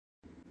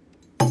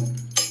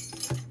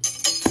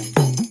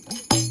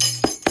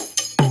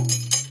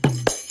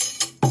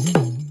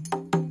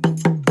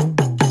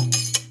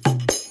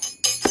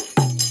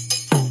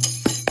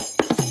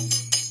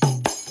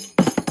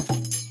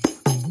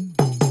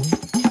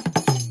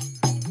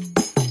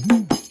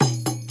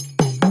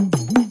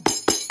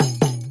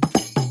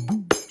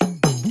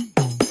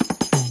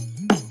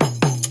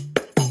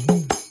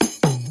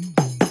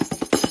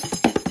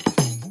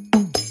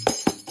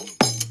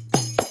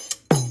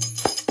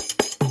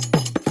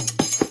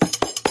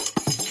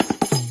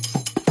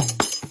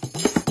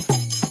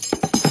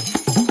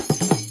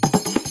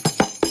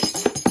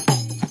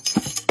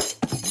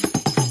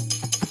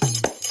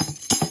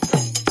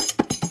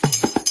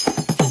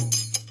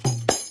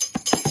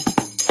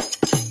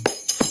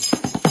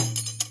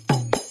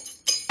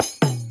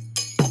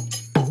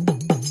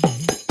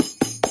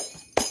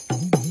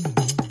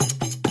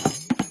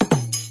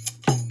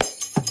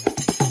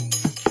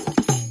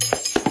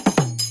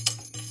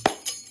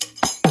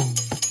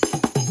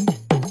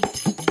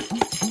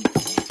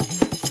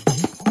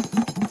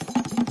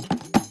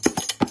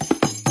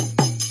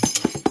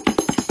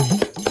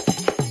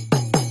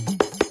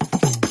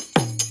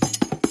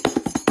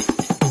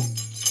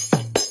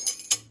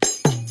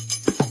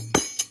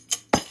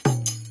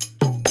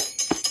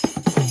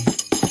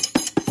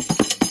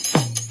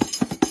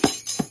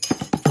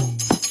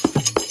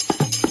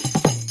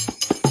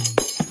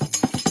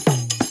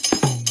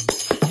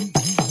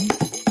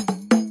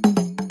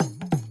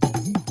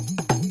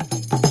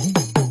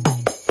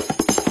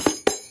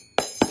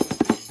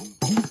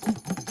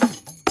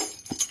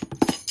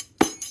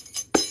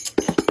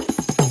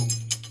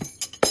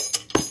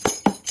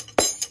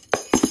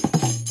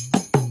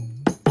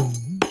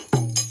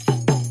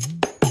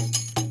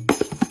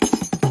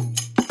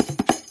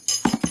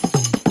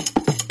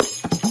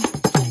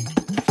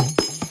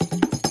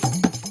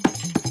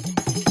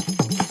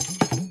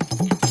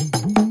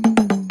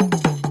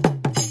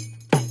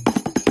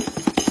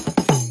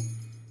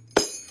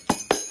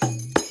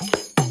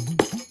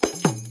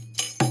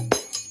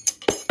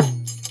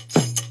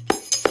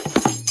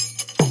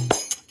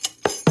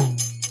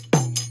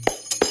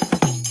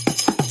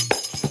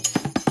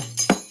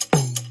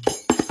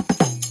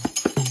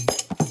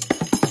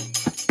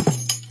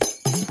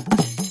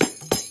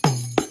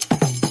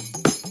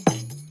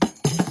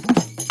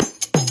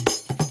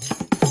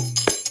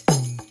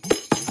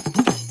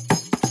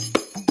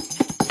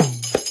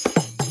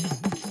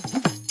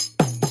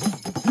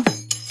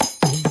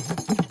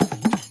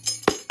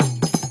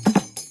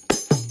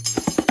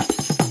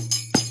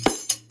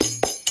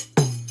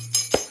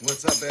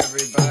up,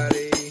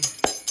 everybody?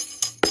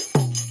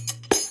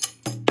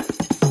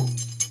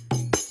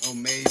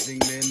 Amazing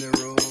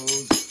minerals.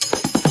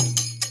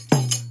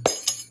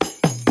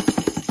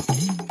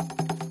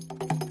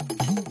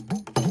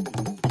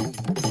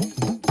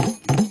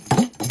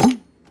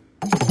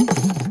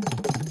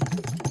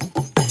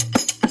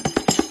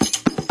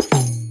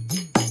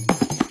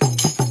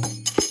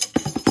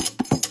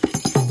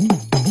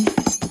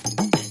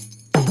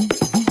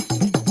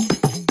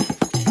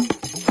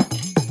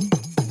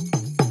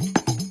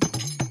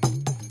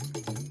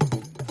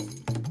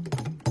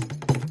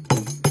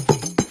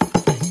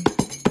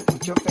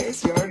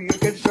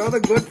 The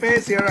good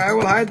face here. I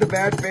will hide the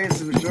bad face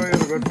and show you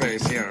the good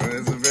face here.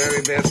 It's the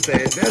very best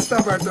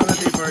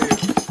opportunity for you.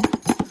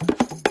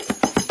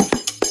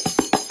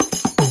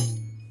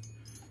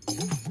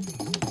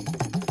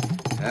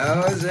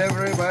 How is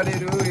everybody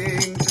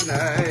doing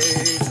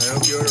tonight? I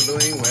hope you're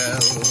doing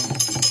well.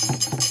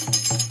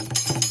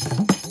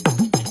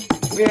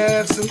 We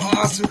have some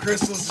awesome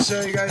crystals to show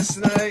you guys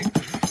tonight.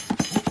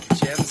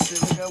 Gem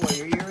silica. What are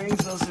your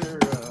earrings? Those are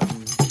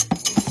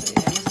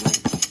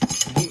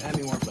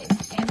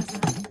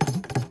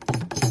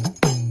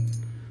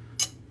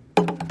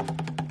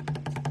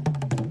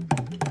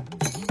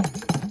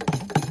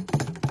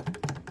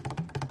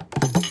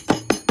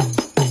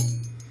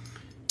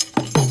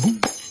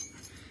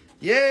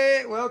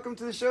Yay! Welcome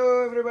to the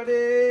show,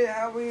 everybody.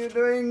 How are you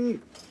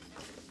doing?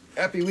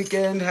 Happy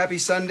weekend, happy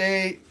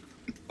Sunday.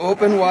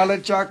 Open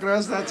wallet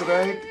chakras, that's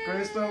right.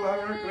 Crystal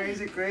lover,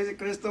 crazy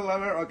crystal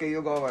lover. Okay,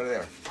 you go over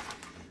there.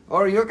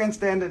 Or you can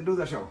stand and do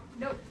the show.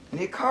 Nope.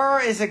 Nicole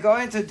is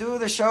going to do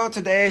the show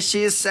today.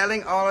 She is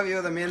selling all of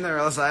you the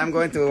minerals. I am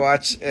going to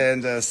watch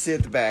and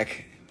sit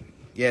back.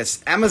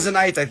 Yes,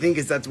 Amazonite, I think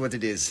that's what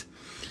it is.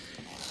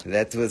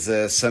 That was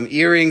some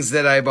earrings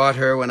that I bought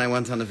her when I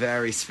went on a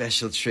very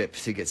special trip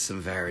to get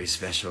some very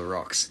special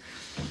rocks.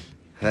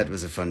 That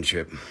was a fun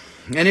trip.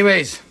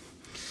 Anyways,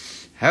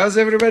 how's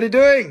everybody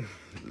doing?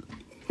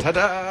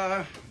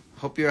 Ta-da!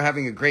 Hope you're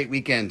having a great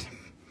weekend.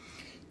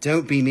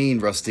 Don't be mean,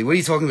 Rusty. What are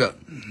you talking about?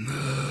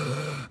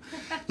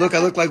 Look, I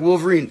look like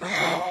Wolverine.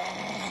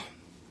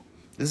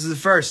 This is the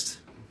first.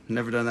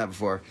 Never done that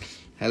before.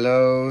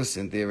 Hello,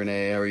 Cynthia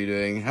Renee. How are you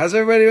doing? How's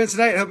everybody doing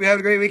tonight? Hope you have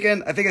a great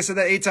weekend. I think I said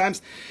that 8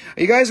 times.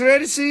 Are you guys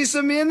ready to see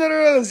some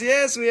minerals?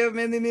 Yes, we have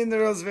many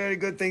minerals. Very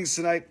good things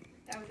tonight.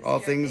 All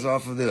things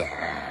off of the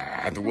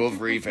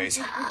Wolverine face.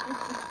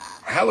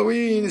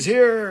 Halloween is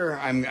here.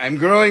 I'm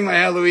growing my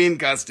Halloween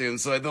costume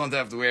so I don't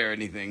have to wear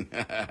anything.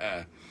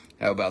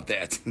 How about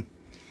that?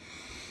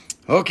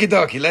 Okie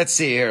dokie, let's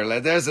see here.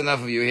 There's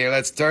enough of you here.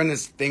 Let's turn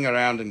this thing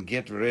around and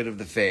get rid of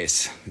the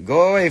face.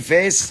 Go away,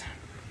 face.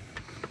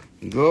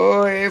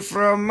 Go away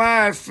from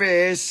my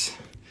face.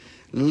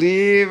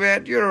 Leave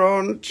at your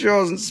own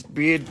chosen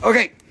speed.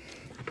 Okay.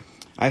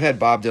 I've had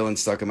Bob Dylan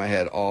stuck in my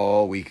head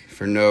all week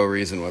for no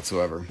reason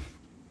whatsoever.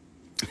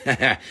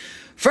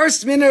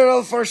 First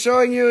mineral for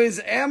showing you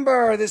is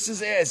amber.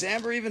 Is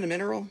amber even a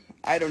mineral?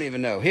 I don't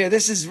even know. Here,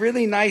 this is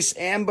really nice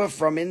amber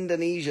from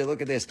Indonesia.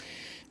 Look at this.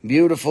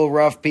 Beautiful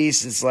rough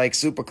piece. It's like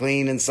super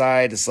clean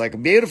inside. It's like a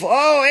beautiful.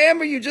 Oh,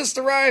 Amber, you just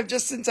arrived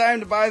just in time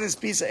to buy this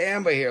piece of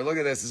amber here. Look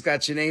at this. It's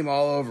got your name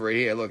all over it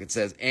here. Look, it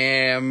says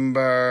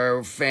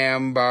Amber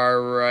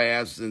Fambar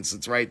Absence.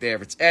 It's right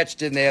there. It's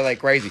etched in there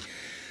like crazy.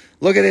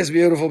 Look at this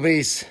beautiful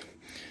piece.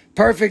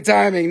 Perfect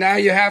timing. Now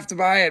you have to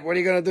buy it. What are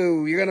you going to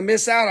do? You're going to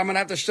miss out. I'm going to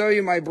have to show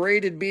you my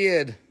braided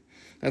beard.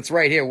 That's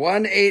right here.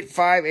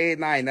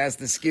 18589. That's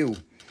the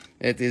SKU.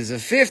 It is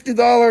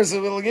 $50,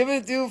 so we'll give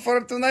it to you for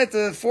tonight.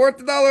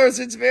 $40.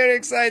 It's very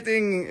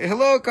exciting.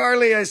 Hello,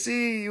 Carly. I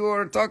see you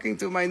are talking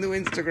to my new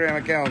Instagram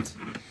account.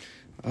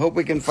 I hope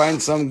we can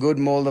find some good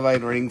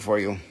Moldavite ring for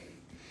you.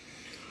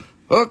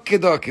 Okie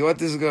dokie,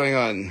 what is going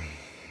on?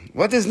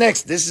 What is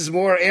next? This is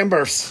more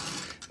ambers.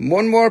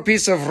 One more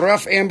piece of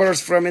rough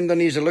ambers from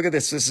Indonesia. Look at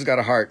this. This has got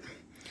a heart.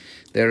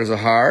 There is a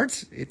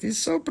heart. It is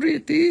so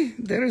pretty.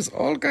 There is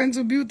all kinds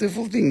of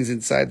beautiful things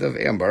inside of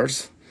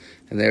ambers.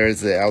 And there is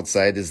the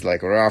outside is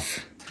like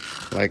rough.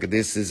 Like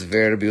this is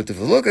very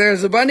beautiful. Look,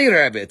 there's a bunny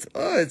rabbit.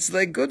 Oh, it's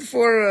like good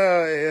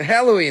for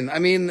Halloween. I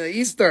mean,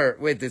 Easter.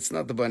 Wait, it's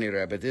not the bunny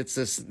rabbit. It's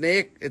a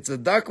snake. It's a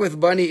duck with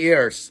bunny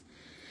ears.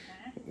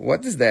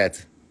 What is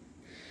that?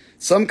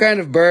 Some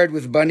kind of bird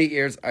with bunny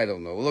ears. I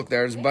don't know. Look,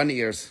 there's bunny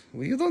ears.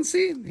 Well, you don't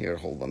see? Here,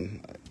 hold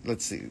on.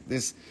 Let's see.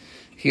 This.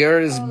 Here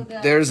is,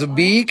 there's a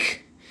beak.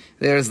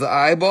 There's the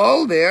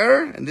eyeball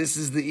there, and this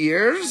is the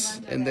ears,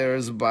 and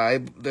there's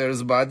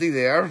body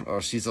there.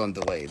 Oh, she's on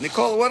delay.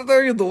 Nicole, what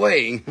are you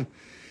delaying?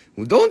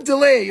 Well, don't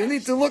delay. You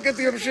need to look at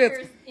your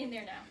shit. In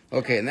there now.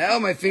 Okay, now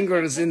my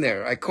finger is in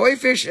there. A koi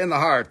fish and the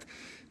heart.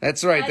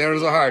 That's right.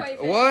 There's a heart.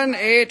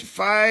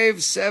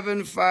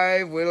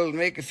 18575. We'll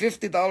make it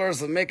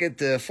 $50. We'll make it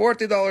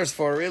 $40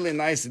 for a really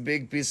nice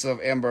big piece of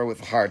amber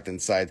with a heart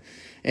inside.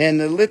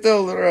 And a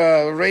little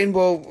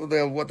rainbow,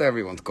 whatever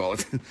you want to call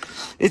it.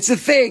 It's a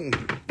thing.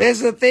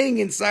 There's a thing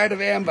inside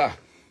of amber.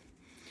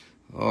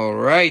 All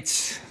right.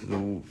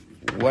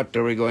 What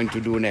are we going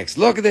to do next?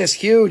 Look at this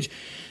huge,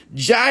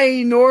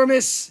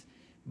 ginormous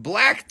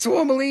Black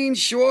Tourmaline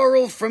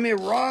Shoral from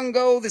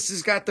Irongo. This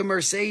has got the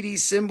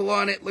Mercedes symbol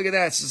on it. Look at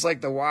that. It's just like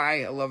the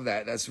Y. I love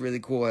that. That's really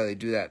cool how they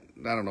do that.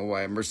 I don't know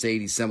why, a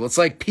Mercedes symbol. It's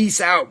like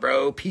peace out,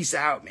 bro. Peace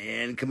out,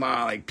 man. Come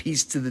on, like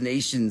peace to the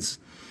nations.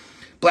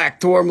 Black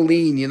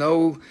Tourmaline, you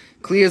know,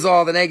 clears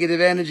all the negative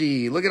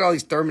energy. Look at all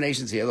these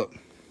terminations here. Look.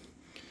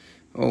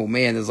 Oh,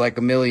 man, there's like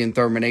a million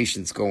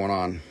terminations going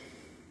on.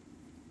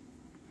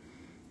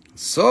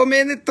 So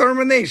many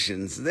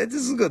terminations. This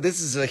is good. This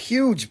is a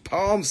huge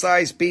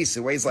palm-sized piece.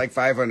 It weighs like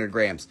 500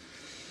 grams.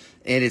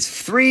 And it's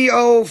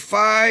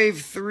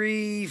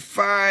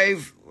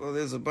 30535. Well,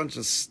 there's a bunch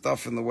of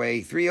stuff in the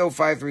way.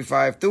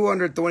 30535,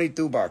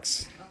 $222. Oh,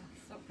 so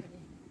pretty.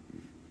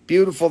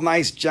 Beautiful,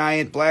 nice,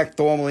 giant black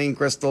tourmaline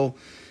crystal.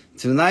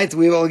 Tonight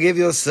we will give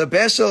you a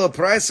special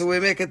price, so we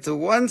make it to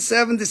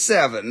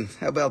 $177.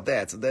 How about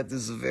that? That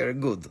is very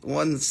good.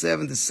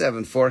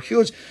 $177 for a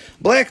huge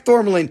black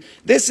tourmaline.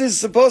 This is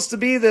supposed to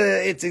be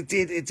it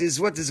is,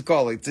 what is it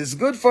called? It is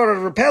good for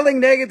repelling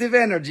negative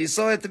energy.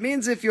 So it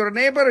means if your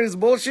neighbor is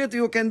bullshit,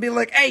 you can be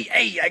like,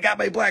 hey, I got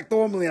my black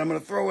tourmaline. I'm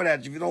going to throw it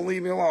at you if you don't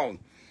leave me alone.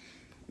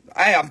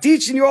 I'm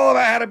teaching you all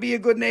about how to be a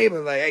good neighbor.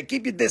 Like, hey,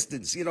 keep your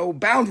distance, you know,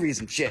 boundaries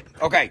and shit.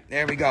 Okay,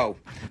 there we go.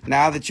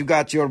 Now that you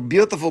got your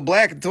beautiful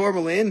black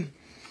tourmaline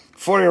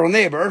for your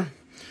neighbor,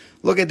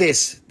 look at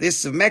this.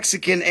 This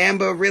Mexican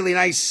amber, really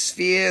nice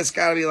sphere. It's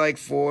got to be like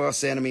 4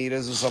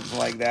 centimeters or something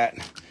like that.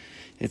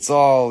 It's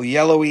all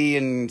yellowy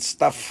and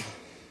stuff.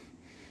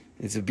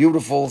 It's a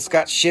beautiful, it's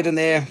got shit in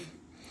there.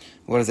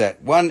 What is that?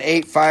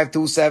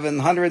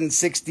 18527,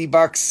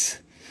 $160.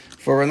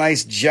 For a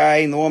nice,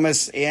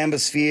 ginormous amber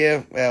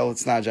sphere. Well,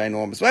 it's not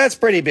ginormous. Well, it's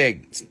pretty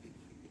big. It's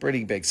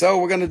pretty big. So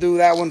we're going to do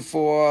that one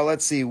for,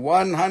 let's see,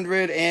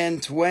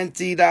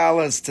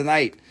 $120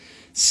 tonight.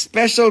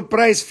 Special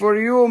price for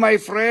you, my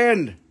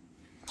friend.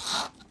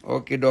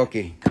 Okie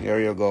dokie. Here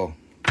you go.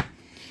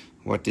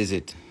 What is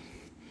it?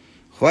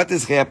 What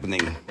is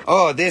happening?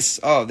 Oh, there's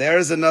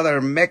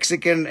another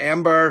Mexican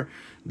amber.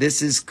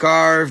 This is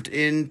carved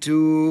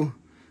into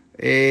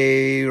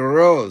a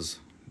rose,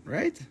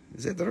 right?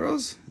 Is it a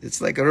rose?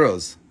 It's like a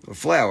rose, a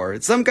flower.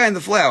 It's some kind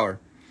of flower.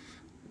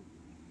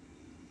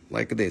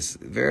 Like this.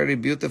 Very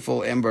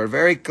beautiful amber.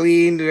 Very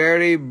clean,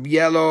 very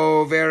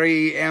yellow,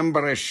 very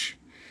amberish.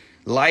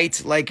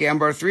 Light like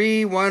amber.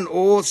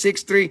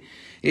 31063.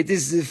 It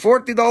is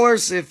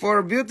 $40 for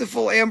a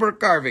beautiful amber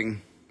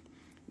carving.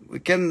 We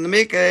can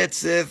make it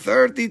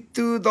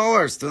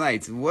 $32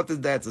 tonight. What is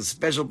that? A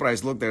special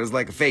price. Look, there's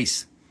like a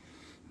face.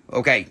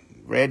 Okay.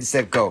 Ready,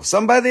 set, go.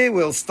 Somebody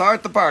will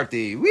start the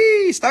party.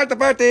 Whee! Start the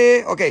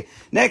party. Okay,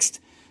 next,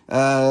 we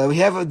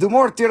have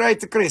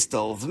dumortierite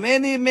crystals.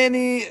 Many,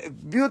 many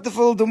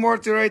beautiful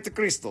dumortierite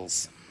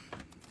crystals.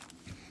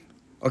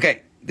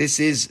 Okay, this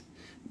is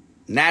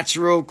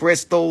natural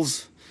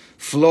crystals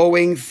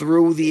flowing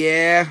through the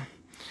air.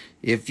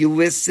 If you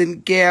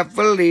listen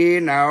carefully,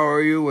 now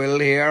you will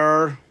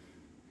hear.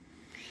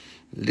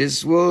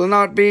 This will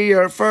not be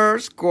your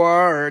first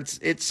quartz.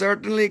 It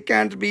certainly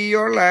can't be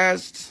your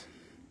last.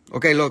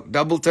 Okay, look,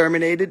 double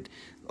terminated.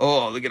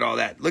 Oh, look at all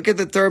that. Look at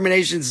the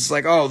terminations. It's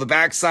like, oh, the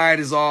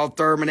backside is all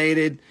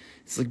terminated.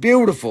 It's like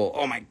beautiful.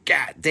 Oh my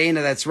God,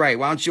 Dana, that's right.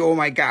 Why don't you oh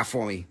my God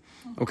for me?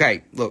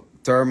 Okay, look,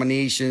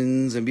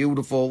 terminations and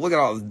beautiful. Look at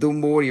all the do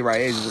more to your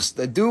right.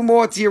 Do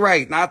more to your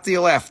right, not to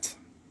your left.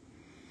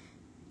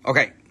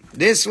 Okay,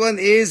 this one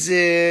is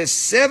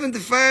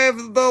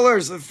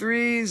 $75,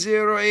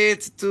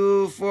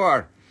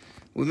 30824.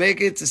 We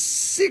make it to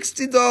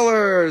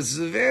 $60.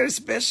 A very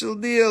special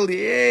deal.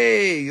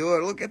 Yay. Oh,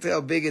 look at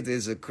how big it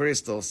is. A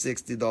crystal.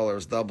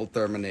 $60. Double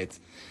terminate.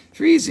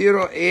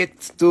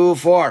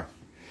 30824.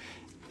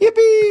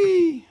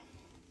 Yippee.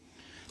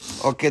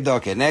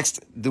 Okay. Next,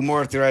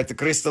 dumortierite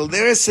crystal.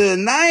 There is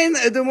 9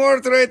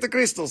 dumortierite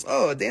crystals.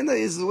 Oh, Dana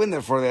is the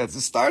winner for that.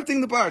 Starting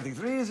the party.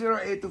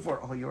 30824.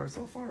 Oh, you are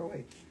so far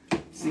away.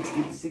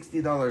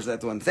 $60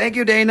 that one. Thank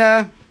you,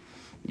 Dana.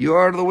 You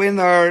are the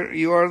winner.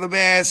 You are the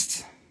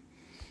best.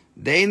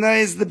 Dana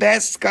is the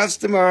best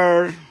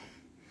customer.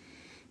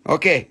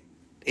 Okay,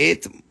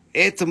 8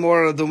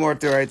 more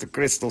dumortierite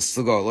crystals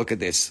to go. Look at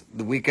this.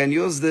 We can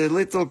use the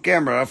little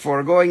camera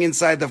for going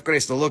inside of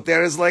crystal. Look,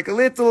 there is like a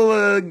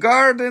little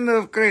garden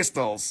of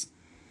crystals.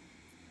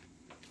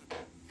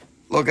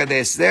 Look at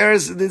this.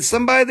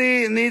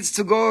 Somebody needs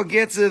to go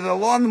get the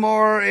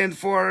lawnmower, and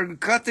for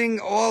cutting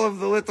all of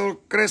the little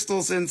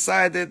crystals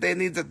inside it, they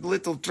need the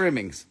little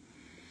trimmings.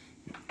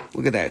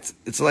 Look at that.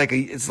 It's like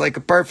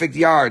a perfect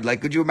yard. Like,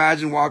 could you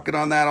imagine walking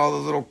on that? All the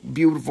little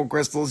beautiful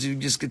crystals, you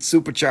just get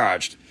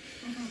supercharged.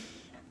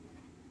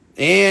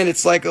 And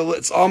it's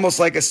almost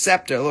like a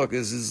scepter. Look,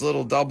 this is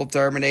little double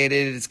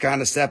terminated. It's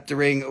kind of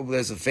sceptering. Oh,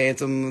 there's a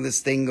phantom,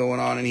 this thing going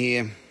on in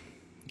here.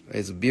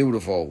 It's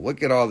beautiful.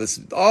 Look at all this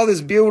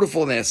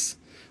beautifulness.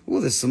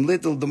 Oh, there's some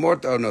little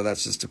demort. Oh no,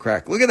 that's just a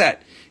crack. Look at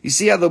that. You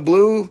see how the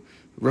blue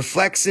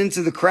reflects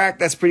into the crack?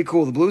 That's pretty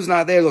cool. The blue's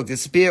not there. Look,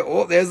 disappear.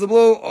 Oh, there's the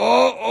blue.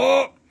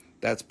 Oh.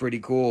 That's pretty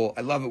cool.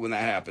 I love it when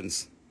that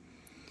happens.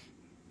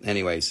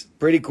 Anyways,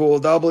 pretty cool.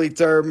 Doubly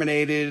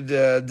terminated.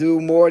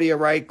 Do more to your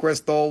right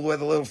crystal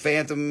with a little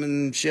phantom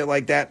and shit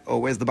like that. Oh,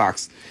 where's the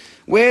box?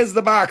 Where's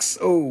the box?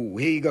 Oh,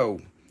 here you go.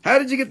 How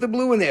did you get the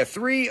blue in there?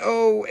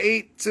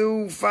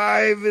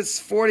 30825. It's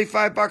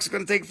 45 bucks. It's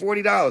going to take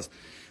 $40.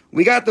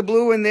 We got the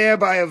blue in there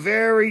by a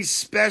very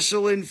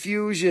special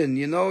infusion.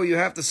 You know, you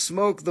have to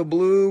smoke the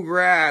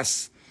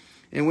bluegrass.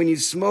 And when you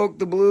smoke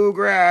the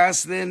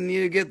bluegrass, then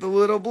you get the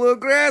little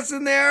bluegrass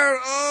in there.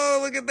 Oh,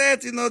 look at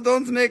that. You know,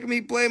 don't make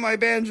me play my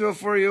banjo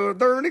for you.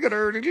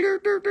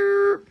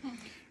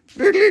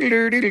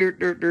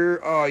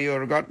 Oh,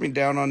 you got me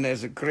down on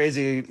this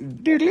crazy.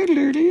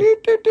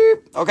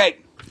 Okay.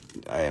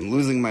 I am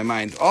losing my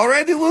mind.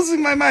 Already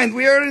losing my mind.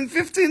 We are in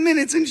 15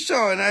 minutes in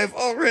show, and I've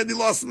already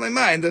lost my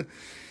mind.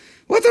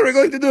 What are we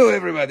going to do,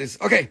 everybody?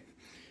 Okay.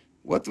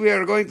 What we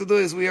are going to do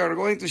is we are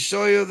going to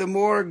show you the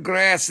more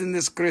grass in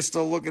this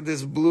crystal. Look at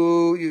this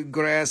blue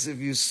grass. If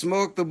you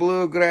smoke the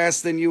blue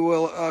grass, then you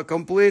will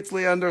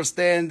completely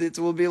understand. It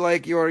will be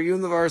like your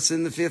universe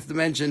in the fifth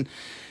dimension.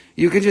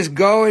 You can just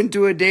go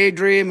into a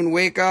daydream and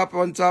wake up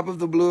on top of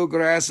the blue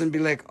grass and be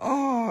like,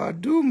 oh,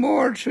 do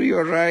more to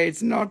your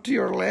right, not to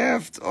your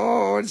left.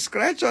 Oh,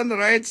 scratch on the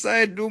right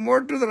side, do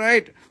more to the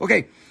right.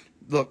 Okay,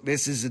 look,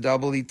 this is a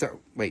doubly...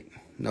 Wait,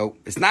 no,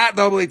 it's not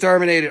doubly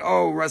terminated.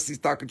 Oh, Rusty's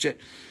talking shit.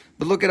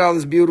 But look at all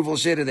this beautiful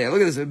shit in there.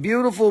 Look at this, a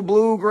beautiful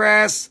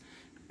bluegrass.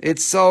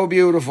 It's so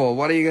beautiful.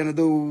 What are you going to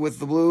do with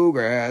the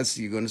bluegrass?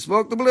 You're going to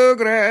smoke the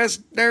bluegrass.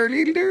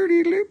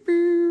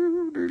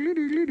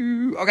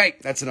 Okay,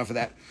 that's enough of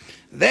that.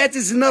 That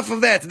is enough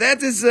of that.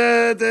 That is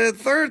the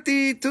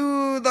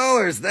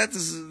 $32. That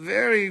is a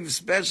very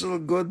special,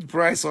 good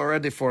price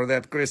already for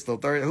that crystal.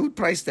 Who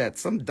priced that?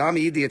 Some dumb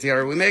idiot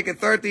here. We make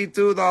it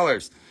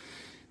 $32.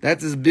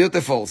 That is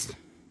beautiful.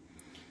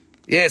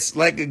 Yes,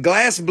 like a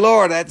glass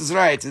blower, that is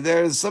right.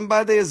 There's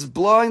somebody is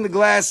blowing the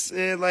glass,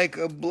 like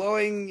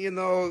blowing, you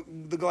know,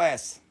 the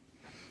glass.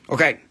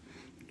 Okay,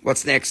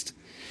 what's next?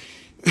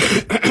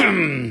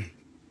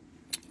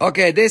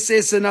 Okay, this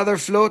is another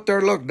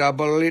floater. Look,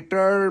 doubly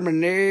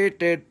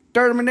terminated.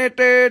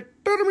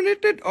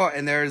 Oh,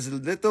 and there's a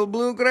little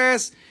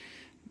bluegrass.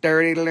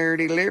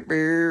 Bluegrass.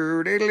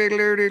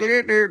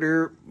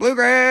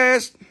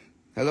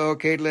 Hello,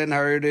 Caitlin, how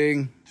are you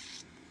doing?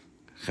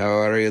 How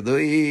are you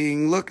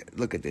doing?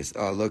 Look at this.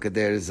 Oh, look at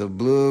there's a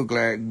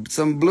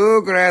some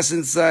bluegrass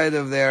inside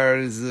of there.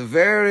 It's a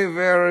very,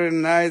 very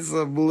nice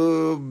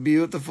blue,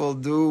 beautiful.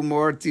 Do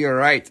more to your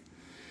right.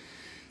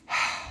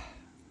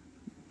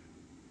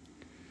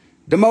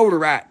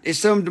 Demoterite. It's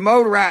some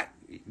demoterite.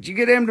 Did you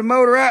get them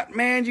demoterite,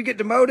 man? Did you get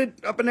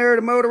demoted up in there,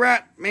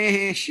 demoterite?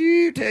 Man,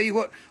 shoot, tell you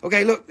what.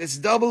 Okay, look, it's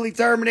doubly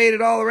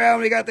terminated all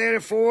around. We got there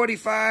at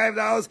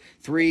 $45.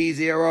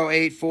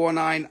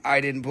 30849.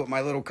 I didn't put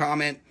my little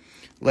comment.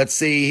 Let's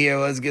see here.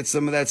 Let's get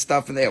some of that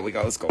stuff in there. We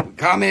go. Let's go.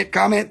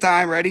 Comment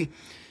time. Ready?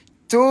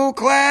 To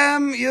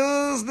clam,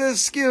 use the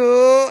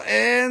skill,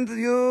 and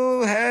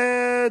you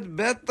had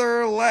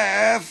better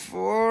laugh,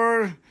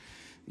 or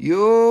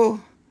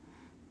you...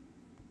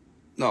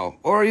 No,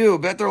 or you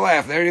better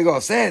laugh. There you go.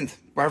 Send.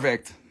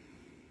 Perfect.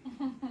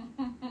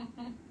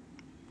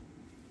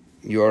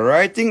 You're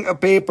writing a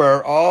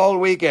paper all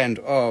weekend.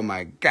 Oh,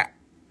 my God.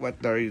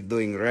 What are you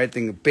doing?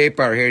 Writing a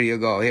paper. Here you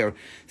go. Here.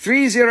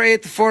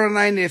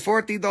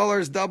 30849,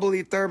 $40,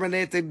 doubly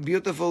terminated,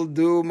 beautiful,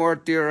 do more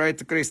to your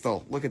right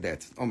crystal. Look at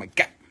that. Oh my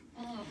God.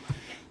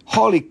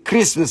 Holy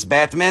Christmas,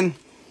 Batman.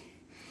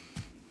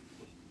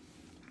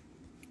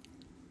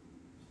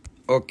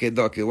 Okay,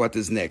 dokie, what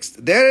is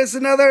next? There is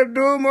another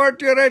do more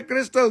to your right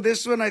crystal.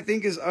 This one I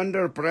think is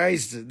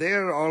underpriced.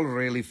 They're all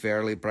really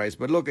fairly priced.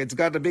 But look, it's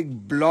got a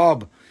big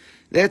blob.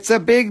 That's a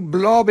big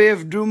blob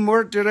of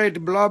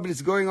dumortierite blob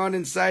that's going on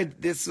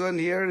inside. This one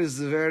here is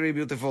very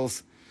beautiful.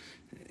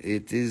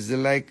 It is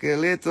like a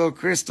little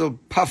crystal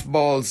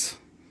puffballs.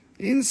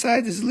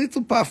 Inside is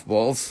little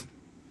puffballs.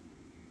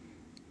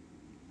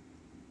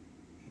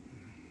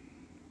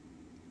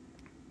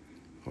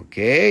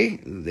 Okay,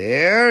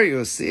 there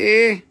you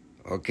see.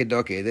 Okay,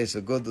 dokie, this is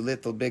a good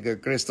little bigger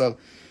crystal.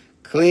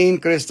 Clean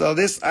crystal.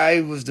 This,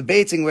 I was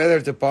debating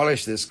whether to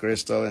polish this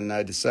crystal, and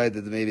I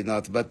decided maybe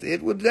not. But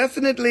it would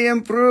definitely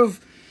improve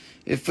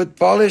if it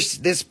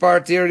polished this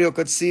part here. You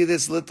could see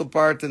this little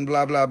part and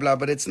blah, blah, blah.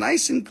 But it's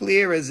nice and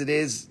clear as it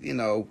is. You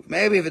know,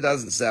 maybe if it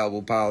doesn't sell,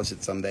 we'll polish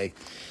it someday.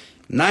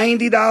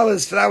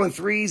 $90 for that one.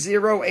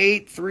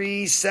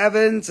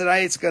 30837. Tonight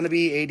it's going to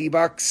be $80.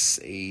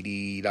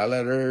 $80.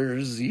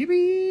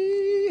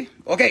 Yippee.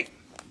 Okay.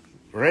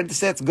 Ready,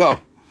 set, go.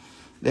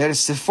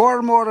 There's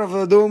 4 more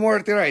of do more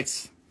to your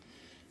rights.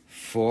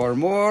 4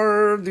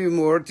 more, do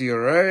more to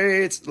your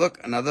rights. Look,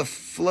 another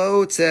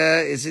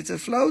floater. Is it a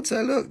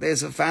floater? Look,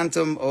 there's a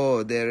phantom.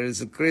 Oh, there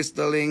is a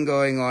crystalline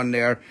going on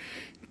there.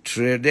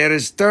 There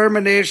is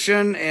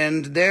termination,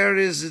 and there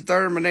is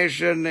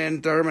termination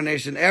and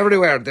termination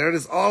everywhere. There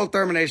is all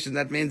termination.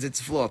 That means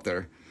it's a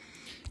floater.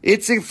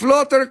 It's a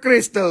floater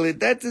crystal.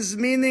 That is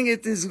meaning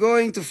it is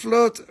going to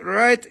float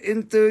right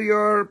into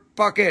your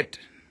pocket.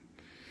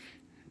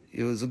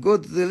 It was a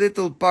good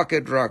little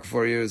pocket rock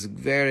for you. It's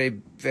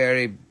very,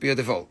 very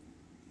beautiful.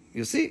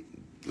 You see?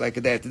 Like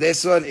that.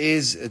 This one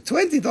is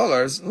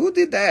 $20. Who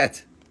did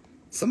that?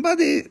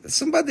 Somebody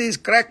is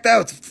cracked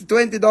out.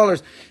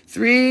 $20.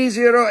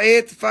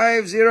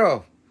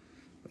 30850.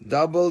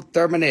 Double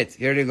terminate.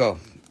 Here you go.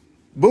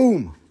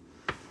 Boom.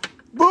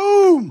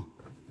 Boom.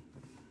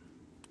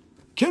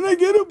 Can I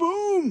get a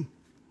boom?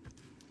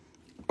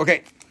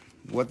 Okay.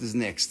 What is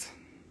next?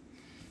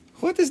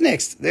 What is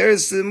next? There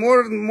is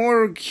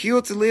more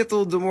cute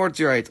little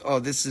Dumortierite. Oh,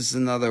 this is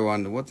another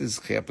one. What is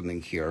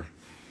happening here?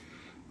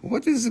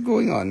 What is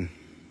going on?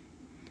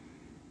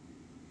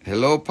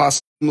 Hello,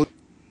 possible.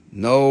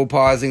 No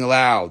pausing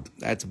allowed.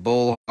 That's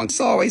bull. It's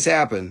always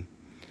happen.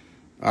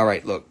 All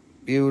right, look.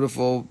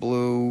 Beautiful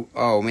blue.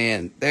 Oh,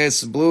 man.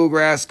 There's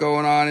bluegrass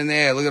going on in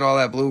there. Look at all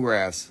that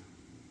bluegrass.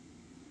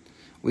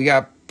 We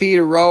got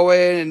Peter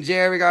Rowan and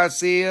Jerry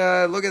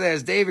Garcia. Look at that.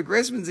 It's David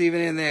Grisman's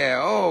even in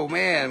there. Oh,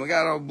 man. We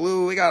got all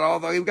blue. We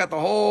got the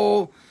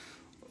whole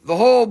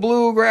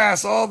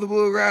bluegrass. All the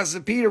bluegrass.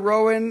 Peter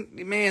Rowan.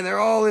 Man, they're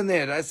all in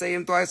there. Did I say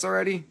him twice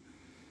already?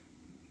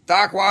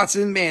 Doc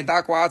Watson. Man,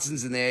 Doc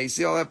Watson's in there. You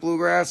see all that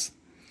bluegrass?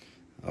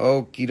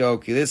 Okie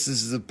dokie. This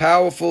is a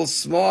powerful,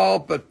 small,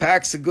 but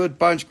packs a good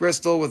punch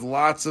crystal with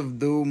lots of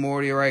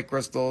Dumortierite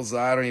crystals.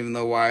 I don't even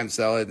know why I'm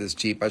selling it this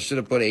cheap. I should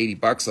have put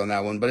 $80 on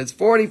that one, but it's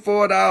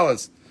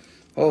 $44.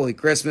 Holy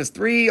Christmas.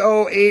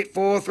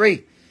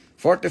 30843.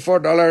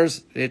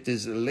 $44. It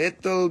is a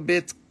little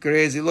bit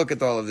crazy. Look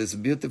at all of this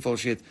beautiful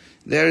shit.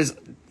 There's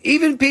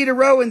even Peter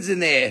Rowan's in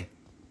there.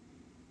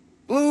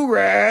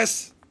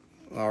 Bluegrass.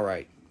 All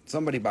right.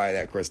 Somebody buy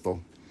that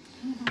crystal.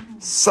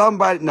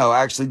 Somebody, no,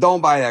 actually,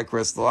 don't buy that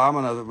crystal. I'm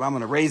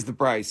gonna raise the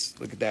price.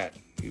 Look at that.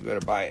 You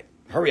better buy it.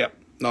 Hurry up.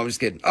 No, I'm just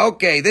kidding.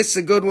 Okay, this is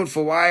a good one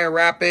for wire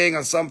wrapping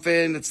or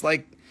something. It's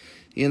like,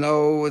 you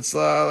know, it's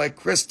like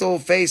crystal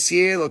face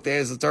here. Look,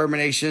 there's the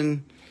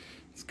termination.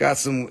 It's got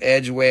some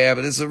edge wear,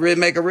 but this will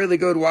make a really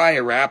good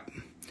wire wrap.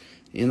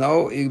 You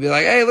know, you'd be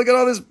like, hey, look at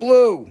all this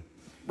blue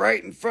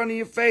right in front of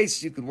your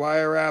face. You could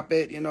wire wrap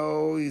it. You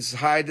know, you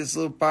hide this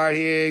little part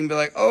here and be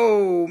like,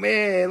 oh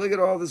man, look at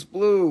all this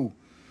blue.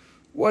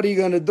 What are you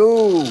going to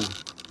do?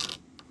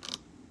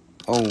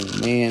 Oh,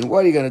 man.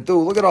 What are you going to do?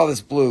 Look at all this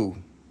blue.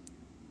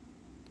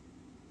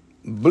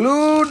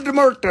 Blue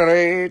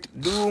Dumortierite.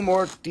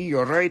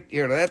 Dumortierite.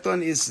 Here, that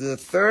one is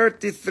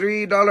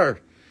 $33.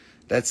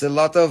 That's a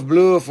lot of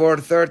blue for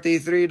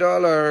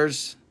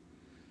 $33.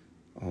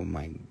 Oh,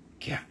 my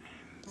God.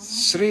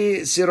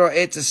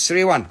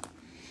 30831.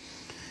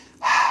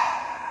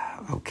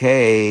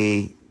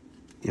 Okay.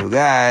 You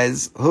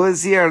guys, who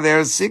is here?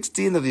 There's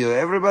 16 of you.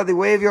 Everybody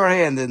wave your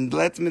hand and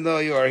let me know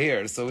you are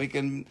here so we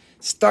can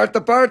start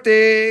the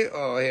party.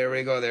 Oh, here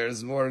we go.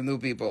 There's more new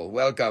people.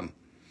 Welcome.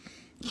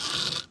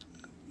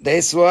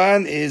 This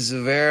one is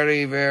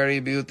very,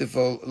 very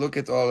beautiful. Look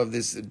at all of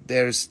this.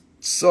 There's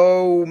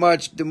so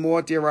much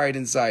Dumortierite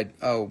inside.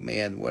 Oh,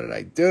 man, what did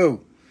I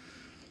do?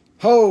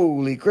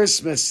 Holy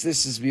Christmas.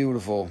 This is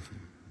beautiful.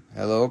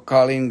 Hello,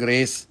 Colleen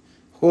Grace.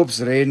 Hoops,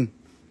 Rain.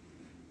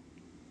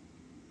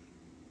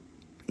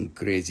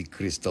 Crazy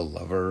crystal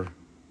lover.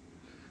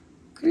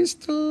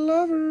 Crystal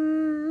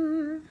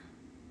lover.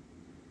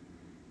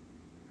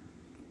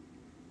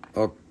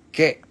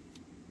 Okay.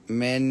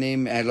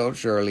 Hello,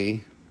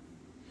 Shirley.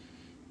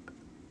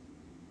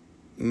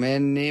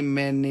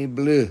 Many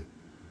blue.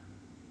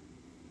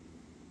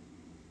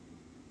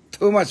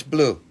 Too much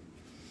blue.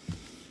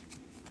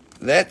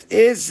 That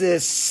is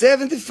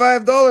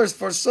 $75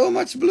 for so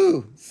much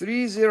blue.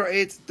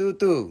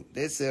 30822.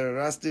 This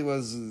Rusty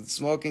was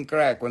smoking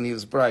crack when he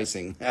was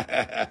pricing.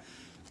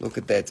 Look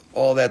at that.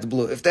 All that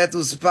blue. If that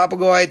was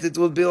Papagoite, it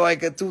would be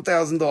like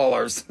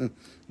 $2,000.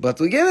 But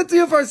we give it to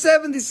you for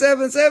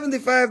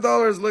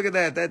 $75. Look at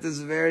that. That is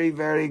very,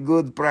 very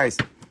good price.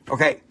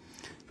 Okay.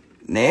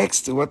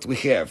 Next, what we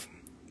have?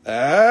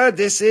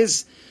 This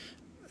is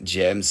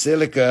gem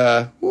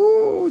silica.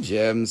 Ooh,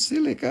 gem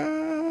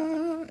silica.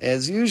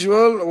 As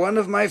usual, one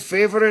of my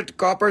favorite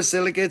copper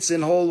silicates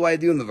in whole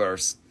wide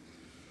universe.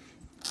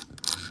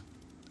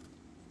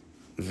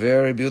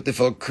 Very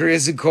beautiful.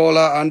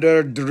 Chrysocolla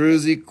under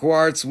druzy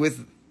quartz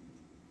with...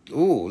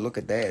 Ooh, look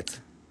at that.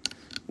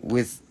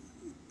 With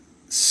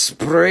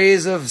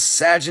sprays of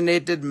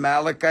saginated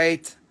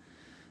malachite.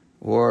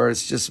 Or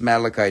it's just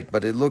malachite,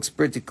 but it looks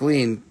pretty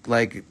clean.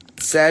 Like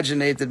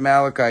saginated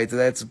malachite.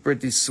 That's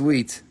pretty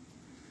sweet.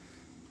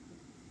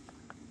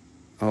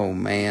 Oh,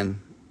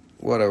 man.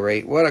 What a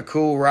rate. What a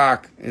cool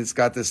rock. It's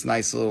got this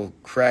nice little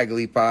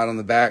craggly pot on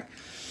the back.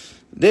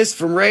 This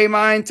from Ray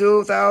Mine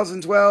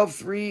 2012,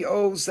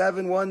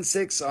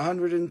 30716,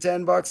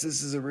 $110.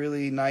 This is a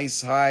really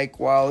nice high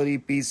quality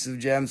piece of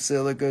gem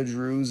silica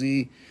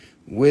druzy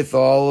with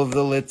all of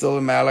the little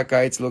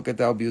malachites. Look at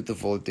how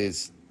beautiful it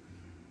is.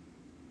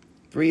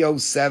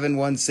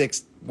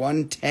 30716,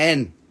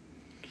 110.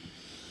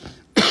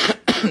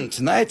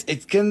 Tonight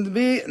it can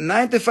be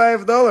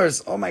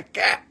 $95. Oh my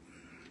God.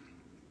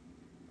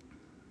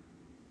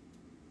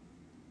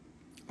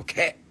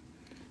 Okay.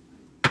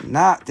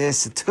 Now,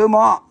 there's two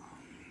more.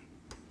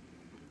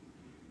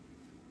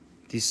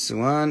 This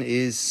one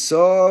is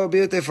so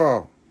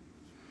beautiful.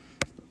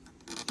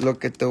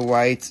 Look at the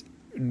white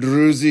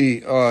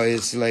druzy. Oh,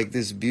 it's like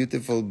this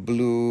beautiful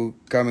blue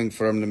coming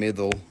from the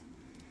middle.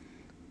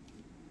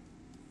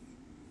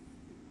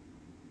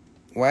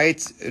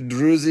 White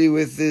druzy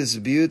with this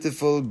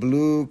beautiful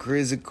blue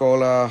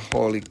chrysocolla.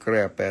 Holy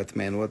crap,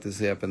 Batman, what is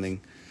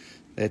happening?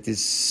 That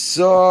is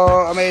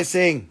so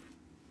amazing.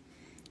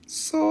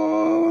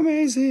 So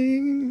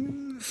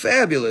amazing.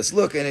 Fabulous.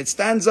 Look, and it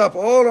stands up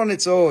all on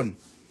its own.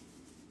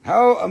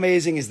 How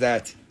amazing is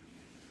that?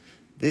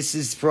 This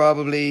is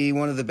probably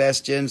one of the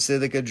best gem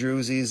silica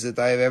druzies that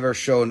I've ever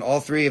shown.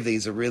 All three of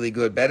these are really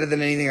good. Better than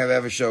anything I've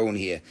ever shown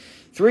here.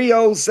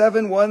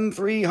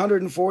 30713,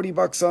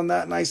 $140 on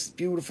that nice,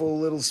 beautiful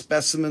little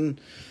specimen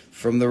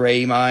from the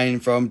Ray mine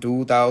from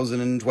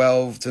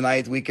 2012.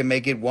 Tonight we can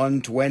make it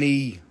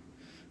 120.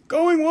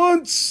 Going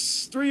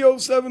once,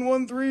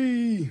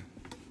 30713.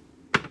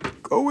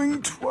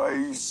 Going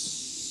twice.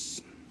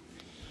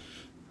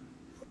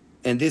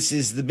 And this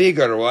is the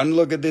bigger one.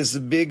 Look at this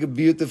big,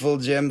 beautiful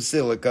gem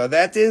silica.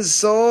 That is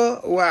so,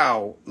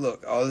 wow.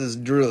 Look, all these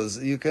drills.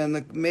 You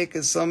can make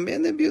some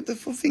many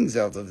beautiful things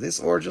out of this,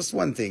 or just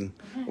one thing.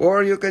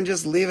 Or you can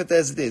just leave it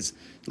as it is.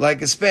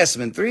 Like a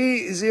specimen,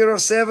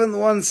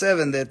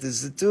 30717. That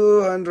is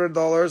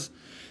 $200.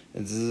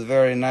 This is a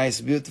very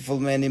nice, beautiful,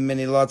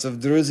 many, lots of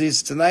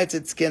druzies. Tonight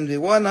it can be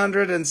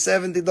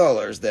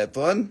 $170, that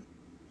one.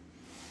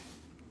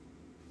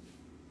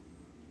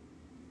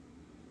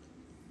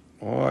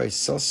 Oh, it's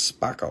so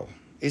sparkle.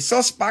 It's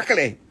so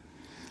sparkly.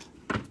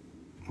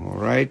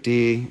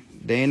 Alrighty.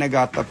 Dana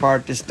got the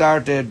party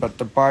started, but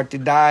the party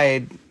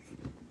died.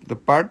 The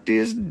party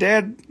is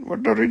dead.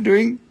 What are we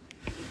doing?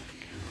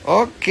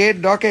 Okay,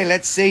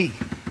 let's see.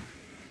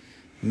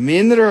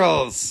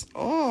 Minerals.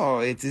 Oh,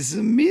 it is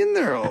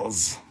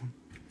minerals.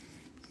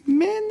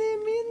 Many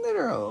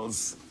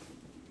minerals.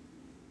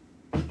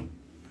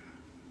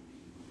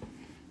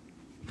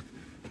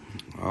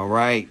 All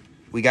right.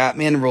 We got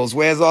minerals.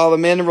 Where's all the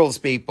minerals,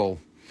 people?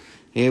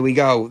 Here we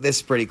go. This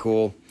is pretty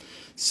cool.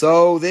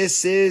 So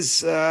this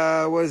is,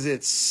 what is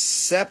it?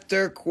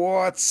 Scepter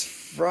Quartz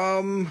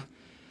from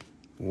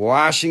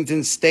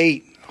Washington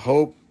State.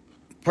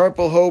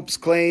 Purple Hope's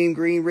Claim,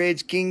 Green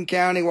Ridge, King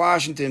County,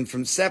 Washington.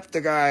 From Scepter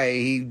Guy.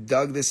 He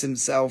dug this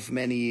himself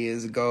many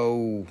years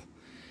ago.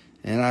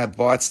 And I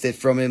bought it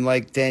from him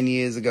like 10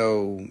 years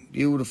ago.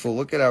 Beautiful.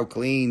 Look at how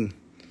clean.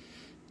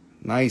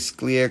 Nice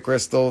clear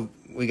crystal.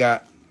 We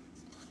got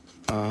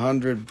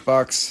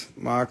 $100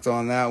 marked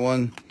on that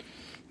one.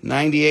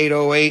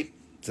 9808.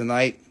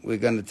 Tonight we're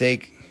gonna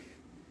take.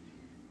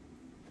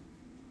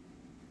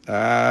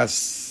 We're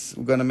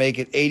gonna make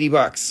it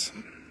 $80.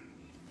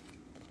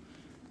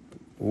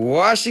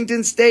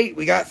 Washington State.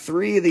 We got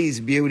 3 of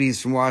these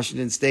beauties from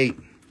Washington State.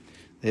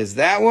 There's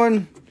that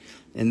one,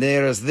 and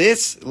there's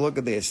this. Look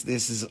at this.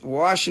 This is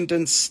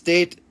Washington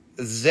State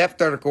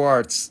Scepter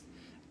Quartz,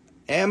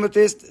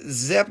 amethyst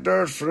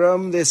scepter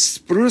from the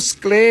Spruce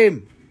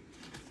Claim.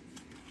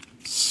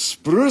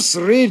 Spruce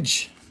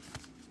Ridge.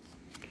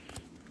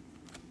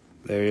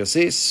 There you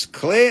see.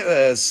 Claim,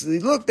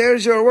 look,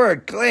 there's your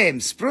word. Claim.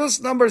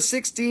 Spruce number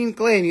 16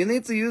 claim. You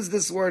need to use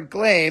this word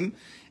claim.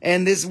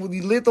 And this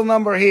little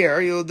number here.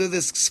 You'll do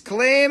this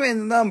claim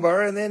and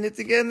number. And then it's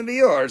going to be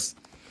yours.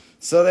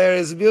 So there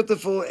is a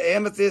beautiful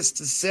amethyst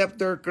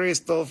scepter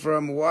crystal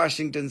from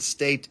Washington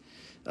State.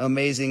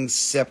 Amazing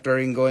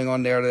sceptering going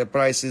on there. The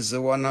price is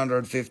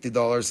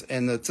 $150.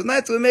 And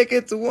tonight we make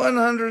it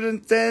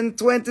 $110,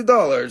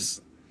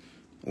 $20.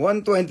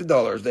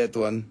 $120, that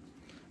one.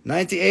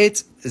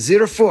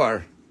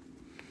 9804.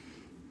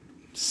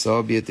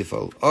 So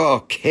beautiful.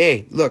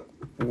 Okay, look,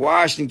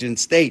 Washington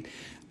State.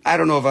 I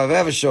don't know if I've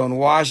ever shown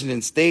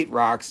Washington State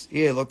rocks.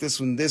 Here, look, this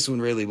one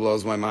really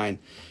blows my mind.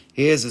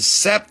 Here's a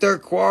scepter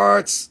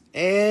quartz.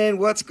 And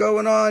what's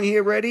going on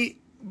here? Ready?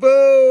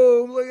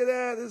 Boom! Look at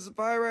that. There's a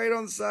pyrite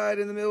on the side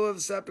in the middle of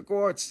the scepter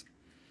quartz.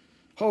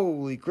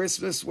 Holy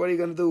Christmas. What are you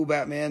going to do,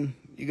 Batman?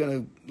 You're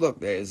going to,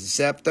 look, there's a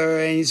scepter,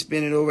 and you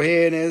spin it over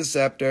here, and there's a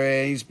scepter,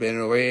 and you spin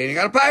it over here, and you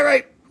got a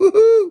pyrite.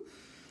 Woohoo!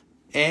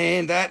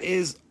 And that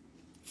is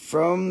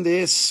from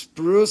this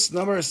Spruce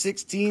number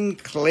 16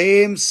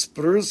 Claim,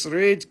 Spruce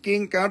Ridge,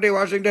 King County,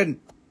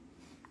 Washington.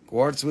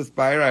 Quartz with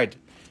pyrite.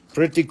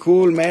 Pretty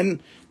cool,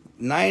 man.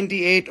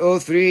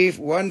 9803,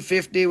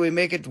 150, we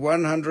make it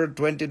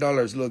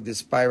 $120. Look,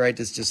 this pyrite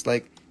is just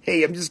like,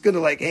 hey, I'm just going to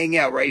like hang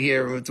out right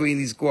here between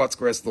these quartz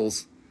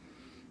crystals.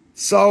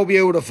 So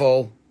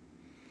beautiful.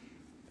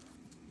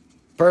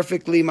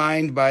 Perfectly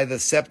mined by the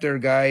scepter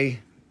guy,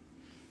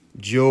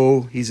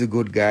 Joe. He's a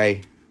good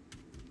guy.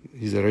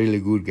 He's a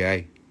really good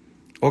guy.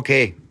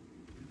 Okay.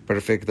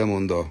 Perfecto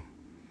mundo.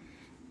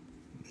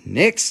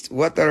 Next,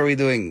 what are we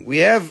doing? We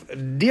have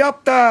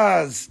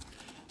diopters.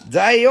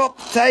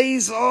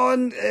 Dioptase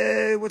on,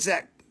 what's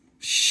that?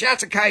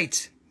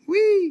 Shatterkite.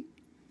 Whee!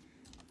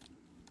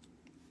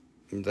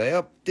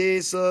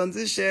 Dioptase on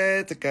the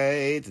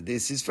Shatterkite.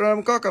 This is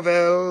from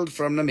Cockaveld,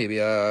 from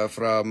Namibia,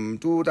 from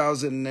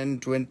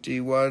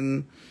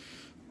 2021.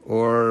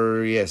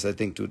 Or, yes, I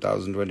think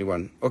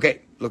 2021.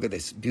 Okay, look at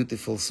this.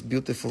 Beautiful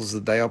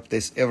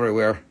diopters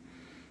everywhere.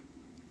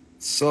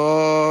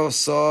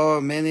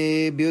 So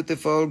many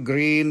beautiful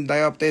green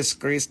diopters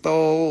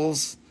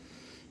crystals.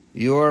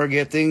 You're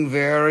getting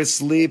very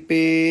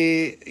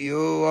sleepy.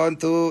 You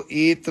want to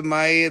eat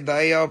my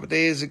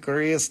diopters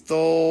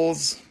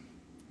crystals.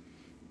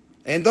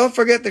 And don't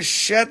forget to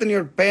shat in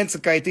your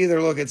Papagoite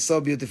either. Look, it's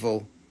so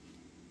beautiful.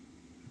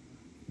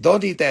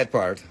 Don't eat that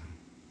part.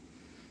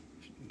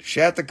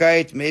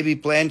 Shatterkite, maybe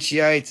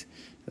Planchite.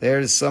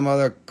 There's some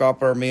other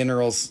copper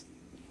minerals.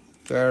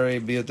 Very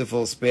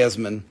beautiful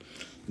specimen.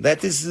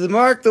 That is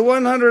marked to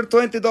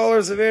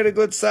 $120, a very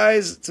good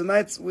size.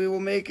 Tonight we will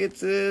make it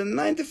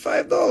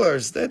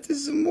 $95. That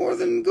is more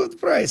than good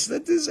price.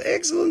 That is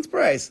excellent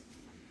price.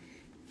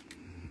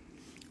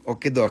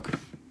 Okay, doc.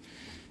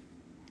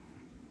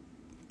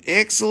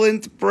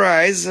 Excellent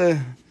price.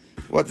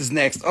 What is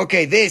next?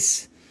 Okay,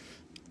 this,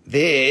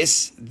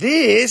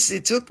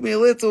 it took me a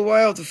little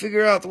while to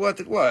figure out what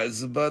it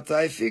was, but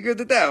I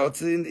figured it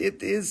out, and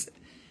it is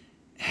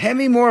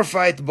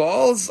hemimorphite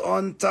balls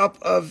on top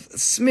of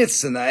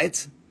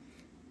smithsonite.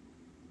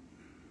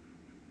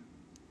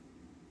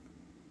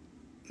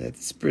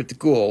 That's pretty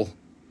cool.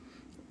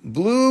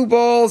 Blue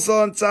balls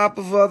on top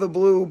of other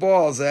blue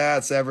balls.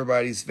 That's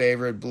everybody's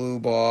favorite, blue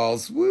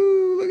balls.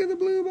 Woo, look at the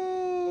blue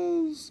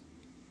balls.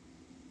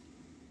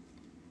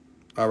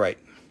 All right.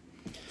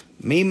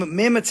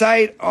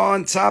 Mimetite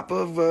on top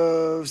of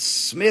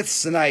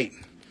smithsonite.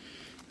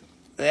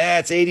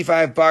 That's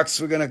 $85.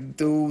 We're gonna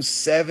do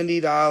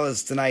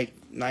 $70 tonight.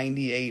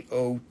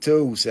 $98.02.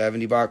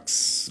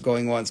 $70.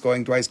 Going once,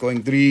 going twice,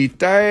 going 3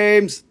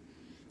 times.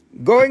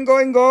 Going.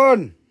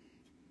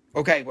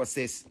 Okay, what's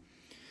this?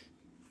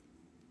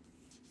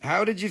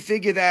 How did you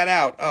figure that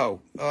out?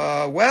 Oh,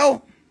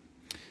 well,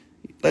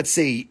 let's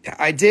see.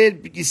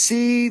 You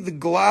see the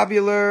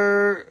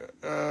globular.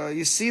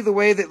 You see the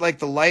way that like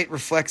the light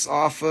reflects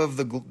off of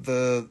the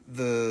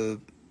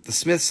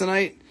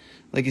smithsonite,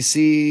 like you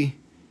see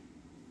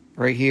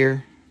right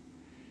here.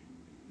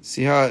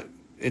 See how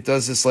it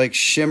does this like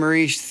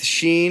shimmery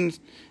sheen?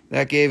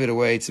 That gave it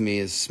away to me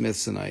as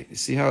smithsonite. You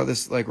see how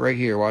this like right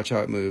here? Watch how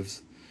it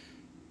moves.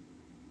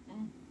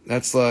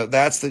 That's the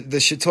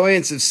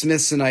chatoyance of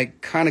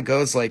smithsonite kind of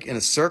goes like in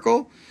a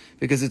circle,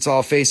 because it's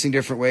all facing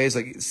different ways.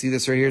 Like, see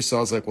this right here? So I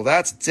was like, well,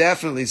 that's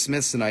definitely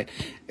smithsonite.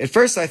 At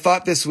first, I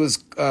thought this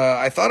was,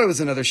 I thought it was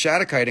another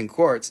shatterkite in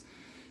quartz.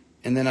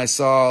 And then I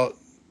saw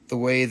the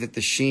way that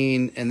the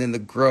sheen and then the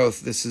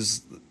growth, this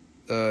is,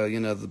 you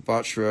know, the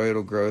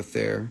botryoidal growth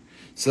there.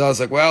 So I was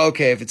like, well,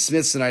 okay, if it's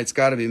smithsonite, it's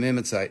got to be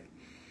mimetite.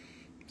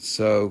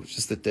 So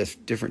just a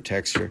different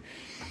texture.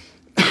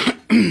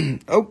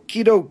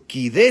 Okie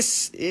dokie.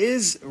 This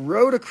is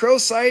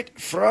rhodochrosite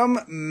from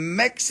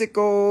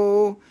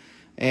Mexico.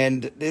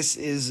 And this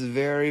is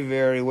very,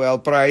 very well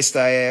priced.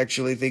 I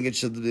actually think it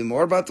should be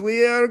more, but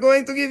we are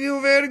going to give you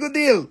a very good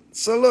deal.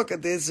 So look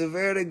at this, a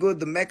very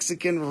good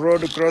Mexican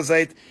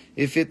rhodochrosite.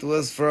 If it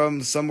was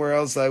from somewhere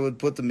else, I would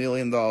put $1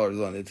 million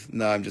on it.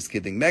 No, I'm just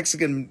kidding.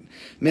 Mexican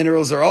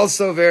minerals are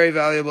also very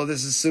valuable.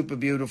 This is super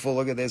beautiful.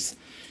 Look at this.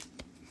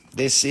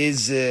 This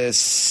is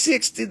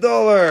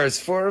 $60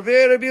 for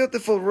very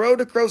beautiful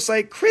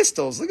rhodochrosite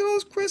crystals. Look at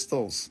those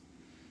crystals.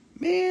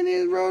 Man,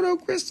 there's rhodo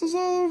crystals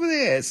all over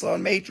there. It's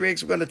on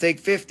Matrix. We're going to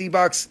take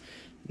 $50.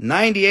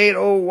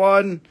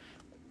 9801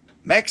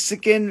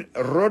 Mexican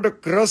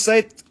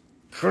rhodochrosite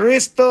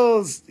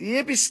crystals.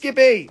 Yippee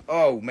skippy.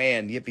 Oh,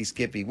 man, yippee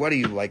skippy. What are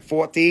you, like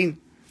 14?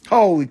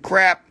 Holy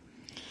crap.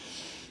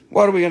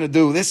 What are we going to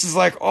do? This is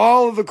like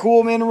all of the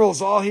cool minerals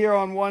all here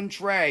on one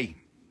tray.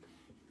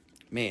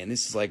 Man,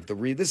 this is like the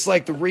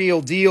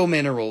real deal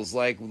minerals.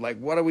 Like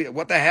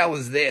what the hell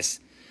is this?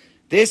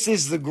 This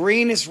is the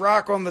greenest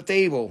rock on the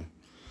table.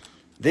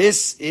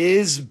 This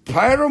is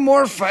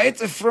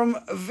pyromorphite from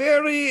a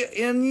very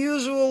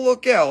unusual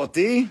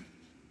locality.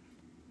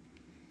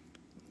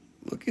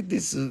 Look at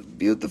this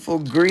beautiful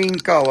green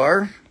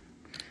color.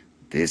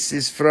 This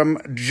is from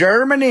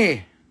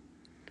Germany.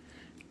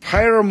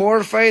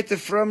 Pyromorphite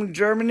from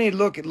Germany.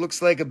 Look, it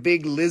looks like a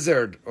big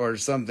lizard or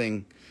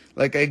something.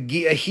 Like a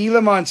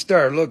Gila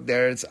monster. Look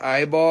there, its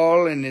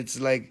eyeball and it's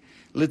like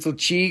little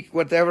cheek,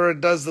 whatever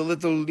it does, the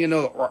little, you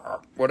know,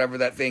 whatever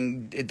that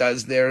thing it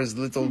does there is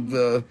little.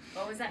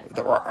 What was that?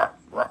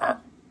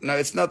 No,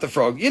 it's not the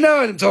frog. You know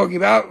what I'm talking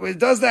about. It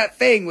does that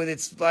thing with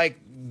its like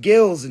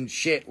gills and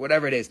shit,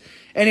 whatever it is.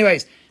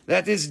 Anyways,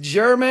 that is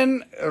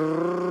German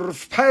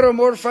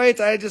pyromorphite.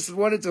 I just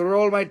wanted to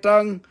roll my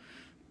tongue.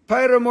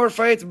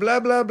 Pyromorphite, blah,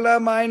 blah, blah,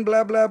 mine,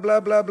 blah, blah, blah,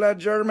 blah, blah,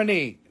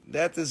 Germany.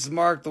 That is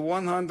marked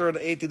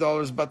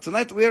 $180. But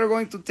tonight we are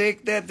going to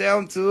take that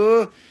down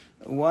to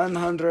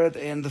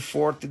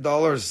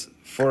 $140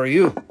 for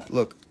you.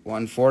 Look,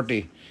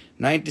 $140.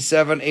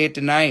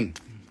 $97.89.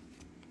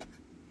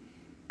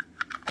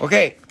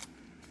 Okay.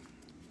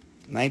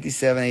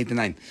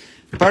 $97.89.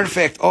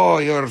 Perfect. Oh,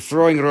 you're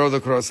throwing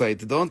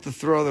rhodochrosite. Don't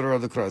throw the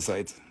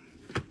rhodochrosite.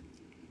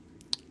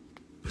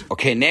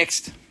 Okay,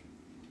 next.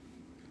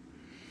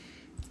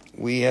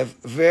 We have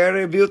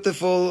very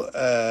beautiful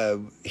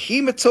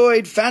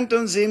hematoid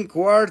phantoms in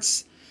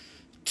quartz.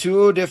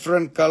 2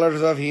 different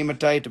colors of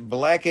hematite,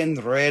 black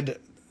and red.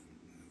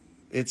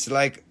 It's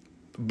like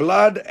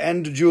blood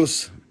and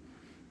juice.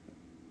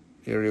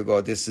 Here you go.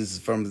 This is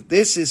from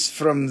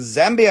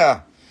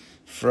Zambia,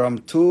 from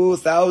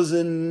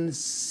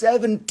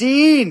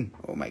 2017.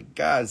 Oh my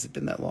God, has it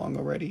been that long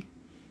already?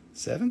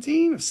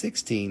 17 or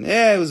 16?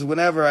 Yeah, it was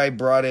whenever I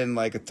brought in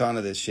like a ton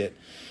of this shit.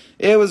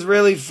 It was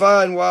really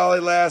fun while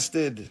it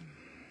lasted.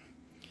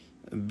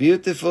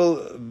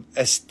 Beautiful,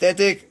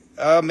 aesthetic,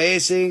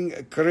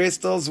 amazing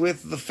crystals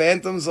with the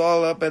phantoms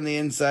all up on the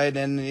inside,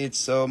 and it's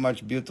so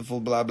much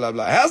beautiful, blah, blah,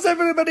 blah. How's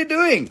everybody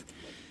doing?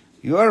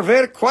 You are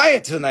very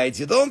quiet tonight.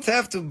 You don't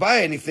have to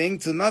buy anything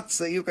to not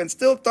say. You can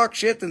still talk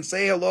shit and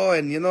say hello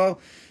and, you know,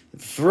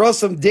 throw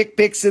some dick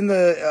pics in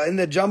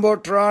the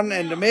Jumbotron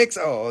and the mix.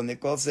 Oh,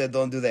 Nicole said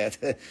don't do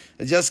that.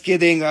 Just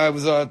kidding. I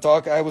was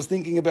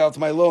thinking about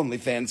my Lonely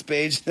Fans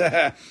page.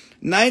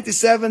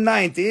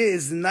 $97.90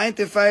 is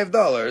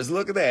 $95.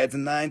 Look at that.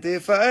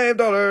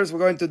 $95. We're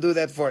going to do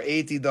that for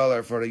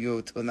 $80 for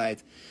you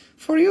tonight.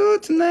 For you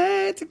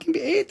tonight, it can be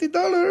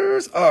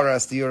 $80. Oh,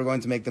 Rusty, you're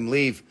going to make them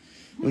leave.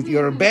 With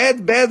your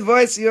bad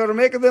voice, you're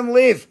making them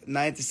leave.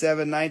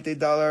 $97, $90,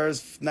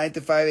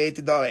 $95,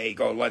 $80. Hey,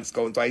 going once,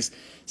 going twice.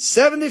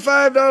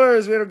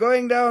 $75. We're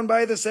going down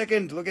by the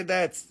second. Look at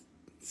that.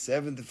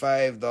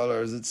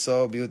 $75. It's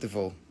so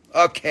beautiful.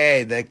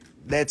 Okay,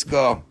 let's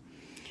go.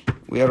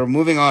 We are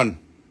moving on.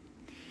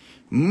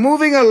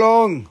 Moving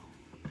along.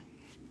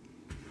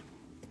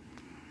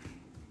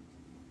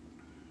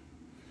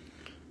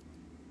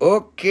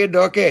 Okay,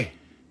 dokie.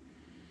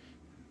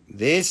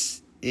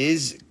 This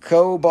is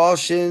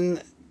Cobulcian,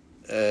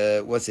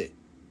 what's it?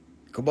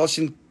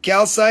 Cobulcian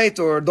calcite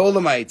or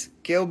dolomite?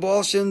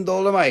 Cobulcian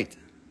dolomite.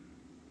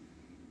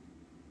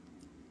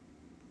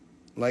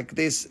 Like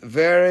this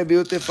very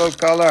beautiful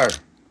color.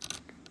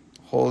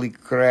 Holy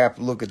crap,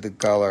 look at the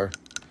color.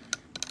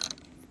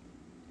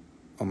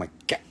 Oh my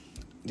God.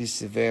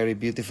 This is very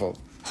beautiful.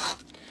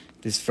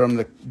 This is from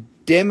the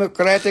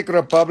Democratic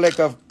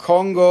Republic of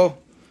Congo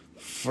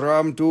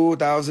from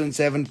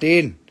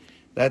 2017.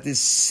 That is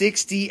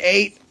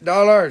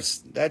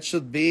 $68. That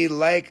should be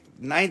like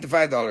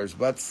 $95,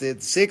 but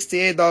it's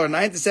 $68,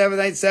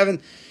 $97.97.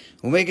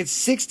 We'll make it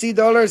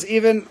 $60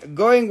 even.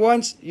 Going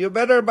once, you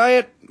better buy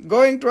it.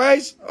 Going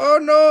twice, oh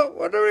no,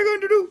 what are we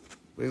going to do?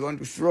 We're going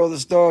to throw the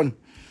stone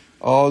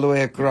all the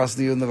way across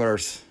the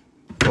universe.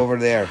 Over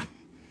there.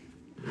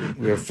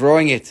 We're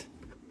throwing it.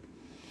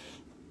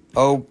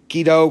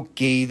 Okie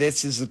dokie.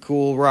 This is a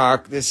cool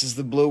rock. This is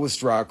the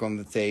bluest rock on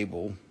the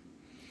table.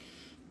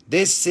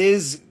 This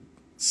is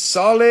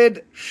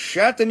solid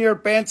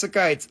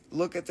Chattaneur-Pansakite.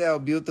 Look at how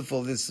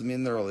beautiful this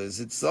mineral is.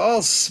 It's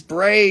all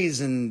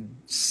sprays and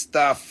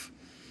stuff.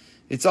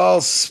 It's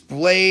all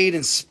splayed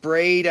and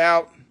sprayed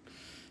out.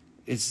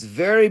 It's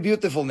very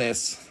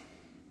beautifulness.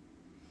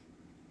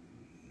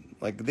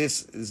 Like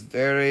this is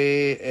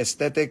very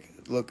aesthetic.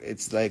 Look,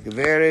 it's like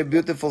very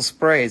beautiful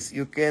sprays.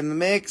 You can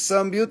make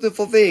some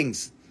beautiful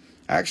things.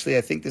 Actually,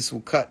 I think this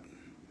will cut.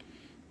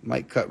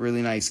 Might cut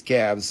really nice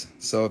calves.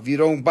 So if you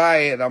don't buy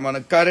it, I'm going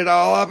to cut it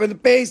all up into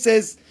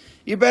pieces.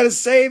 You better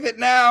save it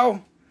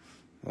now.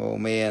 Oh,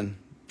 man.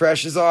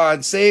 Pressure's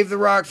on. Save the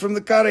rock from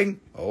the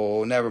cutting.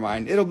 Oh, never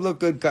mind. It'll look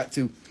good cut,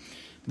 too.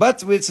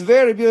 But it's a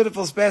very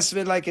beautiful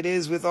specimen like it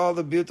is with all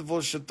the beautiful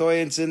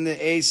chatoyance in the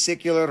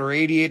acicular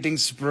radiating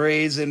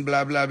sprays and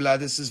blah, blah, blah.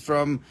 This is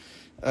from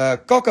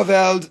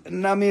Kokaveld,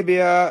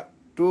 Namibia,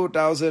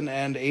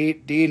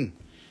 2018.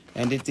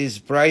 And it is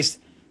priced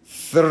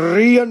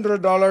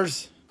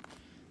 $300.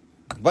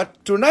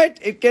 But tonight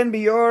it can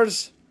be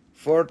yours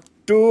for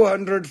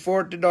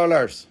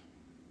 $240.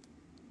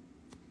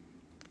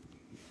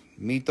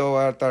 Mito,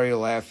 what are you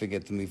laughing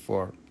at me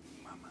for?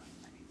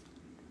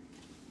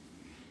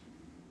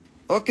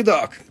 Okay,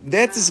 doc.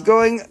 That is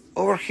going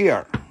over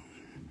here.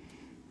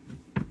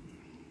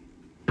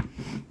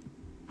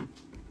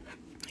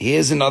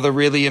 Here's another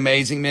really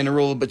amazing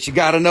mineral, but you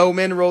gotta know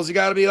minerals. You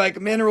gotta be like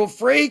a mineral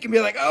freak and be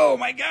like, oh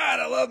my God,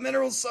 I love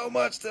minerals so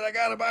much that I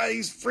gotta buy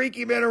these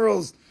freaky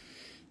minerals.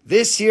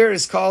 This here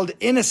is called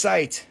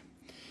inosite.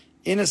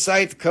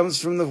 Inosite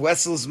comes from the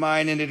Wessel's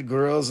mine and it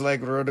grows like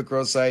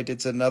rhodochrosite.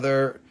 It's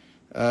another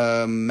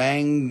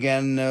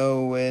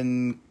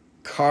manganese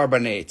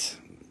carbonate,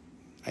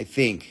 I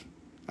think.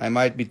 I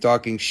might be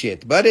talking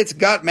shit, but it's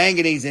got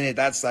manganese in it.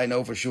 That's I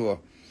know for sure.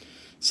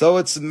 So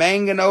it's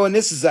manganese, and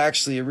this is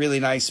actually a really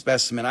nice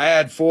specimen. I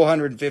had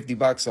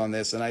 $450 on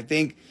this, and I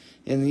think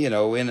in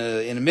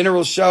a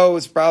mineral show,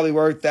 it's probably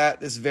worth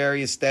that. It's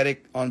very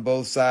aesthetic on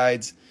both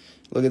sides.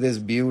 Look at this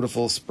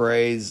beautiful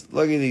sprays.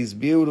 Look at these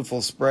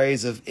beautiful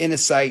sprays of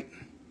inosite.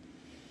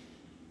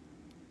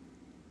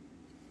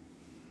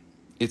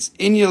 It's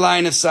in your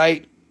line of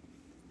sight,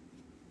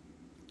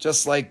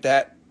 just like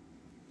that.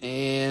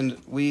 And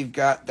we've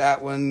got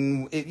that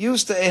one. It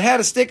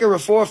had a sticker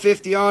of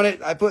 $450 on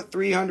it. I put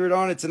 $300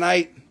 on it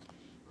tonight.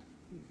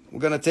 We're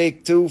going to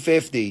take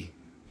 $250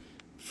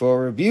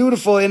 for a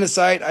beautiful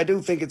inosite. I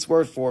do think it's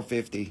worth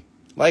 $450.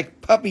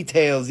 Like puppy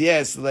tails,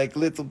 yes, like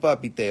little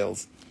puppy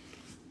tails.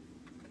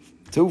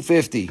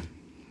 $2.50.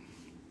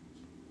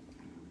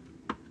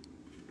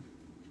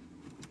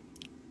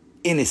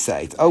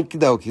 Innisite. Okie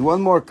dokie.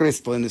 One more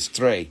crystal in this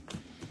tray.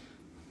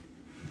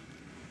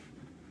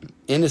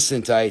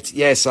 Innocentite.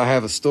 Yes, I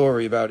have a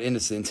story about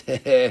innocent.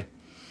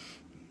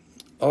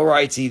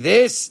 Alrighty,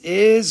 this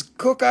is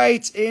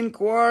Cookite in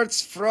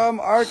Quartz from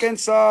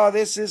Arkansas.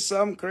 This is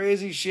some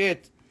crazy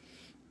shit.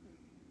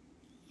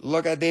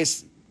 Look at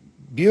this.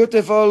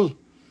 Beautiful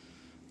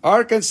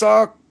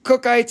Arkansas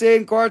Cookite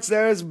in Quartz.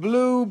 There's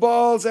blue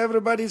balls,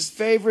 everybody's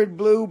favorite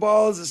blue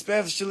balls,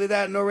 especially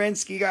that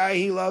Norensky guy.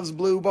 He loves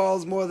blue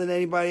balls more than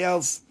anybody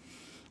else.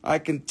 I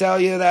can tell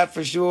you that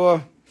for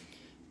sure.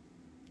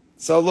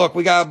 So look,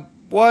 we got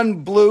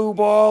one blue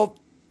ball,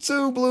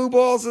 two blue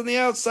balls on the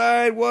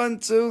outside, 1,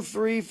 2,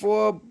 3,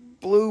 4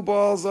 blue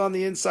balls on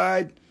the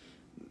inside.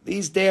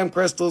 These damn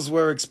crystals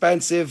were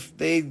expensive.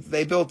 They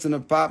built an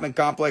apartment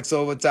complex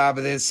over top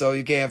of this, so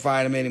you can't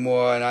find them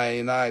anymore.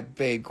 And I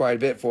paid quite a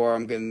bit for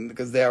them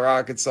because they're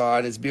Arkansas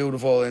and it's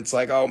beautiful. And it's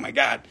like, oh my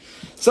God.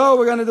 So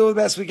we're gonna do the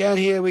best we can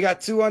here. We got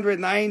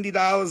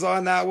 $290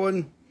 on that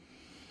one,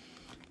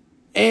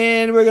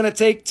 and we're gonna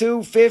take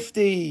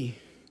 $250.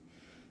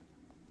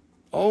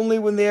 Only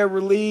when they're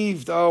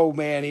relieved. Oh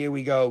man, here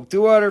we go.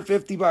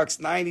 $250,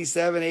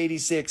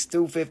 $97.86,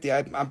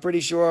 $250. I'm pretty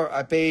sure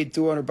I paid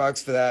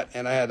 $200 for that,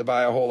 and I had to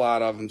buy a whole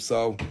lot of them.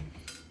 So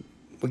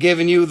we're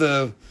giving you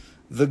the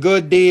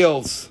good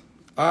deals.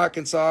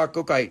 Arkansas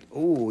Cookite.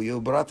 Oh,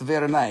 you brought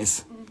very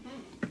nice.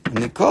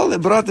 Nicole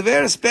brought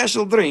very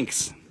special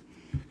drinks.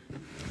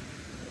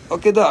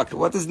 Okay, Doc.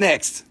 What is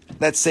next?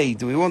 Let's see.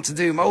 Do we want to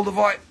do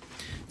Moldavite?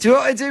 Do you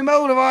want to do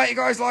Moldavite? You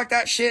guys like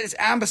that shit? Is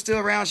Amber still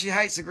around? She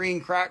hates the green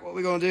crack. What are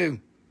we going to do?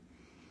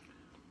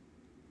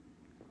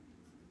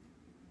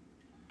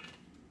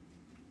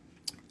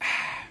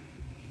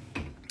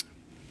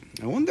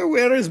 I wonder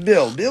where is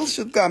Bill. Bill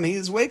should come. He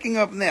is waking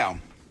up now.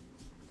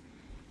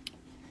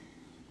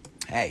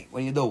 Hey,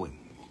 what are you doing?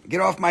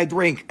 Get off my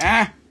drink.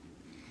 Ah?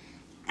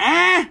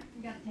 Ah?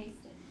 You gotta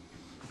taste it.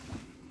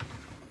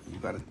 You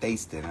gotta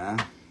taste it, huh?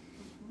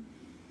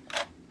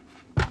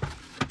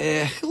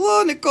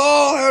 Hello,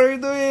 Nicole. How are you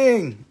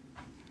doing?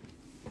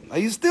 Are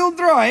you still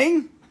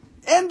drawing?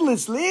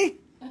 Endlessly?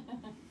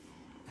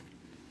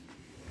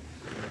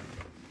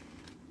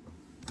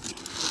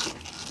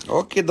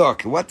 Okay,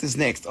 Doc. What is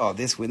next? Oh,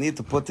 this we need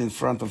to put in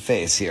front of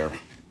face here.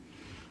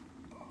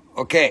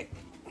 Okay.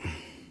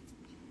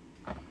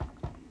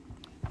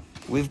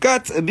 We've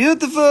got a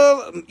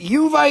beautiful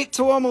Ajoite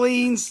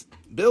tourmalines.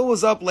 Bill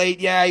was up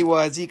late. Yeah, he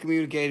was. He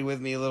communicated with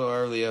me a little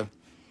earlier.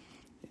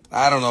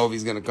 I don't know if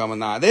he's going to come or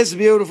not. This is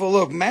beautiful.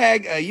 Look,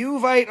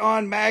 Ajoite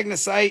on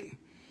magnesite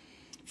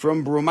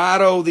from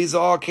Brumado. These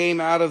all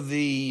came out of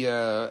the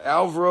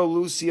Alvaro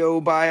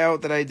Lucio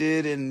buyout that I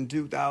did in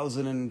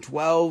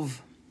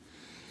 2012.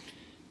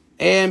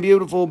 And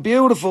beautiful,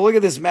 beautiful. Look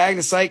at this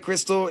magnesite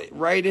crystal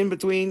right in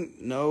between.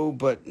 No,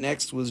 but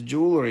next was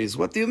jewelries.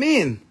 What do you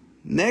mean?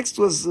 Next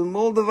was the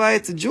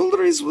Moldavite. The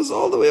jewelries was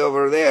all the way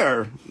over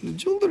there. The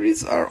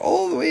jewelries are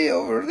all the way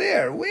over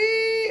there.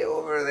 Way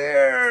over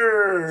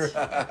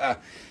there.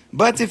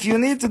 But if you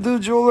need to do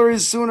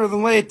jewelries sooner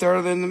than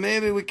later, then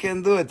maybe we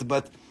can do it.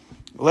 But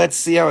let's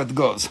see how it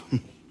goes.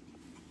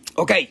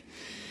 Okay.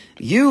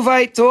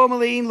 Ajoite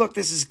tourmaline. Look,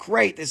 this is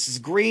great. This is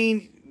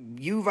green.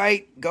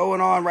 Ajoite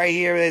going on right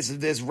here.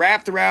 This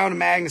wrapped around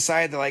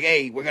magnesite. They're like,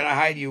 hey, we're going to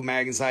hide you,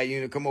 magnesite. You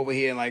need to come over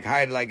here and like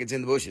hide it like it's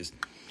in the bushes.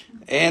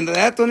 And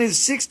that one is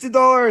 $60,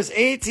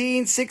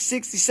 $18,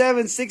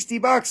 $667,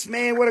 $60.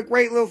 Man, what a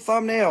great little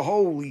thumbnail.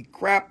 Holy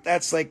crap,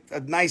 that's like a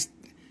nice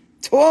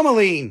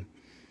tourmaline.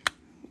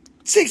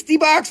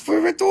 $60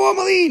 for a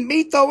tourmaline.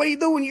 Mito, what are you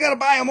doing? You got to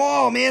buy them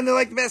all, man. They're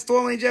like the best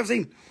tourmalines you've ever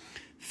seen.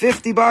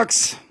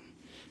 $50.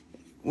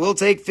 We'll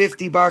take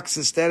 $50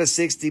 instead of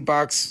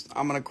 $60.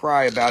 I'm going to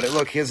cry about it.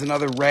 Look, here's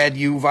another red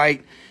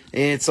Ajoite.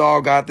 It's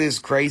all got this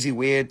crazy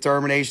weird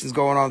terminations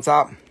going on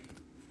top.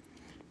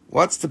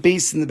 What's the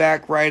piece in the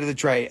back right of the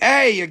tray?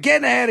 Hey, you're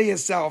getting ahead of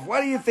yourself.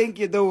 What do you think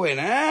you're doing,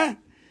 huh?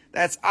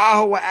 That's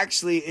Ajoite.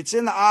 Actually, it's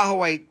in the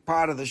Ajoite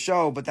part of the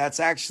show, but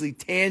that's actually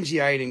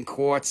Tangite in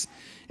Quartz.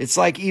 It's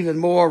like even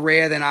more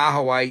rare than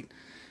Ajoite.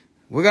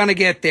 We're going to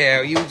get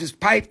there. You just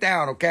pipe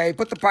down, okay?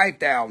 Put the pipe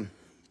down.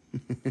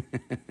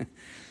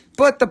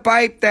 Put the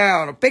pipe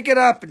down. Pick it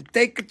up and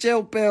take a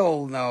chill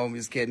pill. No, I'm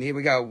just kidding. Here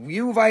we go.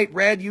 Ajoite,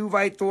 red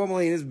Ajoite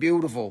tourmaline is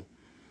beautiful.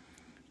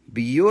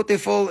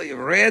 Beautiful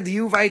red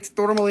Ajoite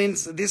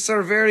tourmalines. These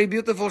are very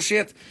beautiful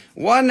shit.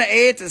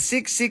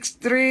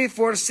 18663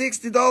 for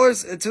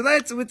 $60.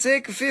 Tonight we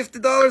take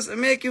 $50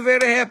 and make you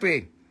very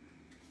happy.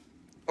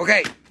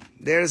 Okay,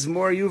 there's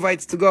more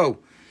Ajoites to go.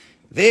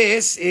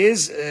 This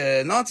is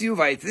not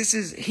Ajoite. This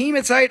is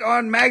hematite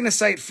on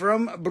magnesite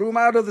from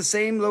Brumado, the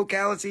same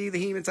locality.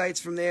 The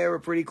hematites from there are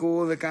pretty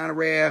cool. They're kind of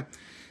rare.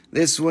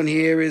 This one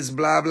here is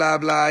blah, blah,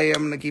 blah. I'm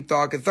going to keep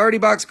talking.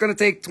 $30. Going to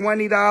take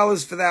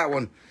 $20 for that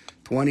one.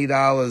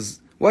 $20.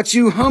 What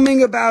you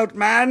humming about,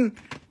 man?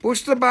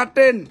 Push the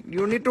button.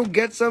 You need to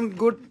get some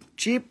good,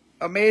 cheap,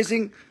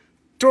 amazing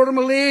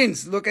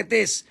tourmalines. Look at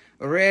this.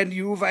 Red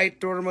Uvite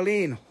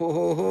tourmaline. Ho,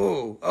 ho,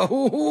 ho. Oh,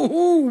 ho, ho,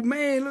 ho.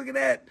 Man, look at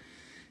that.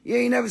 You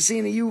ain't never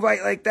seen a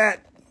Uvite like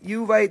that.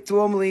 Uvite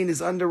tourmaline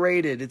is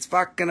underrated. It's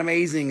fucking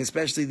amazing,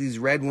 especially these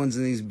red ones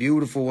and these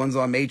beautiful ones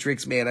on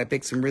Matrix. Man, I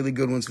picked some really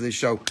good ones for this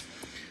show.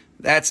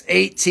 That's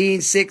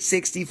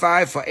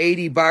 $18,665 for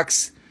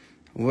 $80.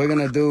 We're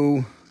going to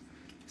do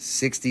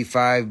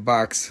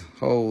 $65.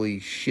 Holy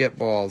shit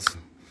balls.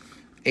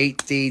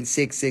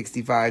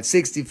 $18,665.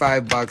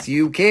 $65.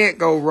 You can't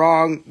go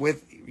wrong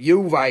with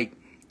Uvite.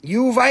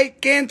 Uvite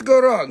can't go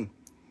wrong.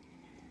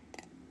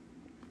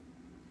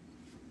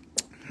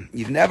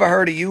 You've never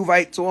heard of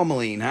Uvite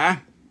tourmaline, huh?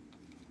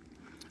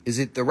 Is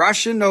it the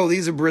Russian? No,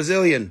 these are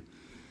Brazilian.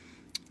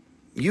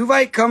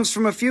 Uvite comes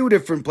from a few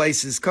different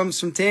places. Comes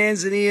from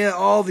Tanzania.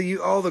 All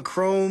the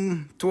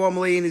chrome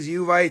tourmaline is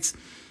Uvites.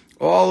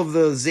 All of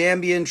the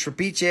Zambian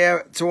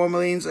trapetia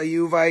tourmalines are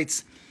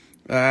Uvites.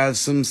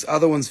 Some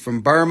other ones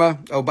from Burma.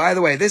 Oh, by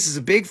the way, this is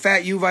a big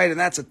fat Uvite, and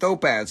that's a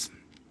topaz.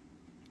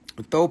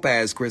 A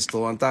topaz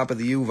crystal on top of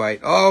the Uvite.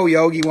 Oh,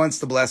 Yogi wants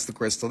to bless the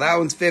crystal. That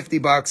one's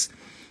 $50.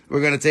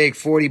 We're going to take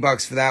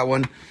 $40 for that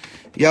one.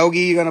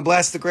 Yogi, you're going to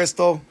bless the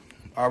crystal?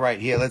 All right,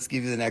 here, let's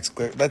give you the next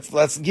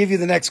let's give you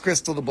the next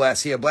crystal to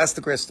bless. Here, bless the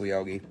crystal,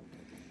 Yogi.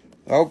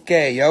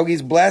 Okay,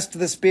 Yogi's blessed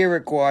the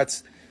spirit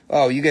quartz.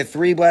 Oh, you get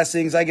 3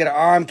 blessings. I get an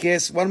arm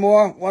kiss. One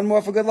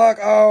more for good luck.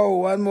 Oh,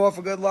 one more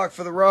for good luck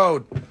for the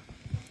road.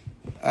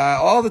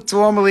 All the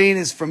tourmaline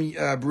is from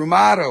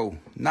Brumado,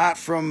 not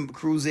from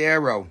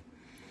Cruzeiro.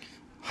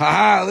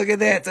 Haha, look at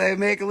that. I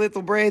make a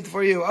little braid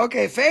for you.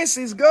 Okay,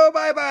 faces, go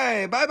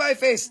bye-bye. Bye-bye,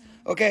 face.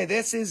 Okay,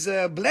 this is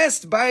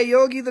blessed by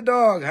Yogi the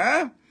dog,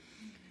 huh?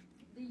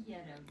 The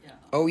yellow dog.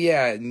 Oh,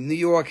 yeah, New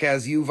York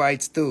has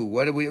Uvites, too.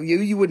 What do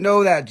you would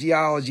know that,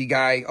 geology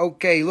guy.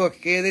 Okay, look,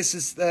 here, this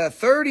is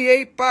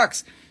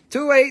 $38.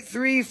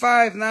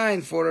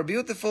 28359 for a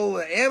beautiful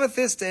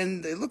amethyst,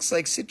 and it looks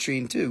like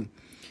citrine, too.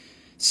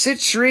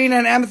 Citrine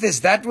and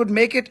amethyst. That would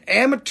make it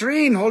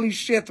ametrine. Holy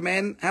shit,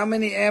 man. How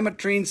many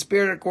ametrine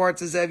spirit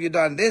quartzes have you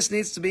done? This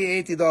needs to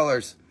be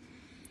 $80.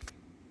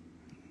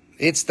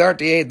 It's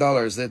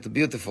 $38. That's the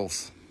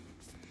beautifuls.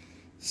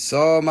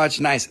 So much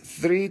nice.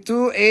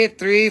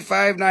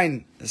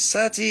 328359.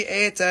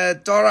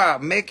 38 Torah.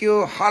 Make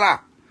you challah.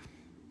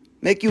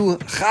 Make you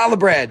challah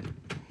bread.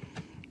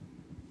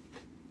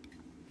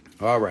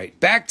 All right.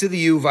 Back to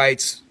the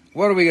Uvites.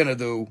 What are we going to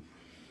do?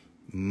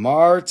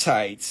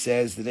 Martite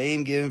says the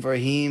name given for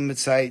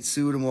hematite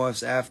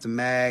pseudomorphs after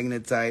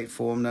magnetite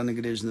formed under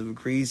conditions of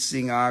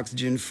increasing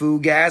oxygen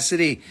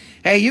fugacity.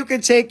 Hey, you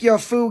can take your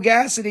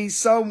fugacity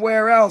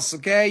somewhere else,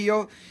 okay?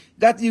 You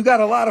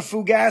got a lot of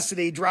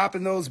fugacity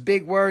dropping those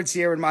big words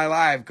here in my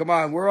live. Come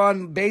on, we're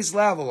on base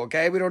level,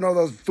 okay? We don't know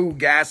those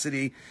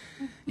fugacity.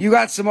 You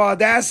got some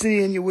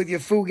audacity in you with your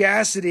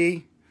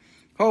fugacity.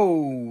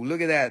 Oh, look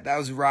at that. That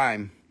was a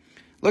rhyme.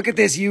 Look at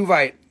this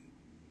Uvite.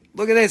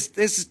 Look at this.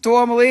 This is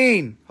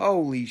tourmaline.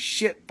 Holy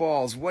shit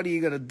balls. What are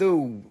you going to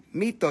do?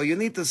 Mito, you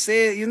need to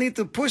say, you need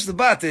to push the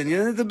button.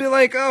 You need to be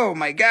like, oh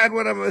my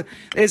God,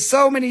 there's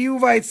so many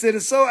Uvites that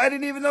I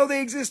didn't even know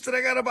they existed. I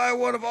got to buy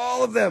one of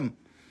all of them.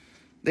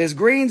 There's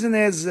greens and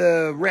there's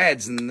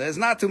reds, and there's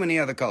not too many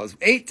other colors.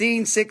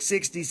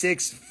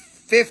 $18,666,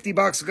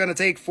 $50 are going to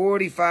take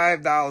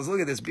 $45. Look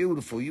at this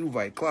beautiful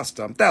Uvite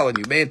cluster. I'm telling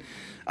you, man.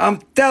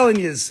 I'm telling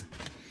yous.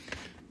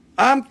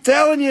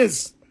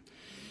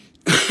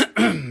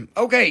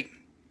 Okay.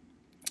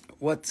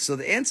 So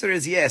the answer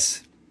is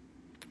yes.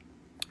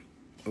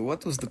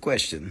 What was the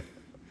question?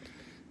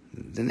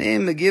 The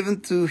name given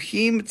to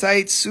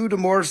hematite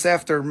pseudomorphs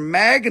after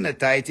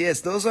magnetite.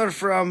 Yes, those are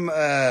from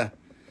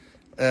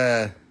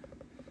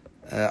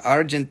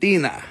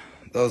Argentina.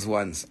 Those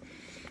ones.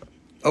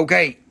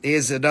 Okay,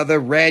 here's another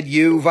red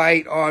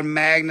Uvite on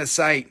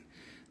magnesite.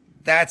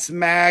 That's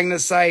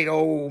magnesite.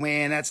 Oh,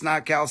 man, that's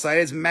not calcite.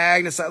 It's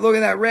magnesite. Look at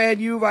that red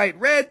Uvite.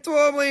 Red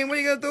tourmaline. What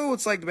are you going to do?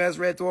 It's like the best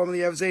red tourmaline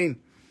you ever seen.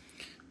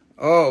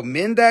 Oh,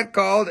 Mindat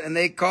called, and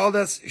they called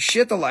us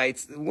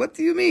shitolites. What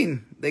do you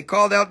mean? They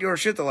called out your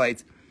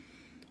shitolites.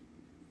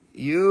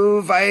 You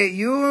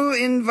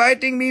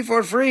inviting me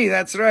for free.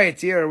 That's right.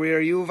 Here, we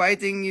are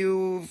inviting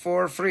you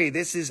for free.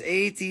 This is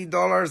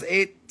 $80.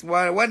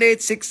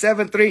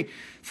 18673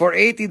 for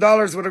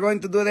 $80. We're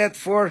going to do that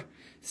for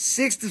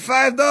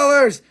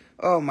 $65.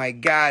 Oh my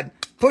God.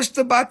 Push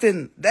the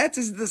button. That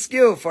is the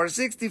skill for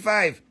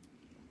 $65.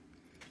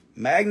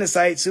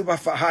 Magnesite, super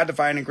hard to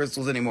find in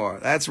crystals anymore.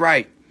 That's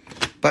right.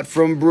 But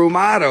from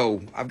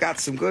Brumado, I've got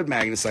some good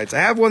magnesites. I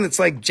have one that's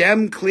like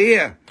gem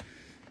clear.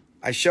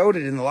 I showed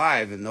it in the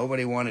live and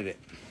nobody wanted it.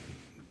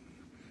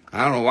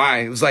 I don't know why.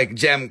 It was like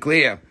gem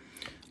clear.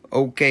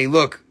 Okay,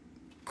 look.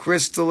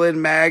 Crystalline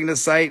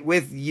magnesite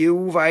with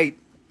Uvite.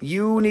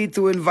 You need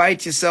to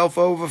invite yourself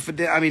over for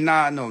dinner. I mean,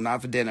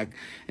 not for dinner.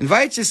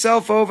 Invite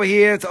yourself over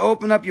here to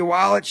open up your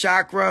wallet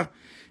chakra.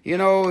 You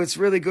know, it's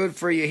really good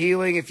for your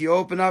healing. If you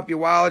open up your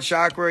wallet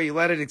chakra, you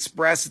let it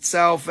express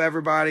itself,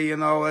 everybody, you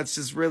know, that's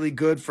just really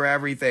good for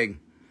everything.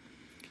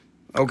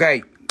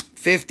 Okay,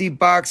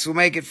 $50. We'll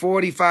make it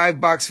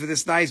 $45 for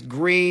this nice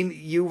green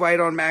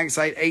Uvite on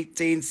magnesite,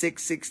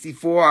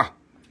 18664.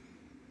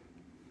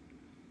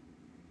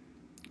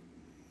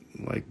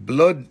 Like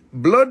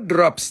blood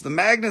drops. The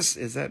Magnus,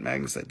 is that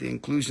magnesite? The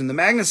inclusion. The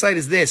magnesite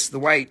is this, the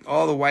white.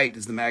 All the white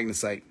is the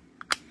magnesite.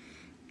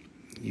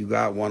 You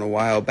got one a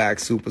while back,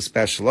 super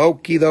special.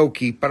 Okie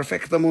dokie,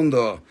 perfecto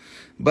mundo.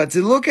 But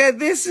to look at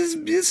this is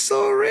just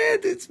so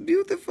red. It's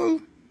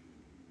beautiful.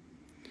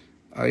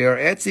 Are your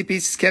Etsy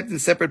pieces kept in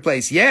separate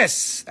place?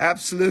 Yes,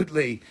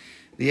 absolutely.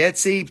 The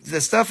Etsy, the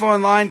stuff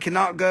online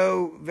cannot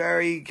go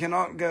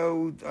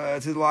to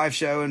the live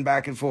show and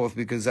back and forth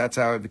because that's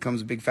how it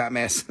becomes a big fat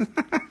mess.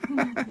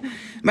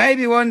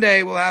 Maybe one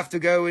day we'll have to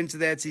go into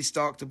the Etsy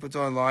stock to put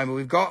online, but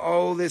we've got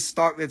all this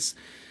stock that's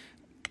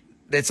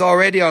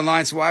already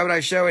online, so why would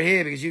I show it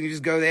here? Because you can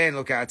just go there and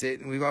look at it,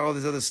 and we've got all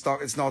this other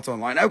stock that's not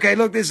online. Okay,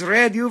 look, this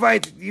red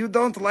Uvite. You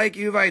don't like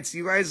Uvites.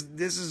 You guys,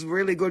 this is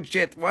really good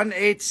shit.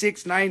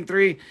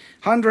 18693,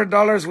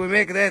 $100. We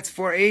make that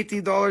for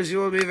 $80. You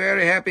will be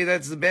very happy.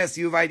 That's the best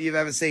Uvite you've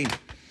ever seen.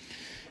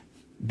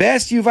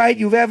 Best Uvite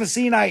you've ever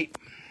seen,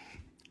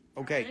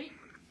 Okay.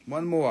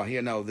 One more.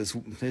 Here, no, there's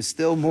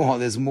still more.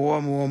 There's more.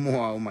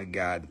 Oh, my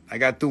God. I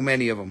got too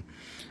many of them.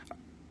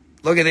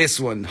 Look at this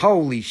one.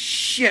 Holy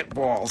shit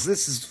balls.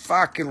 This is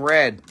fucking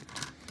red.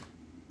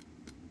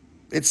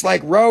 It's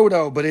like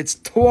Rhodo, but it's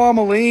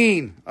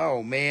Tourmaline.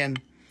 Oh, man.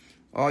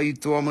 All you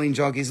Tourmaline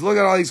junkies. Look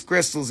at all these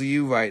crystals of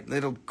Uvite.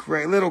 Little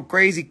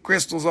crazy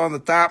crystals on the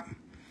top.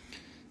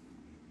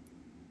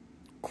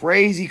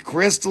 Crazy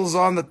crystals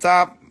on the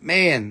top.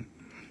 Man.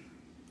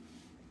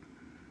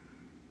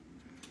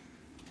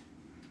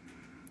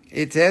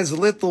 It has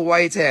little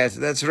white hats.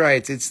 That's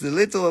right. It's the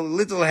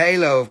little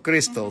halo of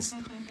crystals.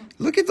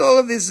 Look at all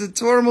of these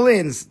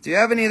tourmalines. Do you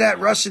have any of that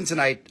Russian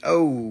tonight?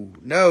 Oh,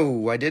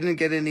 no. I didn't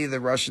get any of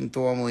the Russian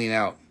tourmaline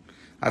out.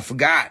 I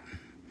forgot.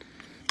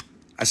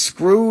 I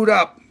screwed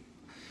up.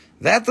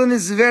 That one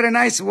is very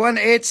nice.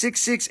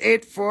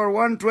 18668 for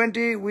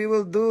 120. We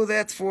will do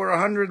that for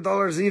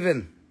 $100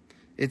 even.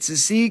 It's a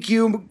sea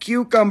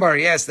cucumber.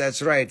 Yes,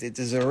 that's right. It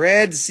is a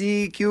red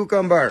sea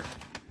cucumber.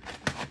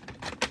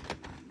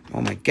 Oh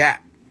my God.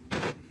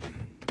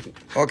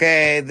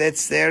 Okay,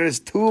 there is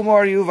two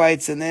more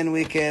Uvites and then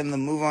we can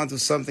move on to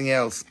something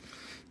else.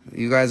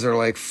 You guys are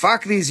like,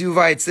 fuck these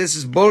Uvites. This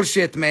is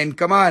bullshit, man.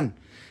 Come on.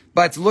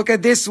 But look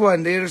at this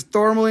one. Their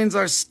tourmalines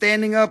are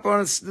standing up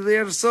on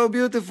they're so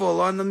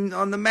beautiful on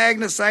the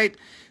magnesite.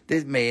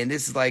 This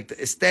is like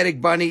the aesthetic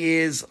bunny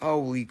is.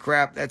 Holy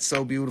crap, that's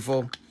so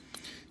beautiful.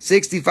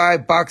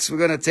 $65. We're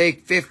gonna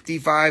take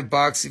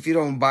 $55. If you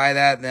don't buy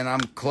that, then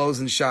I'm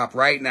closing shop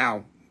right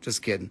now.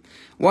 Just kidding.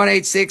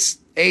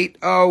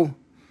 18680.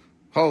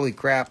 Holy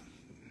crap.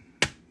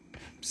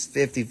 It's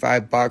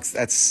 $55.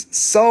 That's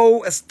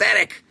so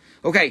aesthetic.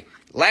 Okay,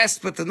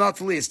 last but not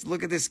least,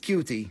 look at this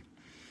cutie.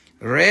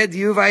 Red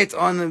Uvite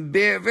on a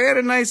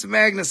very nice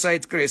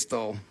magnesite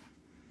crystal.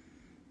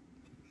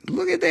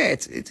 Look at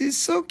that. It is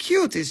so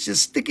cute. It's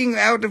just sticking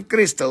out of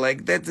crystal.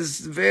 Like, that is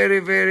very,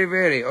 very,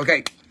 very.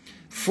 Okay.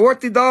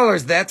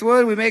 $40. That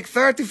one, we make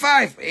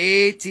 $35.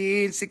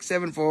 18, 6,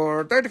 7,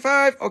 4,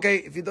 35. Okay,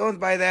 if you don't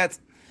buy that,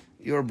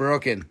 you're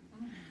broken.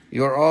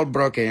 You're all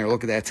broken here.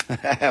 Look at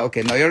that.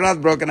 Okay, no, you're not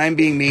broken. I'm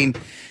being mean.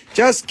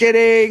 Just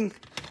kidding.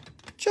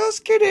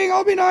 Just kidding.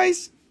 I'll be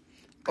nice.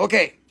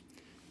 Okay.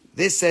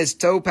 This says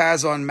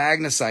topaz on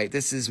magnesite.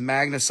 This is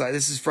magnesite.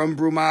 This is from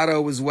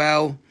Brumado as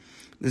well.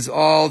 This is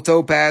all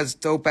topaz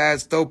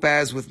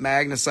with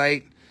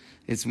magnesite.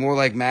 It's more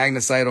like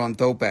magnesite on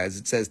topaz.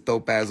 It says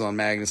topaz on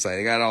magnesite.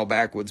 I got it all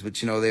backwards, but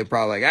you know, they're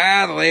probably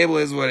like, the label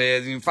is what it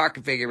is. You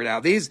fucking figure it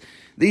out. These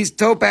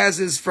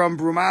topazes from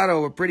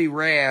Brumado are pretty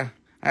rare.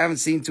 I haven't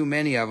seen too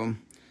many of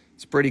them.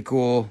 It's pretty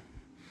cool.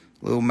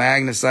 Little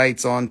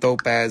magnesites on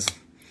topaz.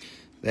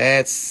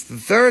 That's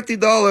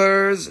 $30.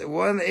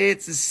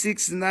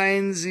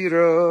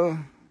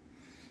 18690.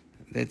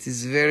 That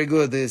is very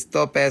good. There's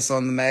topaz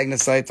on the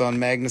magnesite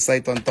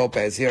on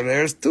topaz. Here,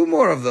 there's two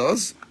more of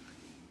those.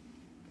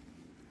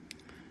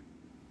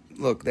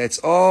 Look, that's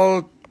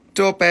all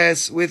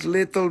topaz with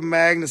little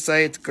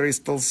magnesite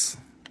crystals.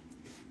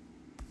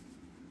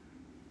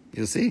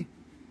 You see?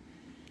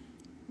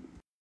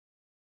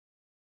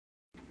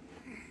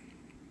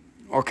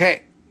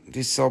 Okay,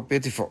 this is so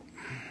beautiful.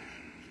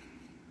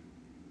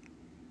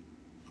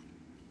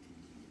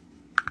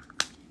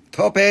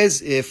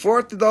 Topaz,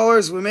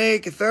 $40, we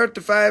make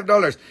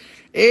 $35.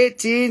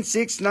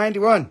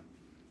 18,691.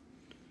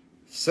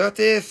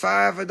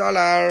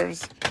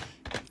 $35.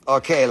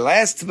 Okay,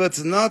 last but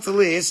not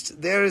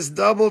least, there is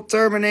double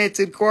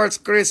terminated quartz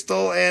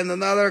crystal and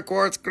another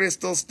quartz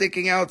crystal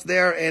sticking out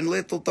there and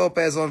little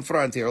topaz on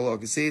front here.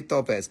 Look, you see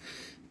topaz.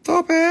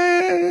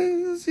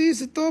 Topaz,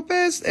 is it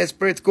topaz? That's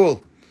pretty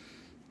cool.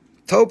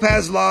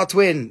 Topaz Law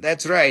Twin,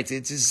 that's right.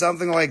 It is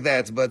something like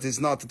that, but it's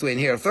not the twin.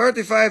 Here,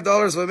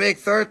 $35, we make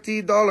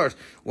 $30.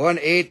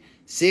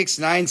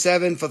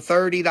 18697 for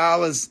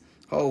 $30.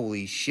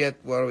 Holy shit,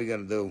 what are we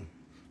gonna do?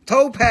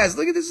 Topaz,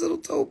 look at this little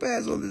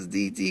topaz on this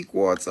DT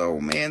quartz. Oh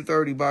man,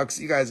 $30.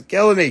 You guys are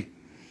killing me.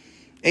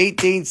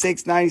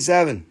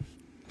 $18,697.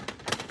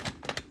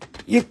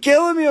 You're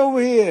killing me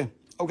over here.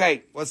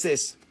 Okay, what's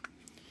this?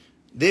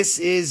 This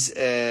is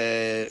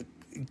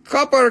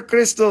copper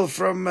crystal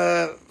from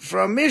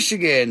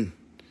Michigan.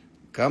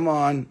 Come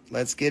on,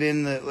 let's get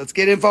in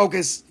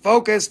focus.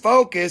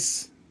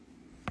 Focus.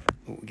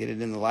 Oh, get it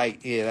in the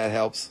light. Yeah, that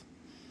helps.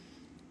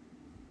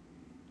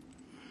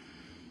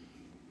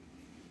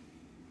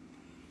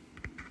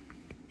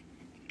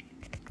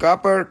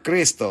 Copper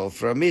crystal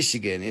from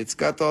Michigan. It's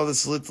got all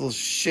this little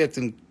shit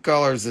and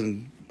colors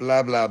and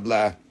blah blah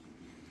blah.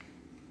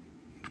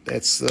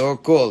 That's so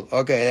cool.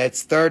 Okay,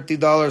 that's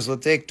 $30. We'll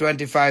take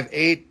 25.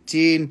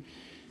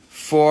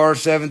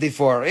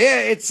 18,474.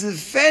 Yeah, it's a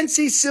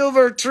fancy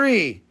silver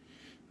tree.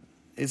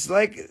 It's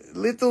like a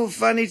little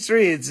funny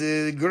tree. It's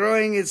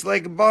growing. It's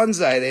like a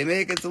bonsai. They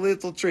make it a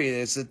little tree.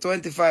 It's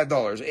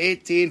 $25.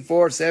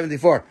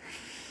 18,474.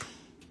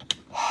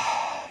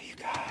 You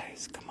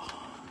guys, come on.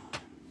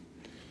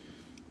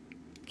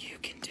 You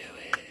can do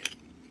it.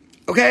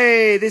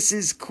 Okay, this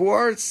is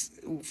quartz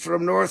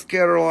from North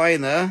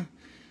Carolina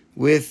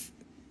with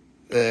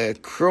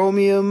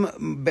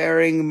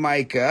chromium-bearing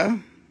mica.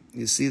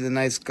 You see the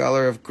nice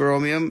color of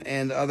chromium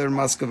and other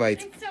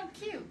muscovite. It's so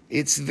cute.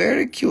 It's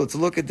very cute.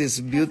 Look at this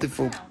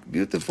beautiful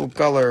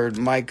colored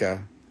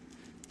mica.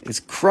 It's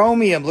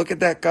chromium. Look at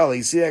that color.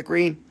 You see that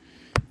green?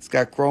 It's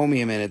got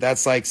chromium in it.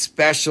 That's like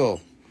special.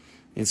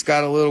 It's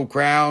got a little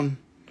crown.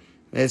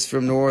 It's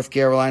from North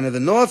Carolina, the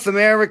North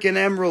American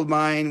emerald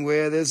mine,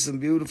 where there's some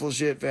beautiful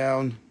shit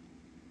found.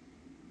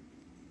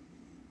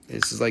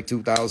 This is like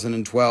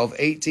 2012.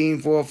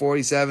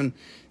 18,447.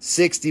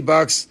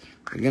 $60.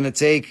 We're going to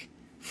take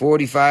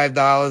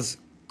 $45.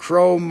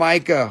 Chrome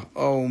mica.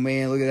 Oh,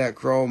 man, look at that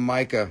chrome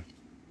mica.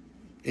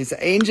 It's an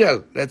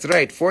angel. That's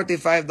right.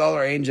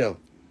 $45 angel.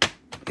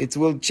 It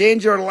will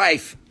change your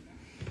life.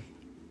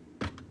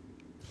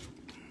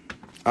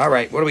 All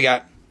right, what do we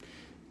got?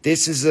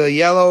 This is a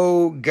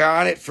yellow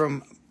garnet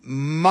from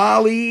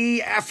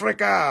Mali,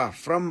 Africa.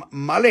 From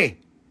Mali.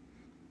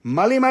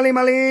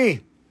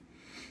 Mali.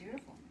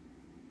 Beautiful.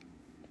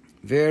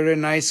 Very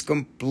nice,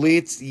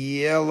 complete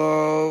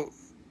yellow.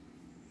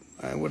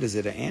 What is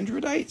it, an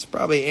androdite? It's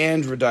probably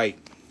androdite.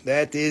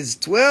 That is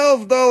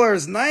 $12.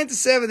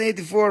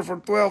 $97.84 for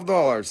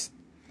 $12.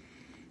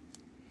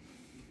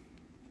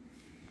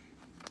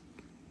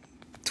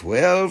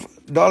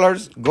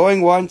 $12.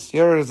 Going once.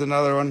 Here is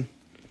another one.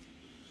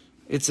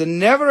 It's a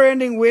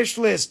never-ending wish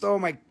list. Oh,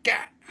 my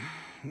God.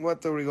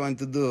 What are we going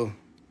to do?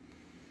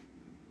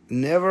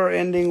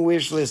 Never-ending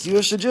wish list.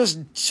 You should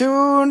just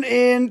tune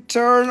in,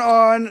 turn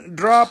on,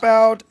 drop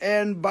out,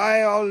 and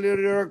buy all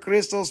your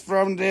crystals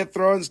from the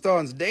Throwin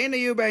Stones. Dana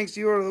Eubanks,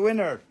 you are the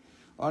winner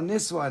on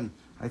this one.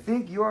 I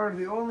think you are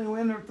the only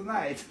winner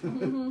tonight.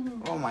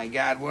 Oh, my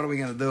God. What are we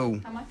going to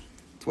do? How much?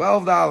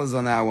 $12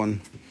 on that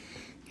one.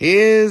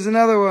 Here's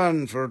another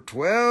one for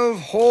 $12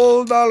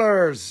 whole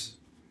dollars.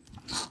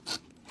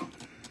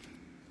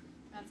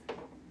 That's good.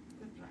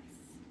 Good price.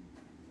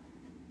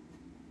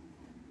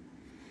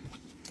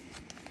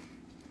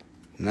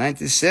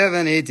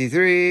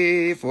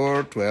 $97.83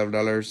 for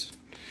 $12.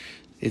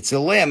 It's a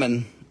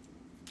lemon.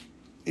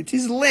 It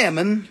is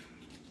lemon.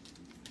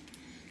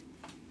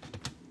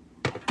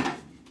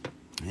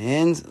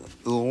 And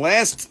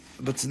last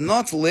but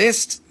not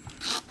least,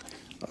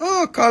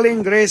 oh,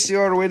 Colin Grace,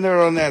 your winner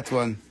on that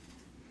one.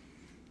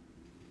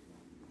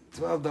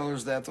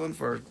 $12 that one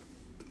for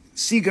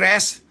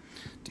seagrass.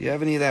 Do you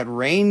have any of that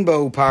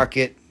rainbow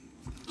pocket?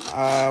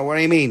 What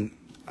do you mean?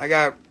 I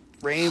got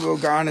rainbow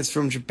garnets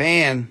from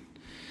Japan.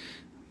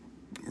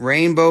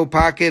 Rainbow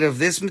pocket of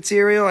this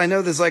material. I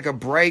know there's like a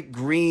bright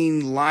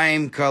green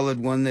lime colored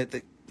one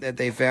that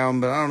they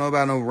found, but I don't know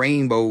about no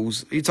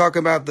rainbows. Are you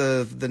talking about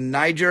the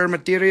Niger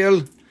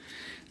material?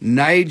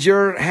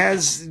 Niger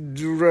has,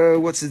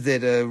 what's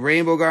it,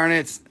 rainbow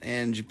garnets,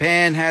 and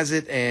Japan has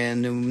it,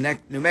 and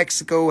New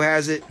Mexico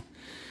has it,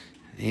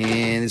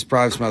 and there's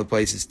probably some other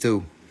places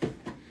too.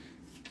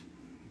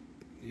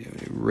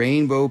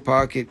 Rainbow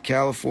pocket,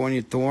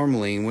 California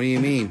Tourmaline. What do you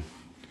mean?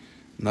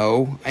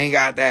 No, I ain't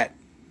got that.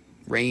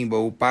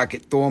 Rainbow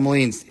pocket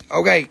tourmalines.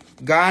 Okay,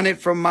 garnet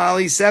from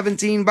Mali,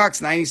 $17,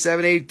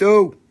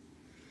 $97.82.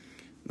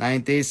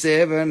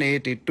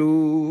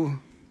 $97.82.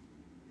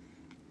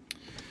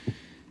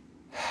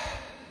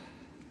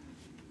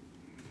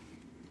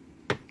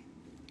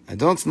 I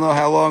don't know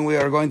how long we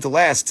are going to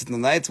last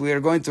tonight. We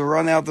are going to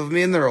run out of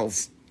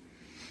minerals.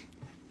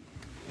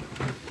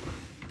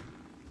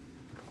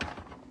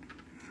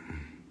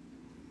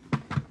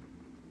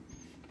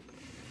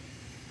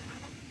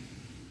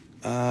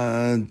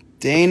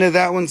 Dana,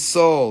 that one's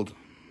sold.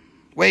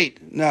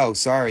 Wait, no,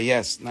 sorry,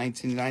 yes,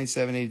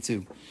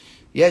 1997.82.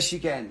 Yes, you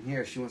can.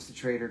 Here, she wants to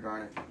trade her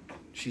garnet.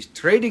 She's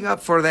trading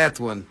up for that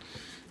one.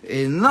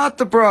 Not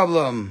the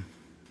problem.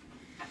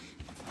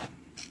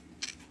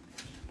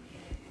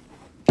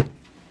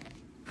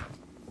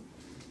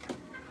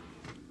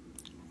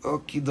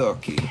 Okie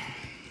dokie.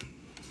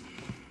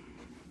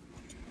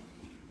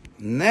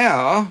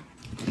 Now,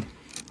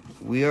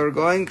 we are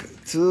going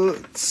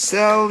to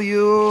sell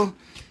you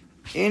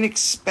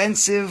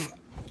inexpensive,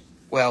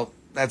 well,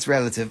 that's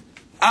relative,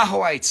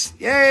 Ajoites.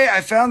 Yay,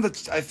 I found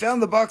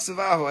the box of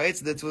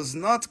Ajoites that was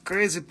not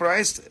crazy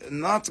priced,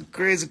 not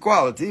crazy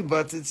quality,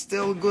 but it's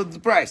still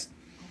good price.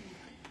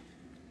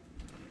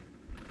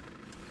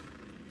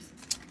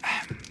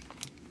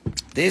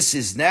 This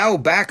is now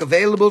back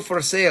available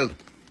for sale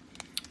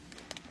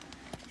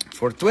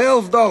for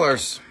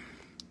 $12.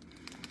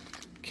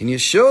 Can you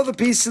show the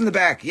piece in the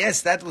back?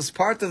 Yes, that was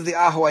part of the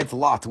Ajoite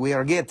lot. We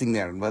are getting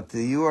there, but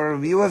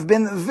you have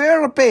been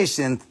very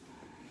patient.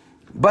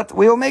 But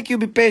we'll make you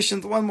be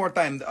patient one more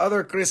time. The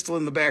other crystal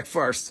in the back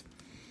first.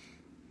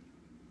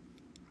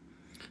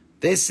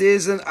 This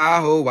is an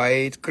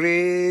Ajoite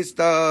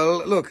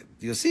crystal. Look,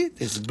 do you see it?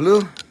 It's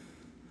blue.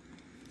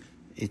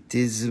 It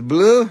is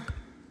blue.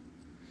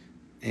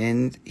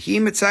 And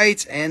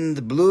hematite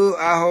and blue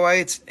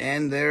Ajoite.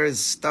 And there is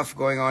stuff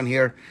going on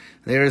here.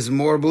 There is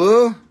more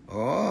blue.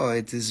 Oh,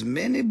 it is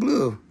many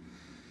blue.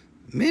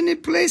 Many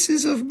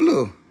places of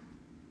blue.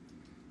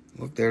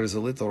 Look, there's a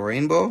little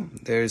rainbow.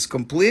 There's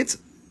complete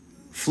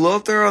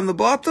floater on the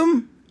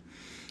bottom.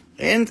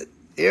 And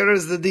here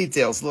is the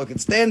details. Look,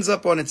 it stands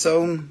up on its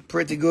own.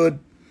 Pretty good.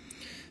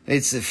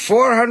 It's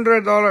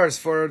 $400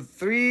 for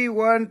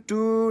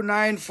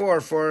 31294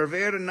 for a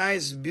very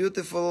nice,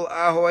 beautiful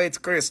Ajoite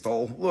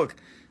crystal. Look,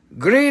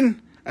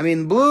 green,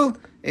 blue,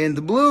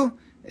 and blue,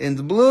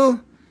 and blue,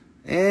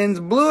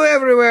 and blue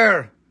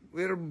everywhere.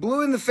 We're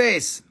blue in the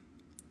face.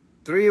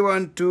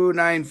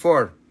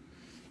 31294.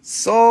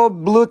 So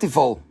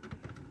beautiful.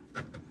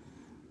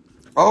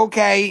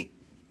 Okay,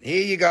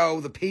 here you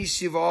go. The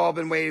piece you've all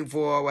been waiting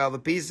for. Well, the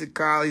piece that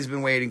Carly's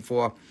been waiting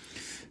for.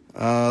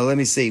 Let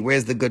me see.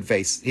 Where's the good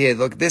face? Here,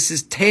 look. This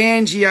is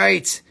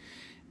Tangiite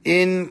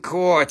in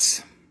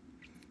quartz.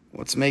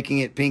 What's making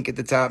it pink at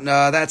the top?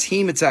 No, that's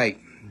hematite.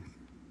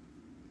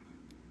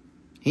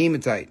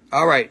 Hematite.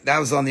 All right, that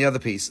was on the other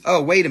piece.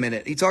 Oh, wait a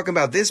minute. You talking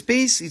about this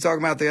piece? You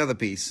talking about the other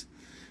piece?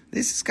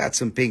 This has got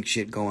some pink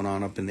shit going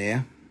on up in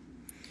there.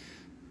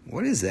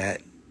 What is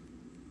that?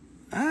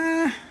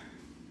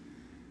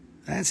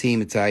 That's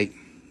hematite.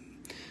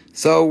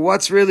 So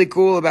what's really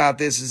cool about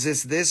this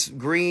is this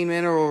green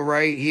mineral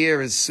right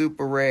here is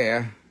super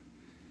rare.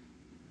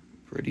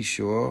 Pretty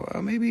sure.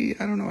 Maybe,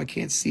 I don't know. I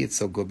can't see it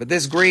so good. But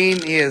this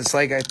green is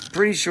like, I'm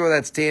pretty sure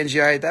that's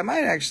Tangiite. That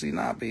might actually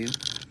not be.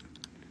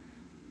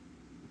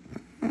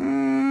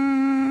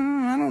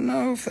 I don't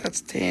know if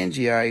that's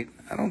Tangiite.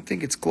 I don't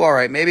think it's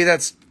chlorite. Maybe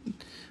that's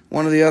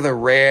one of the other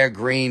rare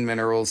green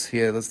minerals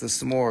here. There's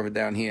some more of it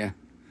down here.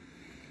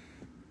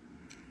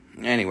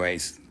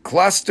 Anyways,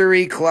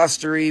 clustery,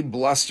 blustery,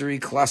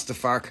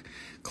 clusterfuck.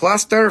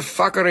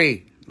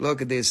 Clusterfuckery.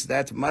 Look at this.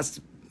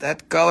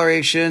 That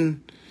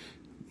coloration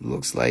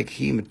looks like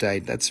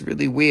hematite. That's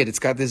really weird. It's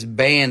got this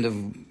band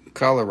of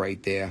color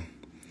right there.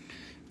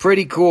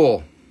 Pretty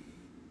cool.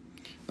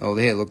 Oh,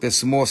 here, look, there's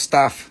some more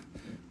stuff.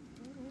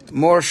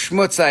 More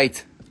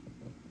schmutzite.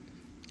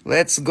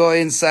 Let's go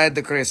inside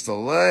the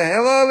crystal.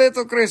 Hello,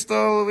 little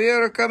crystal. We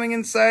are coming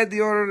inside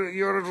your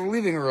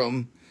living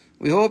room.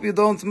 We hope you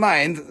don't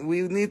mind.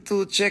 We need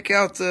to check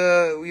out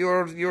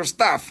your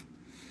stuff.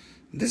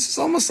 This is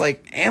almost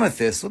like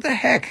amethyst. What the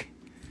heck?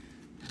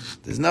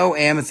 There's no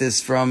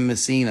amethyst from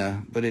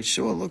Messina, but it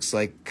sure looks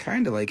like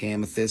kind of like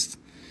amethyst.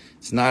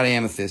 It's not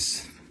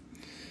amethyst,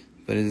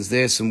 but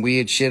there's some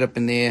weird shit up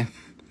in there.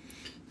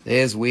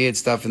 There's weird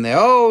stuff in there.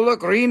 Oh,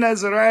 look,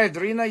 Rena's arrived.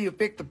 Rena, you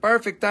picked the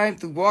perfect time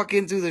to walk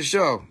into the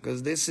show,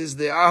 because this is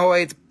the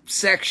Ajoite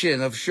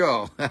section of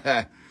show.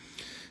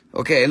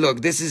 Okay,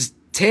 look, this is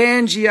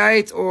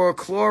Tangiite or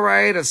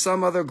chlorite or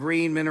some other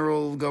green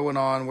mineral going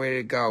on. Where did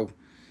it go?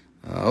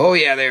 Oh,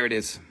 yeah, there it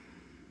is.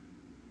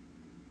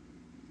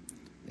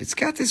 It's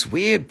got this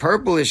weird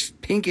purplish,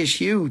 pinkish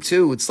hue,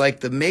 too. It's like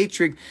the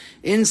matrix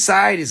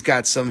inside has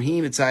got some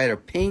hematite or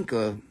pink,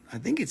 or I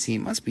think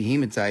must be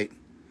hematite.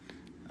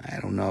 I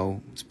don't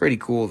know. It's pretty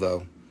cool,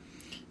 though.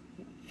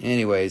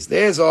 Anyways,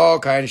 there's all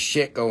kind of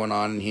shit going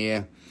on in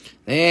here.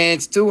 And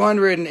it's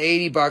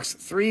 $280.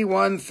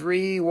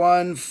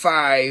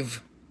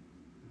 31315.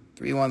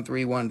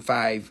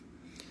 31315.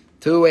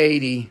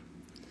 280.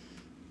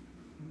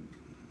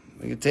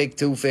 We can take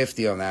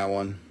 250 on that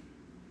one.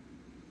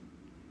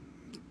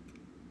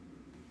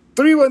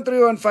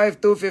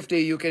 31315,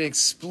 250. You can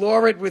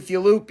explore it with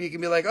your loop. You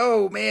can be like,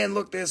 oh man,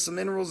 look, there's some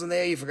minerals in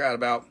there you forgot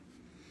about.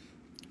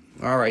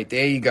 All right,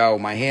 there you go.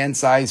 My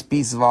hand-sized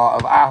piece of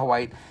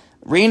Ajoite.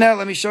 Rena,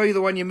 let me show you the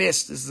one you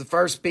missed. This is the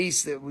first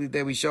piece that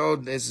we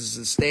showed.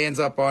 This stands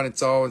up on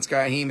its own. It's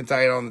got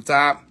hematite on the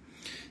top.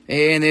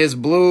 And there's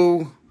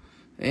blue,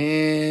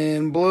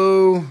 and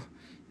blue,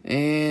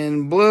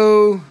 and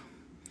blue.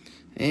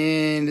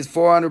 And it's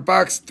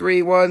 $400.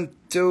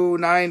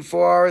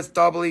 31294. It's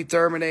doubly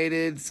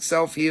terminated,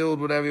 self-healed,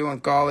 whatever you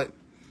want to call it.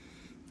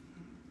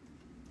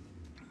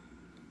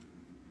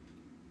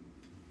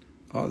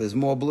 Oh, there's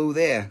more blue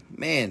there.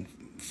 Man,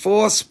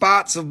 4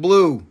 spots of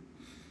blue.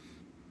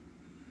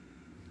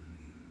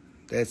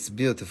 That's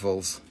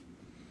beautiful.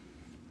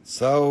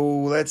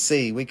 So, let's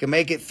see. We can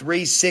make it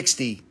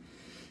 360.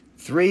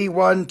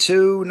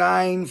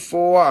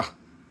 31294.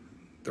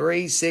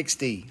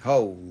 $360.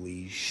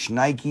 Holy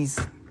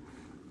shnikes.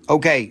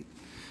 Okay.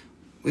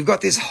 We've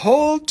got this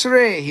whole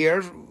tray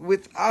here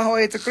with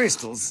Ajoite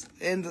crystals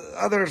and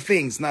other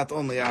things. Not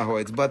only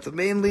Ajoites, but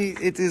mainly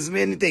it is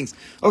many things.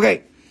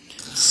 Okay.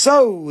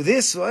 So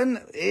this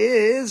one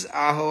is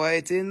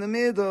Ajoite in the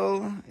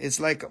middle. It's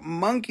like a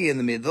monkey in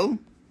the middle,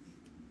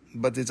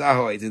 but it's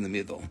Ajoite in the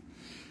middle.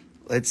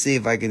 Let's see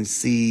if I can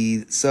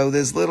see. So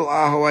there's little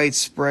Ajoite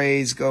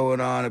sprays going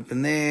on up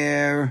in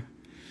there.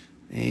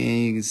 And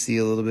you can see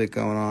a little bit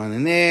going on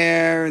in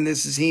there. And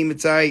this is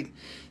hematite.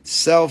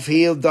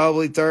 Self-healed,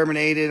 doubly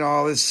terminated.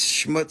 All this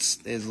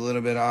schmutz is a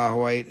little bit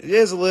Ajoite.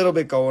 There's a little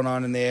bit going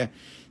on in there.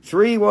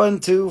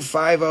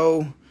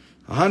 31250.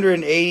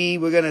 180.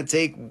 We're going to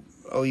take...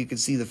 Oh, you can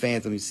see the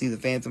phantom. You see the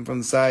phantom from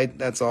the side?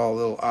 That's all a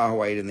little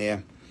Ajoite in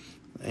there.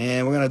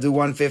 And we're going to do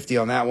 150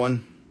 on that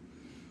one.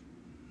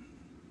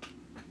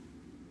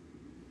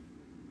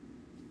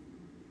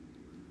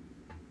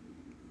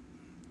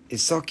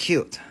 It's so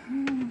cute.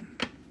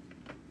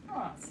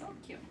 Oh, so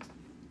cute.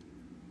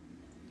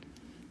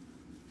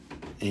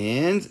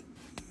 And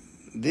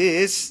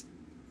this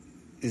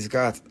has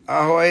got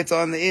Ajoite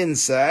on the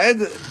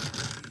inside.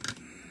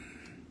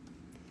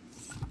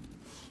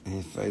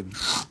 If I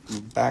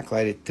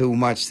backlight it too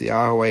much, the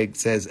Ajoite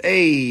says,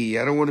 hey,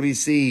 I don't want to be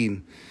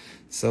seen.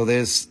 So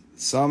there's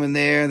some in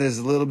there. There's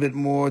a little bit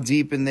more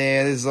deep in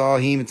there. This is all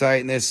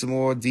hematite, and there's some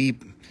more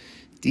deep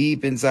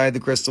inside the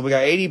crystal. We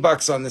got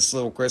 $80 on this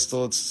little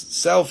crystal. It's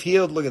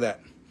self-healed. Look at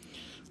that.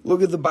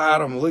 Look at the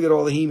bottom. Look at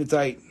all the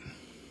hematite.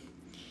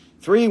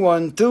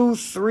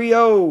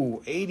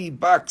 31230.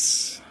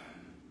 $80.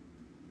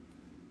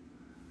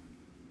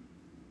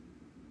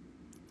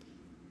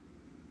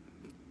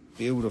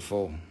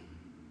 Beautiful.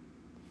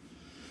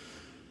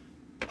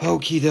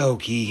 Okie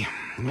dokie.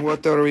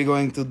 What are we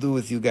going to do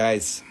with you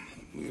guys?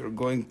 We are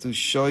going to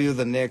show you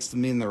the next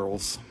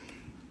minerals.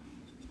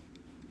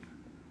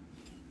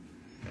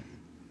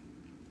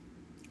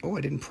 Oh,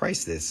 I didn't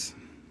price this.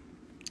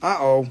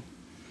 Uh-oh.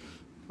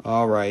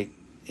 All right.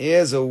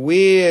 Here's a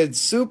weird,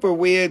 super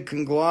weird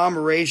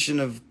conglomeration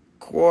of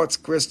quartz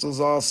crystals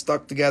all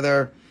stuck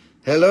together.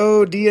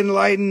 Hello,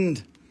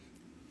 De-Enlightened.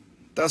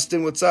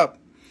 Dustin, what's up?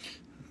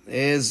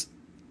 There's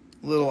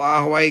a little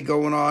Ajoite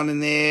going on in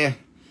there.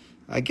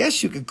 I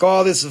guess you could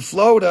call this a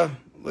floater.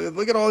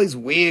 Look at all these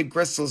weird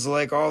crystals,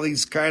 like all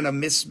these kind of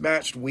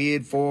mismatched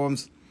weird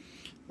forms.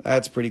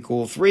 That's pretty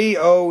cool.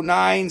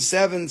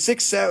 30967.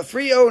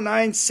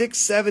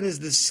 30967 is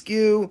the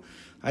skew.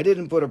 I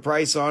didn't put a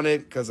price on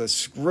it because I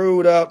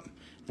screwed up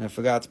and I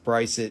forgot to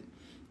price it.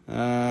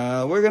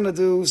 We're going to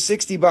do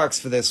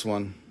 $60 for this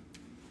one.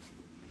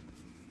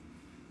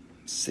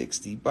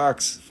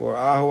 $60 for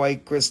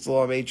Ajoite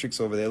crystal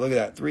matrix over there. Look at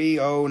that.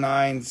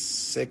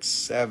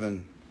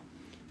 30967.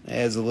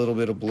 There's a little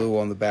bit of blue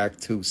on the back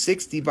too.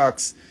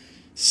 $60.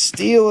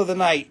 Steal of the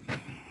night.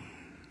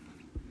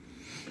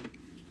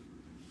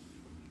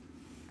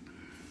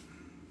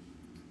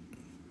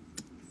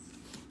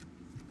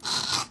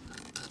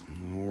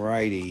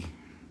 Alrighty.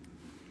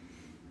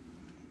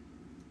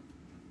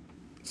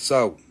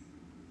 So,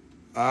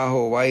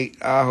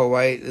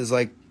 Ajoite is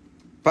like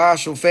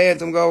partial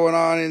phantom going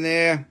on in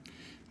there.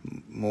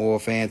 More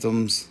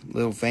phantoms,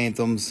 little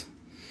phantoms.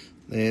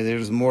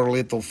 There's more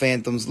little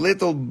phantoms,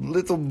 little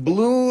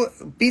blue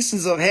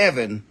pieces of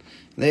heaven.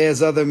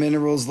 There's other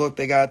minerals. Look,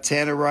 they got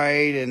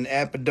tannerite and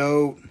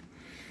apodote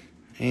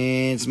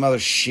and some other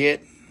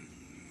shit.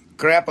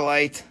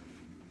 Crapolite.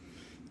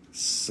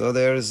 So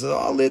there's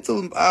all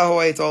little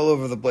Ajoites all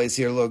over the place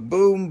here. Look,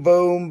 boom,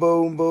 boom,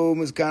 boom,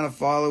 boom. Is kind of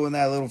following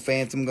that little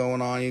phantom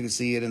going on. You can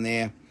see it in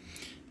there.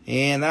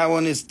 And that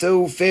one is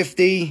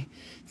 250.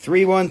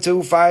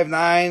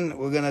 31259.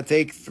 We're going to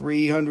take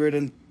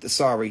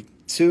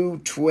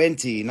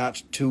 220,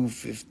 not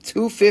 250.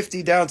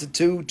 250 down to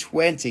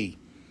 220.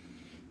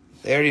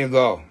 There you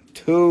go.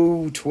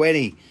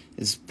 220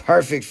 is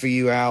perfect for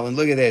you, Alan.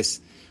 Look at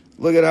this.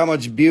 Look at how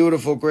much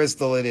beautiful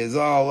crystal it is.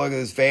 Oh, look at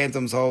this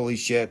phantoms. Holy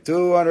shit.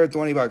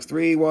 $220.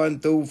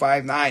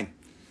 31259.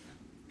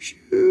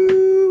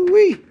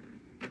 Shoo-wee.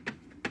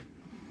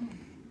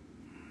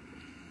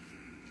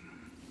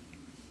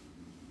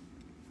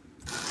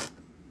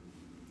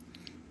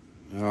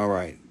 All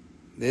right.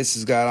 This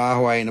has got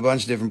Ajoite in a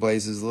bunch of different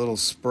places. Little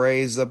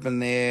sprays up in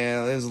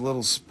there. There's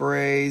little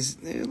sprays.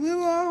 There's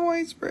little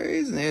Ajoite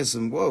sprays. And there's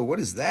some, whoa,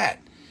 what is that?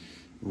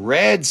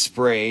 Red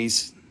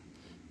sprays.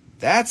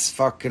 That's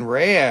fucking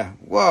rare.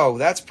 Whoa,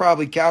 that's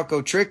probably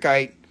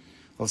chalcotrichite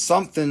or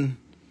something.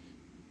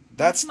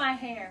 That's my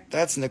hair.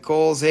 That's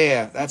Nicole's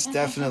hair. That's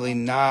definitely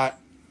not.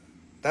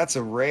 That's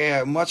a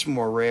rare, much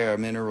more rare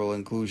mineral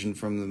inclusion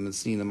from the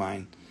Messina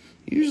mine.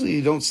 Usually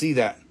you don't see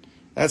that.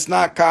 That's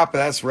not copper,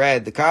 that's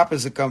red. The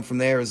coppers that come from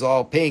there is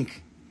all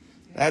pink.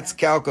 That's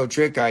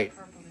chalcotrichite.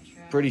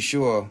 Pretty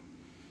sure.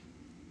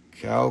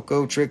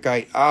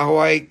 Chalcotrichite.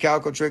 Ajoite,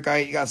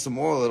 chalcotrichite. You got some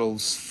more little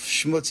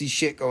schmutzy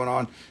shit going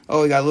on.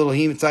 Oh, you got little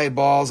hematite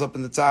balls up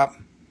in the top.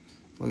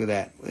 Look at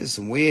that. There's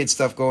some weird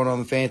stuff going on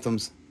with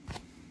phantoms.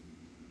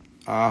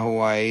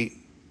 Ajoite.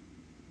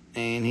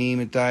 and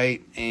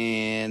hematite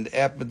and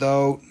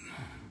epidote.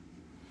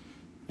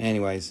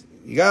 Anyways,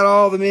 you got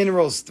all the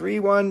minerals.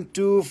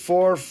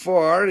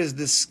 31244 is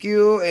the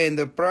SKU, and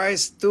the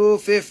price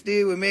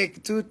 $250. We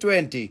make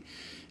 $220.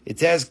 It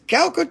has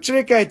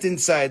chalcotrichite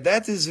inside.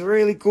 That is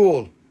really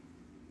cool.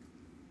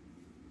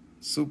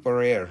 Super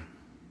rare.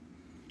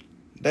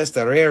 That's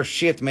the rare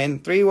shit, man.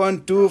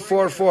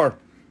 31244.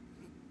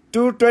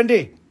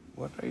 220.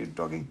 What are you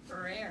talking?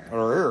 Rare.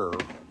 Rare.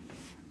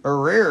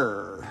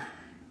 Rare.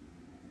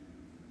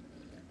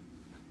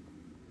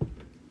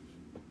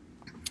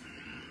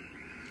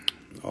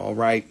 All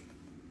right.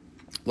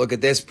 Look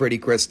at this pretty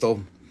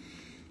crystal.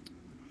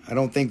 I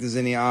don't think there's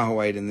any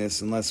Ajoite in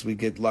this unless we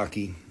get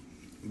lucky.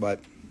 But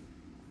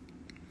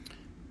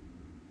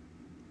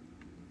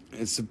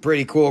it's a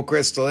pretty cool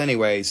crystal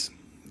anyways.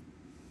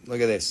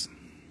 Look at this.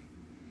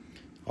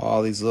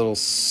 All these little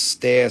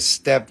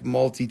stair-stepped,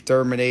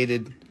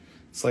 multi-terminated.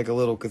 It's like a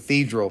little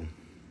cathedral.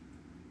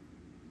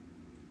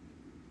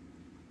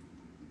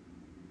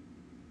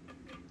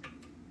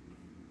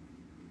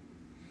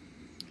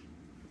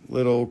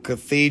 Little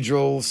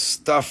cathedral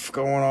stuff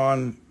going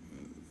on.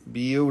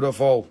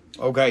 Beautiful.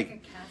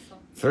 Okay.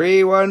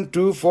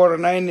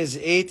 31249 is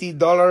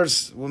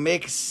 $80. We'll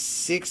make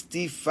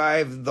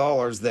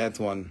 $65 that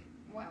one.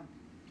 Wow.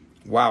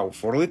 Wow,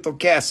 for a little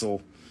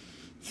castle.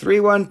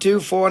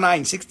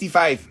 31249,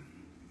 65.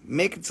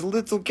 Make it a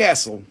little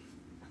castle.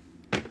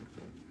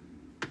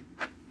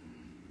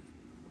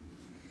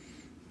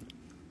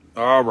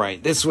 All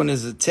right, this one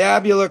is a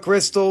tabular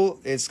crystal.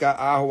 It's got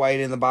Ajoite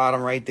in the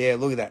bottom right there.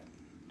 Look at that.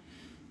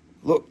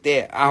 Look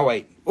there,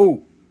 Ajoite.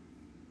 Ooh.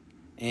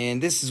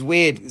 And this is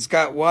weird. It's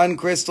got one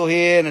crystal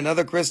here and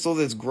another crystal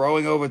that's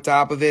growing over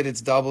top of it.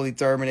 It's doubly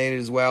terminated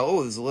as well.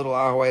 Oh, there's a little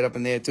Ajoite up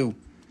in there too.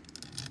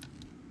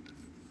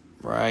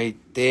 Right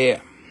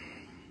there.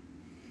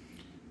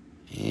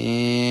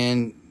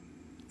 And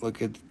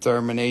look at the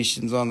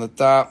terminations on the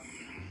top.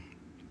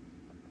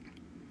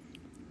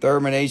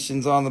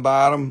 Terminations on the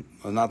bottom.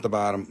 Well, not the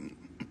bottom.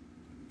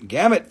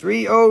 Gamut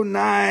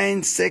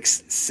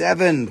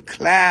 30967.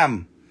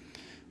 Clam.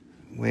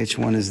 Which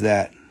one is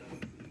that?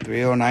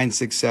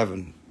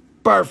 30967.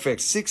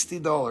 Perfect.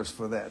 $60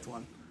 for that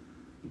one.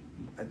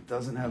 It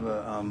doesn't have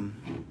a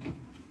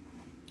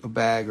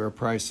bag or a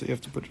price, so you have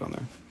to put it on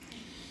there.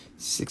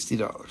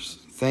 $60.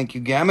 Thank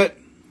you, Gamut.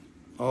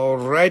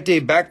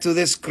 Alrighty, back to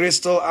this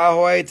crystal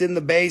Ajoite in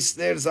the base.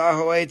 There's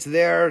Ajoite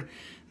there.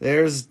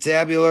 There's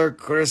tabular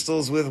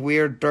crystals with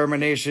weird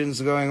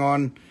terminations going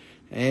on.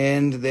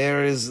 And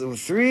there is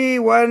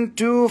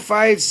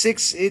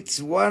 31256. It's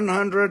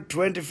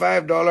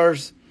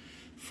 $125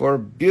 for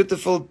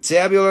beautiful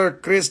tabular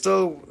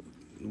crystal.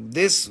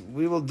 This,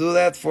 we will do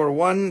that for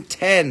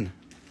 110.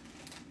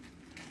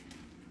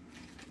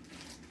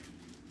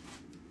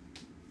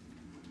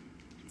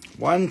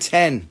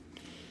 $110.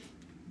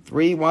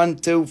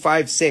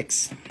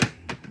 31256.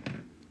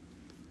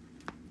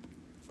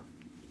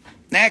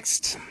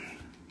 Next.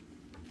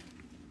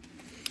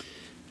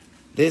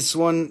 This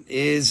one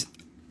is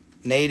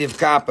native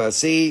copper.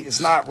 See, it's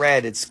not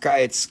red. It's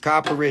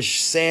copperish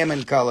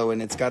salmon color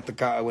when it's got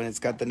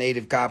the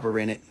native copper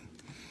in it.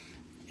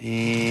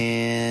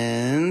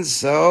 And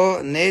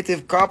so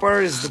native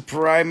copper is the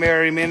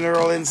primary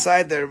mineral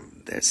inside there.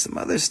 There's some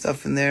other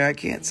stuff in there. I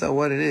can't tell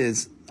what it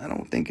is. I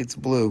don't think it's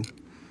blue.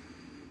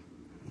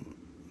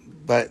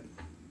 But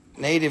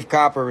native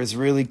copper is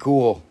really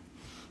cool.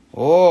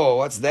 Oh,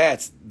 what's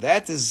that?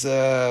 That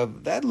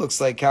looks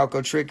like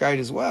chalcotrichite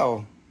as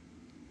well.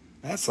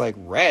 That's like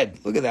red.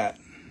 Look at that.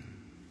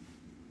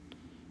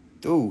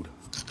 Dude.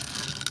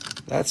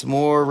 That's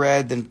more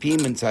red than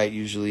pietersite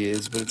usually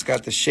is, but it's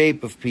got the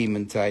shape of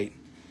pietersite.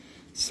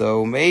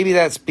 So maybe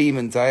that's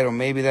pietersite or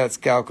maybe that's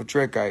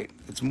chalcotrichite.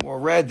 It's more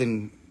red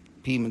than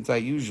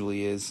pietersite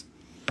usually is.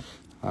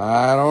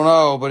 I don't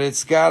know, but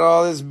it's got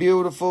all this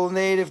beautiful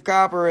native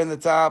copper in the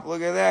top.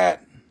 Look at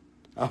that.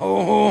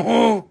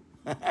 Oh.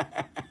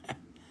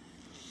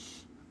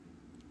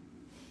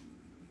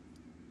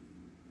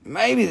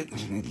 Maybe it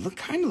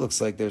kind of looks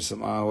like there's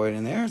some Ajoite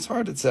in there. It's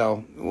hard to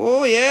tell.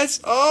 Oh,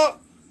 yes. Oh,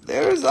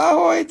 there's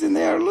Ajoite in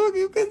there. Look,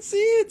 you can see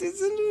it.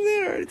 It's in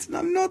there.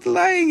 I'm not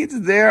lying. It's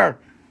there.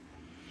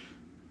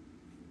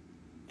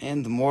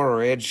 And more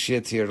red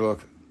shit here.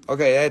 Look.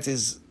 Okay, that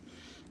is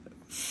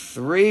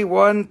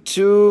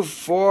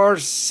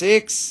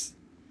 31246.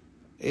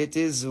 It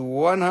is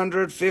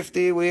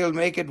 $150. We'll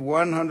make it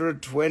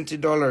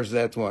 $120.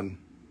 That one.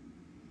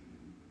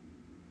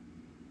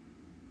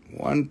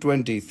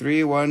 120.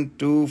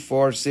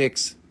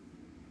 31246.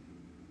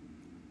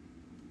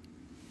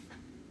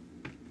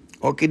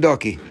 Okie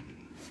dokie.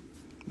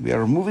 We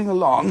are moving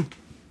along.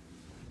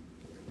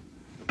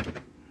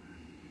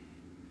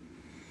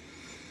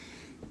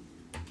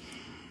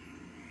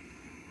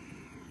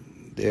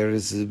 There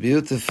is a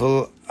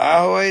beautiful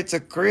Ajoite, a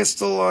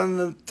crystal on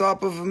the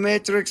top of a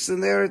matrix,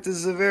 and there it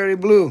is, a very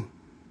blue.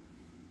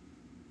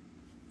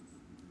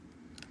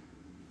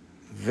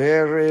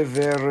 Very,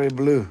 very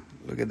blue.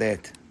 Look at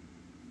that.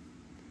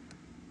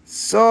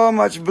 So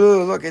much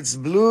blue. Look, it's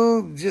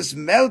blue just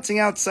melting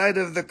outside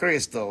of the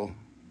crystal.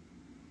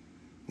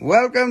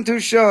 Welcome to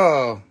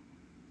show.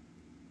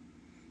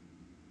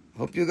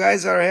 Hope you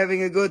guys are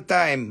having a good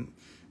time.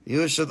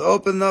 You should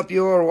open up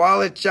your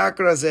wallet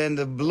chakras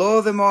and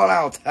blow them all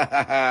out.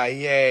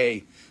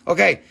 Yay.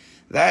 Okay,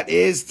 that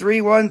is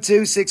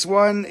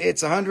 31261.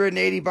 It's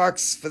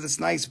 $180 for this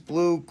nice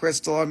blue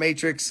crystal on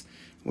matrix.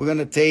 We're going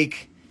to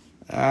take,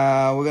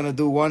 we're going to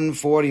do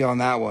 140 on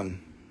that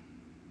one.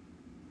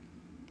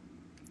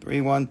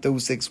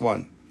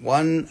 31261.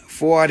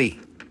 140.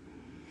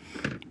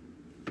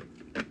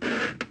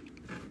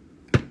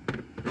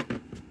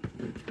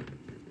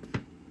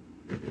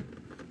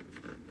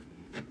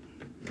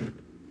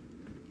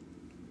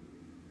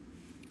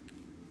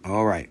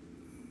 All right.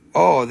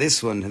 Oh,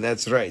 this one.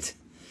 That's right.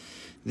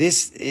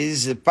 This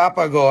is a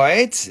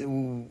Papagoite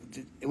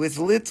with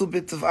a little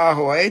bit of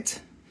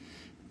Ajoite.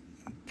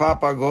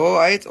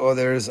 Papagoite. Oh,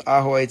 there's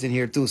Ajoite in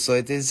here too. So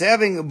it is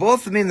having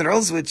both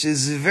minerals, which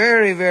is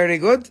very, very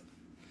good.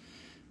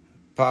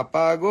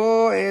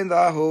 Papago and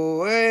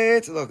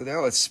Ajoite. Look,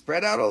 there it's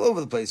spread out all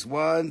over the place.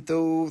 1,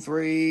 2,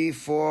 3,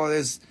 4.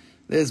 There's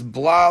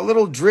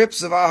little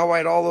drips of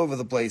Ajoite all over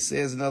the place.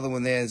 There's another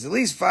one there. There's at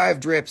least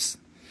 5 drips.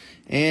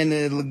 And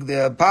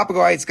the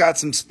Papagoite's got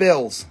some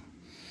spills.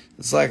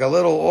 It's like a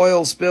little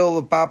oil spill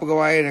of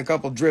Papagoite and a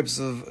couple drips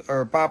of,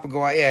 or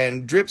Papagoite, yeah,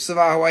 and drips of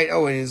Ajoite.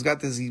 Oh, and he's got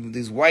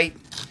these white,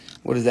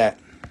 what is that?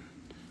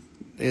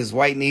 There's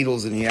white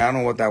needles in here. I don't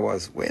know what that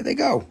was. Where'd they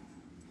go?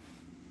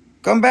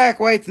 Come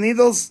back, white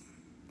needles.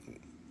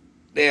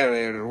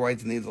 There,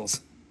 white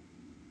needles.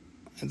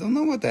 I don't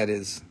know what that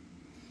is.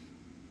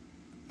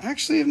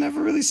 Actually, I've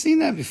never really seen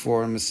that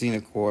before in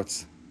Messina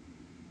quartz.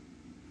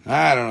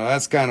 I don't know.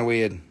 That's kind of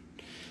weird.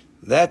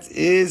 That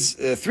is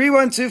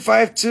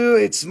 31252.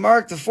 It's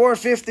marked to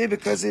 450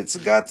 because it's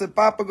got the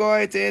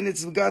Papagoite and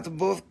it's got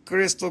both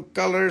crystal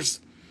colors.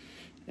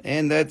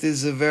 And that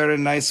is a very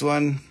nice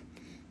one.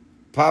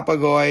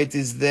 Papagoite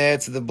is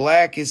that. The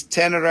black is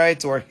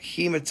Tenorite or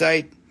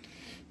Hematite.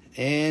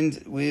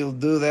 And we'll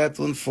do that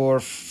one for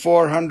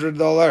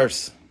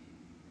 $400.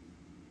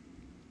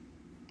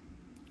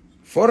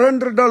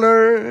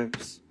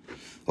 $400.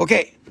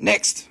 Okay,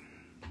 next.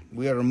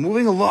 We are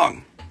moving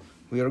along.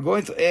 We are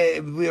going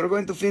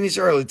to finish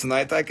early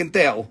tonight, I can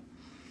tell.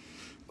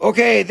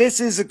 Okay, this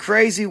is a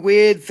crazy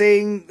weird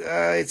thing.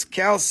 It's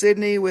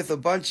chalcedony with a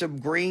bunch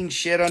of green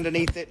shit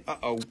underneath it.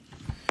 Uh-oh.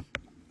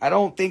 I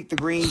don't think the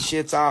green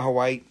shit's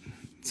Ajoite,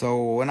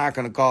 so we're not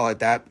going to call it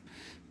that.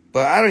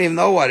 But I don't even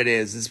know what it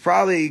is. It's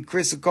probably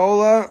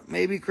chrysocolla,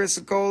 maybe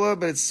chrysocolla,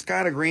 but it's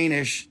kind of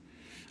greenish.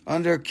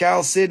 Under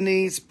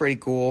chalcedony, it's pretty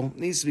cool. It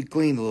needs to be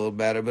cleaned a little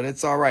better, but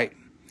it's all right.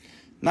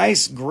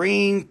 Nice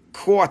green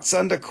quartz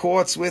under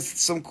quartz with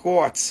some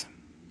quartz.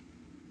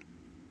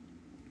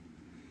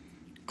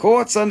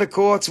 Quartz under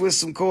quartz with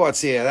some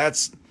quartz here.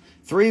 That's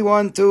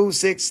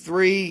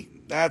 31263.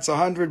 That's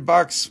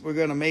 $100. We're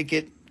going to make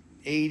it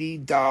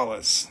 $80.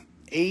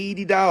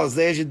 $80.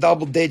 There's your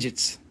double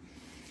digits.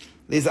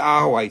 These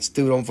are Ajoites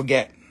too, don't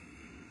forget.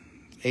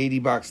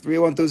 $80.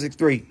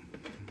 31263.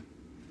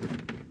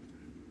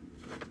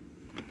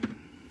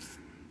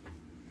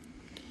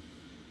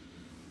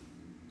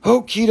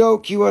 Okie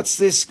dokie, what's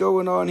this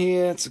going on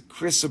here? It's a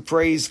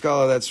chrysoprase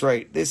color, that's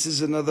right. This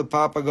is another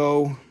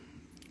Papago.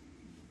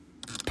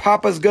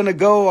 Papa's gonna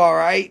go,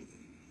 alright.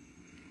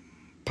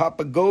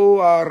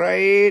 Papago,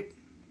 alright.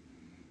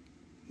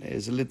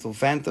 There's a little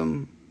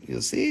phantom.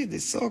 You'll see,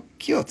 it's so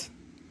cute.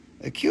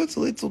 A cute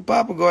little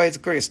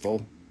Papagoite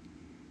crystal.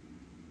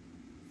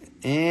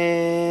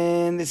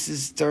 And this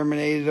is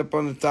terminated up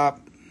on the top.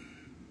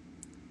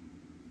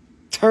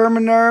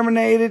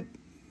 Terminated.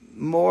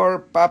 More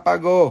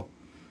Papago.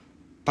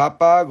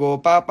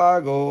 Papago,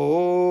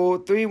 Papago,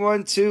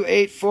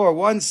 31284,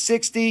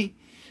 160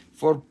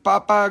 for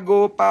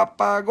Papago,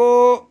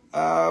 Papago.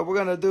 We're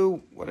going to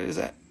do, what is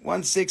that?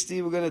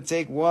 160, we're going to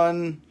take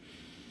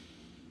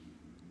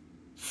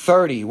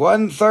 130.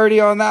 130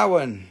 on that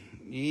one.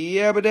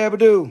 Yabba dabba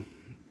doo.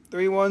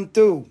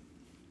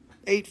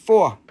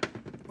 31284.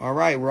 All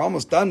right, we're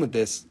almost done with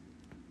this.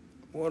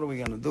 What are we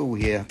going to do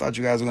here? I thought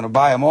you guys were going to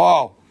buy them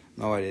all.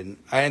 No, I didn't.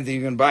 I didn't think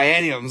you were going to buy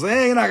any of them. So,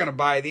 hey, you're not going to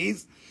buy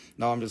these.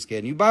 No, I'm just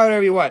kidding. You buy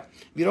whatever you want.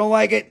 If you don't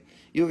like it,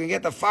 you can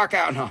get the fuck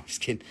out. No, I'm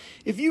just kidding.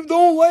 If you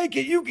don't like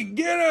it, you can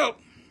get out.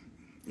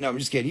 No, I'm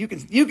just kidding. You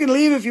can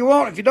leave if you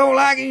want. If you don't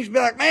like it, you should be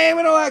like, man,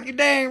 we don't like your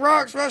dang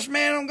rocks, Rush,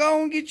 man. I'm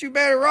going to get you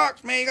better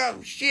rocks, man. You got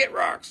some shit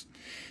rocks.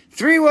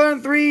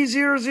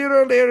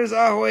 31300. There is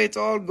Ajoite. It's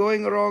all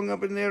going wrong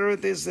up in there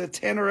with this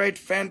Tenorite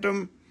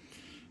Phantom.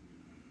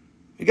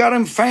 You got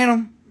him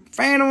Phantom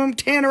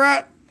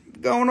Tenorite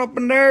going up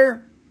in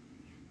there.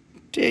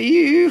 Tell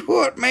you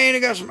what, man, I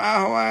got some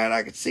Ajoite.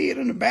 I can see it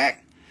in the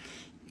back.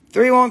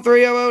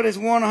 31300 is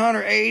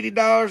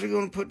 $180. We're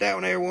going to put that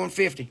one there,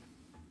 $150.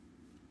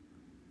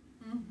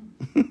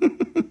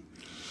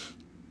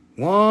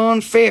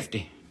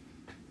 150.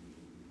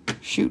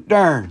 Shoot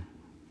darn.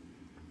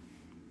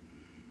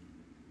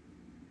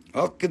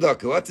 Okay,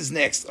 dokie. What is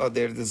next? Oh,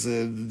 there's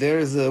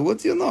a, what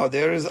do you know?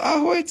 There is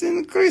Ajoite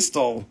in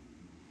crystal.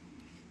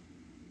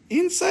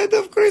 Inside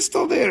of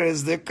crystal there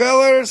is the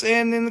colors,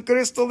 and in the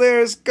crystal there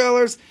is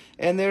colors,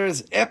 and there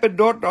is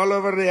epidot all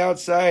over the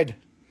outside.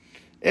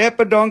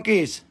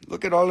 Epidonkeys.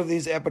 Look at all of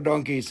these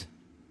epidonkeys.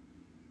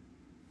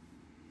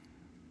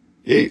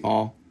 Hey.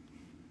 Oh.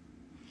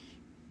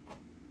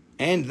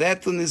 And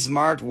that one is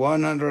marked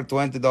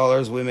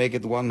 $120. We make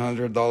it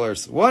 $100.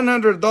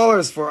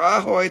 $100 for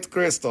Ajoite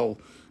crystal.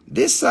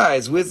 This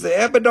size with the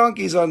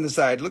epidonkeys on the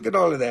side. Look at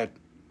all of that.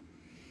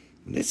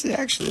 This is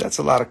actually, that's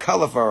a lot of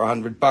color for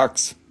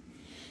 $100.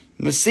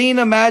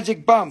 Messina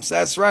magic bumps.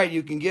 That's right.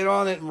 You can get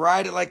on it and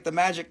ride it like the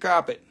magic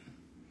carpet.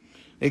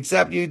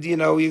 Except you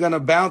know, you're going to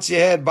bounce your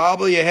head,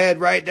 bobble your head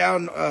right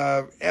down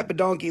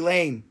Epidonkey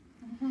Lane.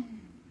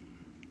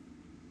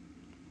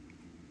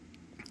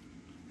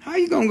 How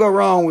you going to go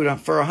wrong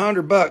with for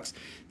 $100?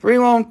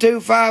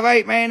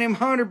 31258, man, them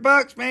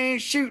 $100, man,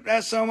 shoot,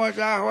 that's so much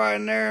Ajoite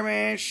in there,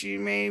 man. She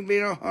may be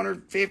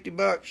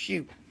 $150,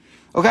 shoot.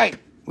 Okay,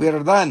 we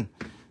are done.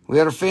 We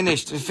are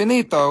finished.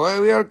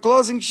 Finito. We are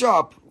closing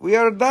shop. We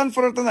are done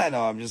for tonight.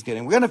 No, I'm just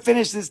kidding. We're going to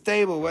finish this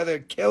table, whether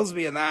it kills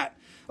me or not.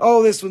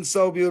 Oh, this one's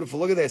so beautiful.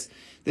 Look at this.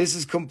 This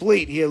is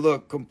complete. Here,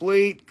 look.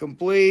 Complete. Look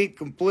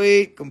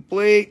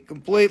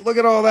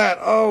at all that.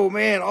 Oh,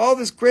 man. All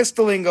this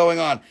crystalline going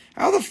on.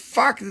 How the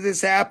fuck did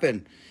this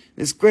happen?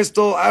 This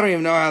crystal, I don't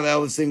even know how the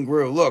hell this thing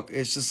grew. Look,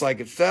 it's just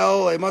like it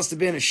fell. It must have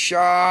been a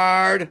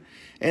shard.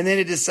 And then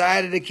it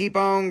decided to keep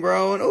on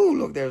growing. Oh,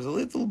 look, there's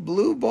little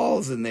blue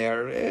balls in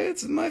there.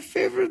 It's my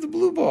favorite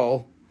blue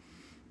ball.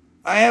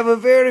 I have a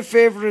very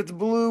favorite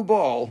blue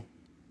ball.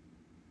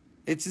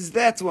 It's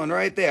that one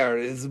right there.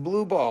 It's a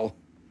blue ball.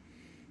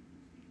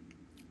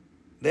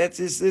 That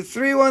is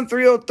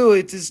 31302.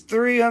 It is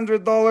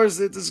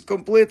 $300. It is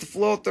complete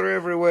floater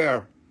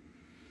everywhere.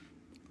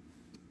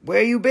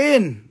 Where you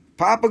been?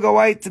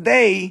 Papagoite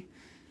today.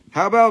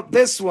 How about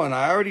this one?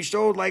 I already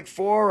showed like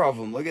 4 of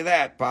them. Look at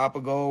that.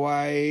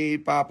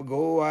 Papagoite.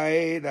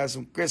 There's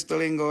some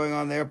crystalline going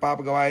on there.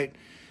 Papagoite.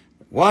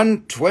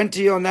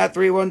 120 on that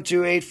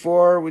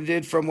 31284. We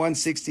did from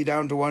 160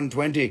 down to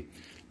 120.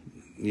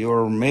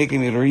 You're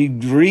making me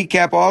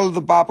recap all of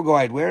the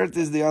Papagoite. Where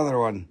is the other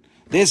one?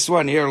 This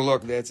one here,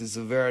 look, this is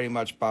very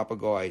much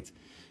Papagoite.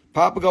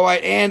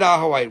 Papagoite and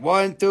Ajoite.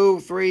 1,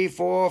 2, 3,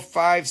 4,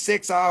 5,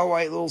 6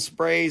 Ajoite little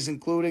sprays,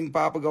 including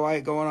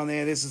Papagoite going on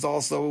there. This is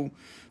also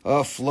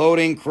a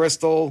floating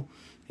crystal,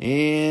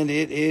 and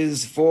it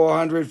is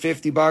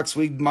 $450.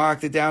 We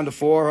marked it down to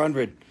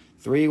 400.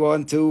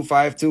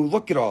 31252.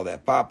 Look at all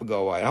that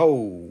Papagoite.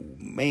 Oh,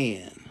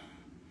 man.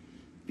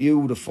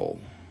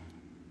 Beautiful.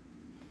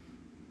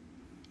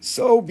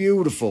 So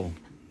beautiful.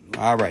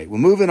 All right, we're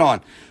moving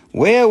on.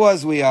 Where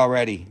was we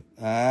already?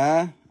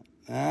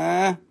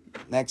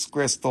 Next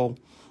crystal.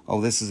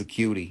 Oh, this is a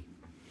cutie.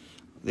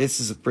 This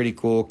is a pretty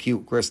cool,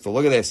 cute crystal.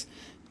 Look at this.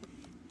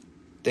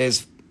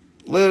 There's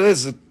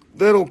a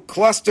little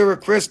cluster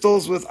of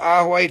crystals with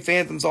Ajoite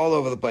phantoms all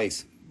over the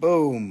place.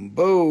 Boom,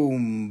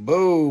 boom,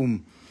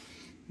 boom.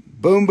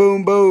 Boom,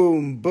 boom,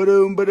 boom.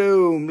 Ba-doom,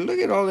 ba-doom. Look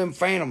at all them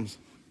phantoms.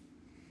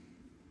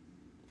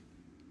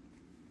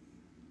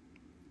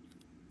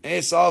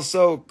 It's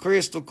also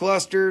crystal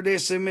cluster.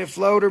 This in my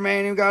floater,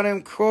 man. You got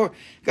them quartz.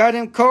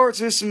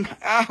 There's some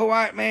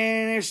Ajoite,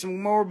 man. There's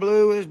some more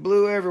blue. There's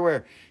blue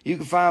everywhere. You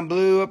can find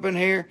blue up in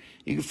here.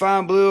 You can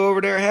find blue over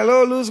there.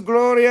 Hello, Luz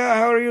Gloria.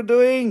 How are you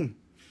doing?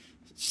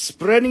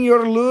 Spreading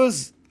your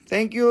luz.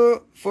 Thank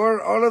you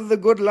for all of the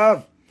good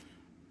love.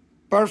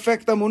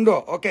 Perfecto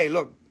mundo. Okay,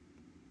 look.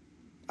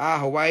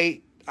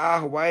 Ajoite.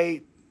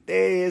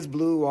 There's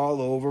blue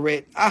all over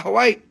it.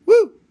 Ajoite.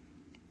 Woo.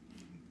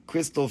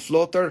 Crystal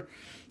floater.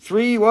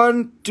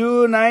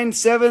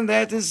 31297.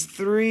 That is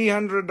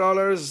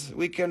 $300.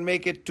 We can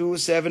make it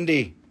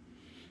 $270.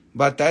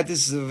 But that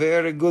is a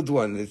very good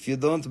one. If you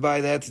don't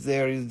buy that,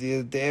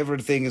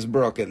 everything is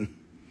broken.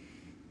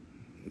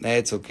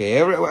 That's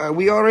okay.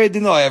 We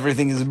already know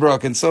everything is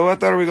broken. So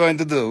what are we going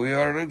to do? We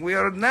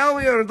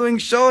are doing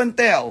show and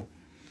tell.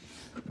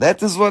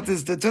 That is what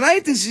is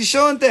tonight is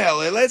show and tell.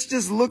 Let's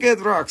just look at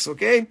rocks,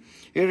 okay?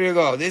 Here you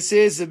go. This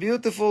is a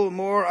beautiful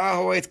more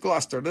Ajoite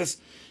cluster.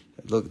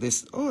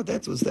 Oh,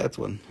 that was that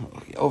one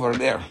over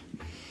there.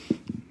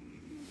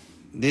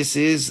 This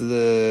is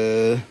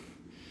the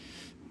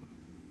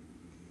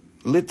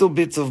little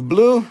bits of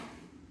blue,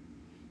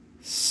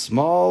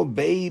 small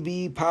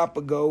baby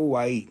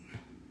Papagoite.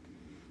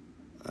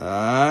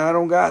 I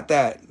don't got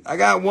that. I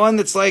got one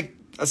that's like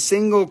a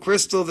single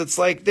crystal that's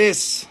like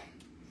this.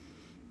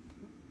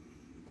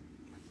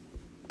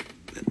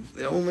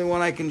 The only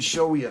one I can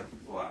show you.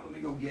 Well, let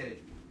me go get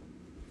it.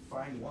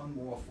 Find one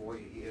more for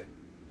you here.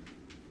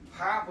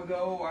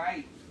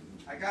 Papagoite.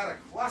 I got a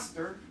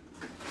cluster.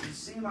 You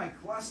see my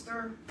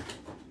cluster?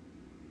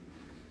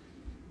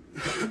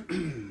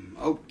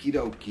 Okie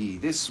dokie.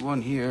 This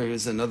one here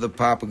is another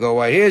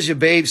Papagoite. Here's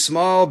your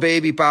small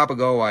baby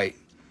Papagoite.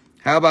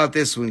 How about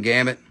this one,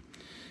 Gamut?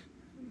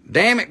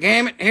 Damn it,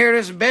 Gamut. Here it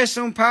is, the best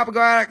one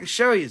Papagoite I can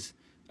show you.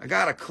 I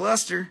got a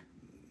cluster.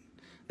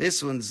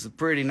 This one's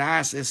pretty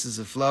nice. This is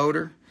a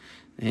floater.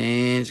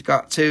 And it's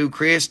got 2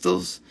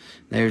 crystals.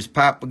 There's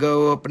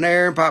Papagoite up in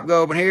there and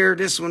Papagoite up in here.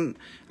 This one,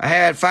 I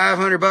had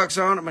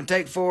 $500 on it. I'm going to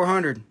take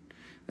 $400.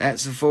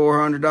 That's a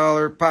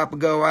 $400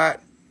 Papagoite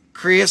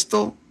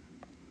crystal.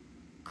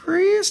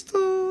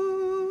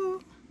 Crystal.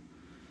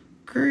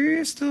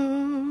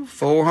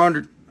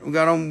 400.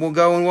 We'll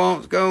go and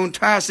once, go and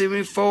twice,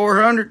 even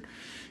 400.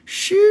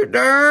 Shoot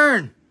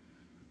darn.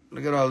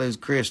 Look at all those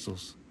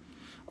crystals.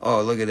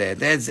 Oh, look at that.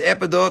 That's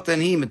Ajoite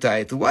and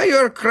Hematite. Why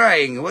you're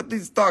crying? What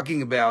is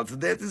talking about?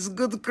 That is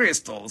good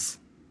crystals.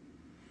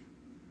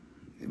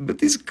 But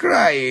he's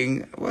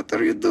crying. What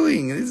are you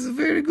doing? This is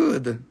very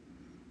good.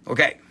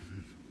 Okay.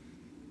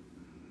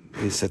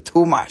 It's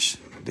too much.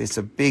 This is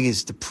the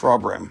biggest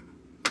problem.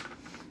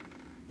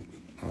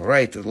 All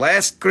right. The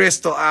last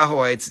crystal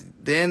Ajoite.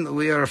 Then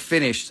we are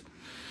finished.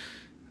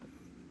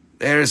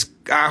 There's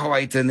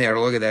Ajoite in there.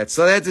 Look at that.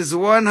 So that is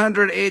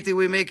 180.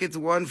 We make it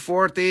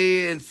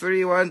 140 and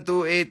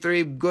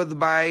 31283.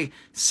 Goodbye.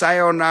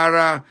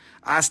 Sayonara.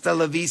 Hasta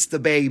la vista,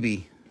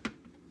 baby.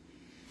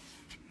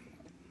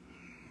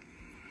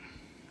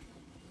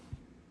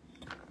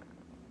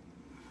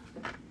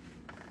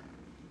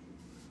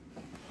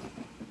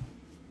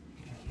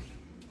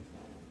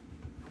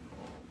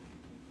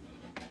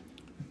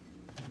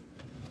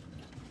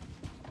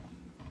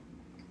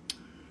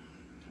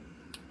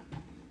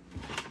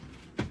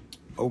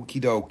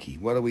 Okie dokie.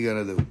 What are we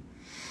going to do?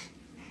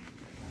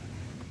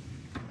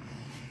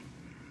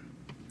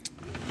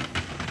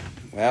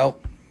 Well,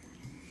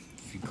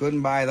 if you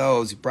couldn't buy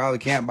those, you probably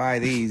can't buy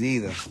these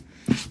either.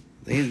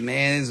 These,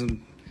 man, is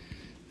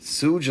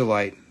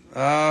Sugilite.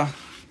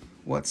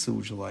 What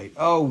Sugilite?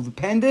 Oh, the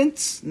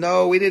pendants?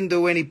 No, we didn't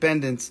do any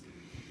pendants.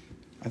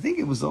 I think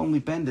it was only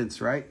pendants,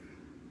 right?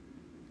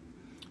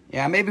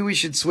 Yeah, maybe we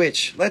should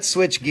switch. Let's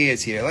switch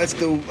gears here. Let's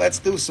do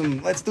some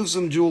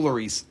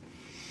jewelries.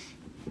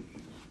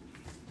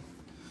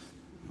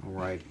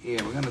 Right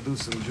here, we're gonna do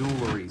some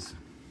jewelries.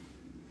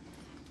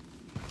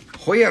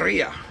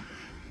 Joyeria.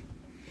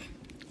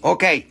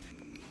 Okay,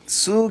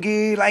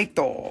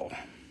 Sugilite.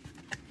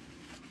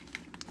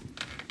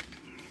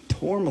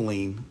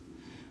 Tourmaline.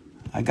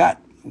 I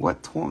got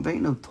what? There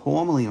ain't no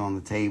Tourmaline on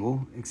the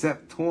table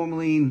except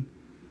Tourmaline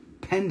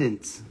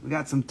pendants. We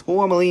got some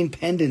Tourmaline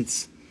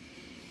pendants.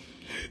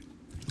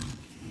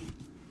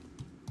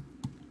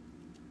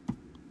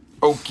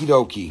 Okie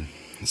dokie.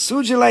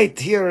 Sugilite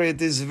here,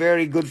 it is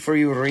very good for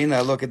you,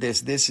 Rena. Look at this.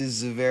 This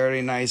is a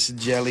very nice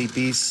jelly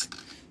piece.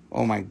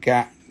 Oh my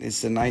God.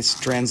 It's a nice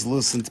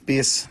translucent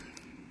piece.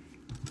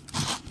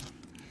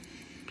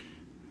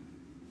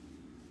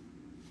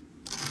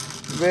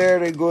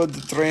 Very good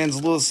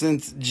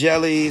translucent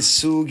jelly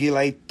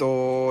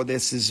Sugilite.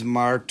 This is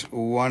marked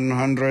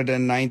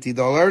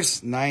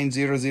 $190,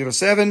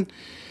 9007.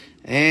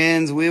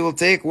 And we will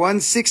take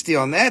 160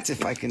 on that.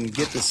 If I can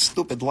get this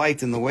stupid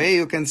light in the way,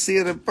 you can see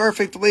it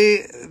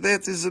perfectly.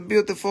 That is a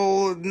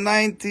beautiful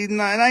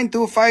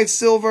 925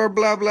 silver,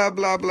 blah, blah,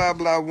 blah, blah,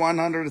 blah,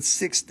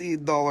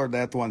 $160,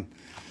 that one.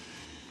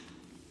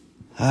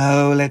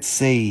 Oh, let's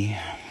see.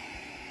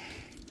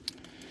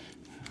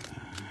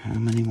 How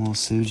many more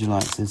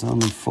Sugilites? There's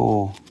only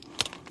 4.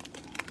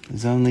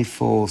 There's only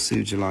 4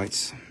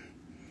 Sugilites.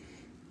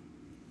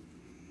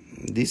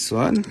 This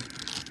one.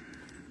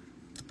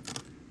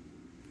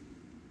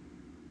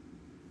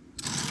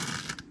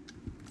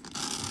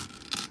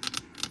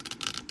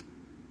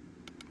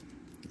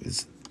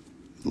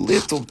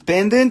 Little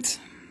pendant.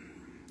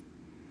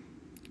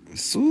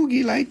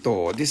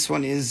 Sugilite. This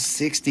one is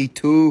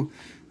 62.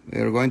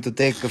 We're going to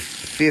take a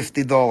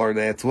 $50,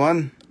 that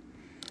one.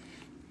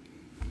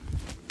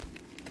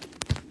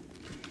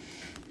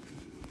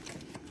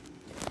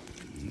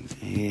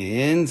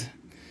 And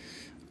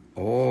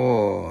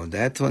oh,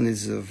 that one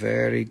is a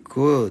very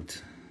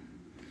good.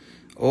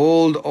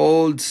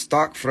 Old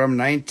stock from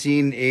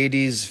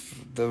 1980s.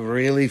 The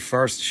really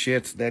first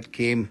shit that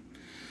came.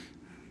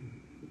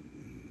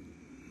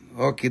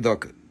 Okie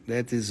doke.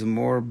 That is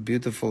more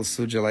beautiful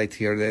Sugilite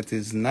here. That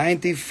is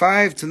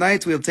 95.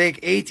 Tonight we'll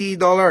take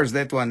 $80.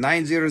 That one.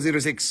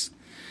 9006.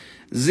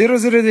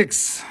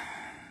 006.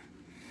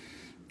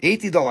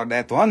 $80,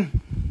 that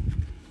one.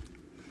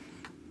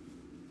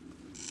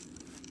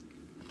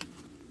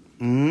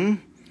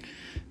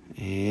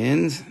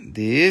 And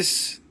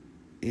this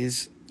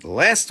is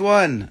last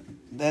one.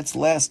 That's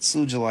last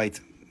Sugilite.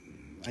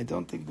 I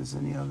don't think there's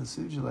any other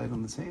Sugilite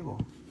on the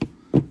table.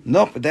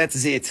 Nope,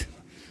 that's it.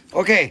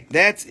 Okay,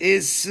 that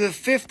is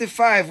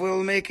 55.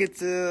 We'll make it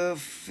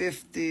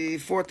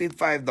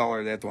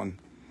 $45, that one.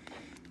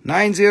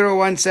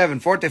 9017,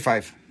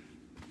 45.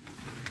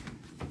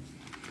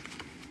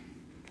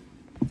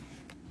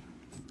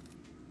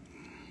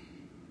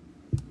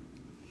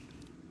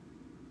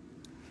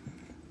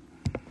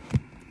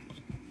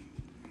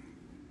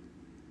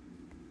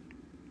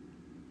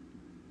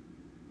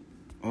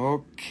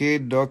 Okay,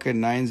 docket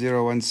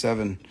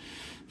 9017.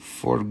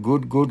 For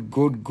good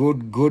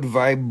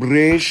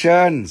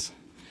vibrations.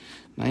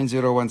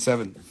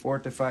 9017,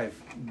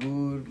 45.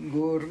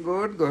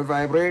 Good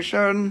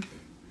vibration.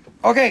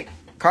 Okay,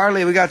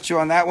 Carly, we got you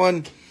on that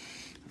one.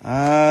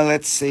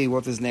 Let's see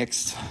what is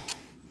next.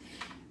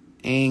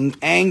 Ang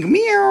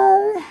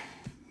meow.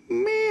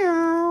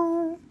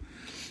 Meow.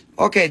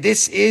 Okay,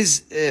 this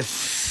is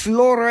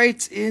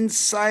fluorite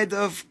inside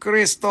of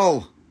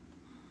crystal.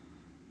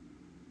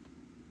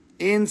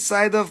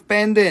 Inside of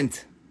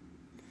pendant.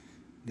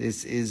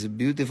 This is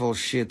beautiful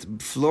shit.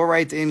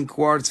 Fluorite in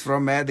quartz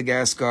from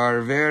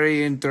Madagascar.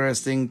 Very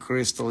interesting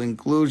crystal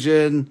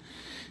inclusion.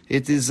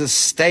 It is a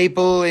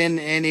staple in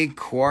any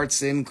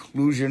quartz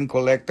inclusion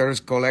collector's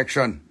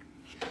collection.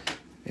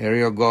 There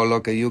you go.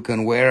 Look, you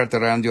can wear it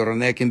around your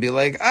neck and be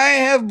like, I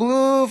have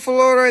blue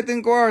fluorite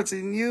in quartz,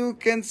 and you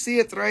can see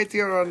it right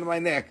here on my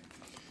neck.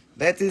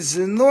 That is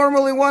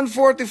normally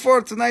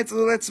 144 tonight, so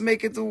let's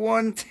make it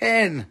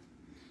 110.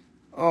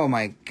 Oh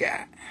my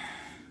God.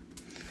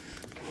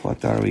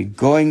 What are we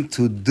going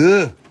to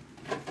do?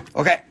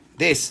 Okay,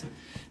 this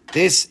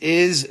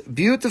is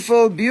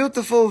beautiful,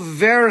 beautiful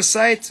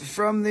Varisite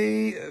from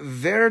the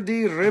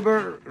Verde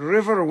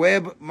River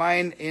Web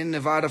mine in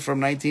Nevada from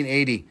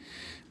 1980.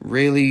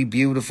 Really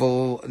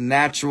beautiful,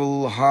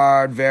 natural,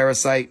 hard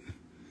Varisite.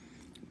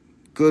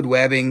 Good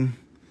webbing.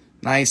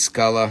 Nice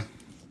color.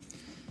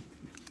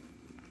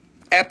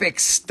 Epic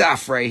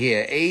stuff right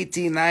here.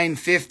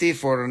 $89.50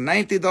 for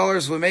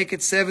 $90. We'll make it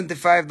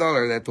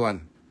 $75, that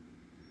one.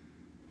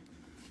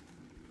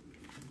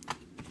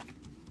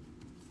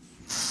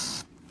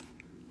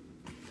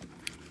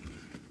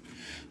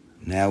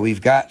 Now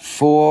we've got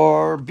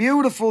 4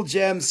 beautiful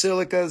gem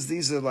silicas.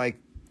 These are like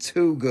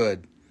too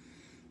good.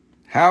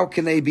 How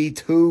can they be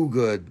too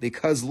good?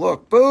 Because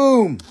look,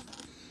 boom!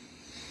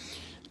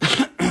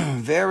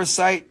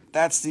 Varisite,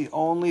 that's the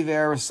only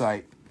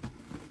Varisite.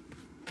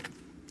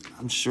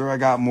 I'm sure I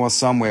got more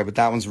somewhere, but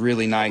that one's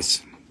really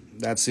nice.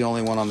 That's the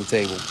only one on the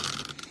table.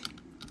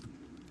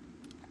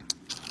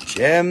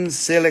 Gem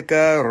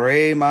Silica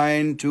Ray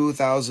Mine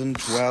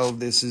 2012.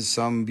 This is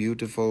some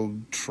beautiful,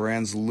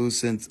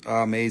 translucent,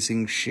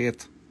 amazing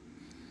shit.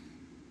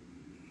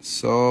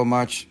 So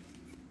much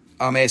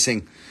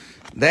amazing.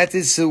 That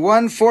is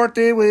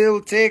 140.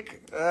 We'll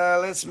take,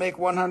 let's make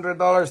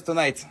 $100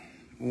 tonight.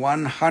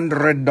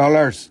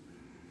 $100.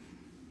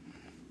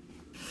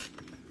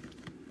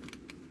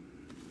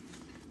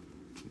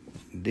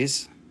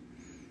 This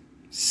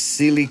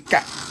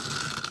Silica.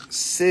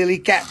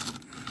 Silica.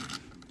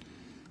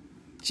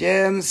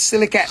 Gem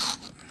Silicate.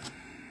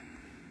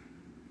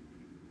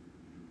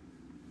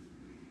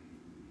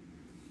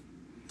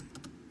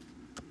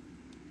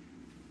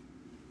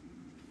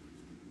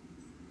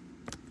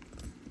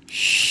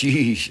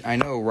 Sheesh, I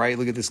know, right?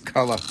 Look at this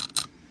color.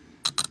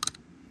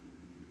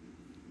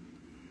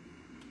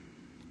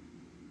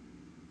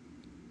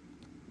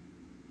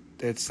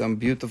 That's some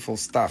beautiful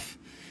stuff.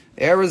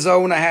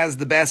 Arizona has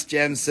the best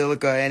gem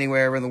silica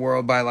anywhere in the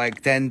world by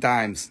like 10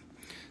 times.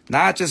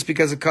 Not just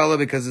because of color,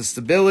 because of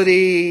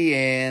stability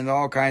and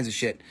all kinds of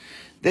shit.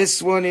 This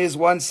one is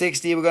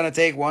 160. We're going to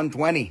take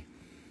 120.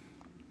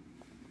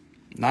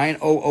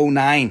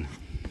 9009.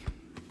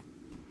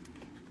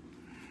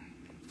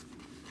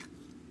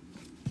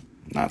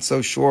 Not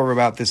so sure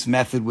about this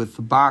method with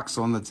the box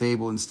on the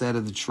table instead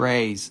of the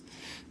trays.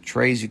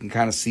 Trays you can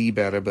kind of see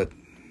better, but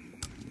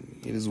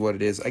it is what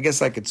it is. I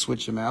guess I could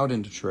switch them out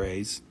into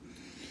trays.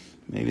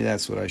 Maybe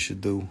that's what I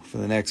should do for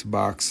the next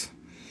box.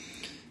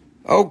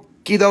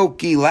 Okie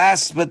dokie.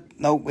 Last but...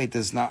 No, wait,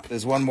 there's not.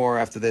 There's one more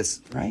after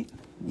this, right?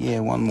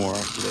 Yeah, one more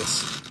after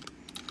this.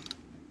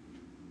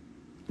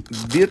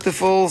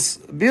 Beautiful,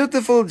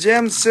 beautiful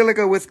gem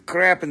silica with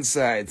crap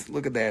inside.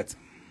 Look at that.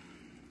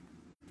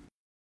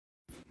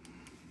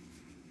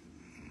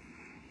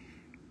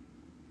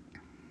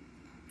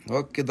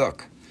 Okie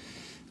doke.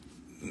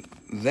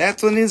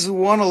 That one is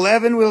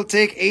 111. We'll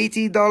take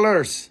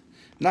 $80.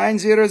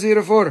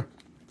 9004.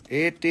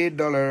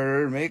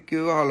 $80. Make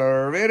you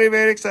holler. Very,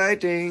 very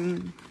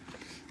exciting.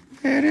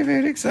 Very,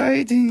 very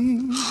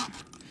exciting.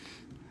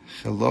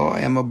 Hello, I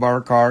am a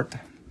bar cart.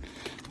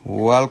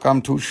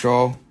 Welcome to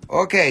show.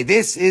 Okay,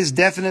 this is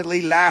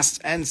definitely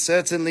last and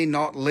certainly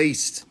not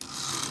least.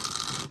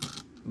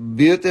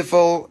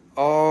 Beautiful.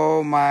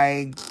 Oh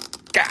my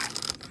God.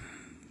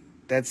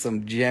 That's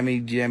some jammy,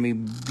 jammy,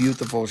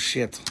 beautiful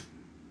shit.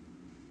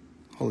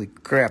 Holy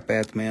crap,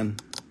 Batman.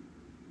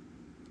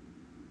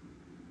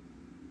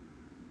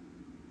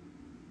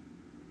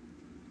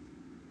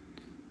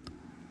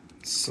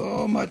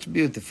 So much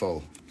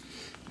beautiful.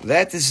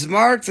 That is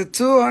marked at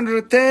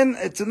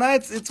 210.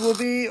 Tonight it will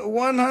be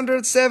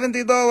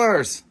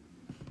 $170.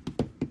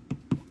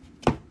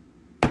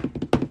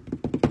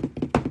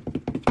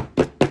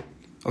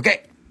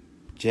 Okay.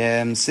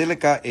 Gem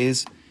silica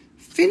is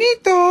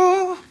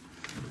finito.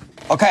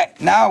 Okay,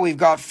 now we've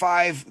got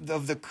 5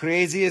 of the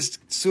craziest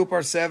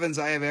Super 7s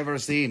I have ever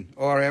seen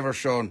or ever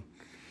shown.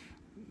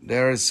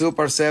 There are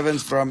Super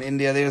 7s from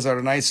India. These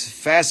are nice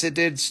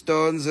faceted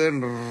stones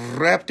and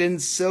wrapped in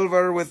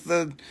silver with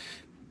the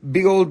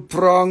big old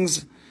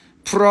prongs.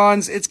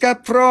 Prawns. It's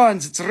got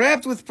prawns. It's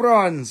wrapped with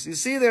prawns. You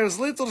see, there's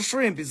little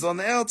shrimp. It's on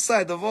the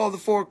outside of all the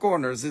 4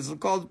 corners. It's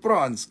called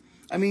prawns.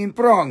 I mean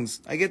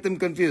prongs. I get them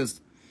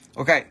confused.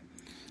 Okay.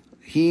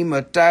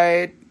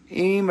 Hematite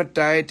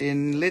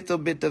in little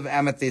bit of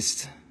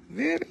amethyst.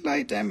 Very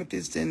light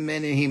amethyst and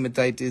many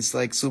hematite is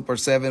like Super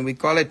 7. We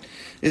call it.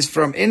 Is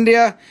from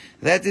India.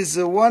 That is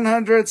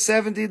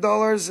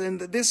 $170. And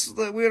this,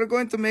 we are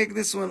going to make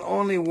this one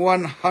only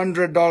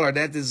 $100.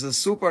 That is a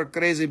super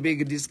crazy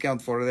big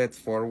discount for that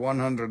for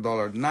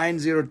 $100.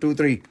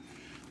 9023.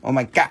 Oh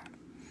my God.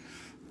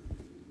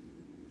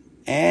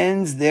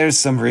 And there's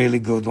some really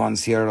good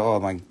ones here. Oh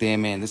my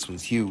damn man, this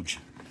one's huge.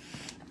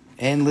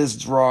 Endless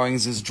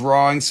drawings is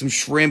drawing some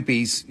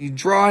shrimpies. You're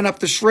drawing up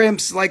the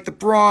shrimps like the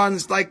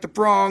prawns, like the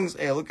prongs.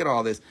 Hey, look at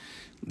all this.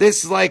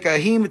 This is like a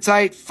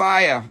hematite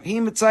fire.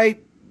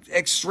 Hematite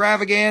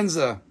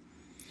extravaganza.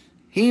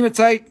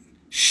 Hematite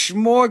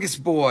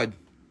smorgasbord.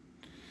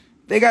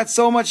 They got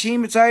so much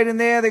hematite in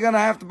there, they're going to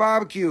have to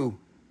barbecue.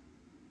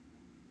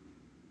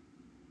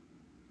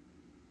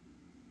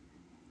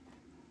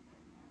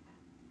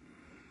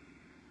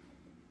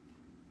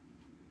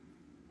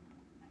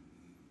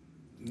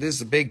 This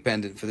is a big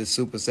pendant for this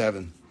Super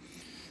 7.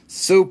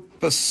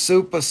 Super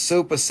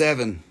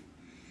 7.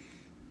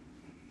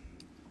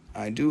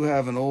 I do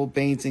have an old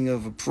painting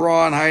of a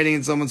prawn hiding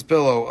in someone's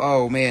pillow.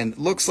 Oh, man.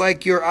 Looks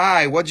like your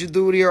eye. What'd you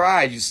do to your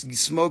eye? You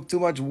smoke too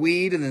much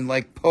weed and then,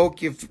 like,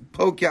 poke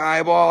your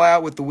eyeball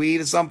out with the weed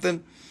or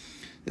something?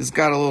 It's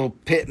got a little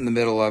pit in the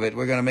middle of it.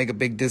 We're going to make a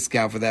big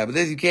discount for that. But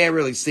this, you can't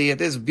really see it.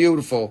 This is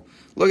beautiful.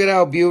 Look at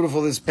how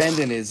beautiful this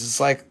pendant is.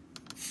 It's, like,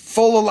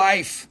 full of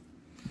life.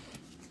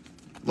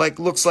 Like,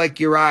 looks like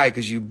your eye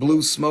because you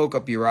blew smoke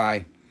up your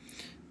eye.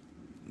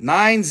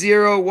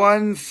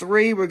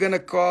 9013, we're going to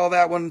call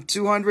that one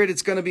 200.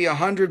 It's going to be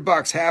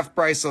 $100, half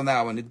price on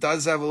that one. It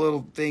does have a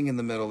little thing in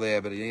the middle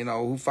there, but you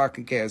know, who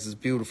fucking cares? It's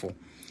beautiful.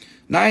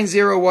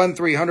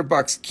 9013,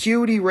 $100.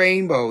 Cutie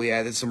rainbow.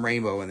 Yeah, there's some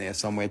rainbow in there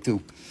somewhere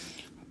too.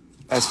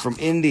 That's from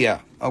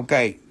India.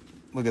 Okay,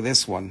 look at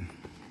this one.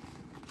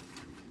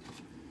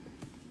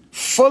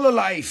 Full of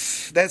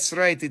life. That's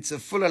right, it's a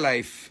full of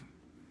life.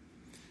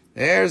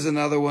 There's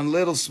another one,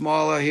 little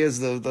smaller. Here's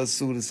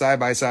the side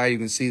by side. You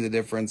can see the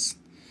difference.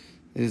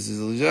 This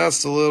is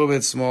just a little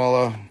bit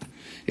smaller.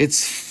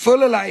 It's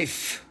full of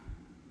life.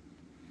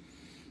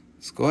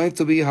 It's going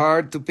to be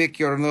hard to pick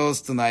your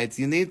nose tonight.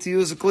 You need to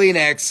use a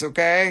Kleenex,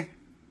 okay?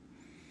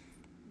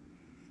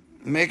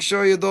 Make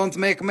sure you don't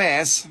make a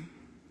mess.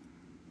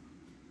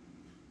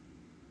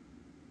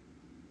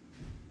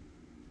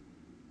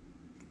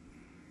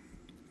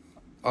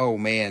 Oh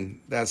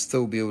man, that's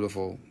too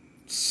beautiful.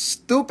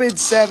 Stupid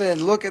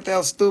 7. Look at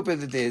how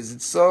stupid it is.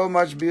 It's so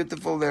much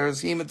beautiful.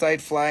 There's hematite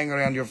flying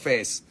around your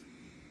face.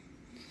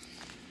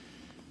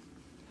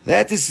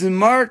 That is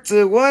marked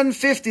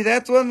 150.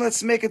 That one,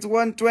 let's make it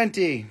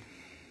 120.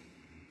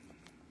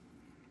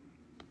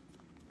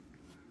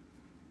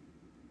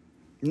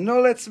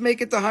 No, let's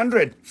make it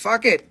 100.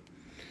 Fuck it.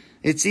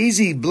 It's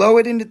easy. Blow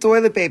it into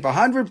toilet paper.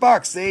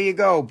 $100. There you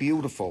go.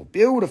 Beautiful.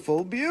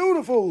 Beautiful.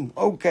 Beautiful.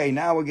 Okay,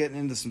 now we're getting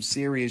into some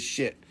serious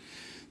shit.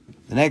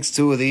 The next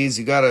two of these,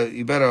 you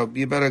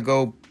better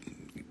go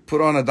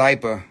put on a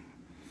diaper.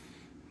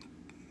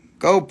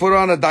 Go put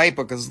on a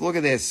diaper, because look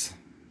at this.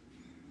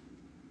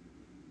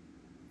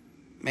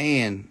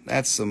 Man,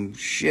 that's some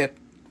shit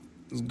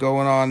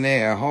going on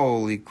there.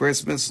 Holy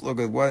Christmas. Look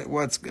at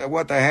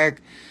what the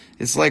heck?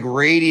 It's like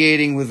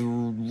radiating with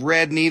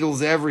red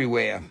needles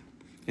everywhere.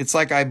 It's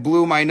like I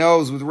blew my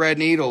nose with red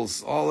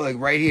needles. All like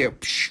right here.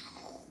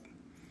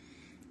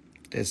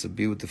 That's a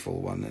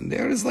beautiful one. And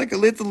there is like a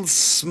little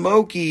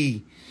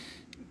smoky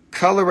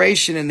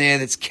coloration in there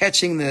that's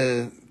catching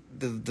the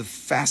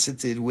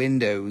faceted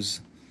windows.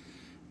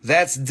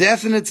 That's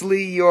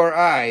definitely your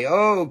eye.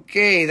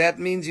 Okay, that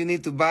means you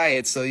need to buy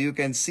it so you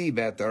can see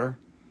better.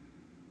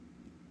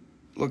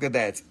 Look at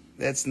that.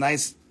 That's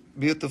nice,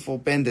 beautiful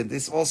pendant.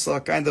 It's also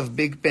a kind of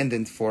big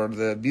pendant for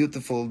the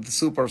beautiful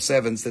Super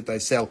 7s that I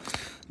sell.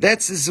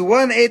 That's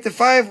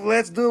 185.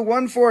 Let's do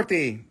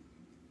 140.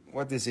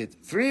 What is it?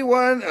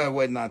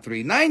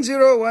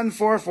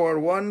 9014 for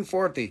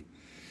 140.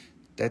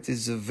 That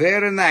is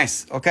very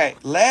nice. Okay,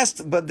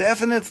 last but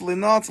definitely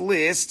not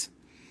least,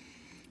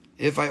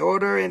 if I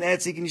order in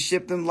Etsy, can you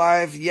ship them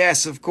live?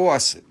 Yes, of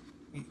course.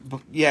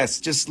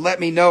 Yes, just let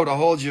me know to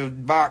hold your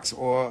box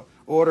or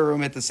order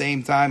them at the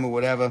same time or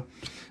whatever.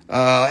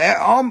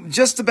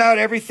 Just about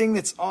everything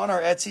that's on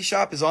our Etsy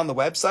shop is on the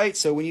website.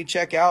 So when you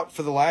check out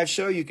for the live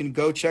show, you can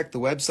go check the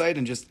website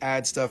and just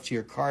add stuff to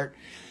your cart.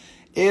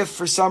 If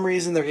for some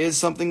reason there is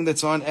something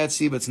that's on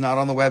Etsy but it's not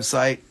on the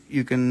website,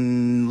 you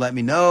can let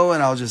me know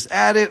and I'll just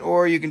add it,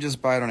 or you can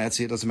just buy it on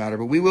Etsy. It doesn't matter.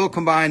 But we will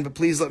combine. But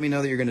please let me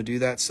know that you're going to do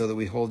that so that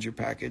we hold your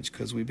package,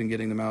 because we've been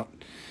getting them out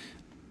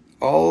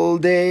all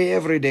day,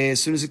 every day,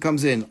 as soon as it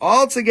comes in.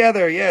 All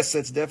together. Yes,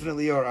 that's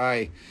definitely your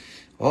eye.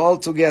 All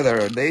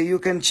together. You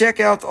can check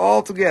out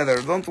all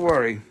together. Don't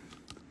worry.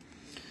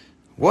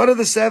 What are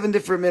the 7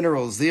 different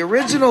minerals? The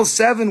original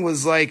 7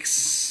 was like...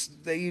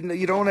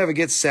 You don't ever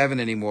get 7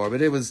 anymore,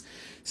 but it was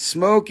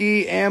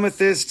smoky,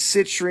 amethyst,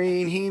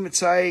 citrine,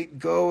 hematite,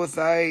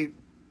 goethite,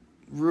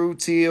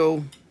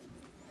 rutile,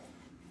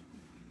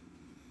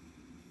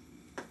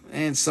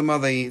 and some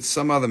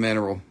other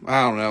mineral.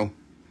 I don't know.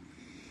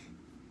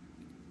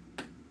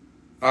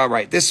 All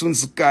right, this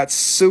one's got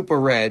super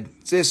red.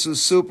 This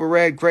was super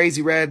red,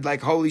 crazy red,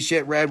 like holy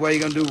shit red. What are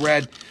you gonna do,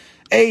 red?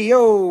 Hey,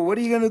 yo, what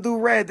are you gonna do,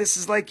 red? This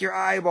is like your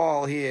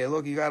eyeball here.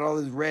 Look, you got all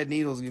these red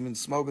needles. You've been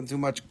smoking too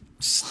much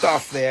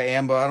stuff there,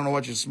 Amber. I don't know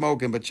what you're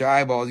smoking, but your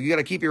eyeballs. You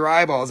gotta keep your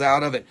eyeballs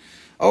out of it.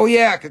 Oh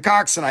yeah,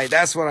 cacoxenite.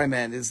 That's what I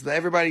meant. It's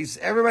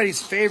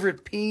everybody's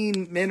favorite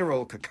peen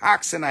mineral,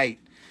 cacoxenite.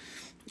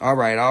 All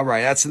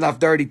right. That's enough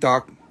dirty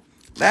talk.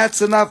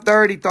 That's enough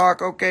dirty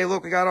talk. Okay,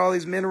 look, we got all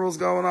these minerals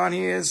going on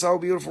here. So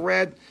beautiful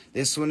red.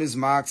 This one is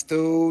marked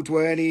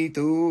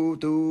 222,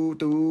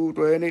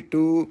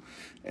 222.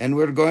 And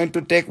we're going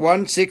to take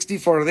 $160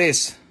 for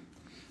this.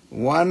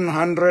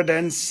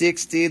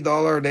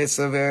 $160. That's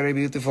a very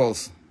beautiful.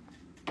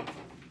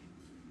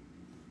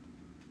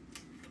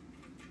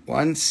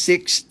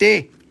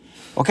 $160.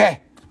 Okay.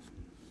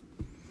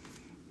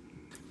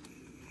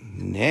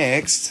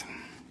 Next,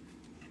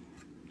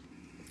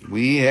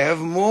 we have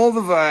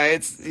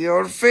Moldavite,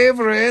 your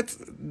favorite.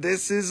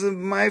 This is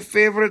my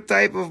favorite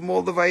type of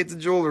Moldavite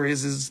jewelry.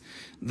 This is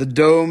the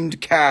domed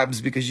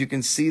cabs, because you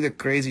can see the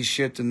crazy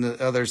shit on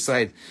the other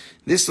side.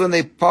 This one,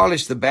 they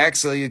polished the back,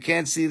 so you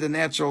can't see the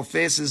natural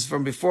faces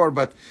from before,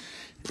 but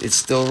it's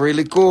still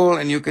really cool,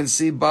 and you can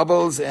see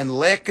bubbles and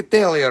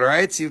lecatelia,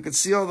 right? So you can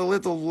see all the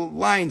little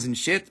lines and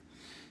shit.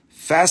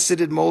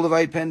 Faceted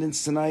Moldavite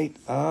pendants tonight.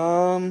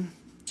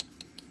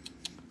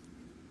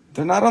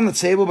 They're not on the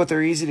table, but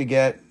they're easy to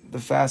get. The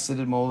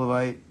faceted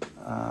Moldavite.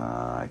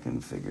 I can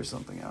figure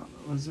something out.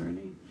 Was there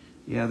any?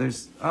 Yeah,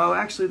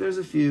 actually, there's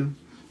a few.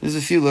 There's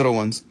a few little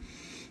ones.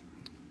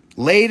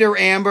 Later,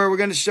 Amber, we're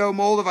going to show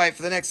Moldavite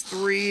for the next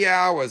 3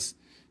 hours.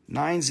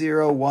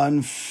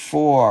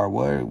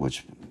 9014.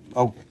 Which?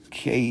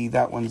 Okay,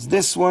 that one's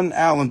this one.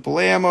 Alan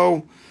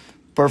Palermo.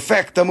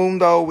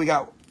 Perfectamundo. We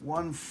got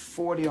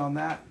 140 on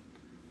that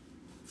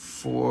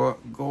for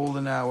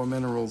golden hour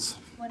minerals.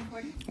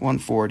 140.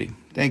 140.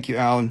 Thank you,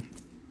 Alan.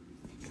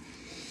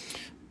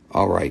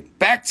 All right,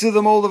 back to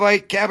the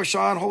Moldavite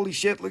cabochon. Holy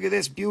shit, look at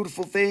this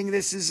beautiful thing.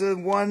 This is a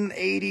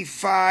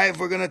 185.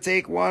 We're going to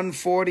take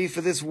 140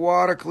 for this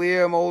water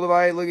clear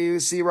Moldavite. Look, you can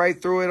see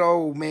right through it.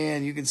 Oh,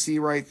 man, you can see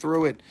right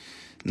through it.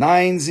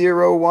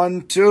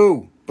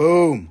 9012.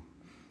 Boom.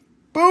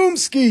 Boom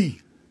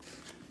ski.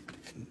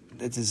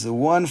 That is a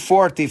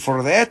 140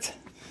 for that.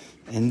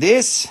 And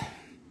this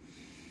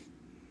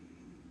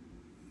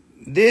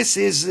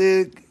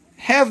is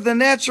have the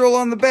natural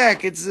on the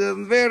back. It's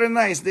very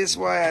nice. This is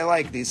why I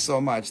like this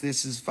so much.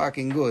 This is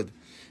fucking good.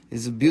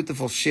 It's a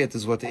beautiful shit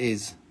is what it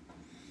is.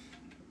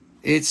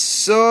 It's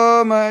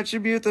so much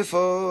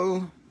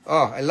beautiful.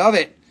 Oh, I love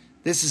it.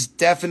 This is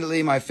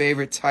definitely my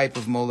favorite type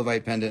of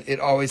Moldavite pendant. It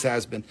always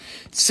has been.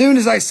 As soon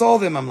as I saw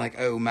them, I'm like,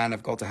 oh man,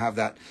 I've got to have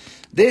that.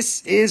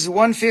 This is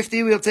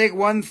 150. We'll take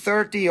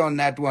 130 on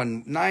that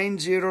one.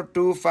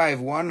 9025.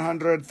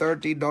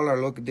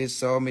 $130. Look at this.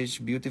 So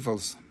much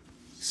beautifuls.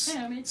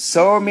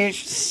 So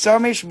much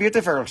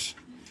beautifuls.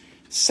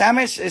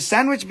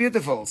 Sandwich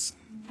beautifuls.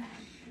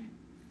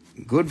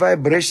 Good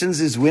vibrations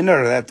is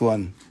winner, that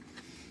one.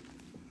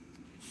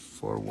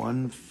 For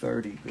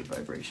 130. Good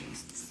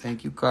vibrations.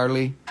 Thank you,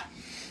 Carly.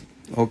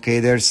 Okay,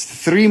 there's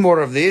 3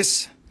 more of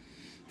this.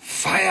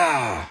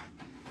 Fire.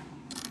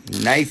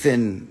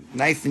 Nathan,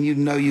 you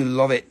know you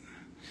love it.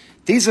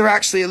 These are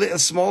actually a little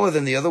smaller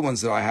than the other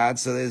ones that I had,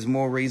 so there's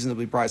more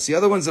reasonably priced. The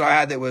other ones that I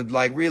had that were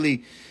like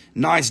really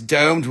nice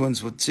domed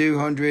ones were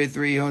 200,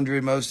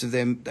 300, most of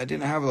them. I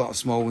didn't have a lot of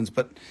small ones,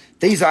 but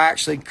these are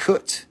actually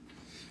cut.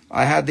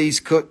 I had these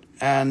cut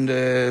and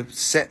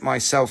set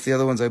myself. The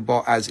other ones I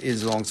bought as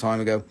is a long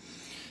time ago.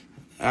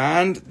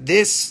 And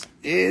this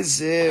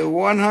is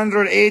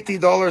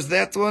 $180.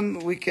 That one,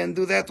 we can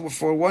do that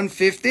for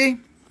 $150.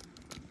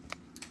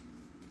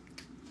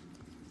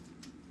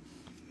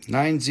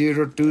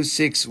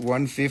 9026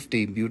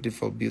 150.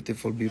 Beautiful,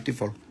 beautiful,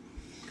 beautiful.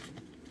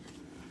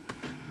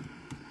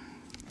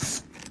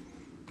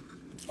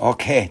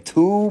 Okay,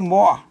 2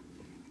 more.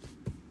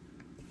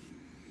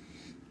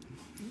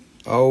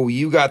 Oh,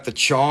 you got the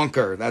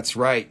chonker. That's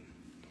right.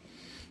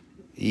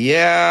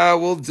 Yeah,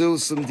 we'll do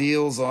some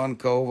deals on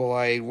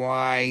Covalite.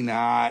 Why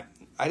not?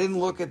 I didn't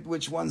look at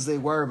which ones they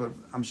were, but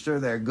I'm sure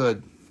they're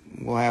good.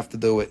 We'll have to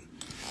do it.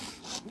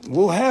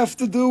 We'll have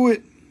to do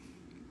it.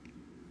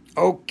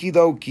 Okie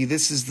dokie.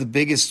 This is the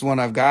biggest one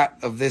I've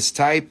got of this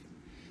type.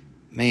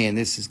 Man,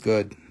 this is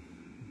good.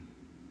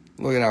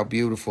 Look at how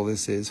beautiful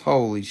this is.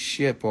 Holy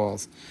shit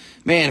balls.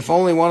 Man, if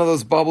only one of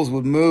those bubbles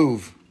would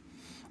move.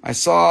 I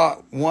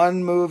saw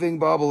one moving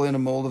bubble in a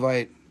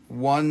Moldavite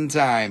one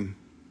time.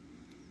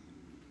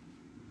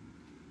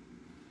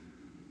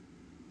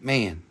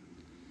 Man,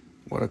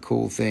 what a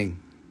cool thing.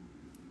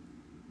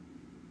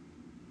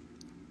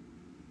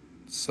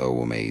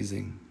 So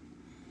amazing.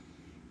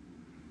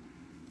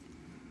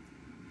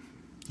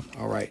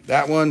 All right,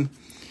 that one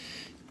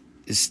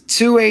is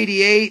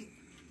 $288.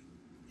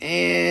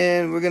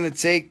 And we're going to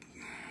take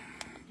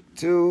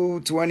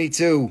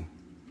 $222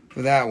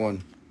 for that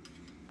one.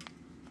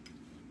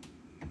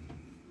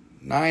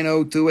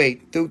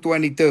 9028,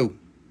 222.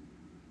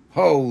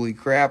 Holy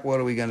crap, what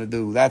are we going to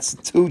do? That's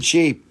too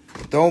cheap.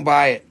 Don't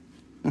buy it.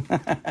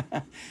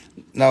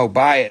 No,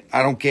 buy it.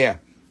 I don't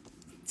care.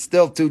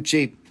 Still too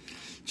cheap.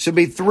 Should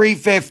be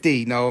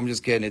 350. No, I'm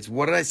just kidding. It's,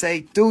 what did I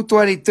say?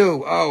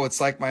 222. Oh,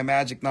 it's like my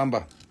magic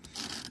number.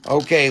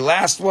 Okay,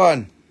 last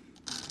one.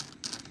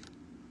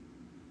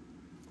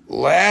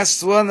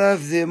 Last one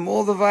of the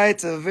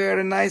Moldavite. A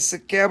very nice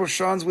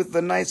cabochons with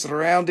the nice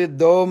rounded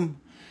dome.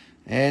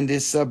 And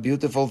this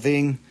beautiful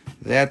thing.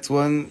 That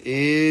one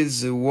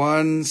is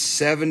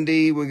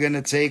 170. We're going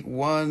to take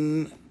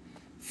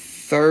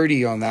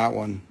 130 on that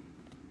one.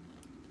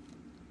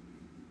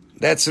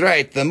 That's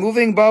right. The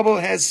moving bubble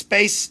has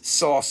space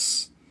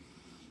sauce.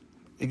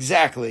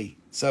 Exactly.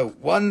 So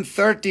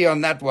 130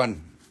 on that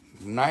one.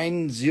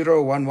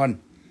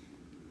 9011.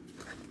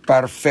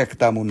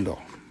 Perfecta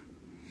mundo.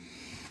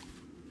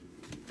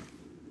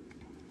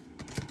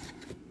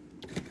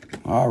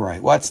 All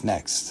right. What's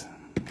next?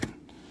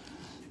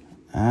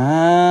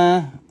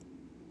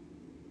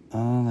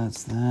 Oh,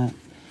 that's that.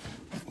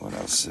 What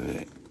else?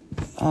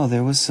 Oh,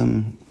 there was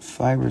some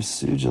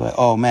fibrous Sugilite.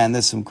 Oh, man,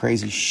 there's some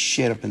crazy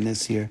shit up in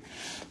this here.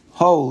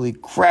 Holy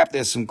crap,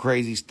 there's some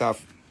crazy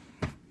stuff.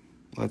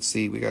 Let's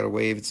see. We got to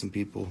wave at some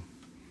people.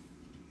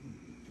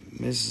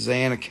 Mrs.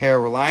 Anna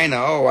Carolina.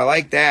 Oh, I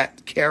like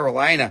that.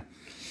 Carolina.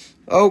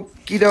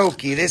 Okie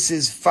dokie. This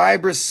is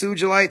fibrous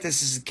Sugilite.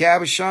 This is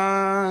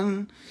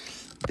cabochon.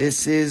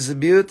 This is a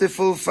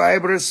beautiful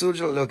fibrous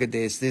Sugilite. Look at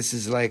this. This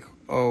is like,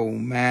 oh,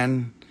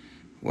 man.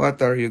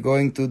 What are you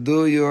going to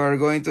do? You are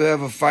going to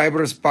have a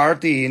fibrous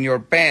party in your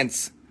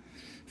pants.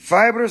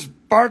 Fibrous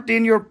party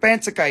in your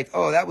pantsakite.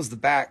 Oh, that was the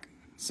back.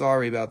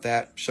 Sorry about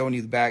that. Showing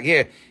you the back.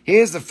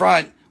 Here's the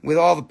front with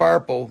all the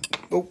purple.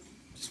 Oh,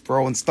 just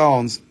throwing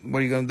stones. What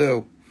are you going to do?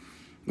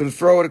 I'm going to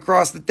throw it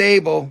across the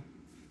table.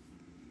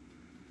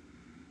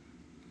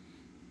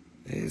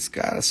 It's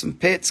got some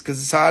pits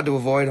because it's hard to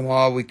avoid them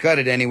all. We cut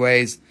it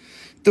anyways.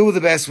 Do the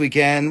best we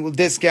can. We'll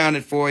discount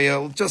it for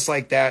you. Just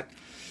like that.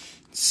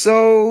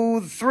 So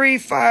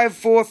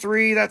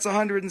 3543, that's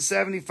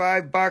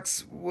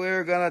 $175.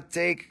 We're gonna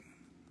take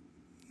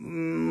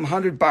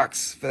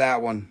 $100 for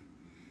that one.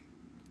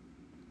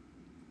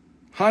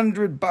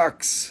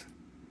 $100.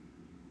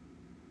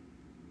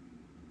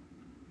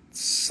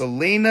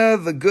 Selena,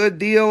 the good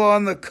deal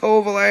on the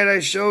Covalite I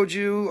showed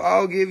you.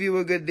 I'll give you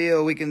a good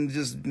deal. We can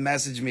just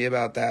message me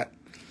about that.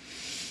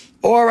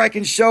 Or I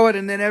can show it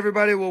and then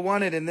everybody will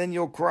want it and then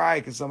you'll cry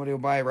because somebody will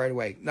buy it right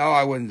away. No,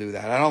 I wouldn't do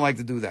that. I don't like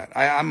to do that.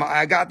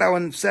 I got that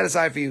one set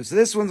aside for you. So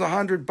this one's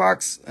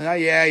 $100.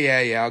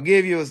 Yeah. I'll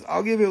give you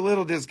a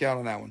little discount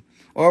on that one.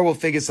 Or we'll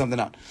figure something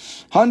out.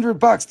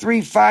 $100,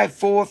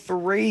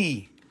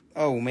 3543.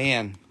 Oh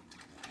man.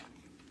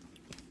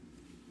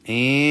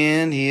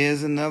 And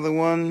here's another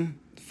one.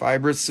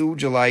 Fibrous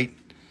Sugilite.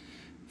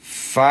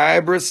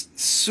 Fibrous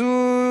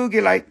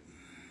Sugilite.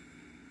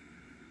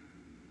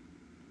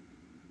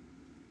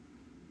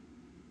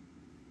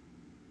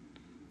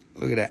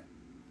 Look at that.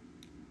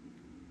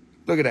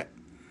 Look at that.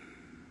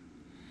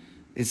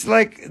 It's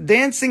like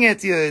dancing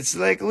at you. It's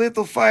like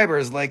little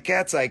fibers, like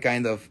cat's eye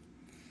kind of.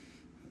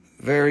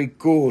 Very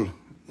cool.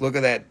 Look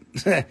at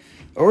that.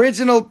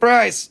 Original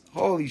price.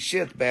 Holy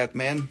shit,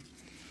 Batman.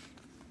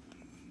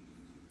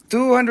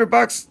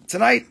 $200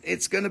 tonight.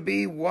 It's going to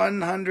be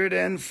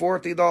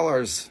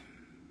 $140.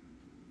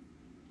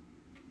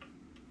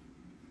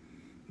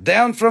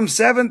 Down from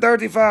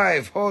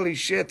 $735. Holy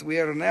shit,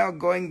 we are now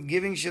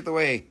giving shit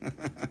away.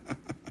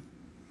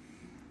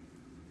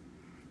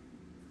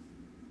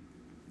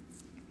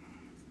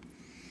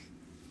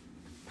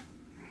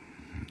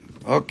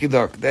 Okie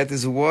doke. That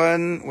is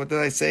what did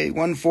I say?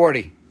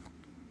 140.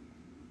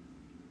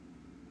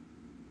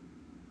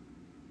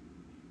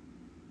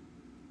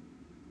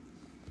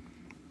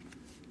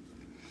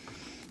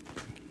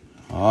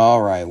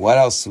 All right, what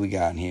else we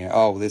got in here?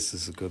 Oh, this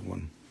is a good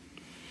one.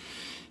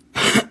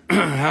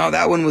 How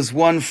that one was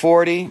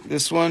 140.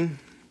 This one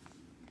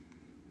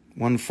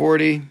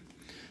 140.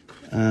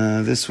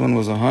 This one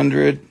was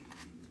 100.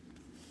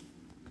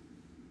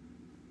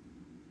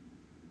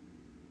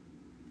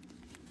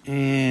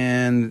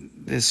 And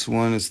this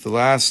one is the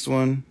last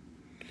one.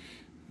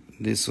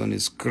 This one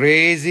is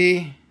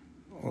crazy.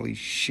 Holy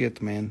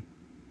shit, man.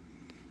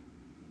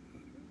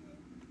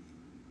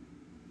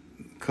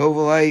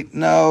 Covalite.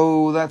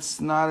 No,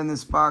 that's not in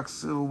this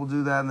box. We'll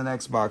do that in the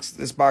next box.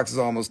 This box is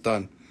almost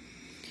done.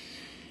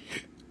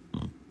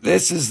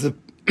 This is the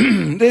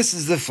this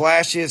is the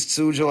flashiest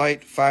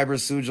Sugilite,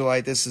 fibrous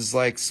Sugilite. This is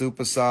like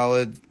super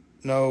solid.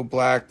 No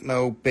black,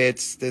 no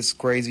bits. This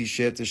crazy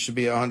shit. This should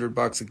be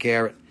 $100 a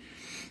carat.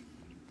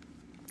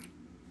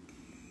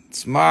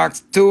 It's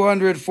marked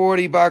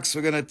 $240.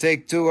 We're gonna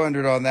take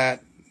 200 on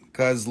that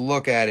because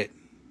look at it.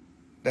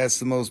 That's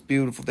the most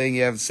beautiful thing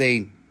you ever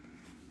seen.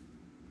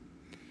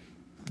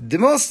 The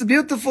most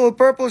beautiful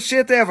purple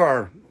shit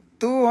ever.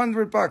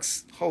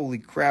 $200. Holy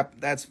crap,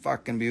 that's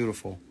fucking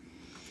beautiful.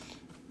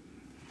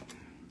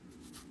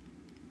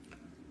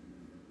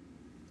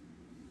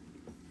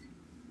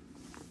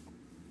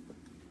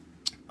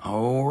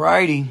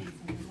 Alrighty.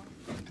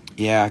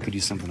 Yeah, I could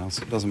use something else.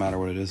 It doesn't matter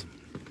what it is.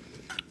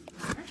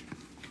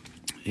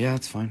 Yeah,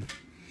 it's fine.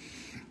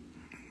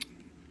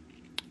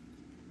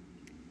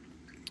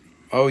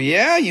 Oh,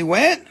 yeah, you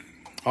went?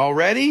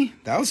 Already?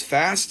 That was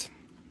fast.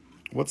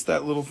 What's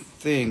that little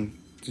thing?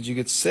 Did you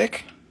get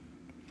sick?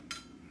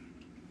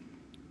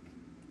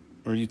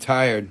 Or are you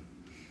tired?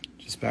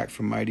 Just back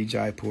from mighty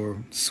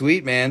Jaipur.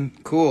 Sweet, man.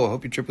 Cool.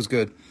 Hope your trip was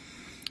good.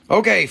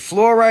 Okay,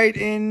 fluorite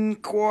in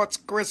quartz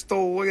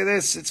crystal. Look at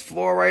this. It's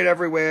fluorite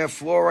everywhere.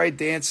 Fluorite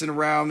dancing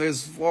around.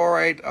 There's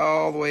fluorite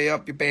all the way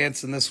up your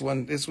pants in this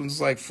one. This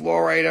one's like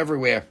fluorite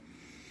everywhere.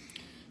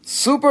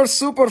 Super,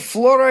 super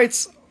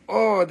fluorites.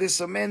 Oh, this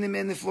is many,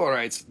 many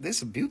fluorites. This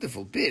is a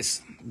beautiful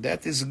piece.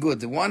 That is good.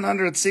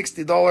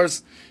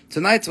 $160.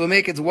 Tonight we'll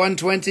make it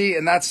 $120,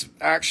 and that's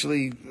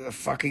actually a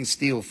fucking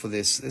steal for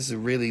this. This is a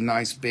really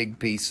nice big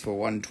piece for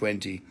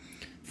 $120.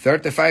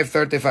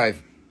 $35.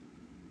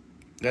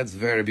 That's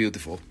very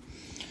beautiful.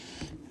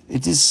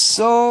 It is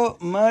so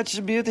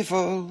much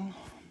beautiful.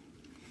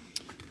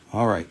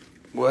 All right.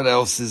 What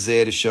else is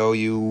there to show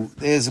you?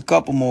 There's a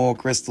couple more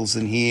crystals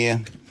in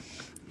here.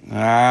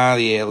 Ah,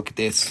 yeah, look at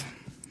this.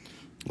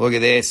 Look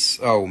at this.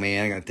 Oh,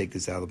 man, I got to take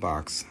this out of the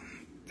box.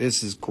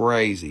 This is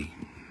crazy.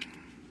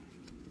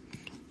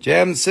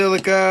 Gem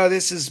silica.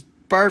 This is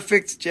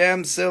perfect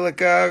gem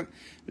silica.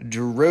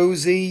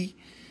 Druzy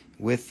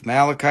with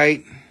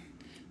malachite.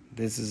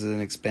 This is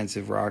an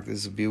expensive rock.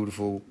 This is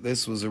beautiful.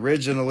 This was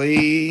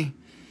originally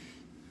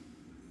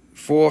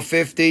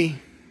 $450.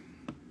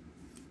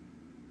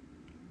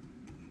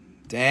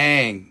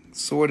 Dang.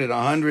 Sorted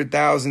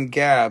 100,000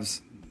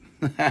 cabs.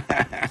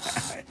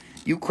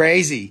 You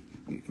crazy.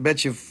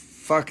 Bet you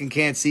fucking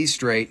can't see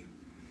straight.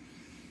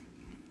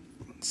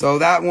 So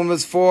that one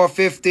was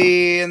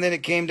 $450, and then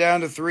it came down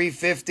to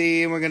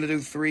 $350, and we're going to do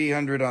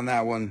 $300 on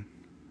that one.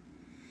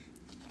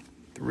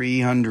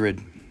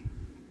 $300.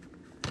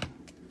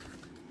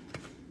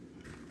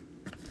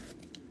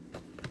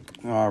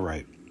 All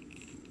right.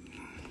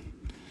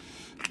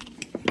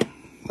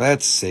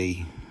 Let's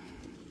see.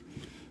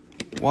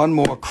 One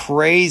more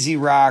crazy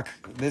rock.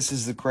 This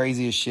is the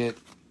craziest shit.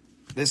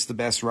 This is the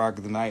best rock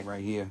of the night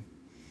right here.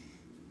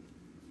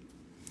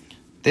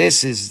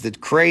 This is the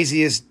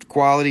craziest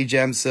quality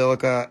gem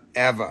silica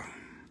ever.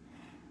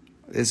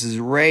 This is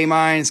ray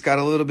mine. It's got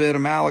a little bit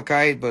of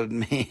malachite, but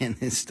man,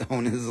 this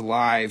stone is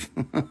alive.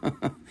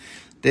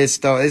 This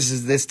stone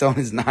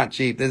is not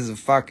cheap. This is a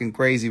fucking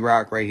crazy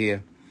rock right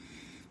here.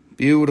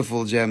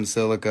 Beautiful gem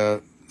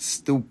silica.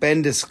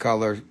 Stupendous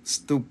color.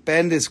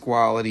 Stupendous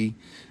quality.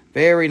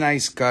 Very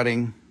nice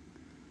cutting.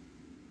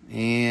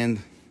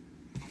 And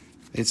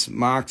it's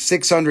marked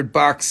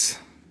 $600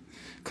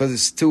 because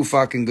it's too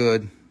fucking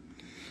good.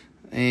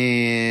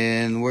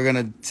 And we're going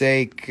to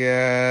take,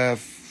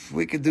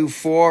 we could do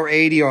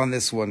 $480 on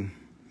this one.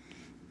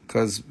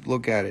 Because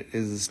look at it.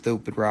 It's a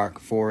stupid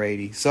rock.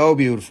 $480. So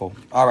beautiful.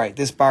 All right.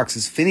 This box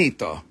is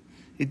finito.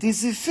 It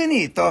is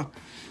finito.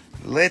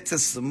 Let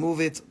us move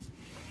it.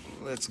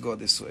 Let's go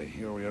this way.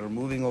 Here we are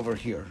moving over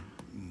here.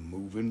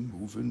 Moving.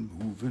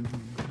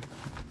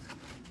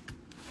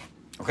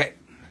 Okay.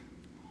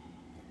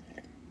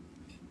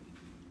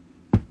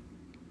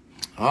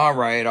 All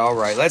right.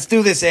 Let's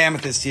do this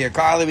amethyst here.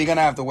 Carly, we're going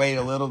to have to wait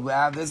a little.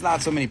 There's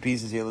not so many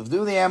pieces here. Let's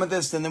do the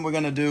amethyst, and then we'll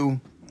do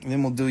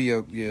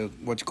your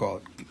what you call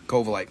it,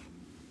 Covalite.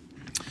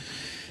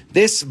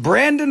 This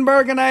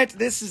Brandenburgonite,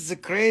 this is the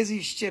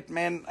crazy shit,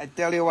 man. I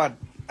tell you what,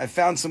 I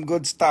found some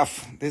good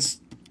stuff. This,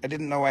 I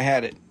didn't know I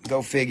had it.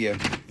 Go figure.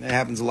 That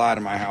happens a lot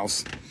in my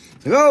house.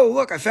 Oh,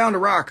 look, I found a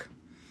rock.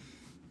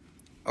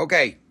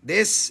 Okay,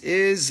 this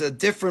is a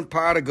different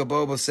part of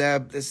Gaboba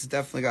Seb. This has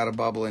definitely got a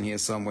bubble in here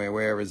somewhere.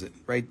 Where is it?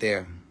 Right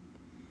there.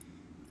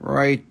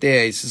 Right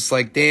there. It's just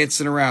like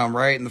dancing around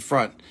right in the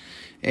front.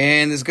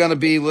 And there's going to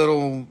be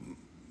little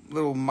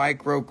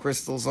micro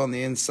crystals on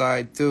the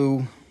inside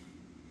too.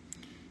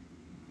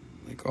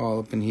 Like all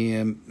up in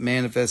here.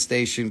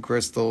 Manifestation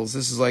crystals.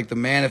 This is like the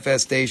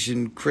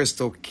manifestation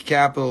crystal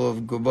capital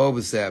of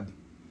Gaboba Seb.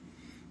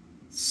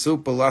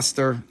 Super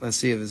luster. Let's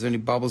see if there's any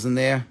bubbles in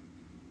there.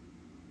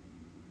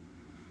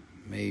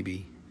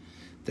 Maybe.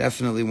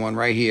 Definitely one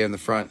right here in the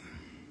front.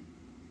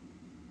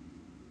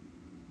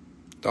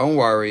 Don't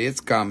worry, it's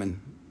coming.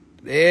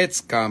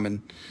 It's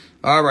coming.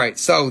 All right,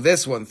 so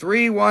this one,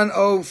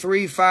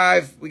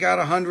 31035. We got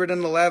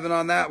 111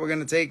 on that. We're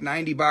going to take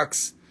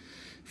 $90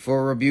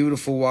 for a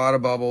beautiful water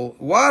bubble.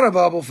 Water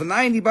bubble for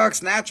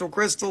 $90, natural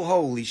crystal.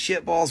 Holy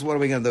shit balls, what are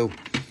we going to do?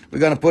 We're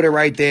going to put it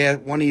right there.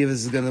 One of you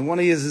is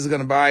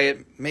going to buy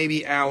it.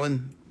 Maybe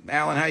Alan.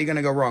 Alan, how are you going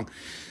to go wrong?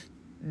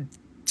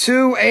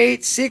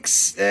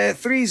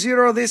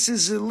 28630. This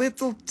is a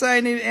little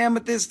tiny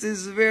amethyst. This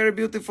is very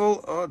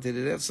beautiful. Oh, did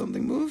it have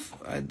something move?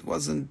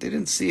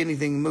 Didn't see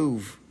anything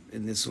move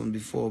in this one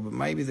before, but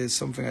maybe there's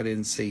something I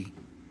didn't see.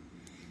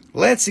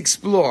 Let's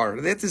explore.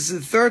 That is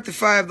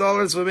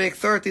 $35. We make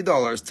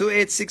 $30.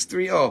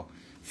 28630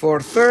 for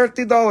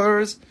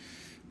 $30.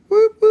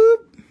 Whoop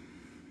whoop.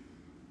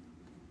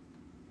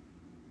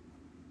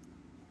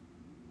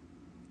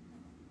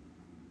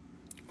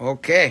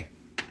 Okay.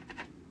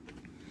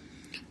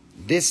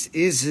 This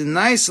is a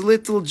nice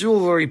little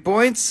jewelry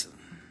points.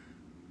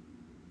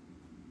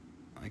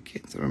 I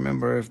can't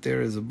remember if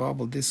there is a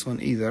bubble this one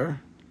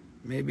either.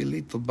 Maybe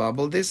little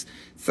bubble this.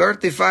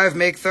 35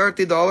 make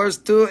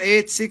 $30.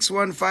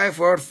 28615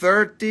 for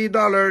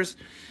 $30.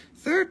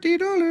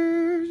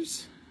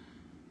 $30.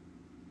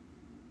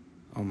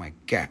 Oh my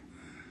God.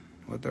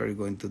 What are you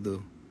going to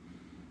do?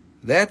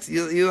 That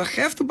you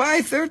have to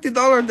buy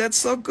 $30. That's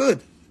so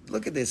good.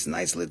 Look at this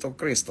nice little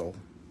crystal.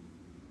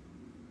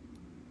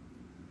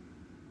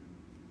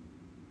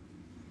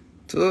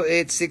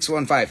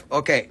 28615.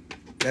 Okay,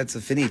 that's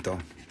a finito.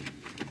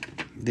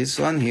 This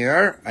one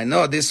here, I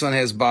know this one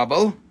has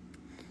bubble.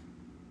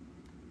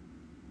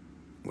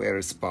 Where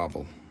is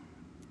bubble?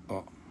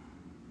 Oh,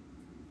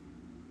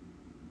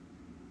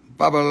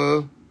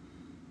 bubble,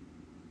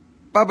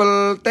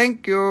 bubble.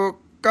 Thank you.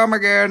 Come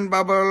again,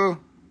 bubble.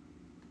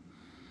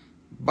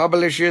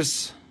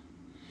 Bubblicious.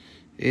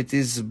 It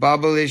is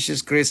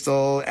bubblicious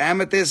crystal.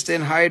 Amethyst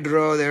and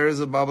hydro. There is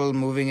a bubble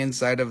moving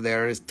inside of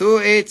there. It's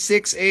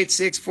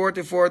 28686,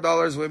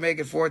 $44. We make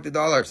it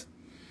 $40.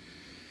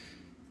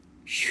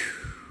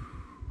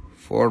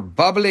 For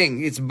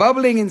bubbling. It's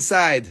bubbling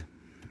inside.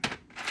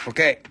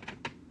 Okay.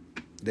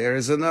 There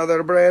is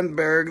another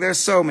Brandberg. There's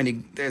so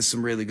many. There's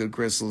some really good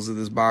crystals in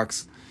this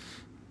box.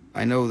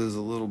 I know there's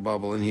a little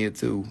bubble in here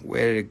too.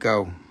 Where did it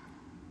go?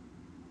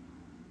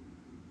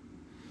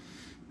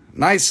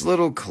 Nice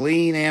little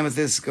clean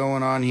amethyst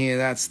going on here.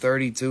 That's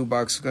 $32.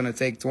 We're going to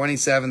take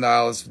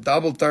 $27.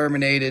 Double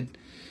terminated.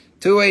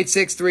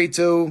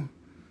 28632.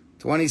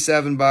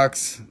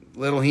 $27.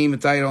 Little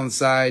hematite on the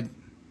side.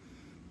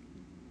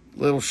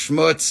 Little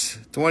schmutz.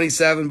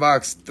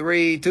 $27.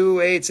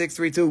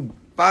 28632.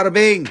 Bada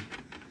bing.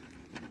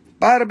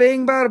 Bada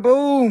bing, bada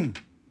boom.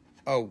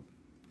 Oh,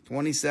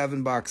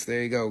 $27.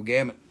 There you go.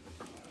 Gamut.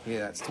 Yeah,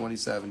 that's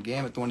 27.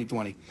 Gamut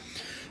 2020.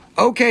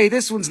 Okay,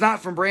 this one's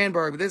not from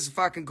Brandberg, but this is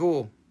fucking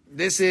cool.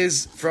 This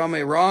is from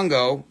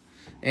Irongo,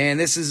 and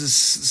this is a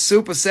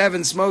Super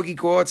 7 smoky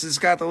quartz. It's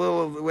got the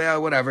little,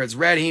 well, whatever. It's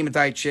red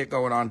hematite shit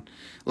going on.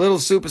 Little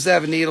Super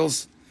 7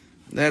 needles.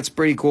 That's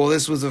pretty cool.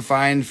 This was a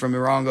find from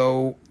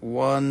Irongo.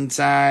 One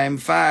time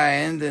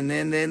find, and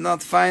then they're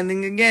not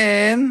finding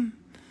again.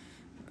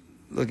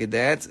 Look at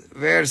that.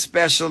 Very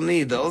special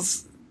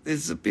needles.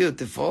 It's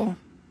beautiful.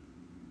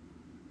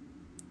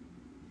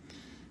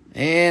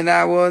 And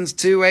that one's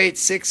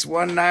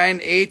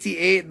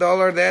 28619,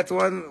 $88. That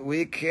one,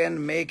 we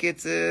can make it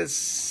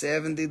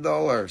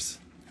 $70.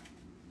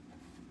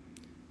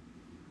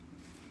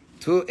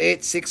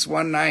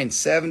 28619,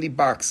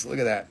 $70. Look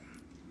at that.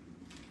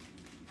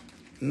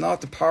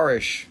 Not the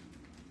parish.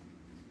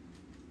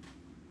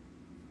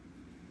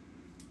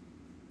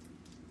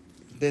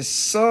 There's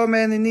so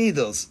many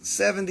needles.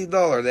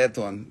 $70, that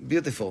one.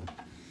 Beautiful.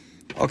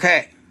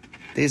 Okay.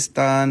 This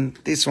done.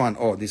 This one.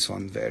 Oh, this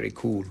one. Very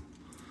cool.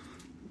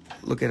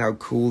 Look at how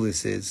cool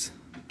this is.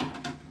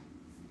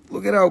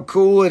 Look at how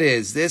cool it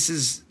is. This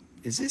is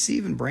this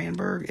even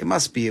Brandberg? It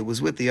must be. It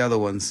was with the other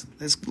ones.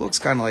 This looks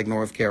kind of like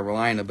North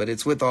Carolina, but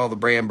it's with all the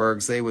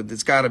Brandbergs.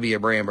 It's got to be a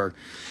Brandberg.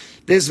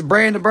 This is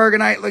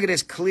Brandenburgonite. Look at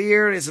this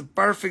clear. It's a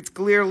perfect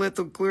clear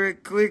little clear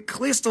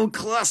crystal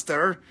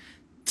cluster.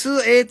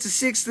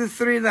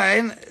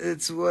 28639.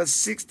 It was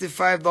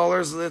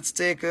 $65. Let's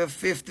take a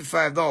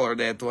 $55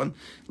 that one.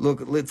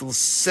 Look, little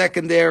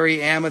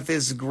secondary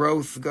amethyst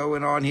growth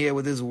going on here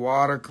with this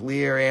water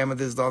clear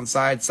amethyst on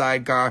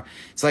sidecar.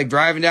 It's like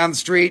driving down the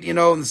street, you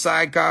know, and the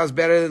sidecar is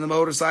better than the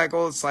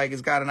motorcycle. It's like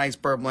it's got a nice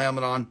purple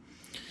helmet on.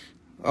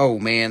 Oh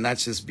man,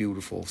 that's just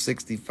beautiful.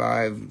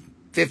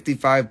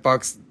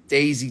 $55.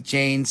 Daisy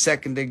chain,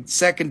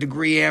 second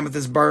degree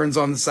amethyst burns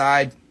on the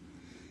side.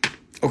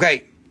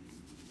 Okay.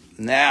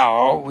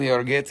 Now we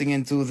are getting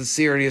into the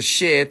serious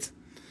shit.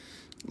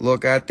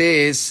 Look at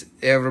this,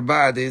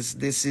 everybody.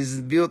 This is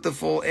a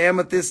beautiful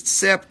amethyst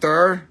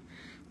scepter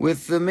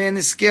with the many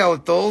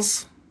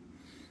skeletals.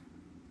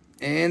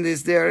 And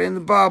is there in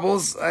the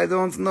bubbles? I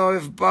don't know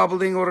if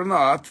bubbling or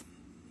not.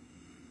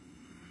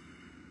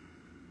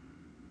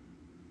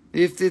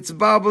 If it's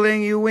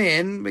bubbling, you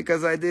win,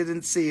 because I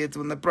didn't see it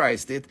when I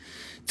priced it.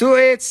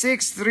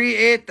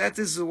 28638, that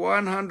is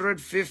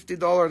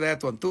 $150,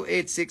 that one.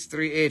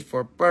 28638 for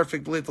a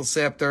perfect little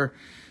scepter.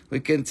 We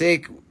can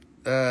take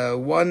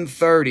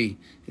 130.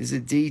 Is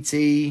it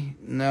DT?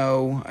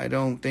 No, I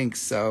don't think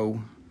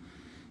so.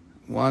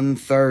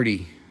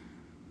 130.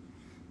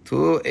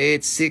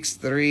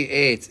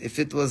 28638. If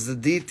it was the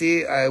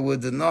DT, I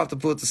would not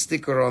put a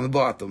sticker on the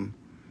bottom.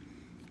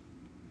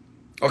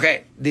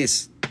 Okay,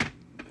 this.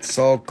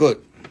 So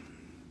good.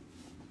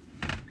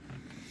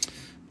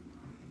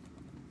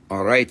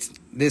 All right,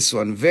 this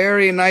one.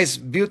 Very nice,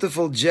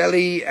 beautiful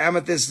jelly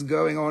amethyst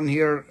going on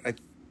here. I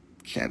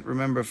can't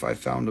remember if I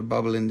found a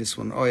bubble in this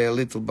one. Oh yeah, a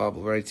little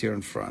bubble right here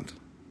in front.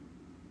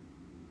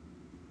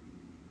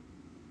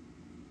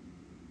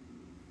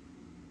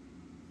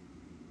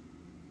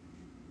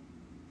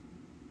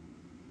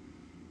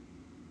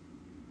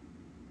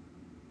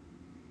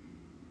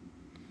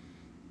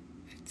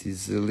 It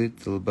is a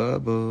little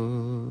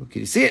bubble.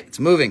 Can you see it? It's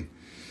moving.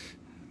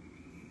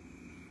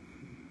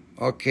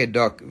 Okay,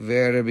 Doc.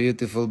 Very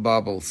beautiful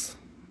bubbles.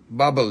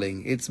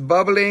 Bubbling. It's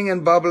bubbling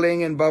and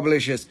bubbling and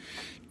bubblicious.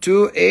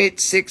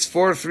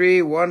 28643,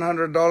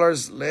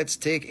 $100. Let's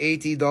take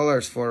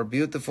 $80 for a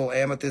beautiful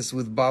amethyst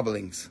with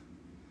bubblings.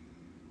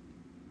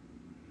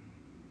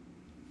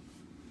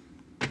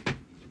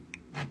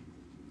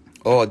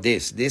 Oh,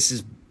 this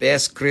is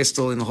best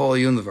crystal in the whole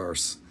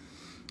universe.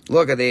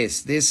 Look at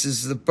this. This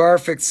is the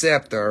perfect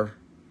scepter.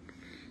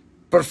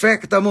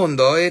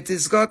 Perfectamundo. It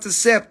has got a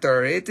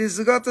scepter. It has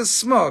got a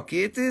smoke.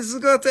 It has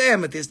got the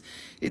amethyst.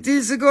 It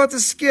has got a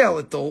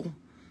skeletal.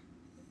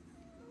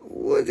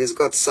 It has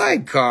got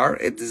sidecar.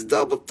 It is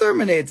double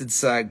terminated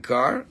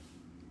sidecar.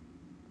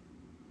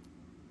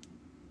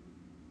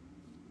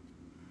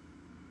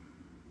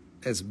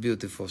 That's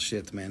beautiful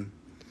shit, man.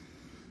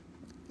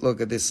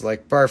 Look at this,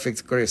 like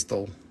perfect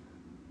crystal.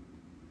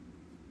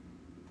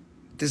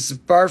 This is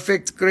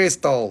perfect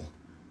crystal.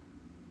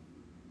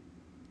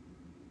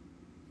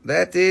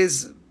 That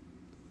is,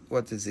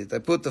 what is it? I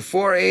put the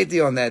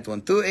 480 on that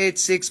one.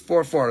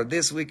 28644.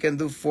 This we can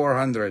do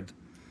 400.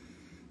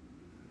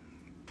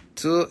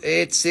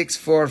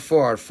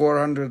 28644.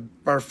 400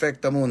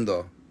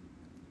 perfectamundo.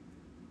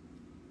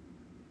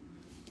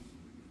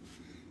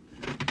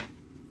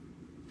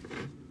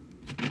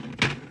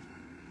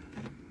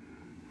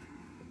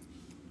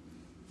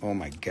 Oh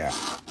my God,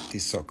 this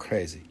is so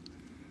crazy.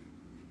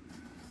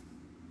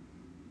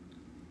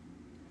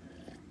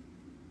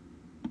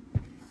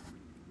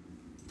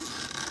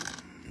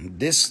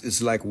 This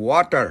is like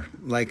water,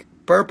 like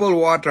purple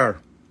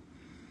water.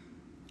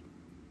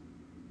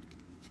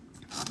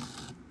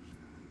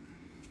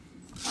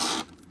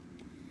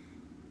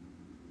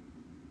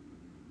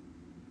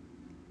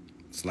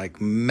 It's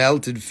like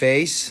melted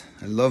face.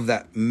 I love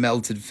that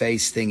melted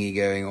face thingy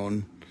going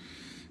on.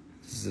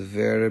 This is a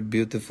very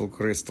beautiful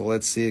crystal.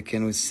 Let's see,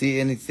 can we see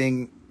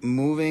anything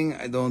moving?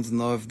 I don't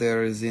know if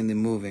there is any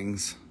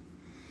movings.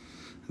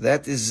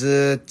 That is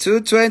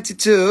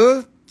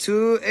 222.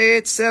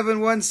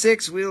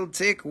 28716. We'll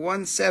take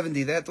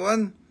 170. That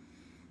one.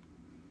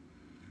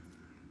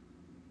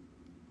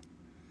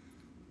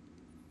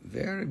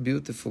 Very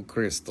beautiful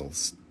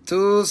crystals.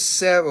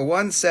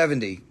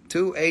 170.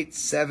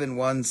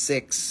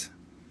 28716.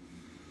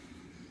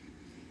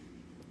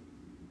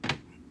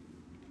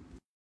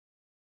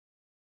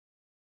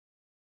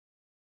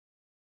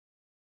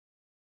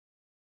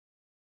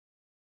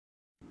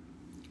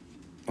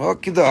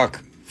 Okie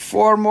doke.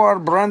 4 more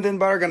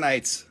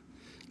Brandenburganites.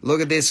 Look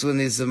at this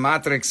one. It's a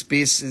matrix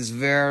piece. It's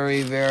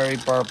very, very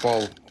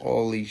purple.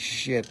 Holy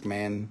shit,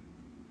 man.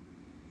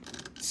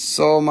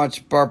 So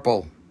much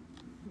purple.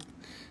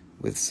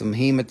 With some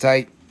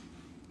hematite,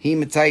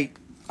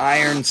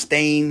 iron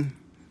stain,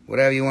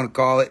 whatever you want to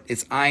call it.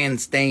 It's iron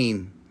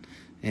stain.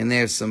 And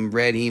there's some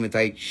red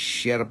hematite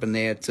shit up in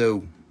there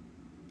too.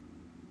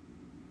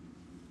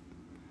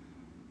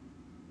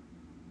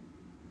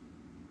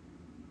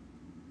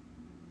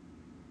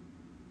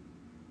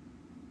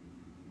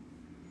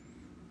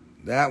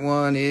 That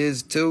one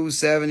is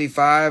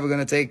 275. We're going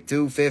to take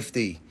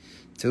 250.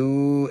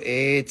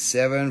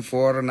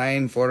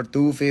 28749 for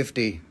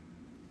 250.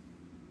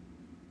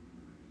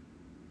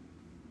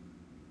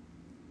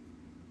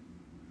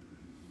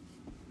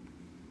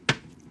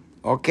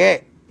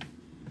 Okay.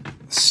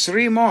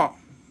 3 more.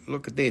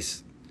 Look at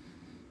this.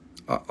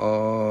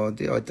 Uh-oh.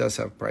 It does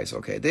have price.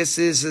 Okay. This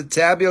is a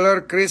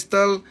tabular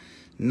crystal.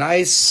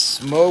 Nice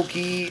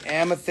smoky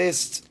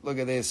amethyst. Look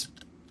at this.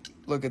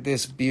 Look at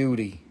this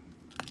beauty.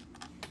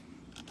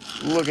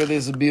 Look at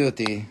this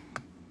beauty.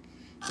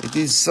 It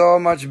is so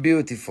much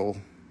beautiful.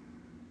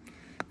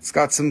 It's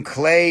got some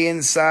clay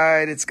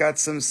inside. It's got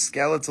some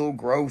skeletal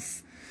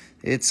growth.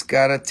 It's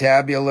got a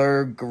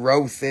tabular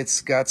growth.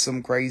 It's got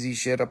some crazy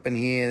shit up in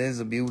here. This is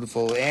a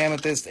beautiful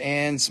amethyst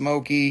and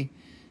smoky.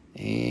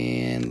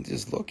 And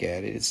just look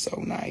at it. It's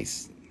so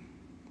nice.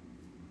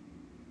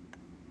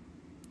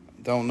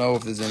 Don't know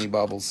if there's any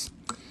bubbles.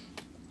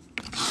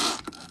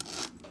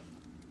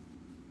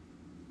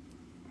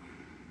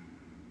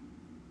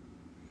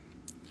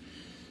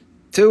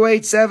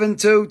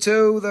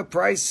 $28722. The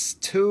price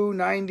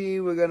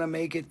 $290. We're gonna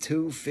make it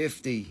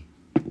 $250.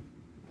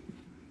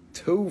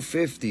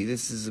 $250.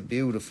 This is a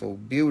beautiful,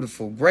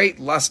 beautiful,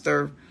 great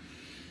luster,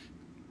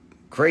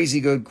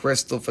 crazy good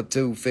crystal for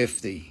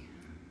 $250.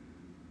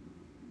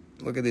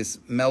 Look at this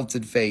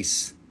melted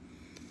face.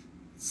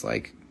 It's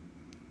like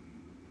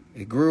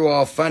it grew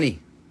all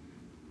funny.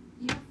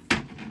 Yeah.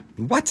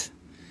 What?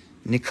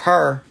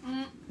 Nicole,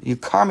 you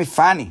call me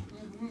funny?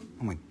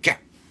 Oh my God.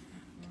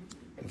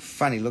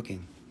 Funny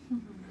looking.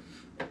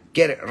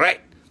 Get it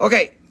right.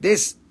 Okay,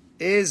 this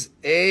is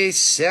a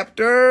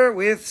scepter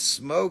with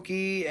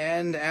smoky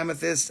and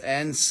amethyst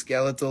and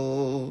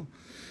skeletal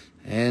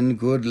and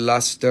good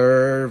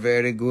luster.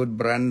 Very good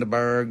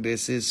Brandenburg.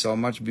 This is so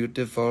much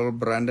beautiful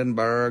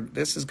Brandenburg.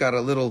 This has got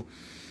a little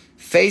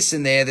face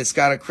in there that's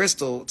got a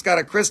crystal. It's got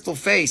a crystal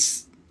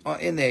face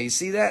in there. You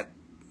see that?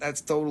 That's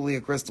totally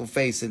a crystal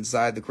face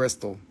inside the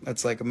crystal.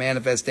 That's like a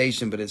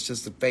manifestation, but it's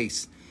just a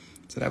face.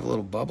 Does it have a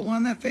little bubble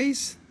on that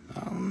face?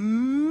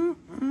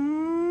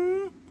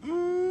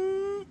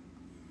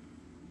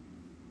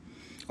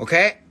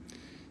 Okay.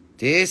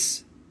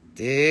 This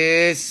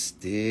is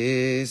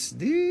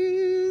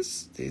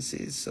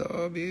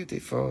so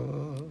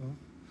beautiful.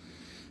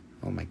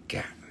 Oh my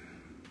God.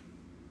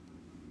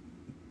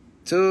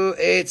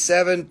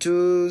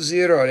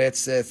 28720.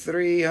 That's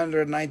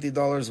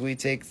 $390. We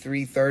take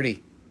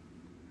 $330.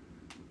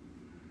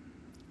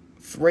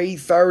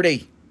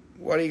 $330.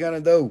 What are you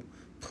gonna do?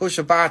 Push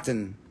a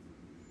button.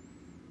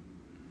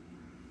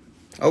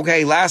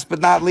 Okay, last but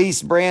not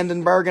least,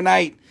 Brandon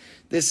Bergenite.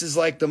 This is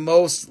like the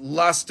most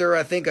luster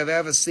I think I've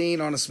ever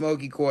seen on a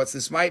smoky quartz.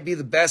 This might be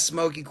the best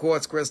smoky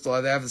quartz crystal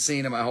I've ever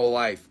seen in my whole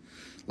life.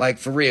 Like,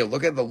 for real.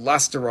 Look at the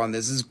luster on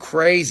this. This is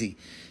crazy.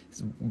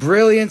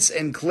 Brilliance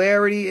and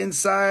clarity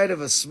inside of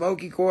a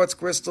smoky quartz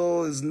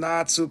crystal is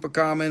not super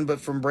common,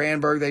 but from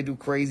Brandberg, they do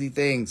crazy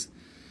things.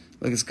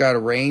 Look, it's got a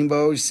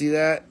rainbow. You see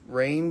that?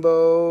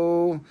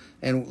 Rainbow.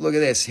 And look at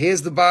this.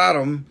 Here's the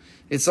bottom.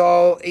 It's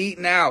all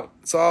eaten out.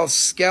 It's all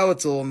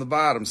skeletal on the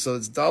bottom. So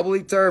it's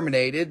doubly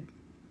terminated.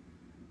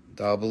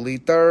 Doubly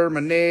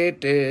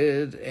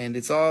terminated. And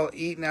it's all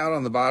eaten out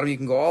on the bottom. You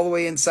can go all the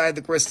way inside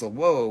the crystal.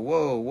 Whoa,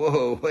 whoa,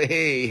 whoa.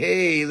 Hey,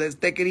 hey, let's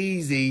take it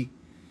easy.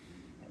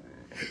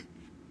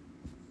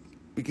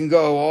 We can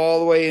go all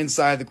the way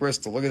inside the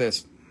crystal. Look at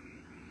this.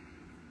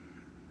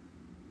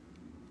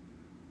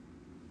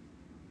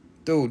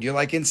 Dude, you're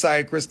like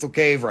inside Crystal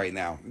Cave right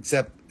now.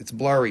 Except it's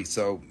blurry,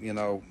 so, you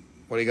know,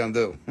 what are you going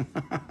to do?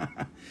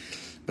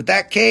 But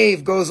that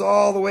cave goes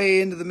all the way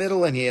into the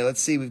middle in here.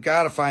 Let's see, we've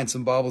got to find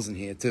some bubbles in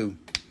here, too.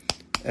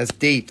 That's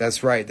deep,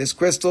 that's right. This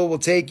crystal will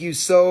take you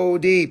so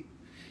deep.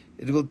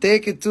 It will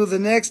take it to the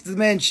next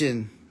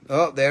dimension.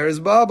 Oh, there is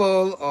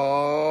bubble.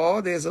 Oh,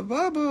 there's a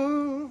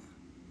bubble.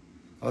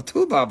 Oh,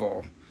 two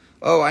bubble.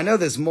 Oh, I know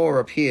there's more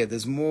up here.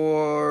 There's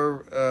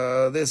more,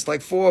 there's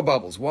like 4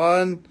 bubbles.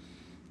 1,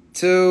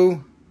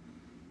 2,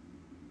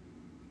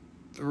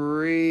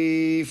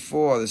 3,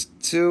 4. There's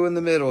 2 in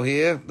the middle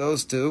here.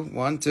 Those 2.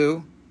 1,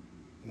 2.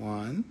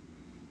 1,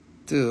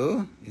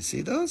 2. You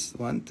see those?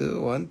 1,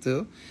 2, 1,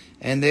 2.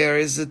 And there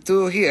is a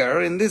 2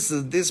 here. And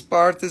this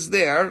part is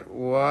there.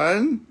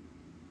 1.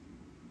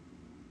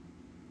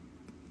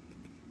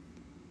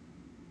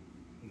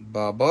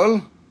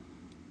 Bubble.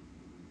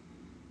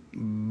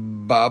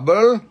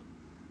 Bubble.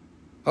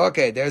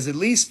 Okay, there's at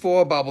least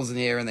 4 bubbles in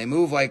here, and they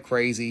move like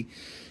crazy.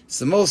 It's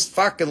the most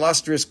fucking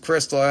lustrous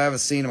crystal I've ever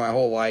seen in my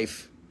whole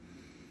life.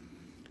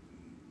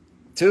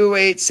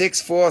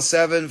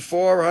 28647,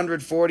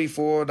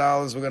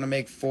 $444. We're going to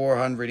make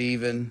 $400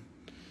 even.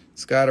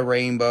 It's got a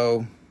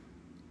rainbow.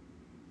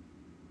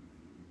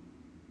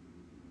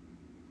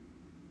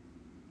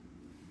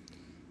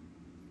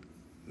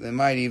 There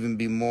might even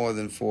be more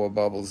than 4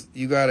 bubbles.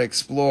 You got to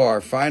explore.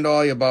 Find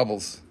all your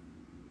bubbles.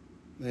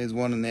 There's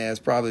one in there. It's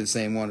probably the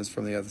same one as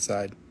from the other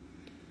side.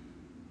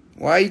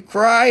 Why are you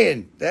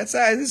crying?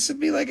 This should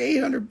be like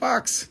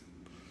 $800.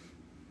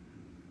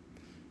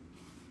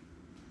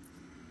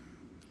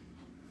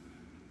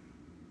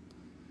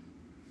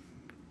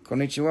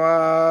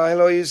 Konnichiwa.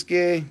 Hello,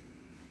 Yusuke.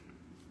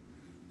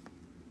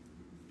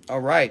 All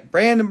right.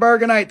 Brandon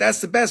Bergenite.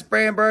 That's the best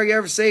Brandberg you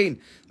ever seen.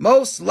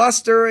 Most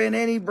luster in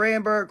any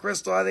Brandberg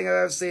crystal I think I've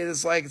ever seen.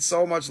 It's like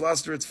so much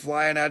luster, it's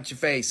flying out your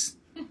face.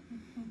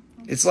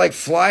 It's like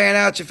flying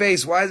out your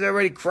face. Why is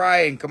everybody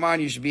crying? Come on,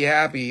 you should be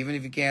happy, even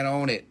if you can't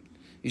own it.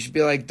 You should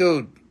be like,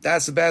 dude,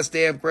 that's the best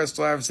damn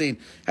crystal I've ever seen.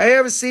 Have you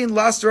ever seen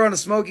luster on a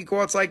smoky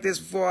quartz like this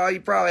before? Oh, you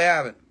probably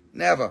haven't.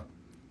 Never.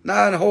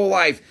 Not in a whole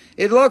life.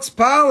 It looks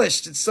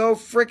polished. It's so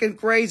freaking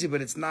crazy,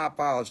 but it's not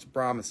polished, I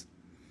promise.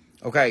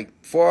 Okay,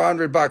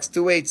 $400,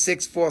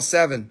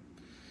 28647.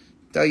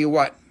 Tell you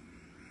what.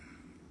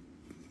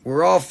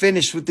 We're all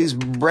finished with these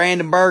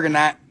Brandon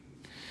Bergenite.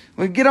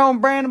 We get on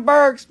Brandon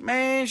Bergs,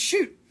 man,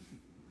 shoot.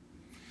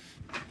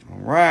 All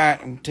right, I'm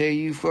going to tell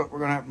you what, we're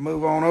going to have to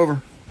move on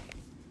over.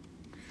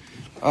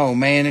 Oh,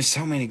 man, there's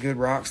so many good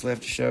rocks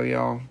left to show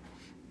y'all.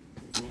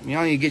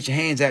 Y'all need to get your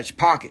hands out your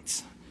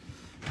pockets.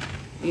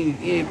 You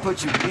need to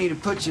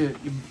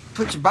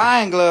put your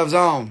buying gloves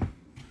on.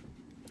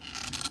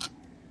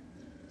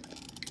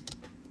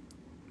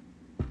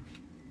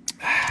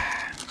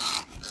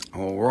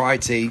 All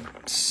righty,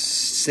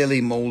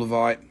 silly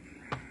Moldavite.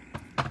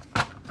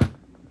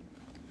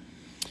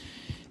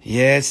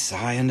 Yes,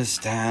 I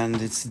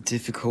understand. It's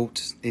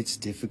difficult. It's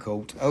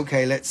difficult.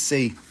 Okay, let's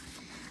see.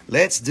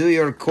 Let's do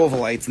your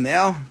Covellite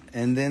now.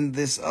 And then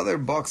this other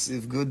box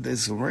is good.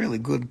 There's really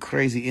good,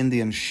 crazy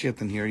Indian shit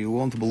in here. You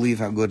won't believe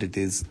how good it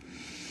is.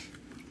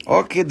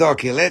 Okay,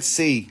 dokie. Let's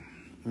see.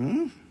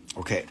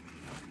 Okay.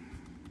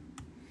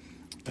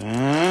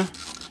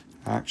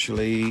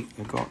 Actually,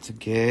 I got to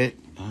get...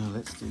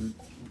 let's do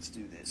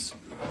this.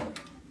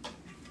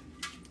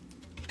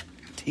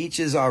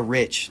 Teachers are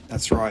rich.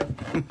 That's right.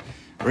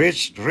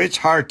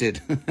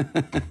 Rich-hearted.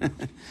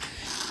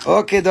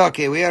 Okay,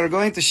 dokie. We are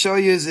going to show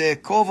you the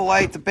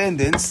Covellite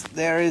dependence.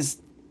 There is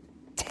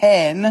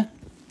 10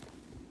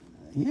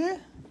 Yeah,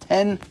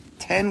 10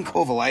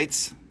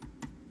 covalites.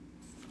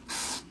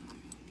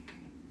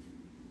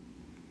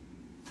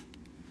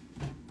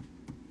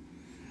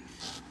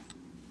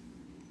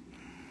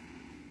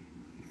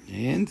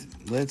 And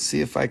let's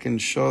see if I can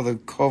show the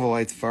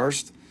covalite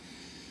first.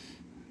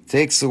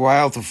 Takes a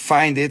while to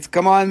find it.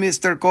 Come on,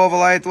 Mr.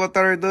 Covalite, what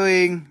are you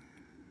doing?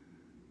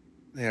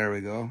 There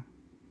we go.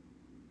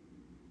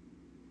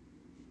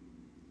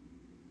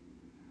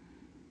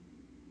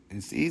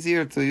 It's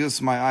easier to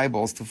use my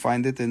eyeballs to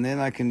find it, and then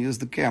I can use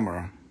the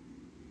camera.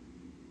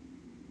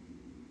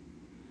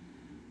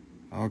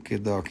 Okie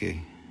dokie.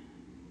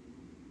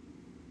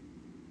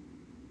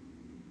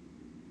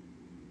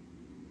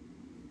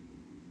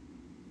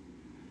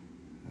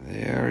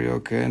 There you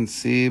can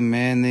see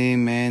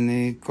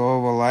many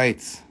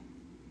covalites.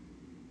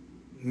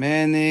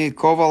 Many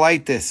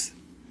covalitis.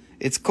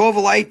 It's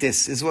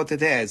covalitis is what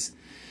it has.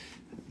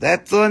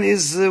 That one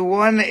is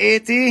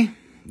 180.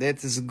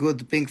 That is a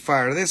good pink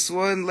fire. This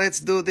one,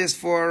 let's do this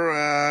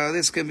for,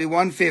 this can be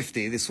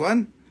 150. This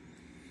one,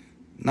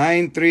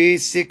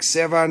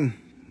 9367.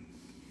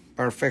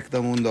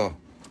 Perfecto mundo.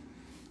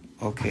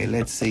 Okay,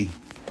 let's see.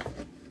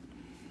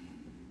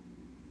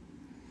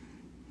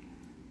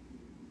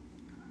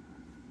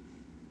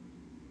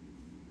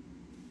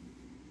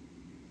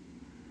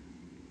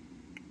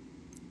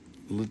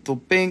 Little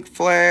pink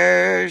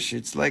flash.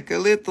 It's like a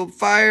little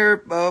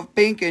fire of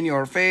pink in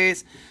your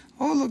face.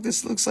 Oh, look,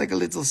 this looks like a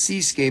little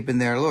seascape in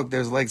there. Look,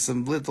 there's like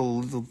some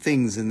little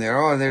things in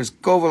there. Oh, and there's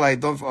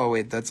covalite. Oh,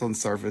 wait, that's on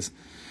surface.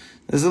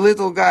 There's a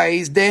little guy.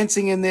 He's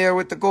dancing in there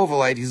with the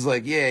covalite. He's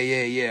like,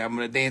 yeah, I'm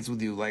going to dance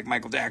with you like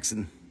Michael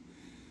Jackson.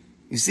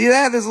 You see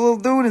that? There's a little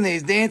dude in there.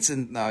 He's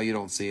dancing. No, you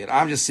don't see it.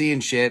 I'm just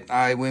seeing shit.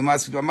 I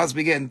must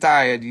be getting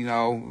tired, you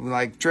know,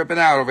 like tripping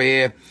out over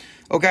here.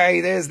 Okay,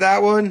 there's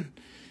that one.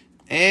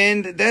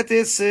 And that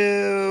is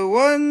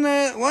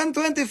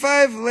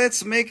 125.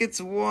 Let's make it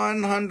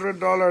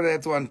 $100.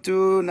 That's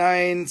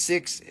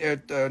 1296.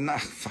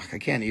 Fuck, I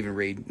can't even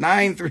read.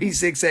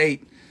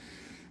 9368.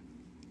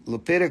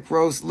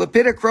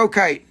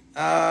 Lepidocrocite.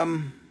 I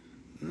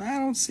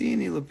don't see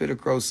any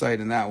lepidocrocite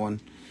in that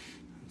one.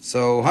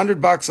 So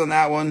 $100 on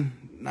that one.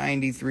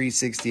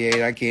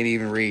 9368. I can't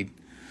even read.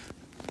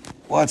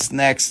 What's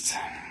next?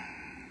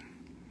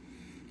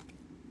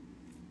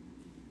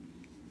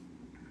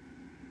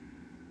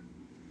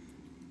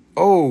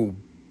 Oh,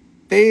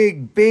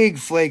 big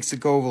flakes of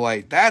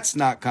covalite. That's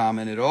not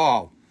common at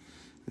all.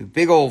 The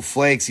big old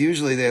flakes,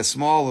 usually they're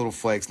small little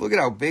flakes. Look at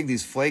how big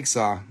these flakes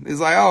are.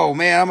 It's like, oh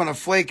man, I'm going to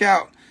flake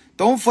out.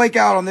 Don't flake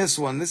out on this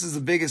one. This is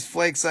the biggest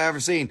flakes I've ever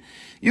seen.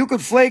 You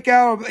could flake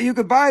out, you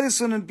could buy this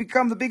one and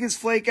become the biggest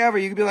flake ever.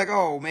 You could be like,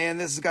 oh man,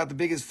 this has got the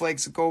biggest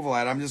flakes of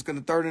covalite. I'm just going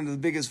to turn into the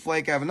biggest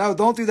flake ever. No,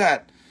 don't do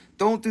that.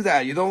 Don't do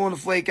that. You don't want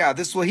to flake out.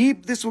 This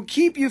will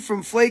keep you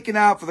from flaking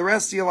out for the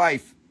rest of your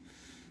life.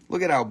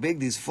 Look at how big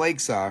these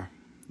flakes are.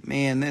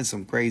 Man, that's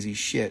some crazy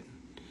shit.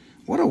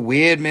 What a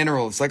weird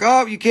mineral. It's like,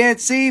 oh, you can't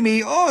see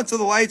me. Oh, until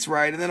the light's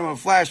right. And then I'm going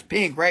to flash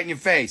pink right in your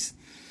face.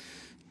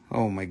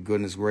 Oh, my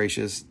goodness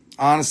gracious.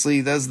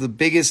 Honestly, those are the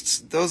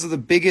biggest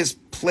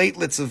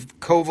platelets of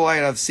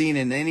covalite I've seen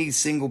in any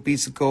single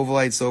piece of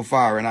covalite so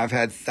far. And I've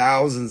had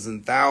thousands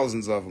and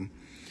thousands of them.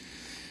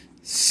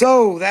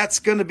 So that's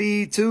going to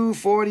be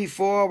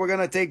 $244. We're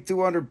going to take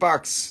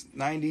 $200.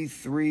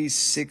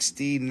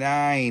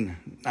 9369.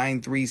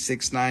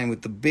 9369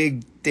 with the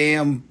big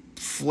damn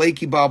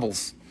flaky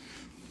bubbles.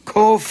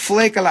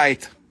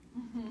 Coflakeite.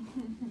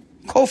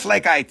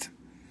 Coflakeite.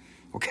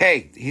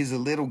 Okay, here's a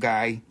little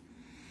guy.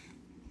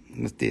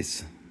 What's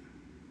this?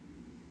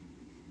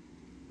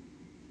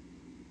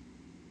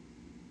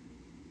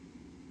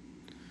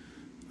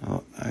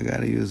 Oh, I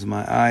gotta use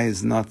my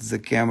eyes, not the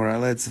camera.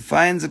 Let's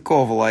find the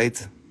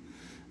covalite.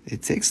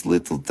 It takes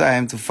little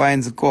time to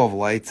find the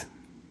covalite.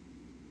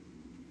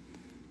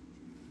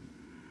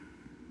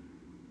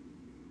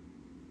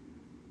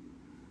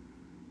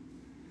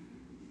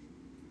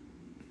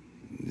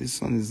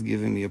 This one is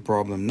giving me a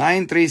problem.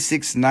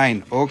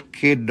 9369.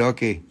 Okay,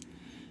 dokie.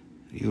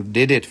 You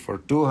did it for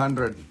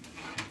 200.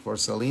 For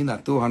Selena,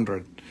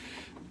 200.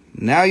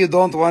 Now you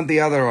don't want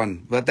the other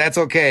one, but that's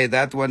okay.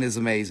 That one is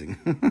amazing.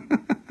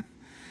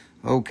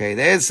 Okay,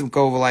 there's some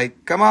covalite.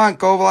 Come on,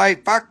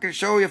 covalite. Fucking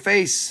show your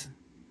face.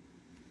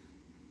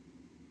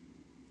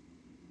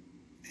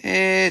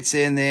 It's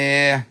in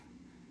there.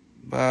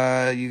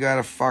 But you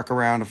gotta fuck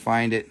around to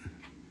find it.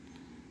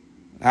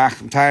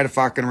 I'm tired of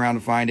fucking around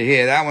to find it.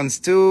 Here, that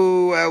one's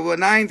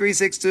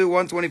 9362,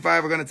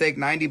 125. We're gonna take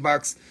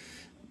 $90.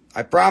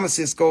 I promise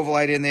there's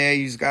covalite in there.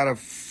 You just gotta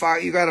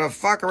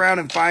fuck around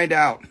and find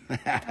out.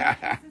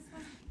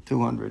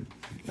 200.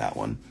 That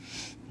one.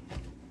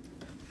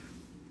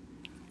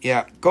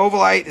 Yeah,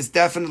 covalite is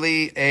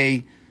definitely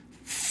a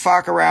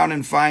fuck around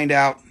and find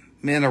out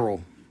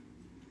mineral.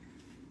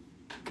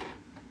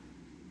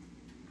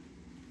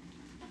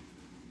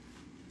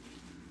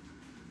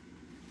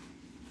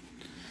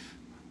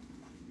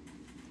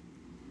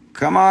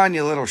 Come on,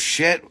 you little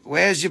shit.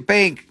 Where's your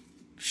pink?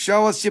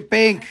 Show us your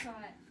pink.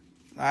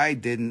 I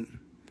didn't.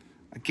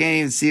 I can't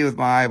even see it with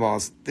my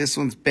eyeballs. This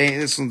one's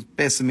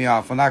pissing me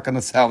off. I'm not going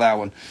to sell that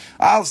one.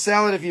 I'll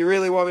sell it if you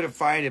really want me to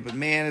find it. But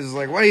man, it's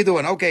like, what are you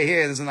doing? Okay,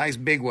 here, there's a nice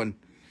big one.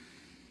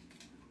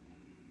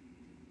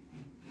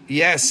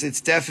 Yes, it's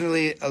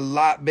definitely a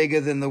lot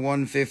bigger than the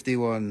 150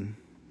 one.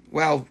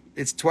 Well,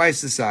 it's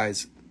twice the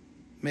size.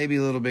 Maybe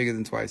a little bigger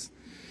than twice.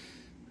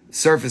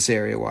 Surface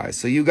area-wise.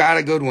 So you got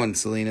a good one,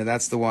 Selena.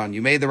 That's the one.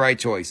 You made the right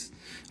choice.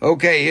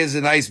 Okay, here's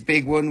a nice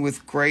big one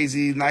with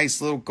crazy,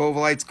 nice little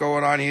covalites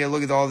going on here.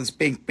 Look at all this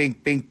pink,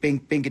 pink, pink,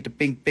 pink, pink, at the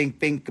pink,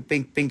 pink, pink,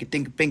 pink, pink,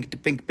 pink, pink, at the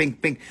pink,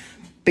 pink, pink,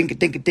 pink,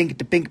 pink, pink, at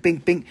the pink,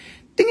 pink, pink.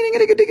 Ding, ding,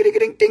 ding, ding, ding,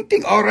 ding, ding,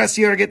 ding. Oh, rest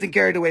you're getting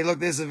carried away. Look,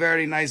 this is a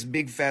very nice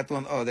big fat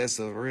one. Oh, that's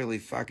a really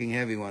fucking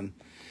heavy one.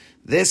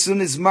 This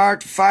one is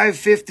marked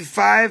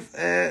 555.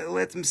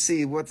 Let me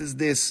see. What is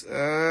this?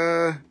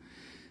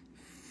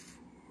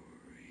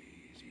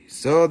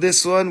 So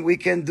this one, we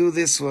can do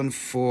this one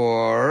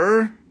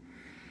for...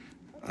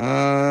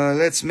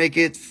 let's make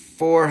it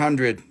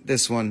 400.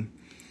 This one.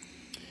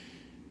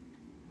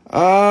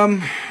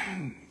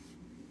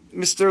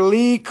 Mr.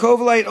 Lee,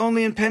 Covalite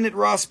only in pendant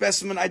raw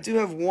specimen. I do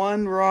have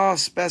one raw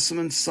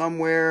specimen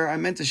somewhere. I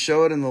meant to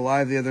show it in the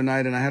live the other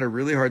night, and I had a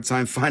really hard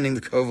time finding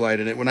the Covalite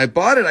in it. When I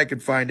bought it, I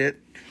could find it.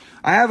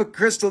 I have a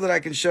crystal that I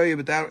can show you,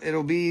 but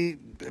it'll be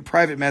a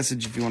private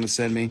message if you want to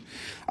send me.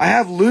 I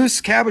have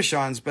loose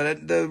cabochons,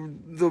 but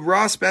the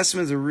raw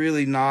specimens are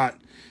really not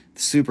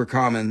super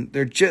common.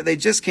 They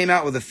just came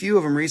out with a few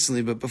of them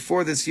recently, but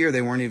before this year,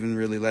 they weren't even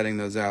really letting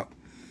those out.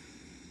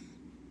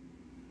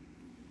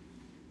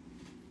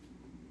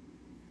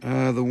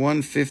 The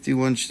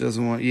 151 she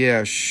doesn't want.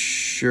 Yeah,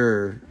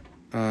 sure.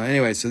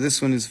 Anyway, so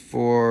this one is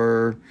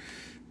for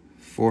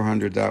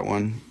 400, that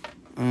one.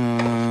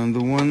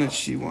 The one that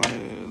she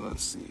wanted,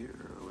 let's see here.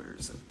 Where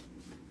is it?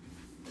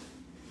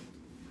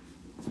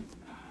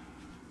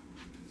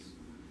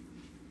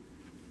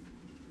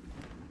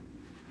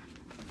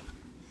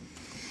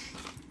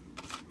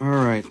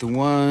 All right, the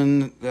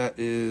one that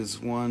is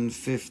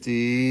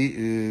 150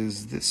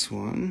 is this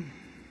one.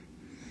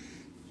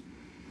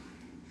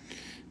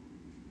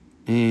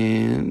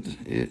 And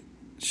it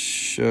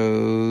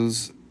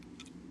shows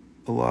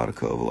a lot of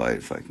Covalite,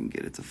 if I can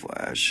get it to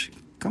flash.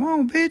 Come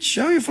on, bitch,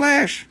 show your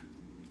flash.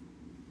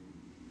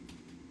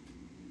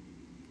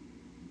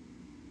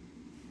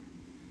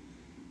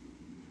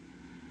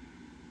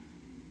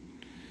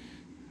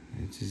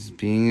 It is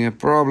being a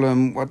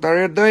problem. What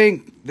are you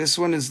doing? This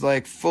one is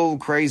like full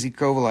crazy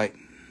Covalite.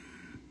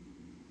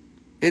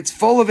 It's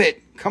full of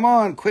it. Come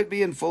on, quit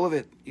being full of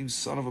it, you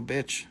son of a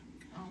bitch.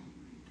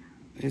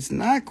 It's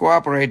not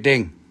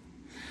cooperating.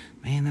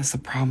 Man, that's the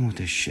problem with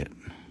this shit.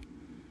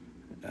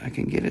 I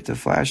can get it to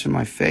flash in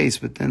my face,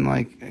 but then,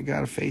 like, I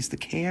gotta face the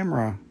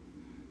camera.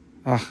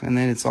 Ugh, and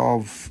then it's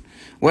all...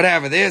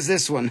 Whatever, there's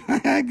this one.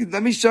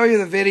 Let me show you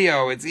the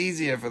video. It's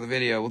easier for the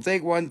video. We'll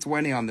take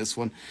 120 on this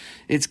one.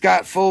 It's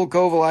got full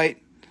Covalite.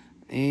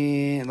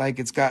 And,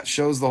 like,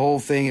 shows the whole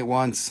thing at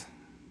once.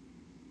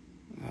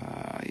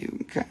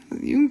 You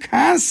can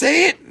kind of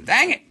see it.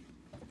 Dang it.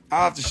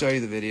 I'll have to show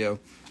you the video.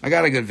 I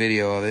got a good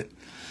video of it.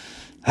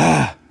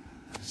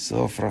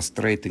 So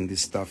frustrating.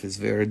 This stuff is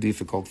very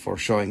difficult for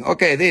showing.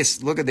 Okay,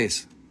 look at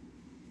this.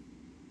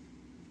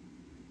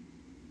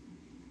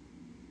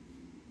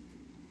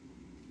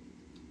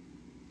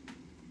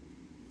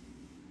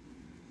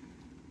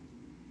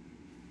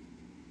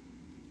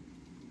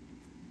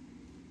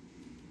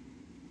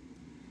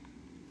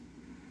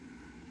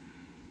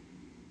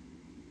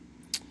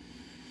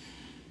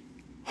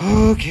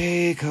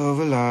 Okay,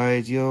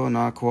 Covalite, you're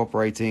not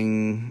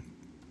cooperating.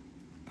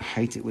 I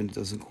hate it when it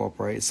doesn't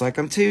cooperate. It's like,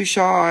 I'm too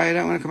shy. I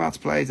don't want to come out to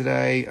play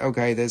today.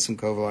 Okay, there's some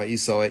Covalite. You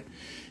saw it.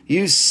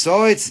 You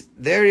saw it.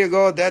 There you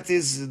go.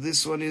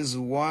 This one is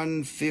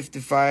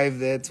 155.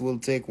 That will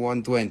take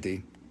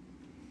 120.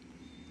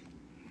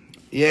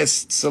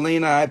 Yes,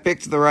 Selena, I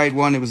picked the right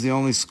one. It was the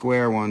only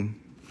square one.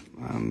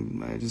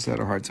 I just had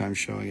a hard time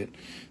showing it.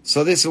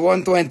 So this is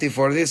 120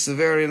 for this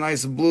very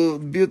nice blue,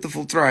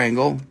 beautiful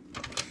triangle.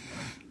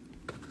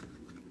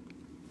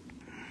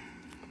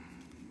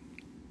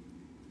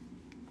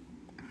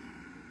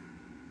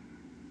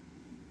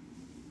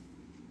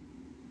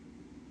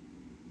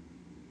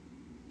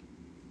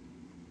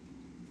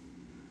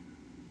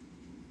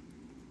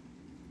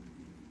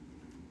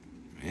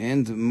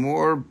 And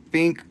more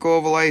pink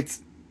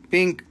Covalite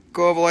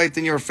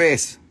in your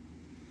face.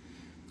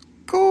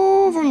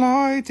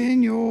 Covalite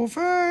in your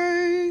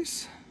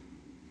face.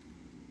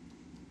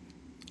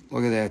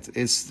 Look at that.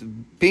 It's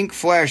pink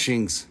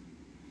flashings.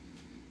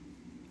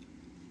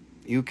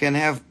 You can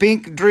have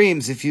pink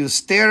dreams if you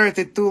stare at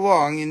it too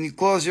long and you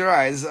close your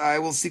eyes. I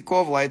will see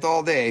Covalite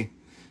all day.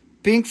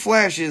 Pink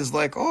flashes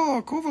like,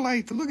 oh,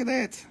 Covalite, look at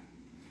that.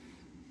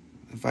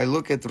 If I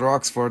look at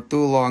rocks for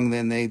too long,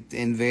 then they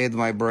invade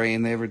my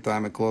brain every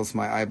time I close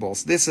my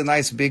eyeballs. This is a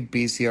nice big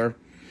piece here.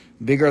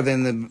 Bigger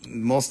than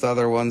most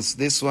other ones.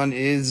 This one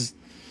is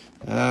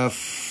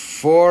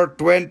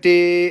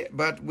 420,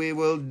 but we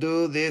will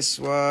do this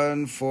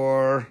one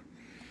for...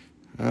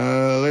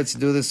 let's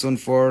do this one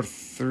for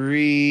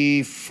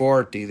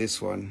 340,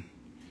 this one.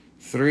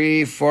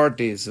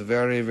 340 is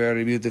very,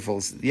 very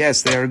beautiful.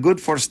 Yes, they are good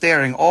for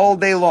staring all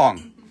day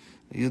long.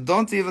 You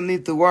don't even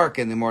need to work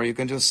anymore. You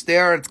can just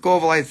stare at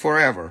Covalite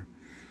forever.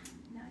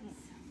 Nice.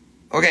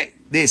 Okay,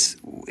 this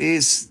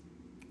is,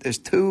 there's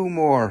two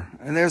more.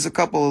 And there's a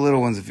couple of little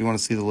ones if you want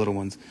to see the little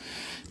ones.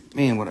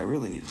 Man, what I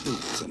really need to do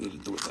is I need to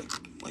do it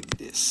like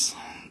this.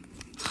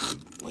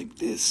 Like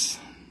this.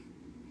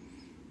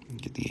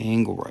 Get the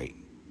angle right.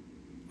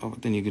 Oh,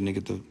 but then you're going to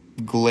get the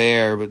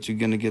glare, but you're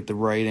going to get the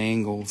right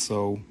angle.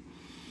 So,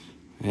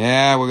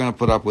 yeah, we're going to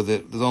put up with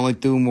it. There's only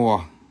two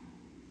more.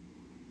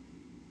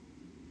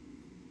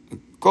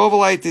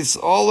 Covalite is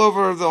all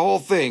over the whole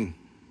thing.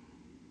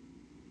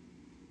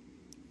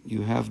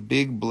 You have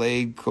big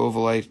blade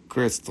Covalite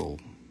crystal.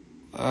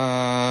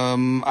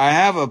 I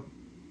have a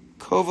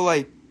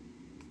Covalite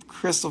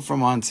crystal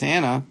from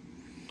Montana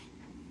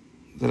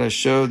that I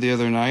showed the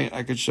other night.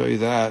 I could show you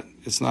that.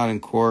 It's not in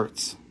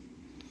quartz.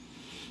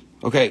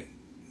 Okay,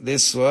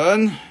 this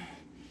one.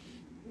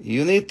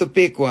 You need to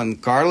pick one,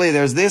 Carly.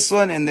 There's this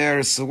one and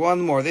there's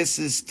one more. This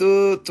is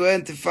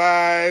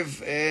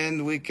 225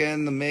 and we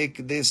can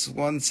make this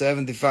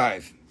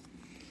 175.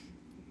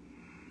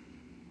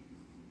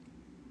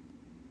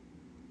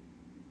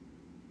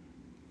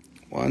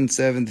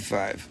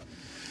 $175.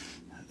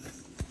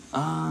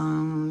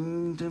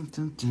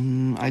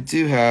 I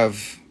do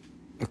have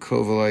a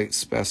Covalite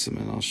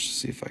specimen. I'll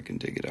see if I can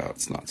dig it out.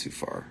 It's not too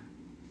far.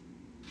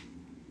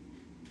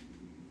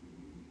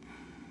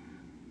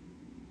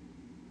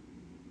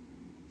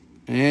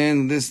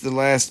 And this is the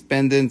last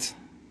pendant.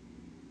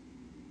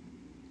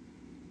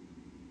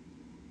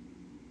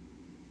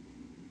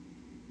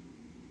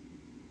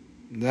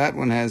 That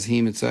one has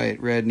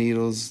hematite, red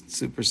needles,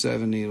 Super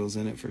 7 needles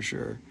in it for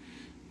sure.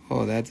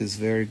 Oh, that is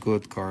very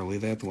good, Carly,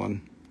 that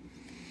one.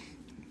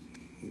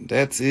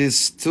 That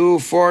is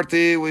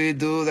 240. We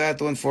do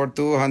that one for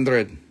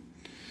 200.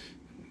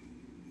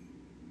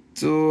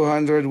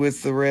 200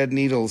 with the red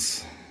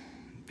needles.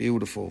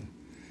 Beautiful.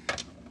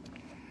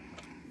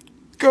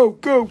 Go,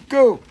 go,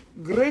 go.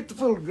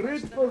 Grateful,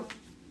 grateful.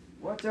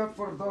 Watch out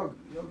for dog.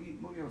 Yogi,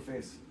 move your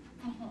face.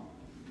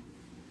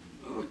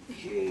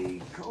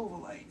 Okay,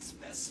 Covalite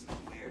specimen.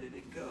 Where did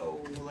it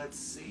go? Let's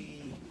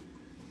see.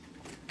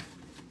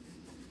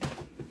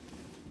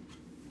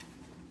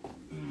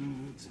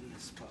 It's in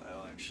this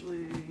pile,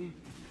 actually.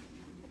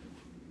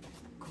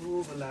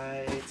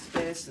 Covalite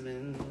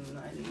specimen.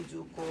 I need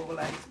you,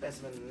 Covalite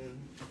specimen.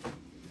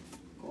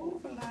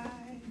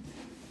 Covalite.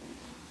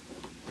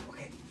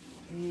 Okay.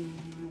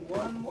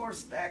 One more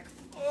stack.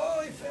 Oh,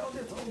 I found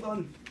it. Hold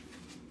on.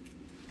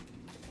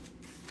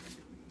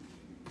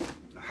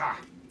 Aha.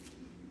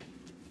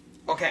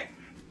 Okay.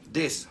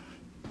 This.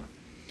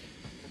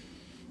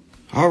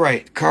 All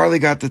right. Carly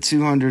got the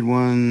 200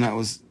 one. That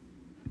was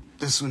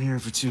this one here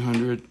for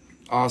 200.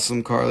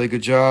 Awesome, Carly.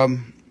 Good job.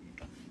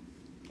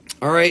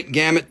 All right.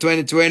 Gamut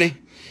 2020.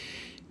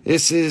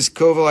 This is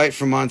Covalite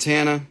from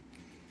Montana.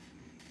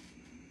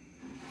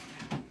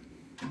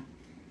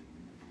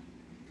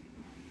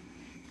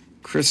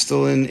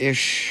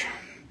 Crystalline-ish.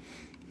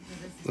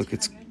 Look,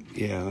 it's,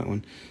 yeah, that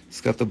one.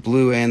 It's got the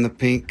blue and the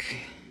pink.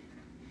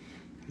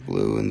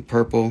 Blue and the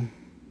purple.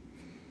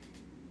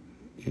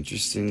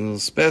 Interesting little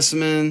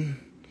specimen.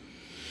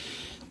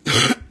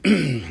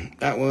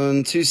 That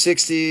one,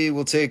 260.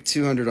 We'll take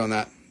 200 on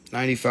that.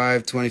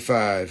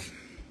 95.25.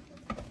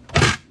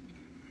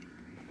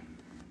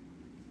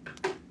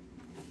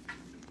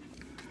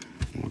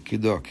 Okie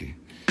dokie.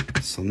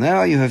 So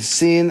now you have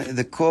seen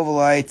the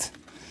Covalite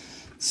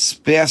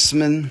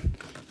specimen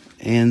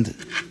and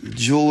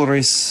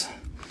jewelries.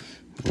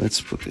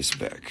 Let's put this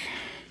back.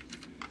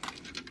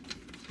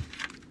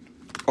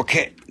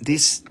 Okay,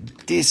 this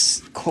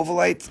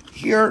Covalite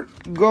here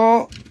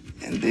go,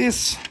 and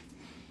this.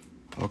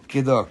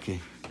 Okie dokie.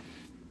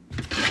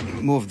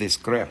 Move this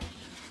crap.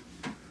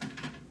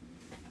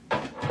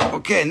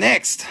 Okay,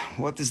 next.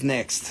 What is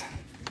next?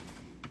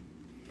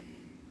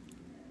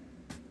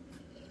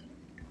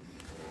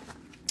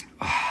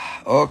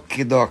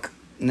 Okie doke.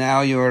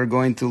 Now you are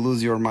going to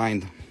lose your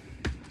mind.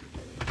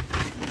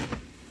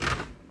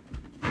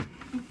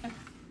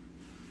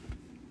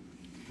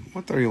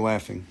 What are you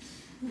laughing?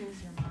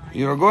 Lose your mind.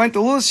 You're going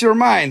to lose your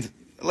mind.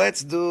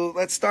 Let's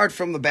start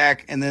from the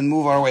back and then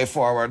move our way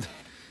forward.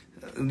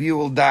 You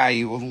will die.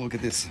 You will look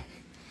at this.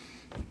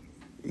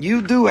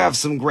 You do have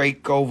some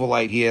great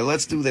Covalite here.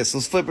 Let's do this.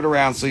 Let's flip it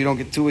around so you don't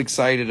get too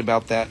excited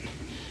about that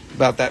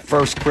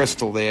first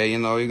crystal there. You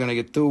know, you're going to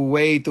get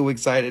way too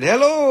excited.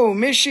 Hello,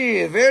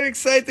 Mishi. Very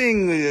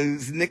exciting.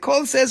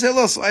 Nicole says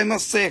hello, so I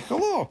must say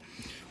hello.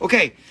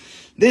 Okay,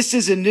 this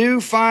is a new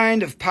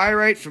find of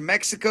pyrite from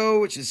Mexico,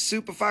 which is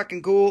super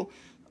fucking cool.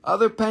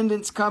 Other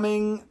pendants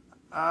coming.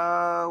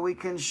 We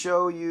can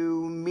show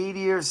you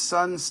meteor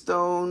shower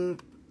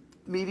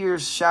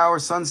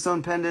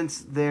sunstone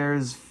pendants.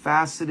 There's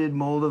faceted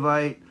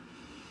Moldavite,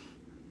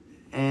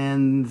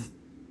 and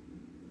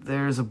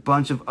there's a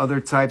bunch of other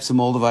types of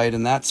Moldavite,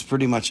 and that's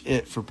pretty much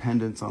it for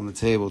pendants on the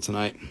table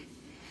tonight.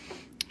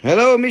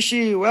 Hello,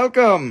 Mishi.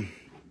 Welcome.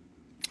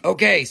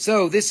 Okay,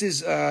 so this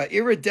is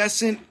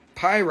iridescent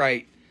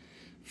pyrite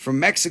from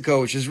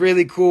Mexico, which is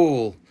really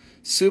cool.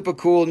 Super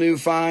cool new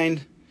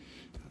find.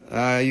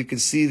 You can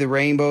see the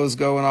rainbows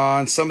going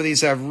on. Some of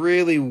these have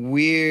really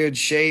weird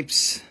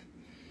shapes.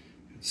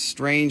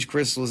 Strange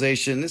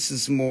crystallization. This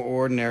is more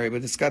ordinary,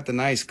 but it's got the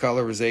nice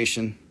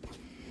colorization.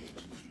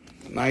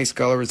 Nice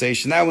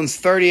colorization. That one's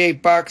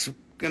 38 bucks.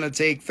 Gonna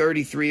take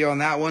 33 on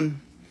that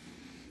one.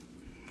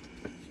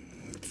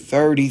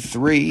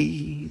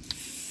 33.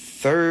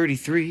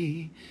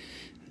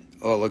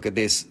 Oh, look at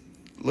this.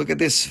 Look at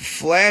this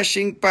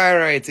flashing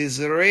pyrite. It's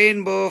a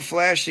rainbow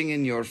flashing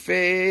in your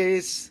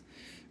face.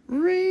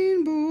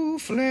 Rainbow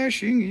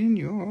flashing in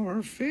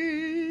your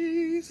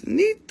face.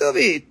 Nito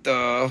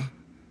Vito.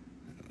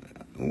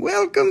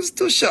 Welcomes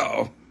to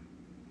show.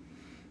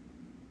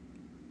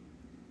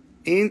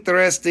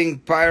 Interesting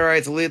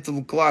pyrite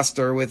little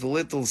cluster with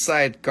little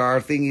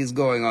sidecar thingies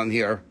going on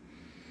here.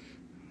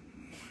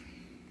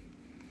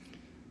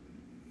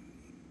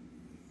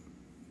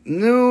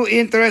 New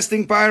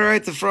interesting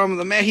pyrite from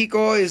the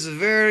Mexico is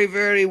very,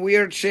 very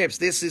weird shapes.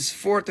 This is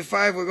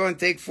 45. We're going to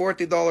take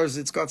 $40.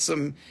 It's got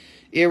some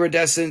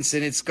iridescence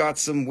and it's got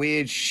some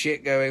weird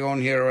shit going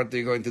on here. What are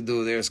you going to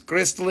do? There's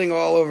crystalling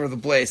all over the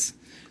place.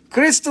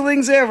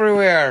 Crystallings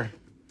everywhere.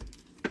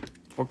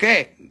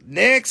 Okay,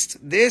 next,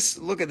 this,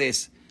 look at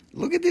this.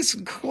 Look at this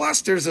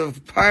clusters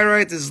of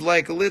pyrite. There's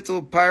like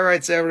little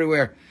pyrites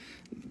everywhere.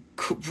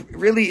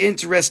 Really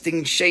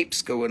interesting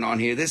shapes going on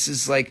here. This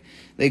is like,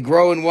 they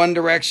grow in one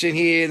direction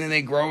here, and then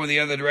they grow in the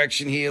other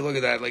direction here. Look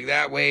at that, like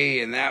that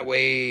way, and that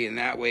way, and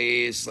that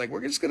way. It's like,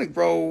 we're just going to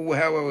grow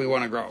however we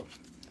want to grow.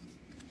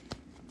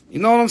 You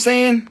know what I'm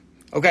saying?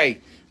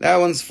 Okay, that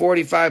one's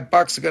 45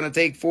 bucks. We're going to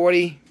take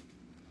 40.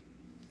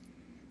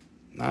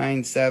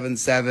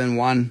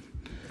 9771.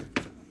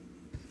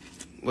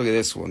 Look at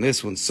this one.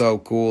 This one's so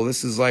cool.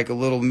 This is like a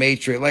little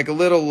matrix, like a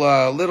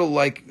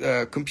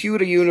little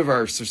computer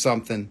universe or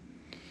something.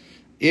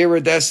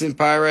 Iridescent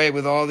pyrite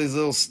with all these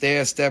little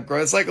step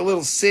growth. It's like a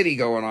little city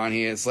going on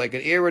here. It's like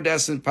an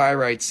iridescent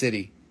pyrite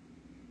city.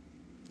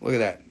 Look at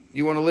that.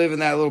 You want to live in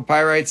that little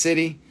pyrite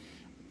city?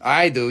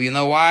 I do. You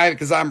know why?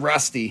 Because I'm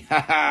rusty.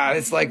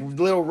 It's like a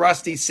little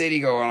rusty city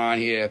going on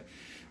here.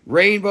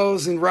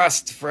 Rainbows and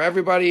rust for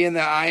everybody in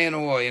the iron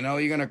ore. You know,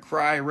 you're going to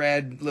cry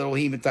red little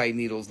hematite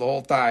needles the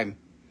whole time.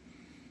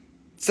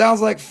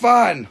 Sounds like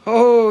fun.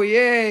 Oh,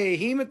 yay.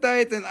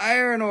 Hematite and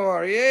iron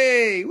ore.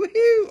 Yay.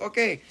 Woohoo.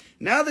 Okay.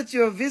 Now that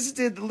you have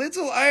visited the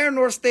little iron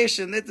ore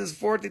station, that is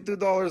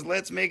 $42.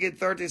 Let's make it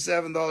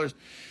 $37.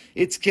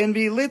 It can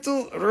be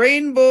little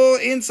rainbow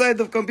inside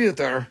the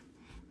computer.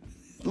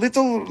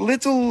 Little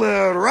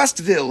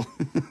Rustville.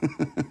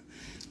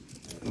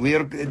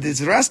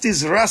 This rust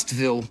is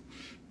Rustville.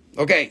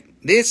 Okay,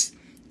 this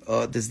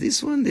does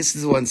this one? This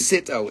is the one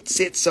sit out. It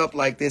sits up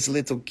like this,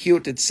 little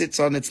cute. It sits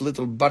on its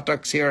little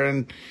buttocks here,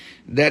 and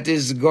that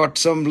is got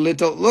some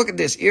little. Look at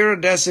this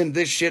iridescent.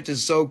 This shit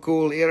is so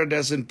cool.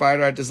 Iridescent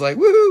pyrite is like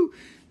woohoo.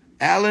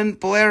 Alan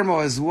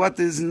Palermo is what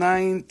is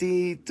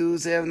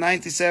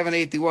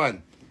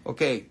 9781.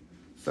 Okay,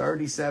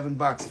 37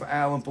 bucks for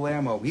Alan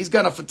Palermo. He's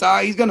gonna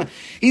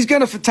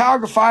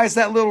photographize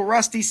that little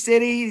rusty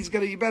city.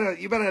 You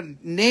better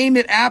name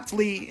it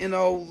aptly. You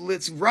know,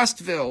 it's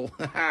Rustville.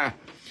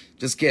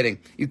 Just kidding.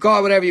 You call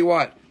it whatever you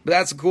want, but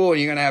that's cool.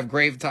 You're gonna have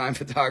great time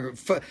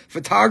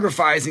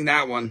photographizing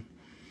that one.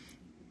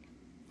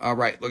 All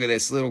right, look at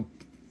this little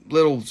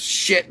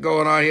shit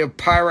going on here.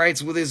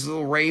 Pyrites with these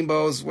little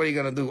rainbows. What are you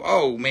gonna do?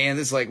 Oh man,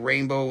 this is like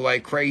rainbow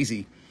like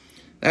crazy.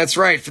 That's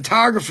right,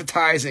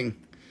 photographizing.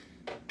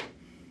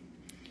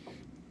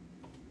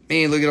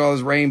 Man, look at all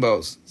those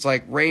rainbows. It's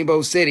like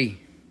Rainbow City.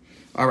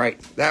 All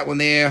right, that one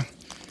there,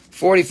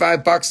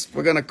 45 bucks.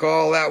 We're gonna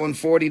call that one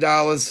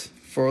 $40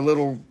 for a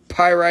little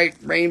pyrite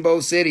Rainbow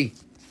City.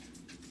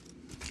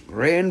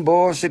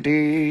 Rainbow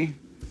City.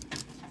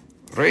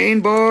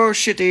 Rainbow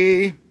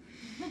City.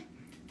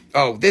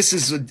 Oh, this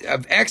is an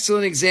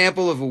excellent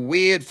example of a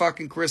weird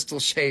fucking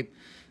crystal shape.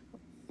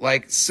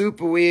 Like,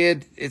 super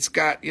weird. It's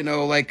got, you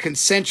know, like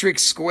concentric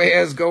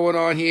squares going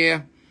on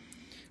here.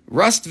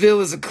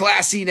 Rustville is a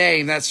classy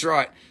name, that's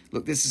right.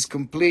 Look, this is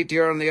complete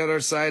here on the other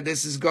side.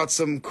 This has got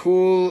some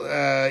cool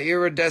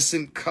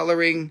iridescent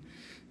coloring.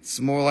 It's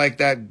more like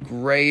that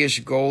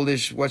grayish,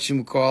 goldish,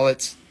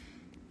 whatchamacallit.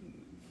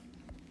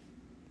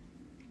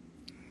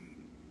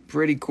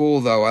 Pretty cool,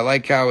 though. I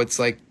like how it's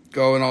like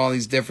going all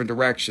these different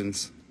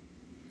directions.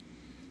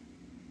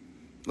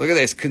 Look at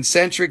this,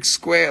 concentric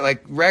square,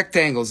 like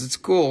rectangles. It's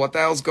cool. What the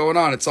hell's going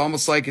on? It's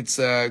almost like it's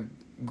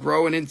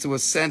growing into a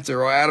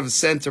center or out of a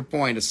center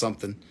point or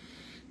something.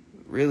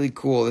 Really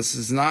cool. This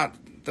is not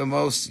the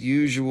most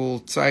usual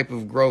type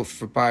of growth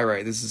for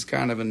pyrite. This is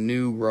kind of a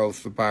new growth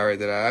for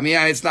pyrite.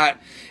 It's not,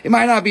 it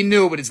might not be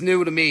new, but it's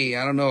new to me.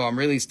 I don't know. I'm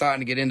really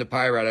starting to get into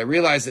pyrite. I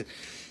realize that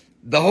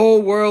the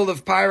whole world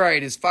of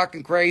pyrite is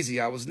fucking crazy.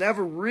 I was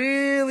never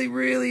really,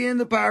 really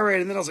into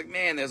pyrite. And then I was like,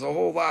 man, there's a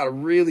whole lot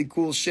of really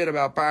cool shit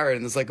about pyrite.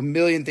 And there's like a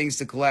million things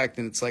to collect.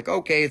 And it's like,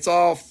 okay, it's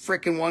all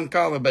freaking one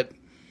color, but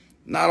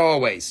not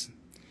always.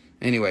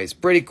 Anyways,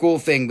 pretty cool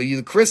thing. But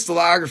the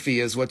crystallography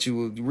is what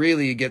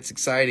really gets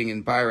exciting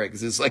in pyrite,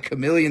 because there's like a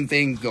million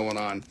things going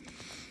on.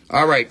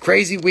 All right,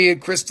 crazy weird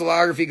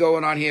crystallography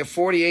going on here.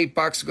 48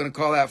 bucks. We're going to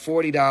call that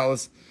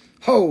 $40.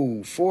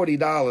 Ho,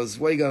 $40.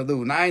 What are you going to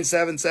do?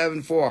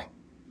 9774.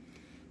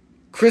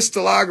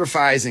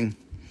 Crystallographizing.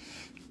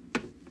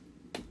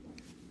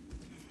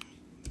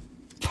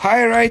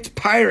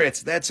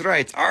 Pirates. That's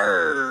right.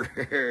 Arr,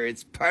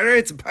 it's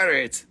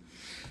pirates.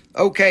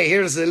 Okay,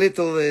 here's a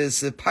little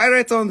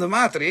pirate on the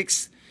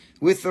Matrix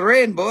with the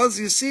rainbows.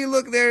 You see,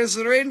 look, there's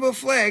a rainbow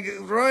flag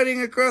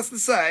riding across the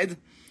side.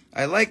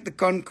 I like the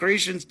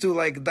concretions too,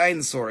 like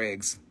dinosaur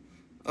eggs.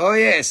 Oh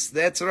yes,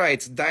 that's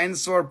right,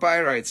 dinosaur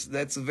pirates.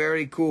 That's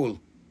very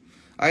cool.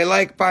 I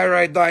like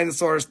pirate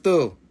dinosaurs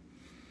too.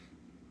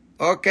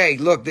 Okay,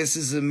 look, this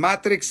is a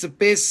Matrix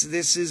piece.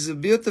 This is a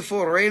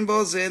beautiful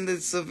rainbows, and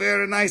it's a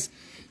very nice.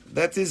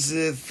 That is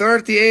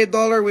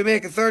 $38. We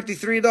make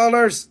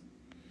 $33.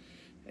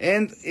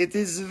 And it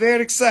is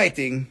very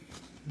exciting.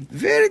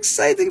 Very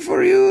exciting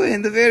for you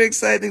and very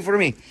exciting for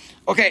me.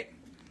 Okay.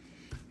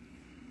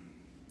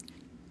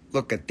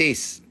 Look at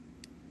this.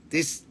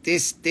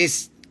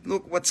 This.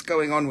 Look what's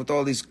going on with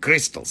all these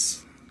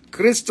crystals.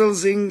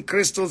 Crystals-ing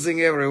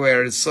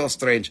everywhere. It's so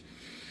strange.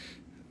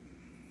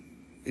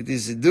 It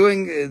is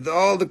doing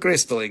all the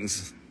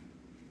crystallings.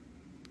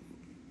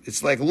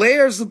 It's like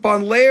layers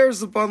upon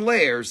layers upon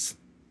layers.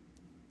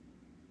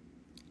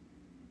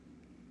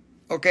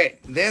 Okay,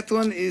 that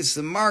one is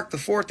marked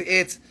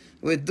 48.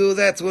 We do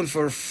that one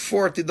for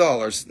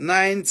 $40.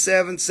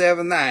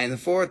 9779,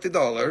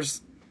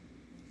 $40.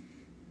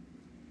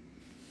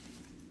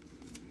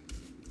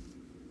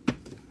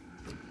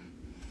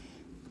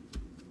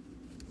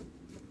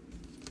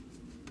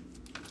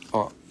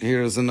 Oh,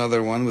 here's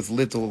another one with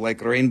little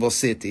like Rainbow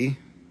City.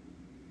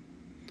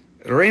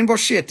 Rainbow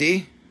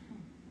City.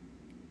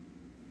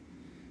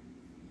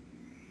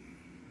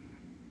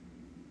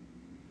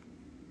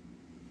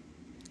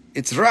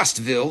 It's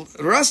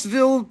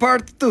Rustville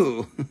Part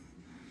 2.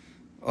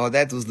 Oh,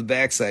 that was the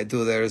backside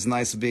too. There is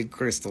nice big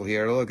crystal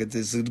here. Look at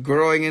this. It's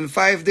growing in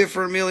 5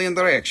 different million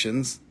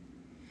directions.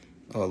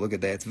 Oh, look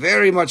at that.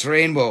 Very much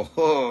rainbow.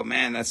 Oh,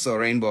 man, that's so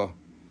rainbow.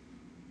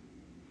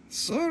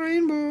 So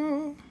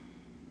rainbow.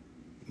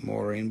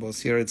 More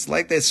rainbows here. It's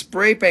like they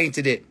spray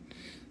painted it.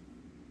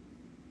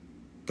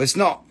 But it's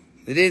not.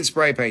 They didn't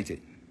spray paint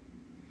it.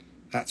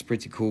 That's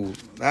pretty cool.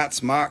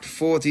 That's marked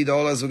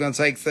 $40. We're going to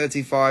take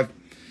 $35.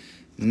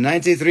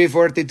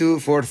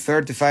 $93.42 for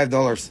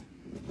 $35.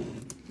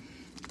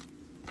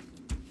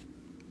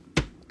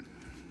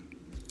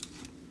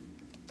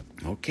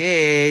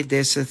 Okay,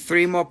 there's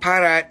 3 more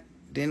pyrite.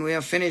 Then we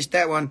have finished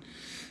that one.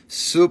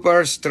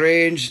 Super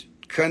strange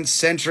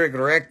concentric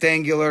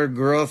rectangular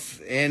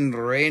growth and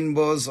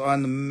rainbows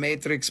on the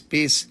matrix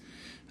piece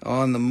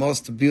on the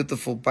most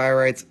beautiful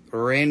pyrite.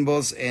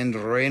 Rainbows and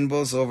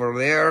rainbows over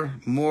there.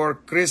 More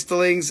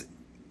crystallings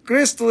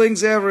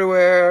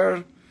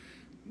everywhere.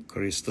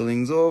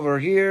 Crystallings over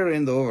here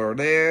and over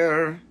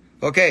there.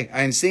 Okay,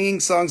 I'm singing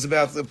songs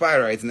about the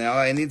pyrite now.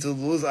 I am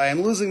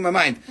losing my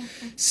mind.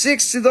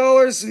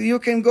 $60, you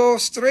can go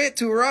straight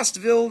to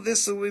Rustville.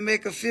 This we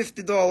make a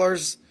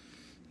 $50.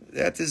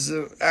 That is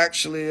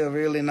actually a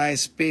really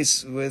nice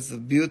piece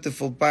with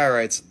beautiful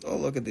pyrites. Oh,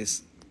 look at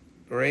this.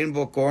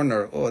 Rainbow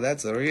corner. Oh,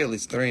 that's a really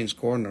strange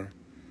corner.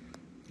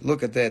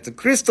 Look at that. The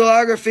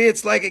crystallography,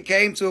 it's like it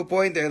came to a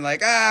point there and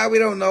like, we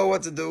don't know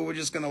what to do. We're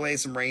just going to lay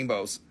some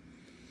rainbows.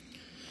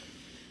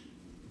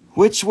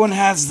 Which one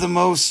has the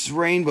most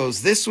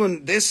rainbows? This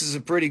is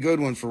a pretty good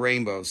one for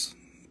rainbows.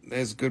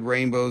 There's good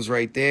rainbows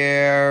right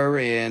there.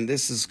 And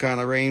this is kind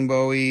of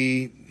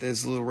rainbowy.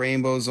 There's little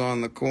rainbows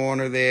on the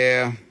corner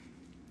there.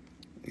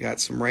 You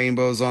got some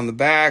rainbows on the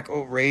back.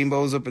 Oh,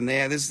 rainbows up in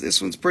there.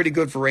 This one's pretty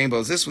good for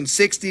rainbows. This one's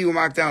 60. We'll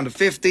mark down to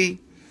 50.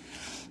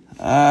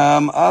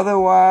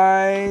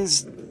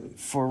 Otherwise,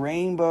 for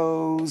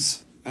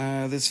rainbows,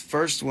 this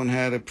first one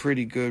had a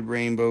pretty good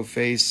rainbow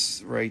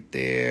face right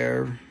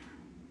there.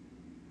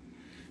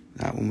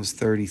 That one was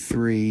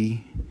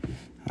 33.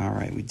 All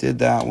right, we did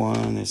that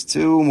one. There's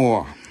 2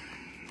 more.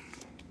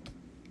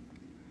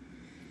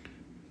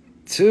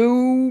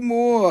 2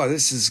 more.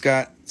 This has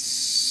got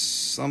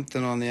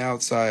something on the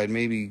outside.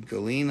 Maybe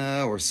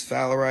galena or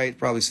sphalerite.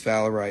 Probably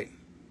sphalerite.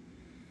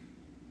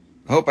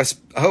 I hope I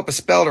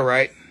spelled it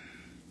right.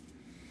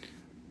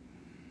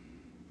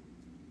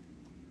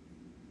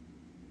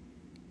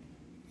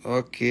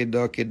 Okay,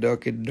 duck it.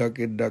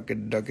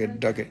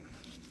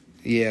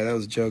 Yeah, that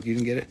was a joke. You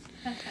didn't get it?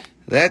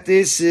 That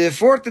is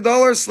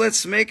 $40.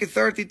 Let's make it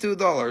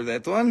 $32,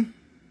 that one.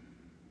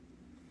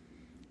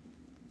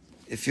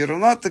 If you're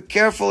not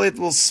careful, it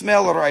will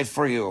smell right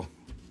for you.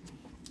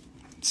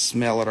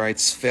 Smell right,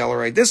 spell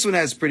right. This one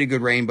has pretty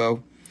good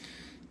rainbow.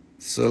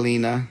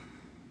 Selena.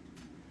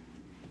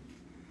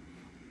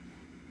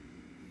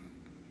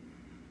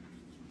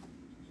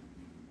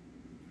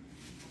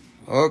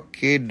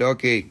 Okay,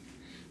 dokie.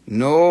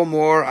 No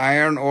more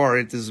iron ore.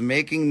 It is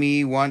making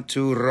me want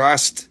to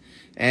rust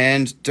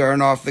and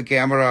turn off the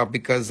camera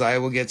because I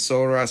will get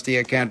so rusty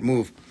I can't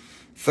move.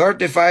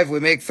 $35, we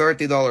make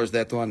 $30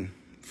 that one.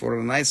 For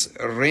a nice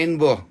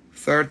rainbow,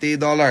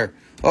 $30.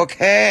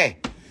 Okay,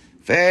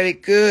 very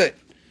good.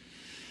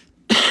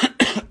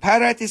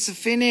 Pyrite is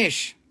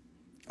finished.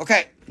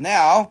 Okay,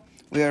 now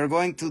we are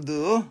going to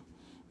do,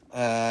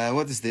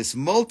 what is this?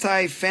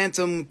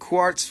 Multi-phantom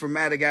quartz from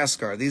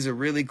Madagascar. These are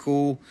really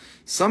cool.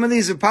 Some of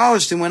these are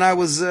polished, and when I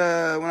was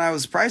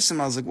pricing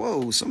them, I was like,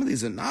 whoa, some of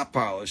these are not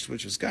polished,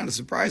 which was kind of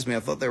surprised me. I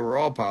thought they were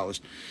all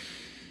polished.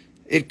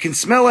 It can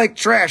smell like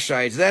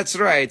trashite. That's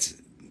right.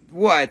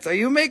 What? Are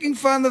you making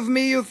fun of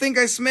me? You think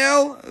I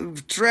smell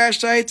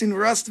trashite in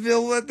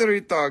Rustville? What are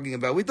you talking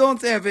about? We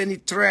don't have any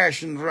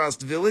trash in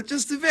Rustville. It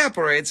just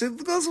evaporates.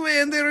 It goes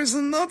away and there is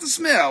not a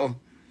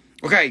smell.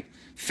 Okay.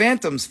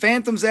 Phantoms.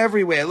 Phantoms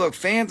everywhere. Look,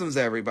 phantoms,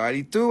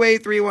 everybody.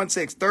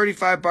 28316.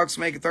 $35,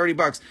 make it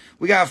 $30.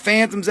 We got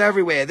phantoms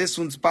everywhere. This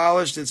one's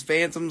polished. It's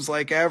phantoms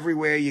like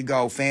everywhere you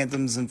go.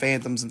 Phantoms and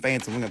phantoms and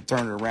phantoms. I'm going to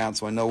turn it around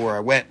so I know where I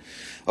went.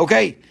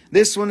 Okay,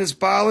 this one is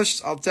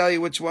polished. I'll tell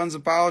you which ones are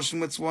polished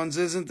and which ones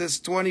isn't. This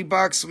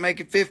 $20, make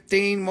it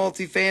 15.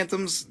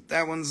 Multi-phantoms.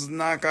 That one's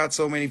not got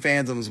so many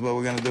phantoms, but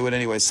we're going to do it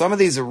anyway. Some of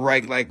these are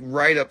right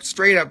up,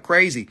 straight up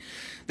crazy.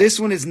 This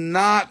one is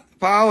not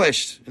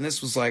polished. And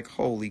this was like,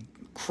 holy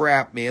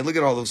crap, man. Look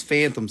at all those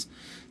phantoms.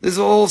 There's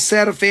a whole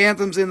set of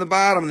phantoms in the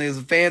bottom.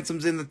 There's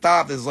phantoms in the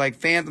top. There's like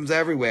phantoms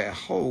everywhere.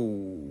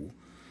 Oh,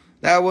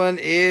 that one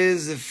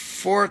is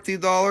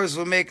 $40.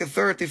 We'll make it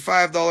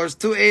 $35.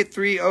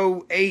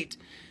 28308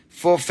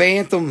 for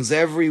phantoms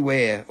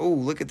everywhere. Oh,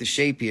 look at the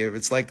shape here.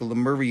 It's like a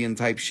Lemurian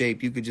type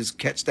shape. You could just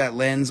catch that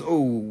lens.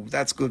 Oh,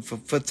 that's good for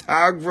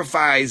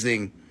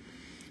photographizing.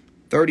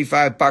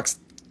 $35.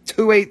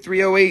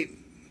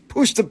 28308.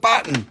 Push the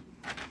button.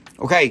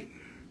 Okay.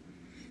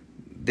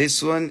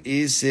 This one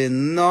is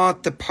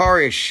not the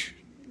parish.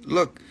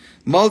 Look,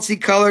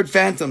 multicolored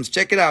phantoms.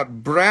 Check it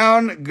out.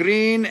 Brown,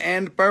 green,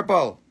 and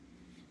purple.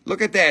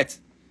 Look at that.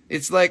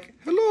 It's like,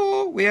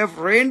 hello, we have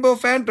rainbow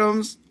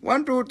phantoms.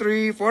 1, 2,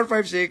 3, 4,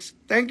 5, 6.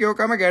 Thank you.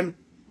 Come again.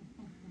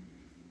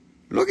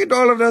 Look at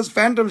all of those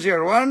phantoms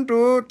here. 1,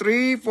 2,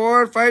 3,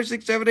 4, 5,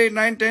 6, 7, 8,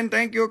 9, 10.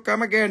 Thank you.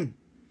 Come again.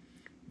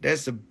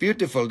 That's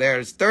beautiful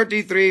there. It's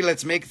 33.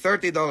 Let's make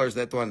 $30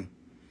 that one.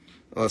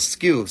 Oh,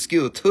 skew.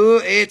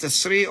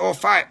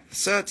 28305.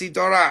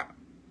 $30.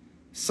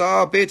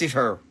 So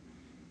beautiful.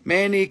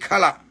 Many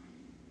color.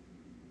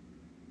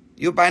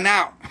 You buy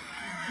now.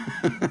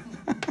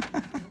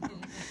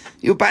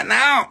 You buy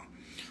now.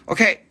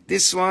 Okay,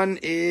 this one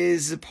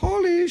is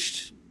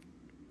polished.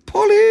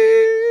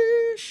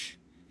 Polish.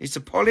 It's a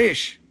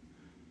polish.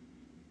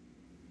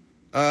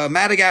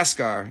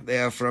 Madagascar. They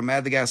are from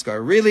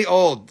Madagascar. Really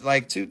old.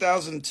 Like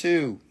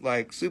 2002.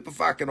 Like super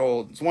fucking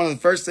old. It's one of the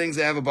first things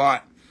I ever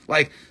bought.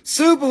 Like,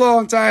 super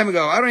long time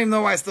ago. I don't even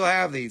know why I still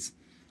have these.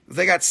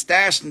 They got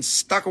stashed and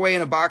stuck away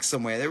in a box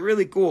somewhere. They're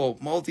really cool.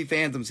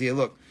 Multi-phantoms here.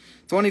 Look.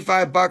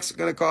 $25.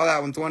 Gonna call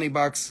that one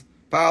 $20.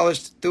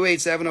 Polished.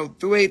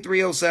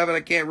 28307.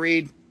 I can't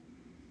read.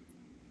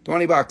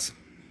 $20.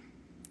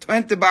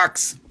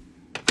 $20.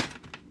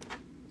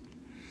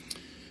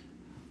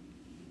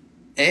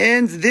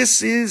 And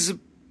this is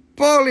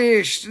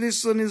polish.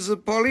 This one is a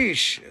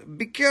polish.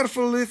 Be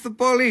careful with the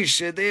polish.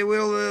 They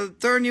will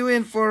turn you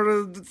in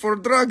for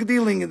drug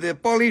dealing. The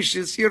polish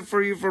is here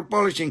for you for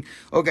polishing.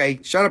 Okay,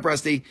 shut up,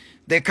 Rusty.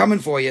 They're coming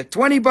for you.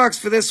 $20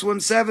 for this one.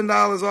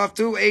 $7 off.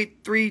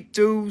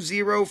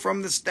 28320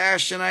 from the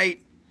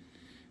Stashilite.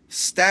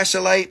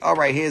 All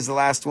right, here's the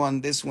last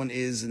one. This one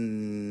is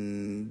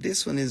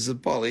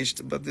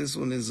polished, but this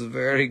one is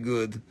very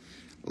good.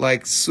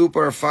 Like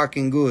super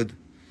fucking good.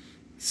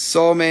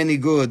 So many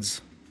goods.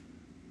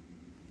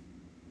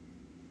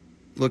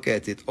 Look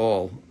at it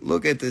all.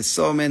 Look at this.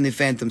 So many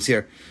phantoms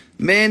here.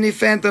 Many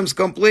phantoms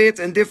complete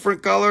and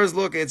different colors.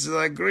 Look, it's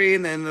like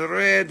green and the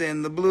red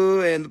and the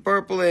blue and the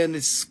purple and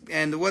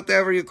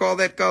whatever you call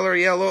that color,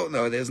 yellow.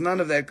 No, there's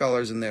none of that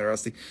colors in there,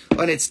 Rusty.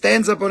 And it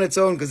stands up on its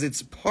own because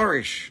it's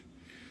parish.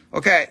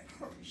 Okay.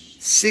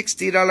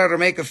 $60 to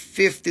make a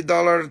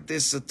 $50.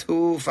 This is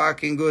too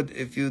fucking good.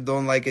 If you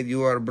don't like it,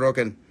 you are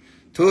broken.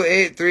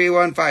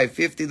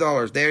 28315.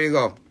 $50. There you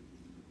go.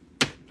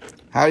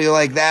 How do you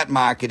like that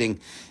marketing?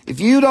 If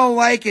you don't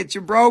like it,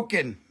 you're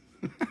broken.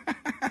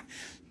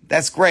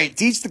 That's great.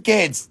 Teach the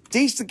kids.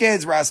 Teach the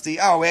kids, Rusty.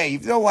 Oh, hey,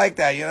 if you don't like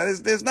that, you know,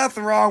 there's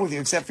nothing wrong with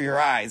you except for your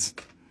eyes.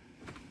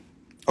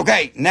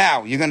 Okay,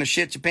 now you're going to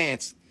shit your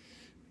pants.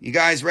 You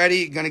guys ready?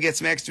 You're going to get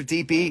some extra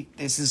TP?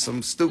 This is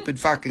some stupid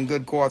fucking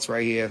good quartz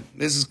right here.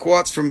 This is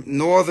quartz from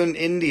northern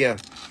India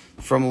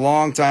from a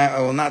long time,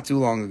 well, not too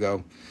long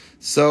ago.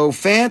 So,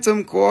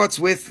 phantom quartz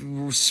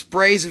with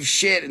sprays of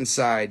shit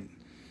inside.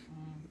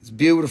 It's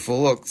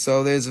beautiful. Look,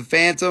 so there's a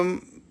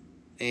phantom,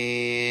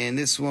 and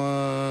this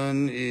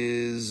one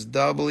is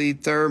doubly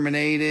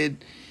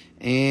terminated,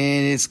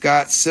 and it's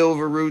got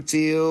silver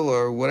rutile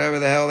or whatever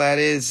the hell that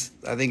is.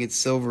 I think it's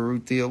silver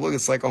rutile. Look,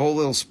 it's like a whole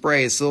little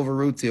spray of silver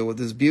rutile with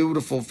this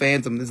beautiful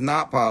phantom that's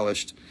not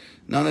polished.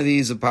 None of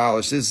these are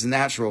polished. This is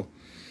natural.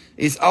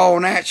 It's all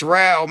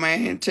natural,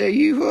 man. Tell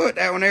you what,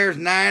 that one there is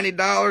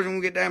 $90, and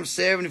we'll get down to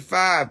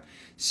 $75.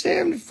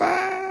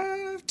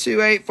 $75.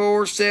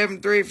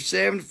 28473 for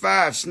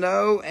 75.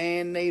 Snow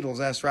and needles.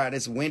 That's right.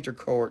 It's winter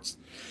quartz.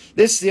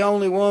 This is the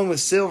only one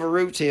with silver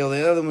rutile.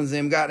 The other ones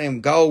them got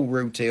them gold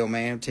rutile,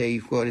 man. I'll tell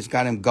you what, it's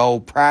got them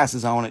gold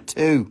prices on it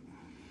too.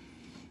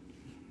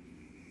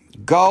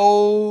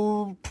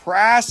 Gold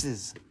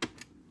prices.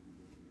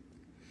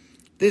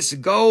 This is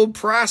gold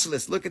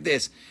priceless. Look at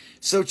this.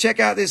 So check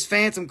out this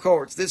phantom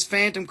quartz. This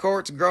phantom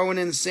quartz growing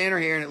in the center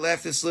here, and it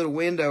left this little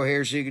window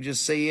here so you could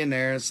just see in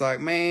there. It's like,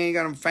 man, you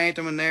got them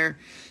phantom in there.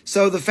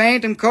 So the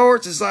phantom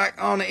quartz is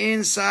like on the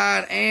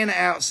inside and the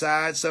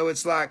outside. So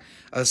it's like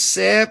a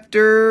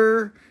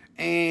scepter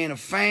and a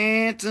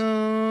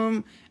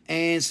phantom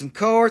and some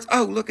quartz.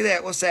 Oh, look at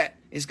that. What's that?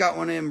 It's got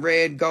one of them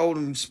red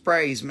golden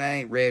sprays, man.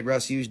 Ain't red,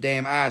 Russ, use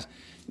damn eyes.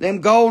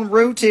 Them golden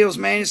rutiles,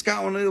 man. It's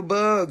got one of the little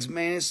bugs,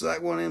 man. It's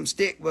like one of them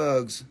stick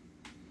bugs.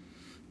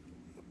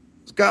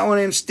 It's got one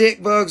of them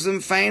stick bugs,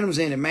 them phantoms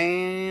in it,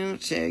 man. I'll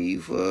tell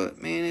you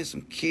what, man. It's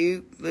some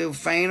cute little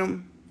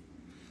phantom.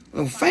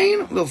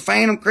 Little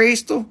phantom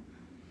crystal.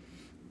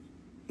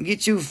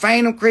 Get you a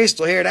phantom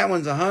crystal here. That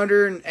one's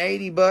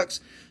 $180.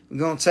 We're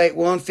going to take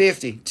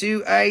 $150.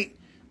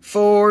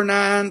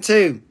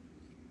 28492.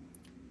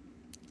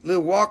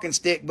 Little walking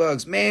stick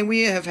bugs. Man,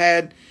 we have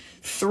had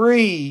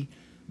 3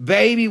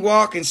 baby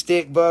walking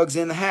stick bugs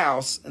in the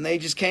house, and they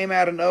just came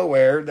out of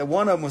nowhere. The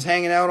one of them was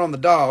hanging out on the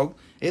dog.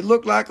 It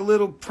looked like a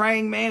little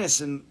praying mantis,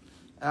 and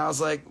I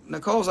was like,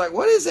 Nicole's like,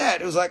 what is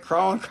that? It was like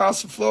crawling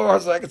across the floor. I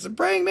was like, it's a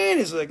praying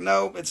mantis. Like,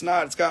 no, it's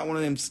not. It's got one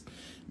of them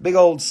big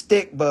old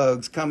stick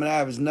bugs coming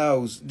out of his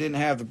nose. Didn't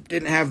have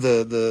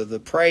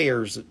the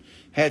prayers. It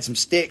had some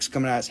sticks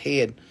coming out of his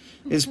head.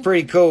 It's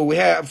pretty cool.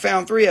 I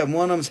found 3 of them.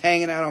 One of them's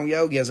hanging out on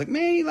Yogi. I was like,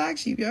 man, he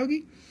likes you,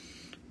 Yogi.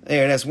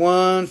 There, that's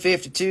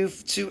 152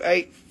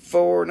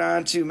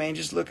 28492. Man,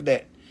 just look at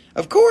that.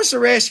 Of course I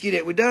rescued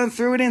it. We done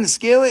threw it in the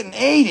skillet and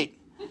ate it.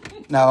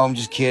 No, I'm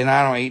just kidding.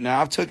 I don't eat no.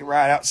 I took it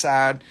right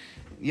outside.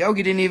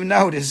 Yogi didn't even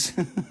notice.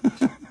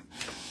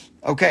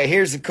 Okay,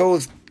 here's the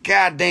coolest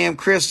goddamn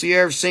crystal you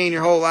ever seen in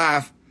your whole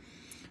life.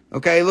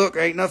 Okay, look,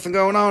 ain't nothing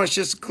going on. It's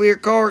just a clear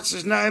quartz.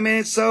 There's no, I mean,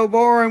 it's so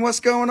boring. What's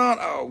going on?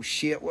 Oh,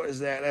 shit, what is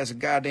that? That's a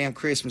goddamn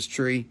Christmas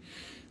tree.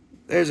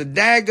 There's a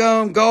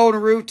daggone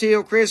golden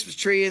rutile Christmas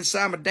tree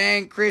inside my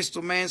dang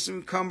crystal, man.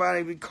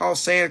 Somebody we call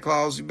Santa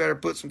Claus. You better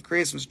put some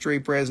Christmas tree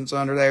presents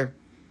under there.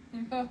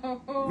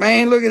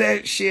 Man, look at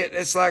that shit.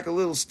 That's like a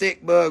little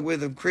stick bug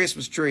with a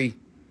Christmas tree.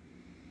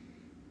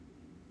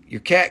 Your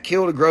cat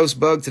killed a gross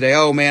bug today.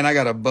 Oh, man, I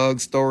got a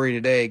bug story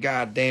today.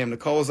 God damn.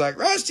 Nicole's like,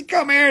 Rusty,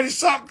 come here. There's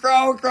something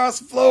crawling across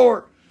the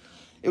floor.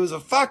 It was a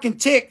fucking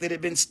tick that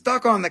had been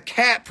stuck on the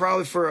cat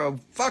probably for a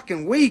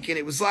fucking week. And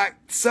it was like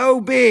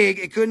so big,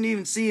 it couldn't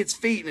even see its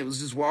feet. And it was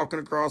just walking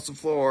across the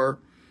floor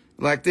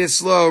like this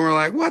slow. And we're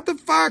like, what the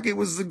fuck? It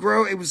was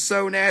it was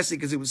so nasty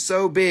because it was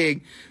so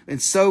big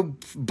and so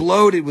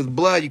bloated with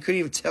blood. You couldn't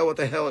even tell what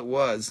the hell it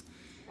was.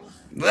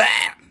 Blah.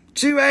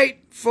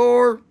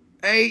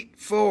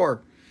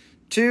 28484.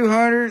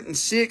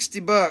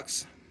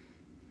 $260.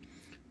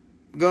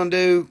 We'll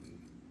do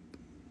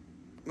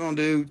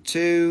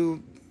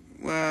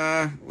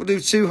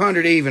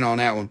 200 even on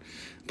that one.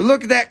 But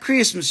look at that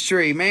Christmas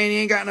tree, man. You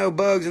ain't got no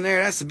bugs in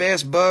there. That's the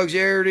best bugs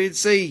you ever did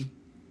see.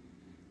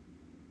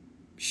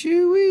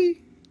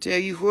 Shoo-wee. Tell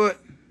you what.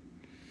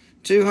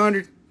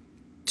 200.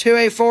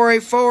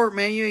 28484.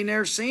 Man, you ain't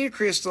never seen a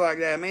crystal like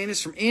that, man.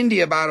 It's from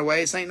India, by the way.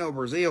 This ain't no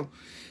Brazil.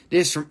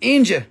 This is from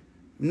India.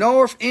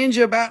 North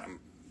India, about,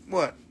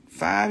 what,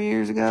 5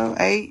 years ago?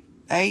 8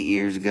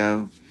 years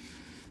ago?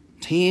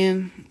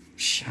 10?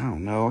 I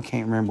don't know. I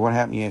can't remember what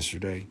happened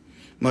yesterday.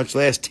 Much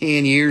less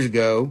 10 years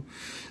ago.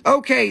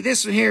 Okay,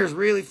 this one here is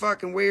really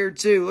fucking weird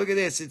too. Look at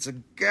this. It's a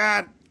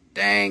god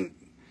dang.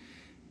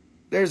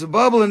 There's a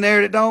bubble in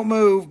there that don't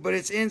move, but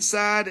it's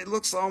inside. It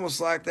looks almost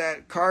like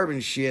that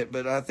carbon shit,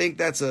 but I think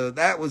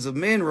that was a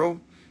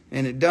mineral,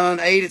 and it done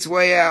ate its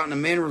way out, and the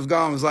mineral's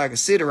gone. It was like a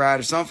siderite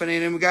or something,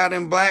 and then we got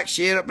them black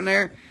shit up in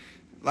there.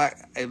 Like,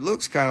 it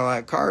looks kind of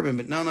like carbon,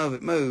 but none of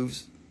it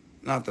moves.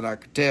 Not that I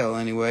could tell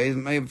anyways.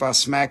 Maybe if I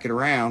smack it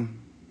around.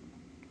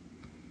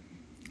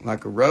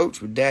 Like a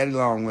roach with daddy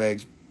long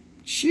legs.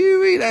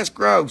 Shoo-wee, that's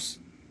gross.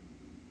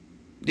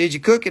 Did you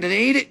cook it and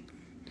eat it?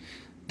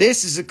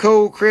 This is a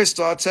cool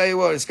crystal. I'll tell you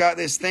what, it's got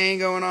this thing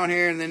going on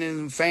here, and then there's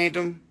a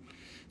phantom.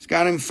 It's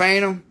got them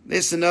phantom.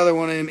 This is another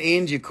one of them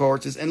India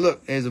quartzes. And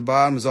look, there's the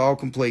bottom is all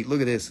complete.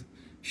 Look at this.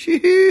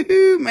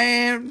 Shoo,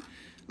 man.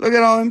 Look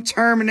at all them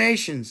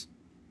terminations.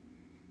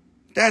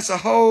 That's a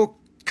whole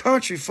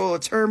country full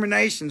of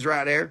terminations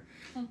right there.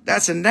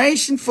 That's a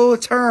nation full of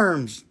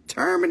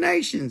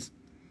terminations.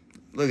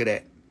 Look at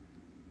that.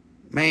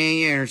 Man,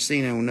 you ain't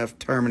seen enough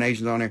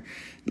terminations on there.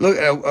 Look,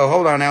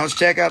 hold on now. Let's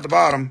check out the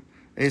bottom.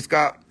 It's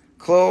got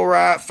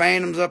chlorite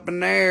phantoms up in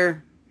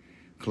there.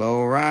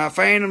 Chlorite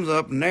phantoms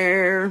up in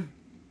there.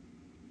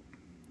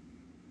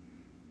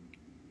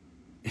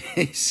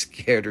 She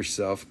scared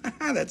herself.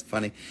 That's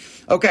funny.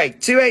 Okay,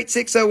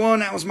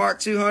 28601. That was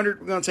marked 200.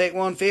 We're going to take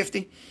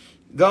 150.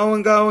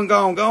 Going. Go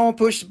on,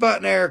 push the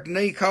button there,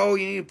 Nicole.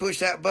 You need to push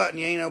that button.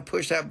 You ain't no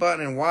push that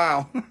button in a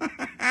while.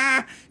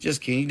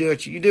 Just kidding. You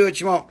do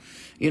what you want.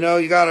 You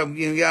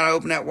gotta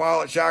open that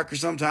wallet chakra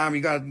sometime.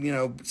 You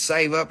gotta,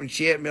 save up and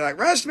shit and be like,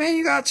 Russ, man,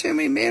 you got too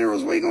many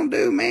minerals. What you gonna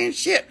do, man?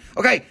 Shit.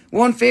 Okay,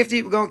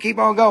 150. We're gonna keep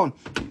on going.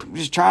 We're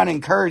just trying to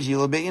encourage you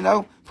a little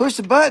bit, Push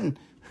the button.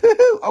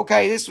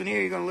 Okay, this one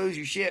here, you're gonna lose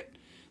your shit.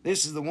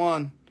 This is the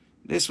one.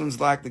 This one's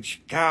like the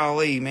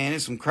golly, man.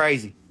 This one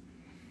crazy.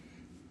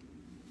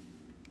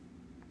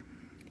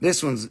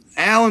 This one's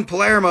Alan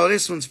Palermo.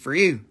 This one's for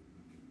you.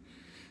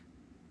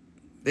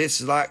 This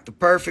is like the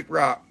perfect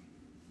rock.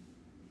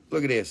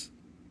 Look at this.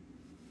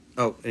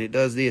 Oh, and it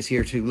does this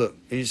here too. Look,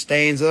 it just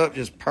stands up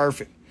just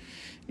perfect.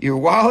 Your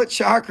wallet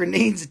chakra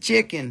needs a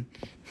chicken.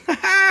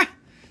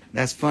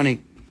 That's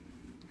funny.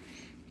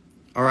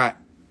 All right.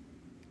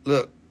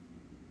 Look,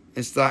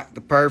 it's like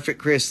the perfect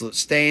crystal. It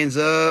stands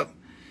up.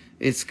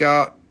 It's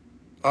got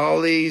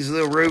all these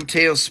little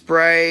rutile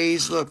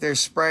sprays. Look, there's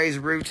sprays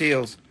of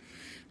rutiles.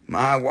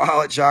 My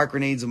wallet chakra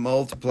needs a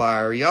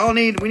multiplier. We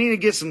need to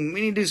do some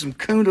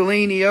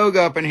Kundalini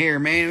yoga up in here,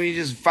 man. We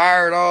just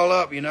fire it all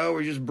up, We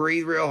just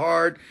breathe real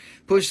hard.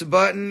 Push the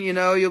button,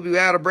 you'll be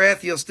out of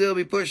breath. You'll still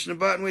be pushing the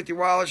button with your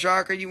wallet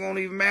chakra. You won't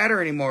even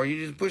matter anymore.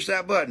 You just push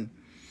that button.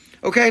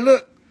 Okay,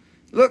 look,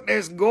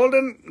 there's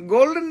golden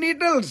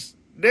needles.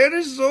 There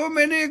is so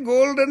many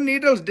golden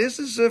needles. This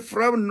is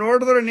from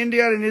northern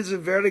India and it's a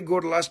very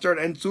good luster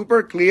and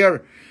super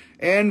clear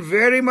and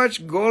very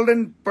much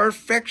golden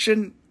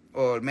perfection.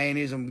 Oh, man,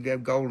 these some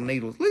golden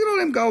needles. Look at all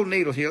them golden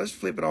needles here. Let's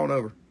flip it on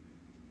over.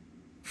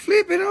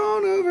 Flip it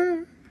on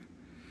over.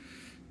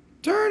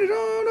 Turn it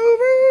on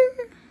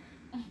over.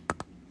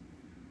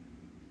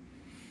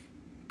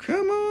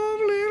 Come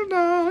on, little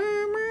darling.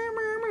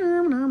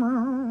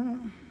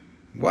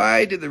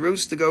 Why did the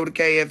rooster go to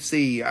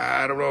KFC?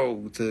 I don't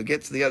know. To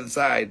get to the other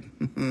side.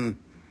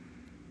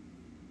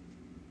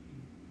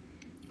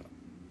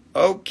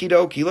 Okie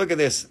dokie. Look at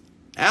this.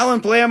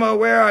 Alan Palermo,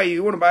 where are you?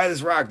 You want to buy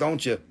this rock,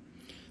 don't you?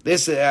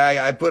 This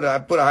I put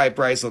a high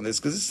price on this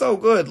because it's so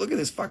good. Look at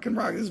this fucking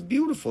rock. This is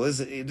beautiful.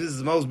 This is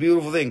the most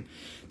beautiful thing.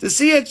 To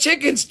see a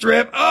chicken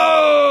strip.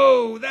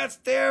 Oh, that's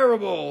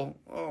terrible.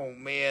 Oh,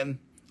 man.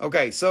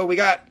 Okay, so we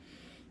got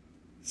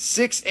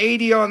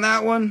 680 on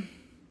that one.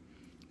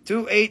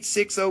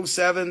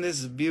 28607. This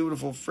is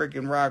beautiful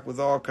freaking rock with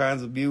all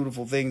kinds of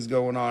beautiful things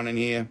going on in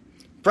here.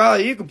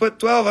 Probably you can put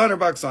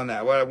 $1,200 on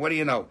that. What do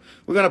you know?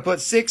 We're going to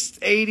put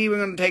 680. We're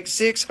going to take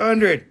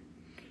 600.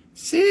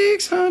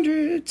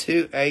 600,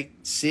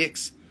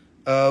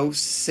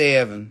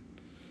 28607.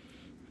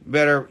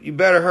 You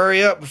better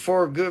hurry up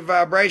before Good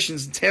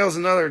Vibrations tells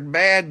another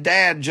bad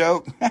dad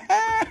joke. No,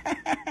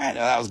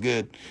 that was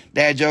good.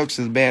 Dad jokes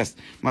are the best.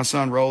 My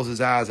son rolls his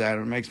eyes at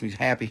it. It makes me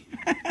happy.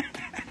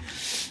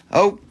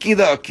 Okie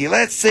dokie.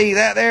 Let's see.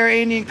 That there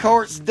Indian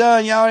quartz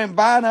done. Y'all didn't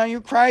buy none.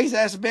 You're crazy.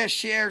 That's the best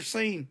shit I've ever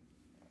seen.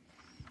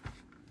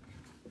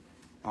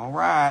 All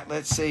right.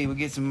 Let's see. We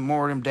get some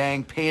more of them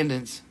dang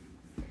pendants.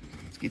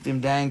 Get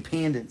them dang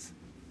pendants.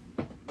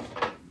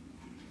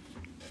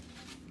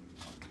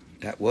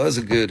 That was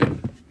a good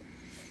one.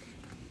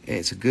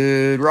 It's a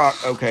good rock.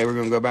 Okay, we're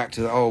going to go back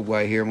to the old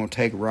way here. I'm going to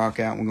take a rock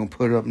out and we're going to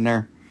put it up in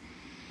there.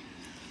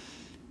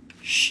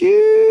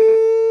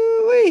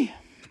 Shoo-wee.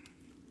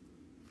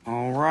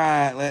 All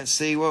right, let's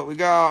see what we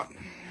got.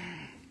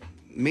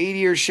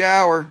 Meteor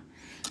shower.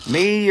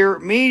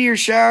 Meteor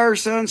shower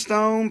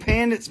sunstone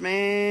pendants,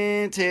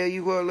 man. Tell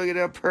you what, look at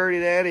how pretty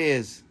that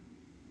is.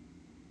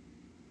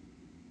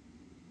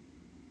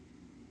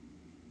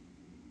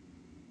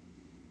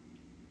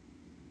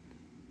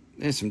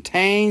 There's some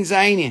tains,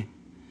 ain't you?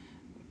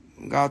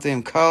 Got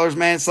them colors,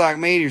 man. It's like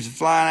meteors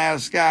flying out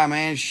of the sky,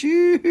 man.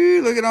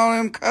 Shoo! Look at all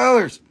them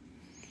colors.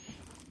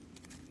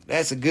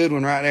 That's a good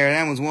one right there.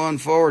 That one's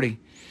 140.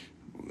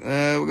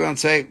 We're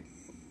gonna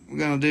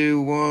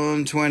do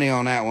 120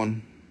 on that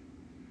one.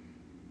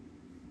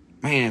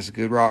 Man, that's a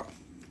good rock.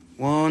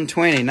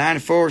 120,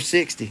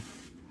 94.60.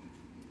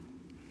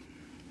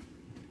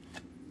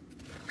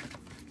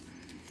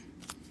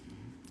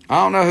 I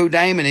don't know who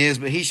Damon is,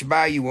 but he should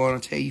buy you one. I'll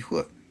tell you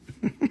what.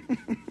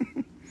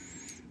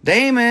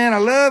 Damon, I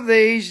love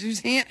these.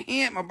 Just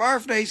hint. My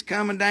birthday's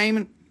coming,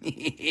 Damon.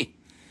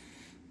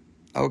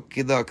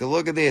 Okie dokie.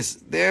 Look at this.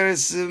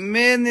 There's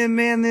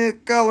many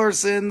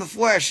colors in the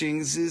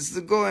flashings. It's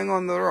going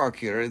on the rock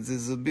here. It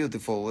is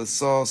beautiful. It's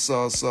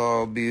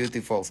so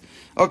beautiful.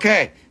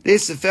 Okay,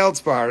 this is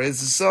feldspar.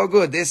 This is so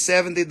good. This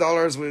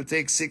 $70 will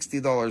take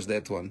 $60.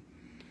 That one.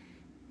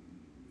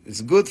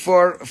 It's good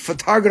for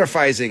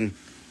photographizing.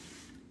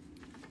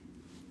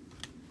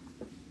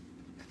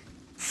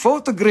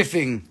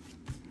 Photographing.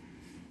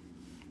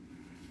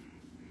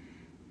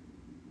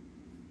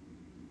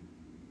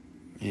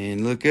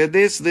 And look at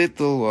this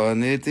little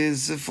one. It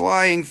is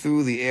flying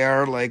through the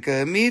air like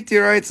a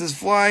meteorite is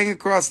flying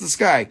across the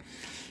sky.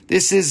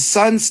 This is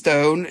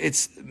sunstone.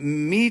 It's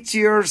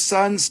meteor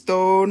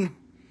sunstone.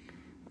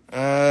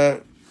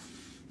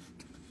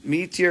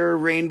 Meteor,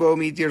 Rainbow,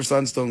 Meteor,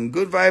 Sunstone.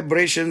 Good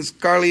vibrations.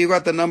 Carly, you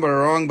got the number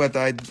wrong, but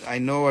I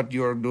know what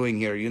you're doing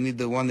here. You need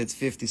the one that's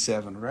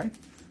 57, right?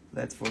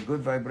 That's for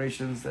good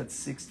vibrations.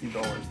 That's $60,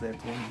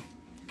 that one.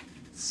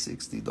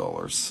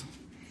 $60.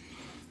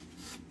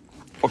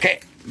 Okay,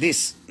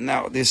 this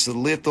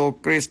little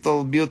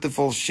crystal,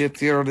 beautiful shit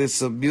here.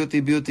 This beauty,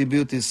 beauty,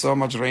 beauty. So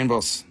much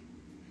rainbows.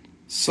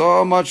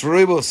 So much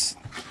rubus.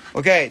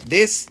 Okay,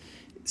 this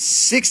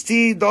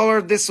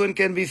 $60. This one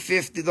can be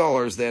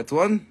 $50, that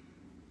one.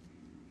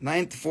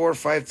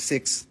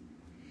 9456.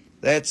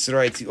 That's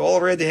right. You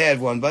already had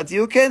one, but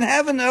you can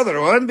have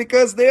another one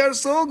because they are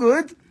so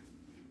good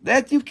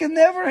that you can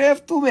never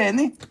have too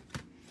many.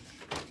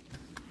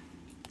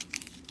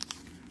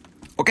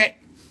 Okay.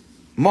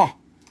 Mo.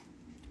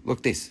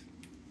 Look this.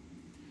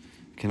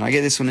 Can I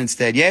get this one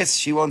instead? Yes,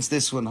 she wants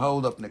this one.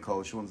 Hold up,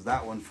 Nicole. She wants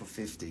that one for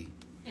 50.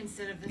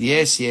 Instead of this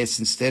Yes, one? yes,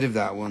 instead of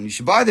that one. You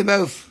should buy them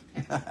both.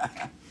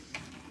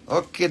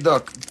 Okay,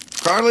 Doc.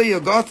 Carly, you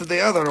got the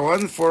other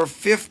one for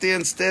 50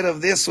 instead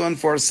of this one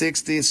for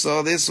 60.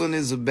 So this one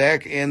is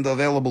back and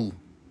available.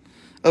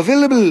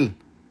 Available.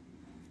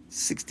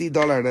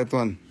 $60, that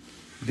one.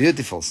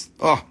 Beautiful.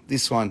 Oh,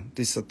 this one.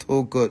 This is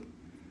so good.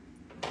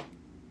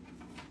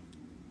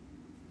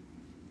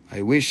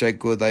 I wish I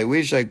could. I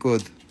wish I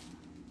could.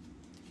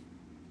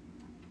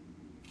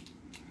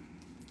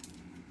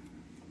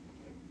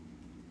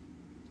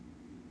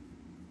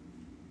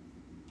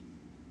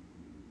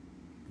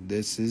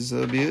 This is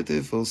a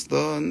beautiful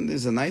stone. This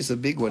is a nice, a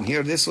big one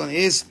here. This one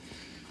is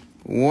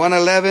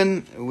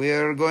 111. We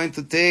are going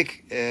to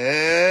take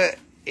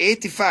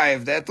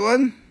 85. That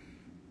one.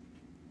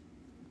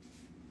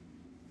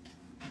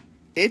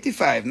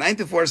 85.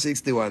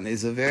 9461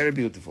 is a very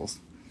beautiful.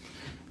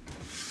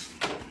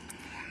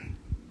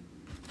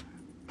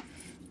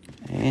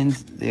 And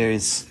there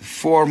is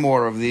 4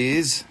 more of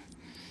these.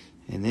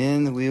 And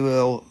then we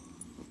will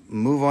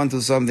move on to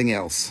something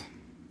else.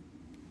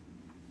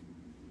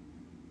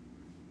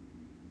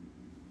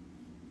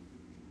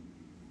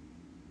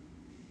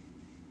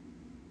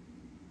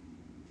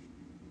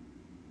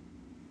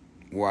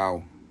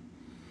 Wow.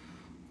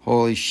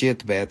 Holy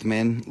shit,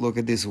 Batman. Look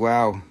at this.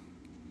 Wow.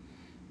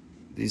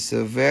 This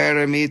is a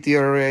very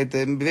meteor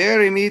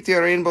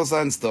rainbow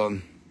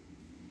sunstone.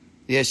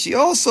 Yeah, she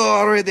also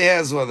already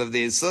has one of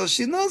these, so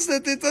she knows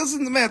that it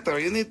doesn't matter.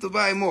 You need to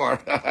buy more.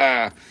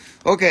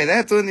 Okay,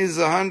 that one is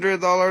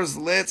 $100.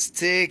 Let's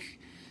take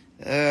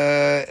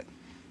 85,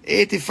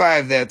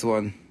 that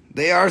one.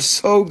 They are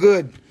so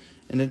good.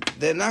 And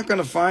they're not going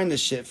to find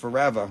this shit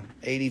forever.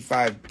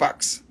 85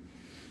 bucks.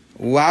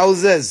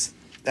 Wowzers.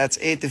 That's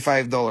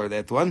 $85,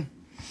 that one.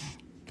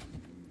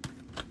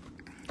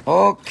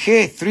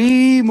 Okay,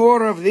 3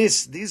 more of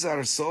this. These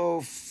are so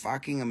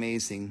fucking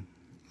amazing.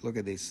 Look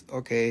at this.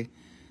 Okay.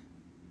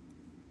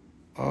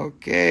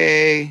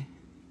 Okay.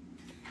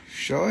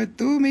 Show it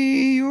to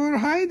me. You're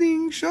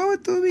hiding. Show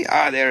it to me.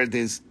 Ah, there it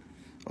is.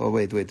 Oh,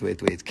 wait.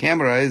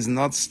 Camera is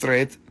not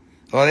straight.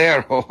 Oh,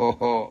 there.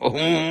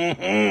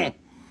 Oh.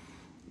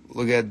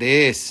 Look at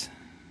this.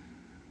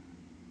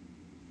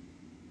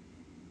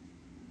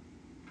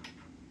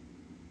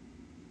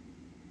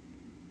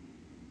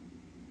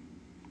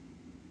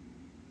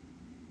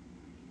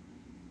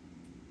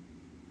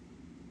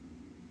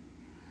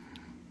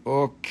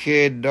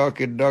 Okay, doke.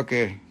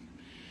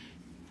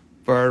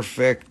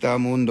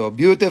 Perfectamundo.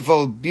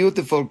 Beautiful,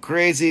 beautiful,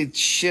 crazy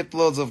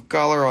shitloads of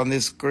color on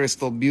this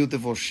crystal.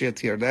 Beautiful shit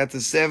here. That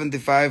is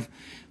 75.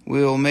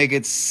 We will make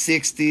it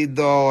 $60.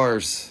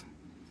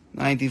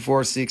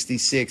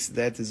 94.66.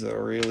 That is a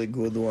really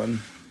good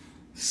one.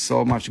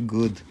 So much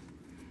good.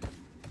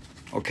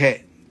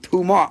 Okay,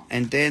 2 more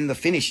and then the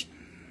finish.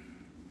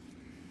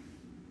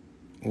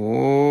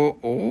 Oh.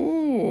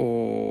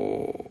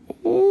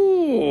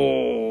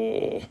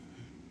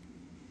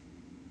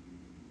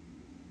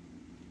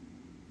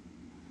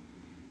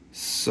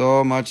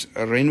 So much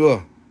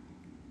rainbow.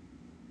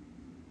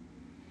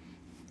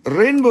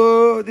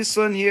 This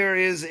one here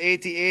is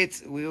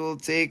 88. We will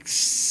take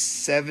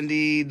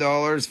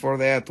 $70 for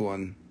that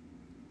one.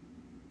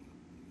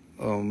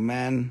 Oh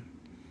man,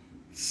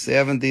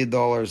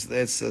 $70.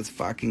 That's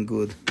fucking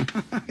good.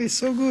 It's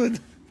so good.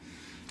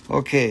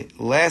 Okay,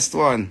 last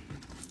one.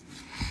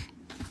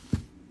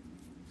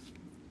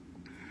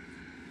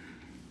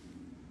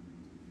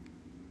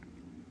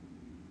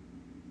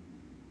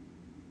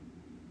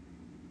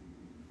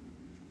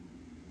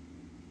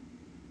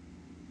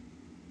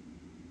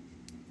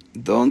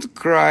 Don't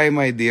cry,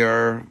 my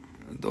dear.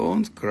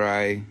 Don't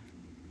cry.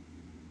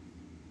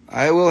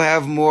 I will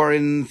have more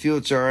in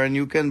future and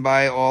you can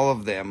buy all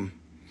of them.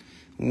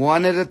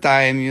 One at a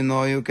time, you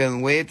know, you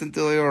can wait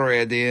until you're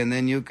ready and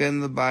then you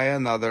can buy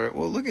another.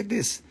 Well, look at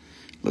this.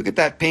 Look at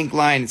that pink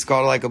line. It's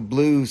got like a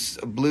blue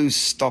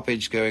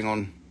stoppage going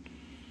on.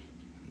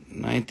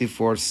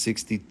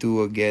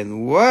 94.62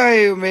 again. Why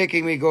are you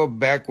making me go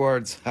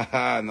backwards?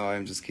 Haha, no,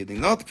 I'm just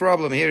kidding. Not a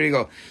problem. Here you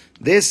go.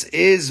 This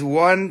is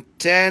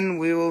 110.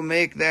 We will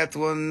make that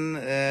one.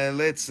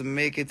 Let's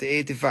make it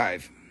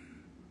 85.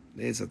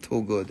 It's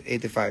too good.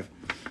 85.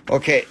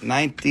 Okay,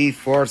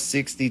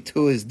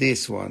 9462 is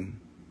this one.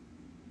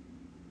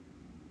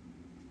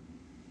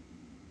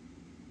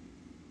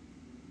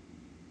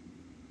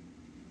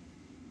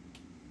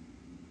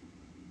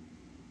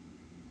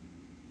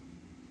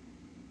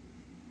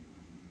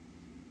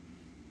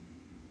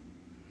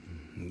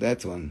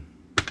 That one.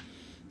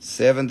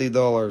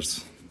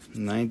 $70.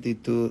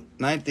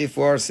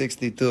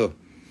 9462.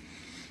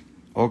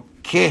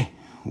 Okay,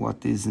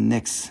 what is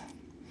next?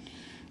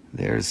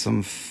 There's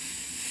some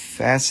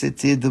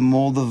faceted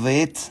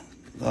Moldavite.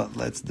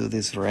 Let's do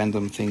this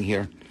random thing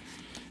here.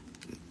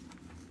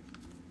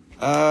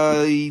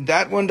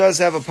 That one does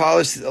have a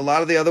polish. A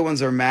lot of the other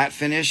ones are matte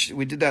finish.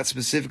 We did that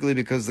specifically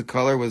because the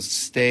color was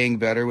staying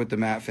better with the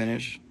matte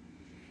finish.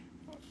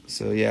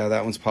 So yeah,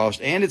 that one's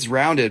polished. And it's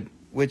rounded,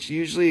 which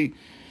usually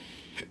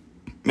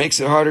makes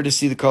it harder to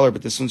see the color,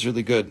 but this one's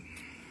really good.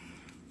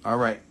 All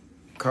right.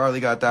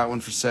 Carly got that one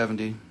for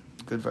 70.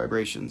 Good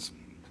vibrations.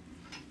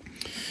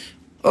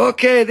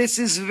 Okay, this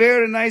is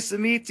very nice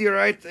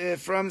meteorite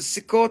from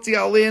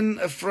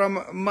Sugilite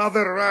from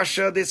Mother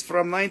Russia. This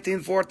from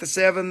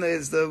 1947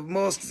 is the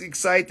most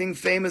exciting,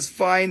 famous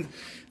find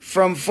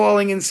from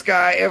falling in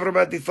sky.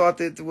 Everybody thought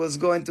it was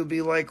going to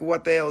be like,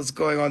 what the hell is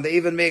going on? They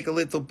even make a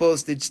little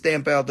postage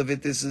stamp out of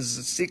it. This is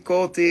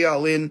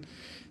Sugilite,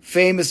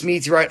 famous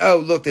meteorite. Oh,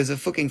 look, there's a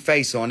fucking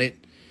face on it.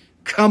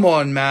 Come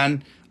on,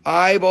 man.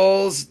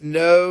 Eyeballs,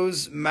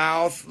 nose,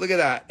 mouth. Look at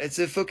that. It's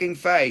a fucking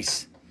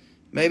face.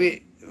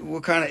 Maybe,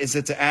 what kind of, is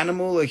it an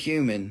animal or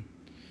human?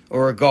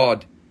 Or a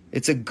god?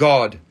 It's a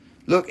god.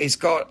 Look, it's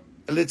got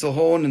a little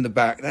horn in the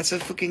back. That's a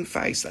fucking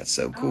face. That's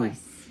so cool. Oh, I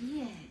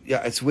see it.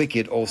 Yeah, it's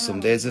wicked awesome.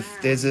 Oh,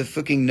 there's a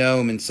fucking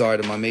gnome inside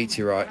of my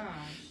meteorite. Gosh.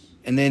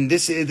 And then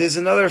there's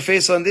another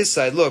face on this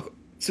side. Look,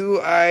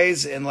 2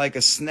 eyes and like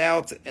a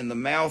snout and the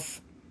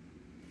mouth.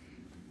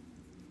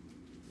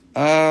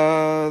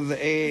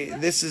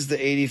 This is the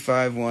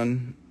 85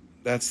 one.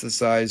 That's the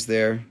size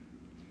there.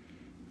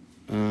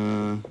 Here,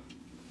 let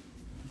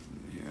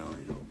me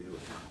help you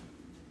with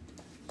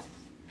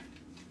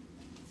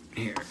that.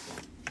 Here.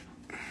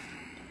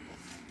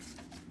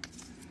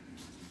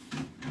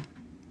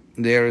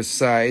 There is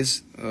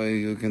size.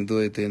 You can do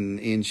it in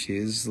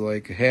inches,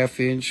 like a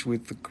 ½ inch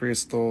with the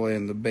crystal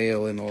and the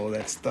bale and all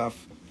that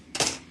stuff.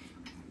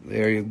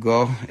 There you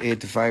go.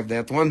 85,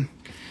 that one.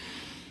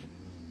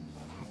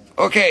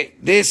 Okay,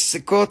 this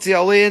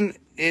Sugilite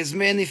is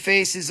many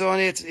faces on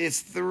it.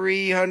 It's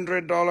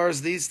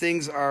 $300. These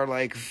things are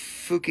like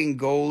fucking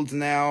gold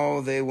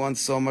now. They want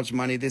so much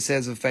money. This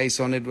has a face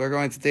on it. We're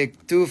going to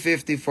take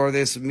 $250 for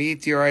this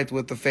meteorite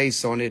with the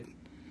face on it.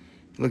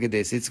 Look at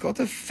this. It's got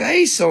a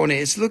face on it.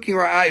 It's looking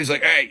right. He's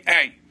like,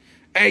 hey,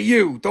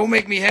 you, don't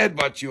make me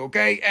headbutt you,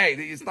 okay? Hey,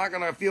 it's not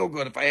going to feel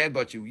good if I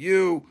headbutt you.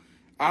 You,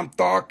 I'm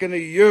talking to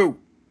you.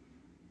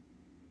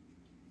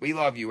 We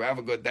love you. Have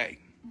a good day.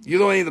 You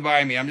don't need to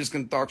buy me. I'm just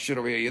going to talk shit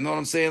over here. You know what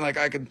I'm saying? Like,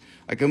 I can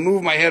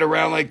move my head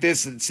around like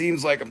this. It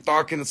seems like I'm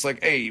talking. It's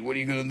like, hey, what are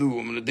you going to do?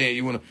 I'm going to dance.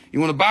 You want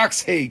to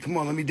box? Hey, come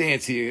on, let me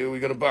dance here. We're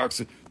going to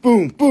box.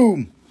 Boom,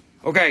 boom.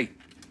 Okay.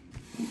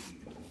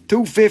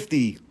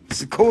 $250.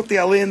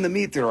 Sugilite, the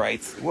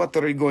meteorite. What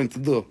are you going to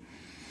do?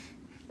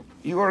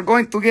 You are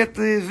going to get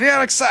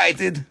very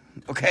excited.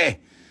 Okay.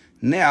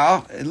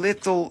 Now, a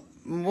little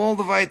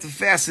Moldavite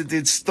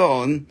faceted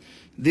stone.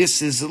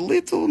 This is a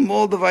little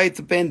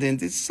Moldavite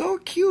pendant. It's so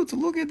cute.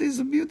 Look at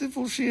this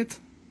beautiful shit.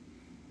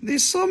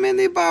 There's so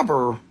many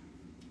bobber.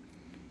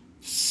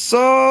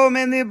 So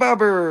many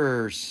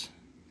bobbers.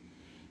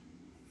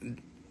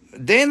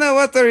 Dana,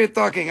 what are you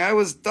talking?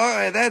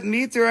 That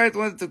meteorite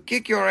wanted to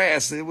kick your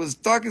ass. It was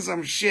talking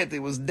some shit. It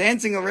was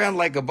dancing around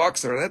like a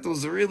boxer. That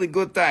was a really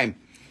good time.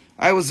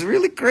 I was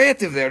really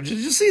creative there. Did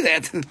you see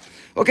that?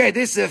 Okay,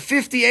 this is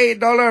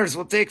 $58.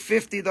 We'll take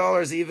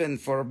 $50 even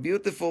for a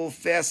beautiful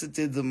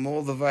faceted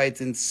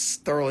Moldavite in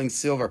sterling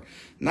silver.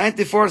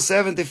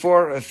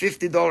 $94.74,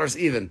 $50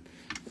 even.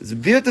 It's a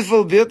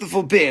beautiful,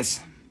 beautiful piece.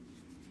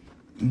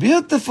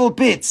 Beautiful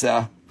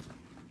pizza.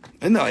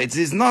 No, it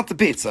is not the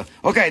pizza.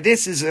 Okay,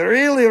 this is a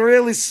really,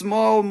 really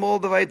small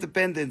Moldavite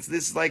pendant.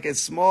 This is like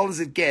as small as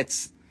it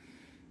gets.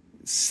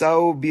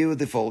 So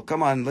beautiful.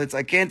 Come on,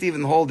 I can't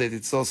even hold it.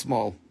 It's so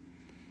small.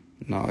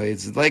 No,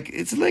 it's like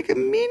a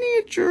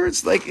miniature.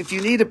 It's like if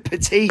you need a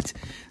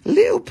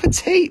little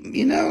petite,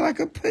 like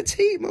a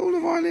petite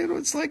Moldavite.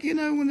 It's like,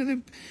 one of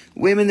the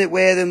women that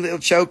wear them little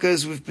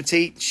chokers with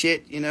petite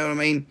shit. You know what I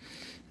mean?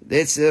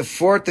 It's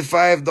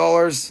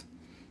 $45.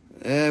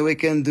 We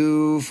can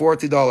do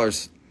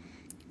 $40.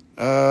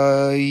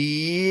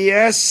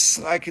 Yes,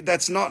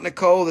 that's not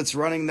Nicole that's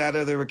running that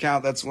other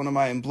account. That's one of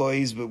my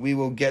employees, but we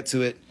will get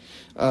to it.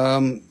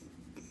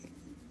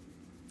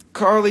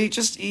 Carly,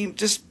 just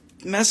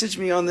message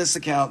me on this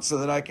account so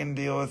that I can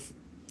deal with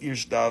your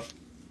stuff,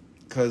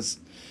 because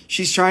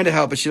she's trying to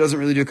help, but she doesn't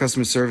really do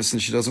customer service and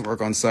she doesn't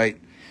work on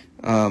site.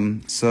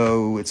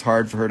 So it's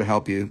hard for her to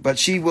help you, but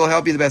she will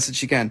help you the best that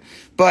she can.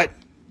 But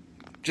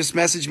just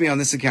message me on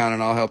this account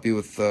and I'll help you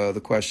with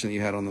the question that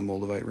you had on the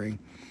Moldavite ring.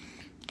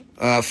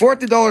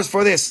 $40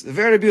 for this.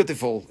 Very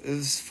beautiful.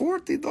 It's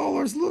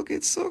 $40. Look,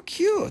 it's so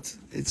cute.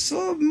 It's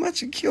so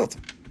much cute.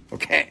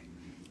 Okay.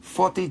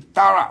 40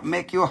 tara.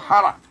 Make you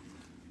challah.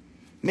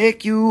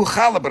 Make you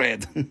challah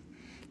bread.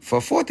 For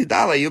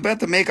 $40, you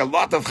better make a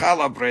lot of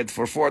challah bread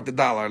for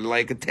 $40.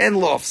 Like 10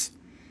 loaves.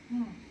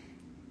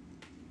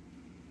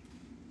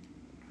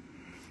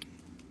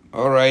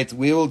 All right.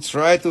 We will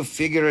try to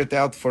figure it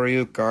out for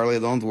you, Carly.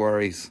 Don't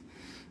worry.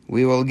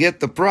 We will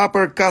get the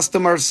proper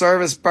customer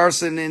service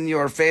person in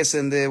your face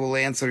and they will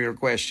answer your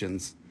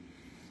questions.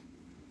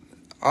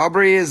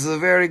 Aubrey is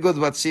very good,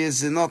 but she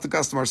is not the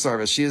customer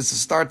service. She is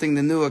starting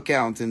the new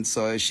account, and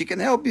so she can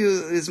help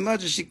you as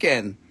much as she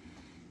can.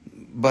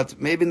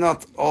 But maybe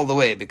not all the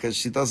way, because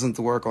she doesn't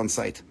work on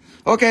site.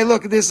 Okay,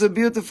 look, this is a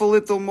beautiful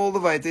little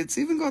Moldavite. It's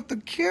even got the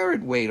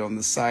carat weight on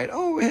the side.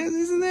 Oh,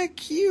 isn't that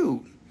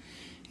cute?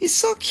 It's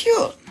so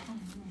cute.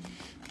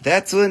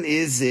 That one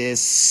is a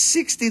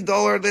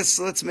 $60.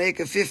 Let's make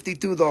a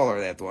 $52,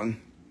 that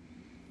one.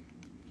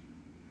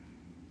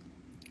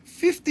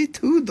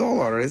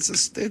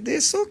 $52. They're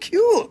so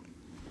cute.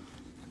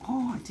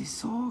 Oh, it is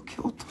so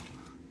cute.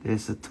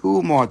 There's a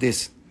two more.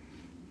 This,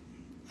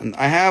 and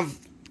I have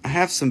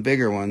some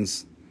bigger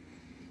ones.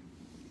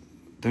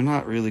 They're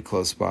not really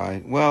close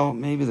by. Well,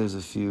 maybe there's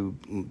a few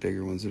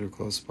bigger ones that are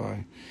close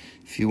by.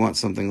 If you want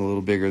something a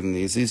little bigger than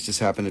these just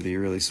happen to be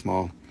really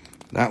small.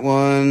 That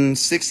one,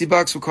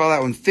 $60. We'll call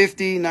that one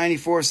 $50.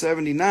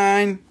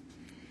 $94.79.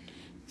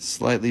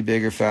 Slightly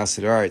bigger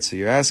faceted. All right, so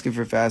you're asking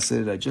for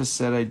faceted. I just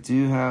said I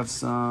do have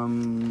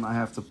some. I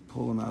have to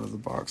pull them out of the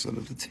box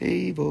under the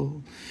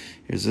table.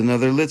 Here's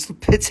another little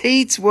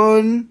petite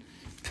one.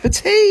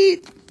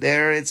 Petite.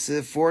 There, it's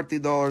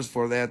 $40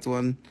 for that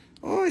one.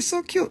 Oh, it's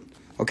so cute.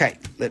 Okay,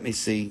 let me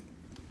see.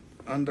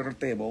 Under the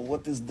table,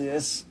 what is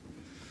this?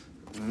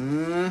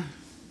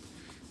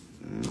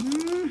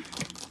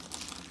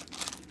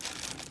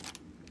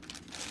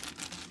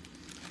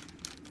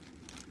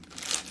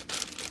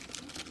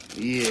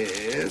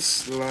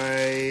 Yes,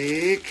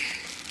 like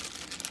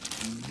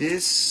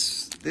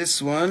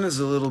this one is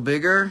a little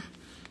bigger.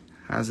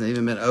 Hasn't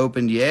even been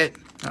opened yet.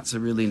 That's a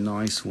really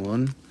nice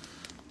one.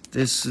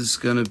 This is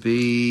gonna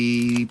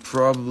be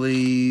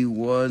probably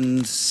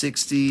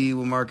 160.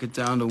 We'll mark it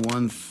down to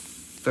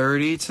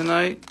 130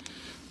 tonight.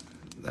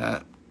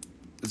 That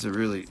is a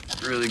really,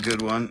 really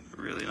good one.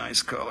 Really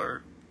nice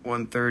color.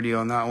 130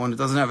 on that one. It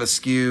doesn't have a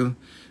skew.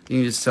 You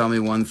can just tell me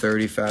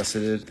 130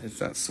 faceted if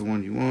that's the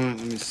one you want.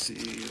 Let me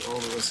see. All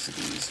the rest of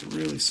these are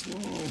really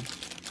small.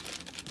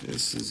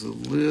 This is a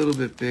little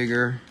bit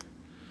bigger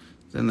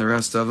than the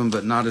rest of them,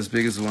 but not as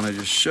big as the one I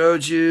just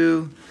showed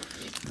you.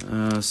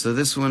 So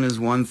this one is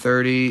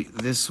 130.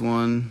 This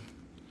one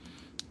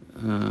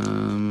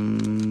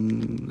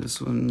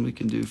we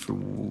can do for,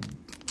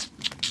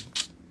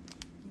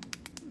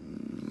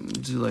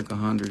 do like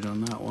 100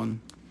 on that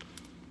one.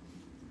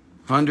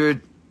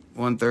 100,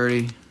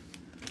 130.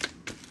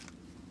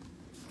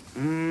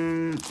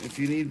 If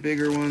you need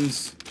bigger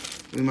ones,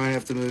 we might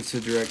have to move to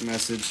direct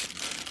message.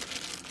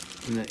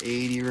 In the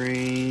 80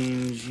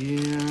 range,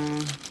 yeah.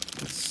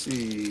 Let's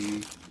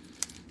see.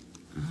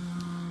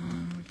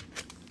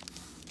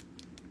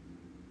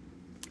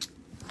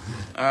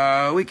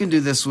 We can do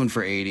this one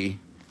for 80.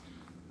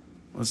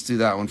 Let's do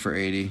that one for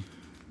 80.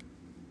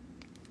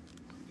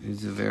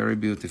 It's very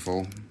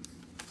beautiful.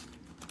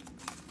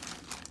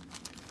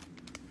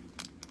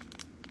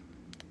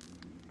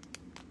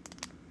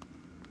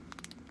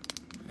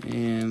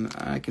 And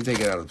I can take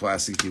it out of the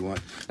plastic if you want.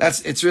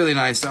 It's really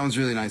nice. That one's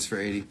really nice for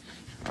 80.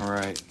 All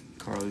right,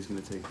 Carly's gonna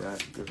take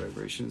that. Good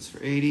vibrations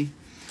for 80.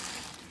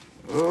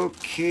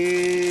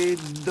 Okay,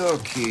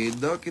 dokie.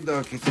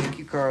 Thank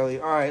you, Carly.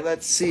 All right,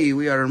 let's see.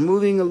 We are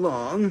moving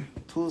along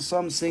to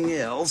something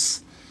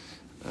else.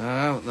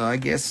 I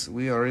guess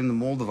we are in the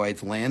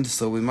Moldavite land,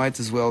 so we might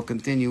as well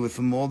continue with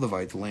the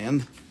Moldavite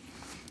land.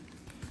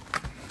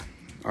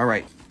 All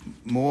right,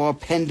 more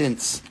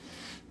pendants.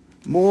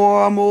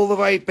 More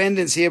Moldavite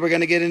pendants here. We're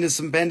going to get into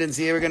some pendants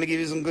here. We're going to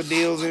give you some good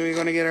deals, and we're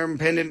going to get our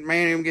pendant,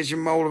 man. We'll get you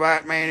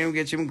Moldavite, man. We'll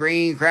get you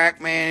green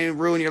crack, man. It'll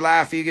ruin your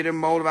life. You get a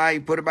Moldavite,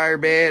 you put it by your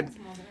bed. That's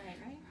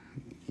Moldavite, right?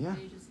 Yeah.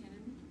 You just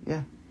handed me?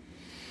 Yeah.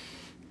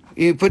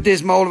 You put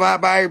this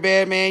Moldavite by your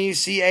bed, man. You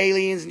see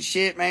aliens and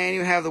shit, man.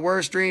 You have the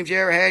worst dreams you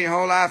ever had in your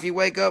whole life. You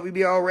wake up, you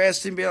be all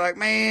rested and be like,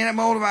 man,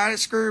 that Moldavite, it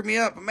screwed me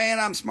up. But, man,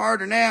 I'm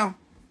smarter now.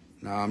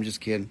 No, I'm just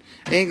kidding.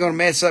 It ain't going to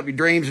mess up your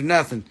dreams or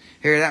nothing.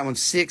 Here, that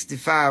one's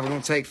 $65. We're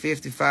going to take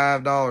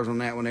 $55 on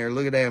that one there.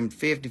 Look at that one,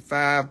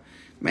 $55.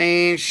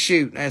 Man,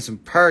 shoot, that's some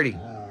purty.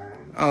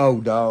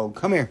 Oh, dog,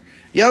 come here.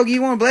 Yogi,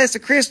 you want to bless the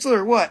crystal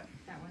or what?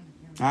 That one.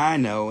 I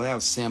know, that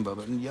was Simba,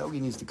 but Yogi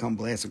needs to come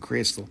bless the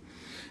crystal.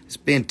 It's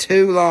been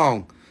too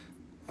long.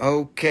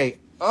 Okay.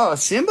 Oh,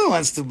 Simba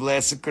wants to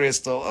bless a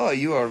crystal. Oh,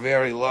 you are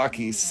very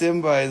lucky.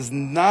 Simba is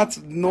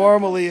not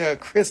normally a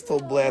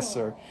crystal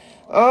blesser.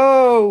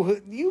 Oh,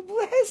 you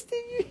blessed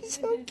him. You're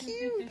so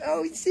cute.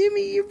 Oh,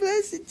 Simmy, you're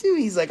blessed too.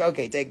 He's like,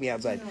 okay, take me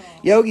outside.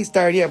 Yogi's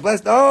tired. Yeah,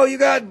 blessed. Oh, you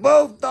got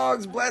both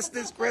dogs blessed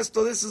this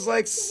crystal. This is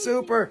like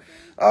super.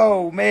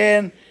 Oh,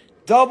 man.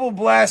 Double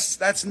blessed.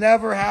 That's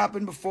never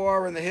happened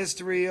before in the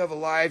history of a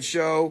live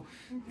show.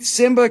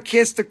 Simba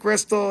kissed the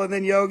crystal, and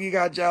then Yogi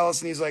got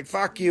jealous, and he's like,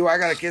 fuck you, I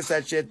gotta kiss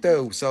that shit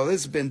too. So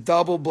this has been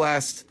double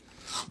blessed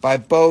by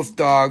both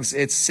dogs.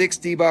 It's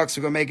 $60.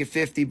 We're gonna make it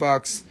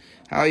 $50.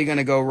 How are you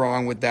gonna go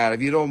wrong with that?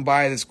 If you don't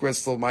buy this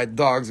crystal, my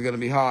dogs are gonna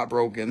be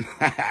heartbroken.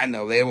 I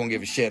know, they won't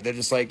give a shit. They're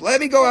just like,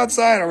 let me go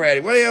outside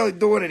already. What are you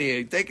doing in here?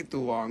 You take it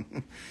too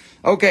long.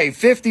 Okay,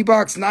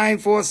 $50,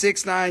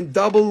 9469,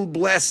 double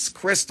blessed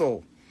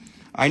crystal.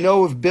 I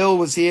know if Bill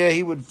was here,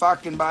 he would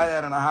fucking buy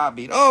that in a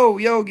heartbeat. Oh,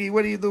 Yogi,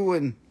 what are you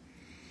doing?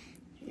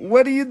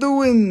 What are you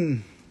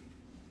doing?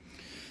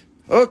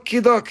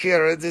 Okie doke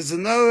here. There's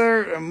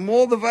another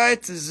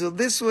Moldavite.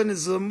 This one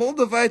is a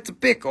Moldavite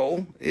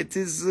pickle. It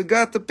is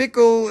got the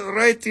pickle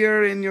right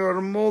here in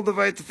your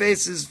Moldavite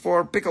faces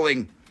for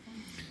pickling.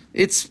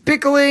 It's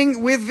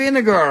pickling with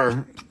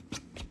vinegar.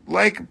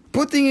 Like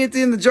putting it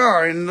in the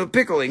jar in the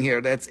pickling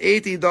here. That's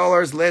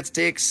 $80. Let's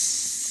take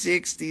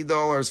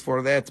 $60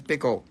 for that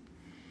pickle.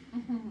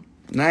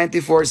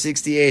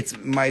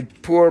 94.68. My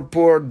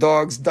poor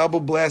dogs double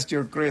blessed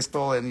your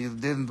crystal and you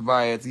didn't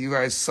buy it. You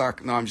guys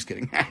suck. No, I'm just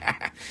kidding.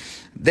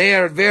 They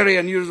are very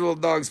unusual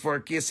dogs for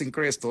kissing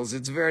crystals.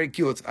 It's very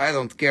cute. I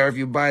don't care if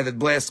you buy the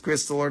blessed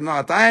crystal or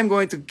not. I am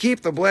going to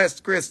keep the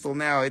blessed crystal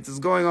now. It is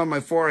going on my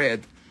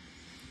forehead.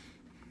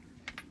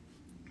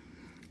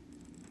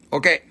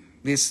 Okay.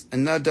 This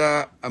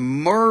another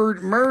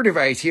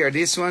Moldavite here.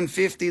 This one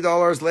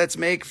 $50. Let's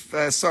make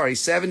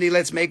 70.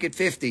 Let's make it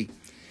 50.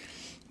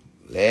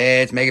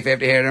 Let's make it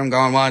 50 here. I'm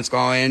going once,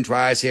 going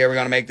twice here. We're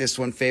gonna make this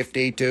one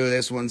 52.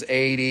 This one's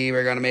 80.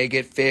 We're gonna make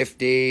it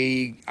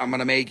 50. I'm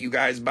gonna make you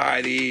guys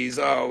buy these.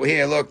 Oh,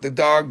 here, look, the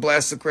dog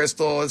bless the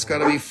crystal. It's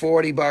gonna be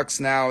 $40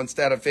 now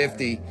instead of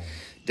 50.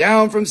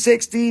 Down from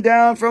 60,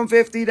 down from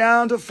 50,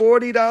 down to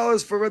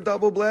 $40 for a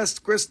double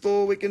blessed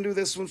crystal. We can do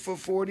this one for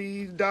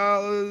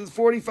 $40,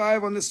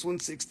 45 on this one,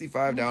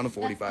 65 down to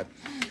 45.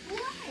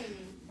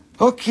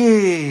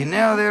 Okay,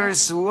 now there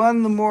is one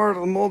more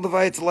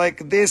Moldavite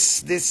like this.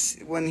 This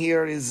one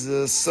here is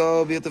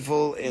so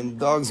beautiful and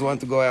dogs want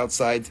to go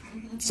outside.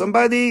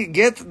 Somebody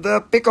get the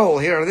pickle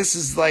here. This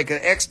is like an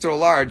extra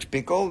large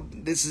pickle.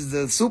 This is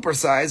the super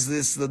size.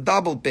 This is the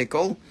double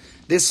pickle.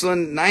 This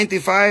one,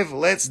 95.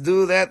 Let's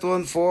do that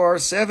one for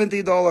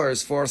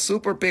 $70 for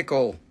super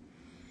pickle.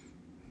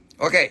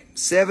 Okay,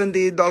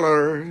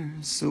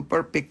 $70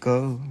 super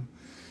pickle.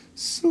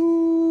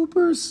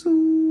 Super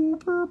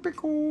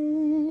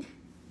pickle.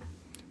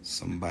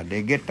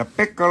 Somebody get the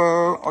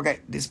pickle. Okay,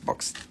 this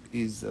box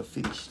is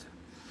finished.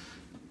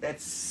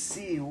 Let's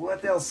see,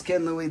 what else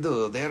can we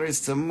do? There is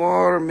some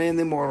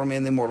many more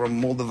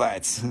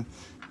Moldavites.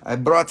 I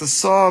brought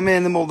so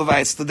many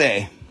Moldavites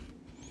today.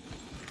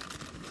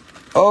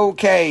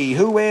 Okay,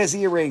 who wears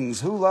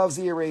earrings? Who loves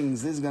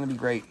earrings? This is going to be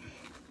great.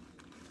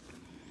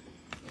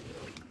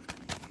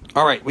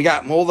 All right, we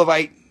got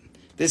Moldavite.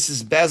 This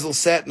is bezel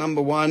set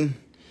number 1.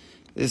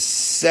 This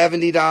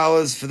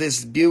 $70 for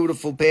this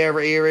beautiful pair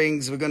of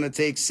earrings. We're going to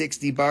take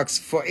 $60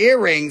 for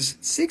earrings.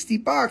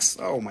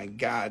 $60? Oh my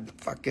God.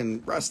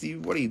 Fucking Rusty,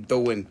 what are you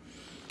doing?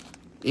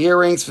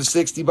 Earrings for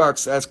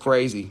 $60. That's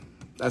crazy.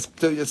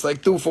 It's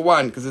like 2 for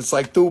 1 because it's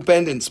like 2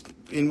 pendants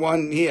in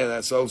one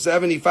here. So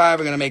 75,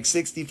 we're going to make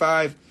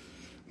 65.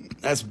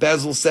 That's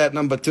bezel set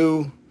number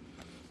 2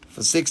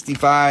 for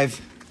 65.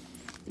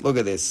 Look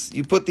at this.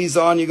 You put these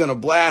on, you're going to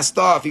blast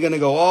off. You're going to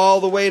go all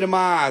the way to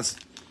Mars.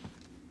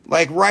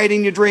 Like right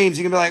in your dreams.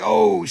 You're going to be like,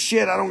 oh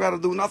shit, I don't got to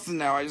do nothing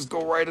now. I just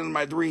go right into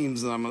my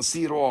dreams and I'm going to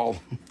see it all.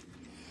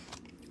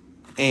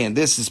 And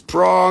this is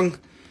prawn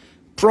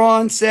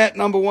set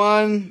number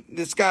 1.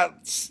 It's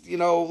got, you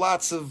know,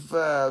 lots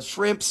of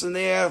shrimps in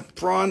there.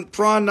 Prawn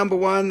number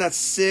 1. That's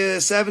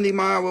 70.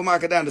 We'll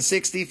mark it down to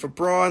 60 for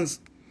prawns.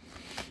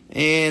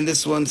 And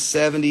this one's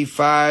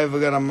 75. We're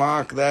going to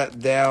mark that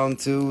down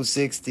to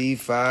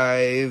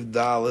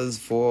 $65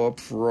 for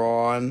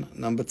prawn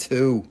number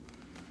 2.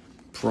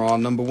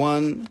 Prawn number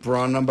 1,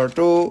 prawn number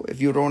 2.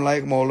 If you don't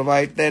like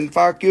Moldavite, then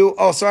fuck you.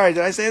 Oh, sorry,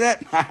 did I say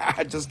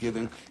that? Just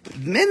kidding.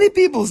 Many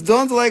people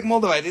don't like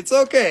Moldavite. It's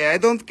okay. I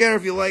don't care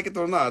if you like it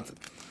or not.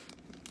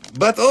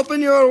 But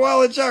open your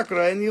wallet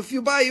chakra, and if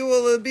you buy, you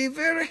will be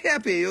very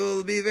happy. You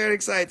will be very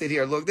excited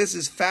here. Look, this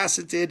is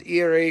faceted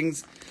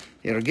earrings.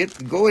 Here,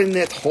 go in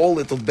that hole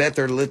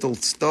little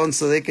stone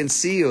so they can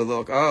see you.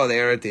 Look, oh,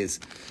 there it is.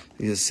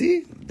 You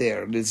see?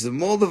 There. It's a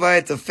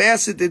Moldavite, a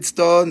faceted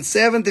stone.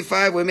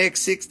 75, we make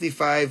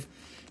 65.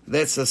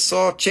 That's a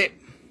saw chip.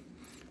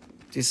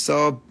 It's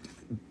so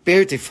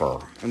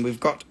beautiful. And we've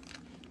got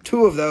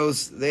 2 of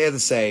those. They're the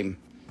same.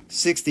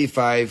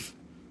 65.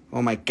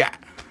 Oh my God.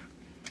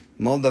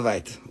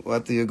 Moldavite.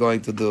 What are you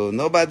going to do?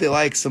 Nobody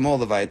likes a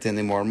Moldavite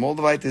anymore.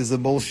 Moldavite is a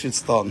bullshit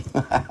stone.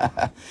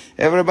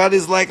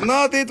 Everybody's like,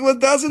 no, it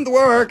doesn't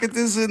work. It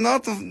is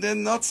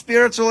not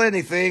spiritual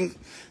anything.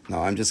 No,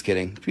 I'm just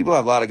kidding. People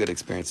have a lot of good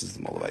experiences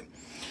with Moldavite.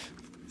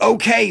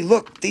 Okay,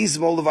 look, these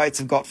Moldavites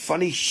have got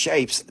funny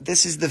shapes.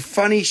 This is the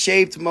funny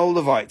shaped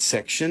Moldavite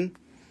section.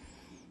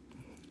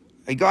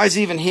 Are you guys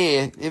even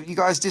here? You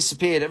guys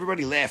disappeared.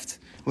 Everybody left.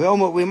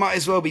 We might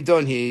as well be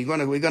done here.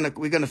 We're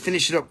gonna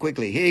finish it up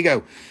quickly. Here you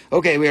go.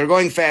 Okay, we are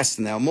going fast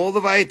now.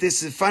 Moldavite.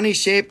 This is funny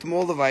shaped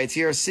Moldavite.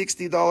 Here,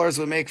 $60.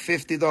 We make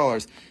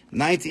 $50.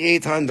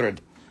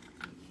 9,800.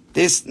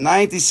 This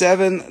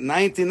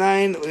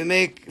 97.99. We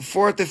make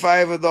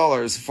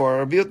 $45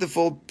 for a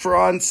beautiful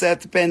prawn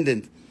set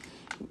pendant.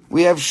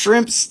 We have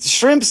shrimp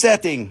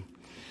setting.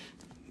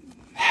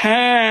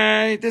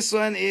 Hey, this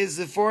one is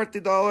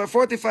 $40,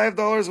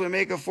 $45. We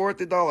make a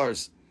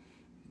 $40.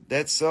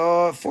 That's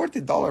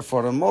 $40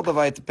 for a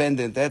Moldavite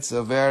pendant. That's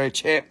a very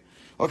cheap.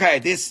 Okay,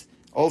 this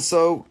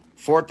also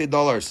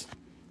 $40.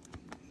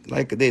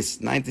 Like this,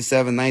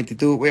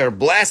 97.92. We are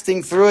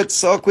blasting through it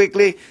so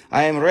quickly.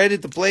 I am ready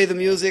to play the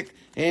music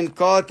and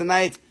call it a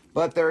night.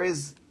 But there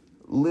is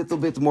a little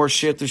bit more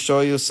shit to show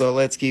you, so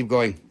let's keep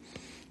going.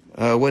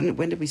 When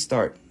did we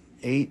start?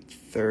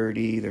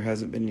 8:30. There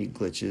hasn't been any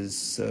glitches,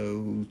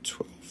 so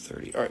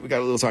 12:30. All right, we got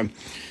a little time.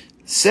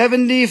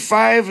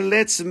 75.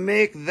 Let's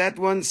make that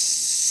one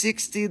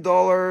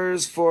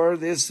 $60 for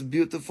this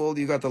beautiful.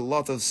 You got a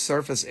lot of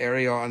surface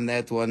area on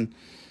that one.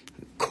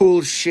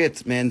 Cool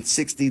shit, man.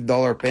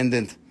 $60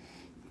 pendant.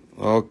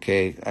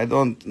 Okay, I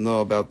don't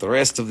know about the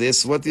rest of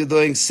this. What you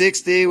doing?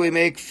 60. We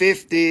make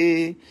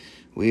 50.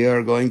 We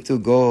are going to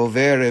go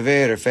very,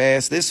 very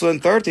fast. This one,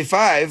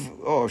 35.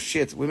 Oh,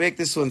 shit. We make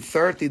this one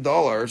 $30.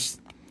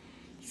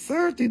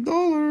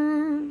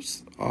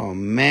 $30. Oh,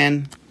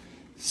 man.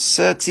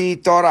 30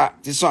 Torah.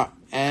 This one.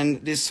 And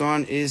this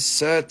one is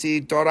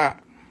 30 Torah.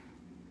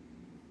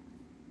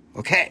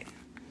 Okay.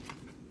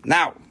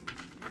 Now,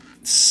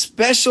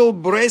 special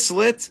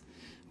bracelet.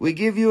 We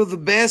give you the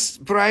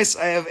best price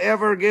I have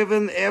ever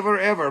given,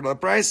 ever. The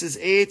price is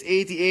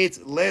 $888.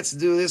 Let's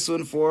do this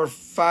one for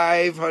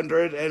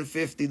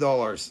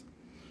 $550.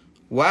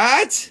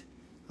 What?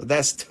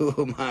 That's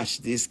too much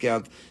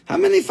discount. How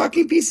many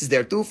fucking pieces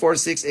there? 2, 4,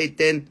 6, 8,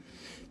 10,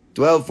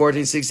 12,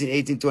 14, 16,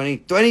 18, 20.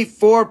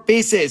 24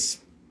 pieces.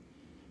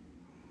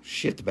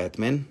 Shit,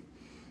 Batman.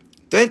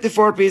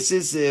 24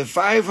 pieces,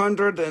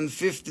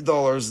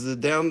 $550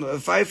 down,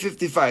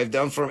 $555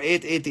 down from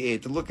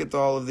 $888. Look at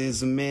all of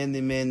these many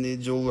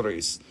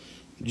jewelries.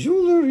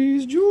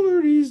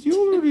 Jewelries.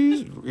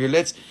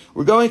 Here,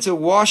 we're going to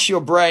wash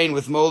your brain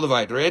with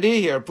Moldavite. Ready?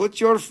 Here, put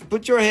your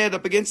head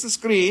up against the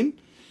screen,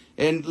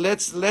 and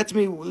let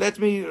me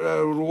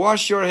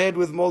wash your head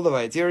with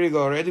Moldavite. Here you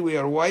go. Ready? We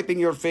are wiping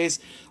your face.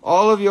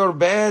 All of your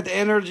bad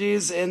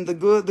energies and the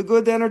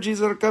good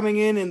energies are coming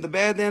in, and the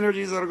bad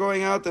energies are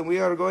going out. And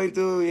we're going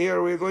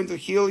to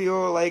heal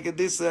you like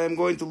this. I'm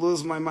going to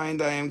lose my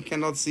mind.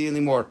 Cannot see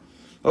anymore.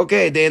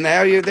 Okay, then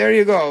there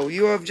you go.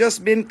 You have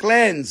just been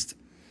cleansed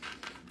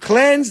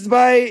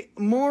by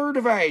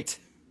Moldavite.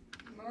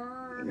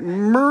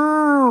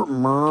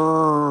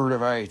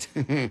 Moldavite.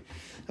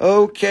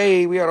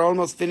 Okay, we are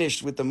almost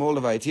finished with the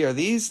Moldavite. Here,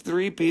 these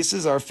 3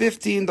 pieces are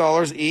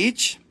 $15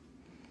 each.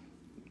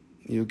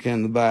 You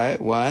can buy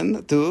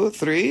 1, 2,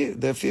 3.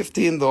 They're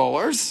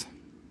 $15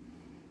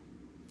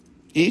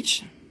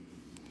 each.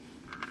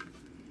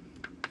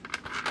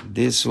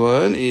 This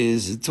one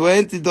is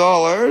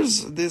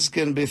 $20. This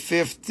can be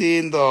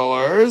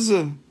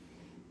 $15.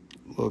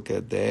 Look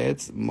at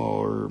that.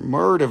 More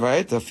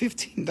Moldavite,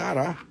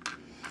 $15.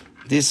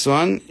 This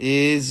one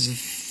is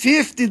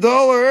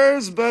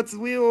 $50, but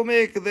we will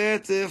make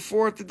that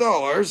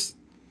 $40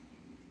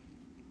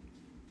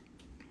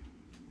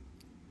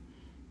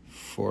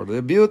 for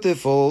the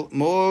beautiful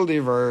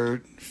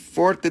Moldavite.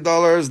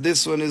 $40.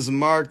 This one is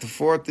marked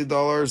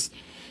 $40.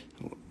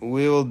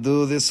 We will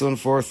do this one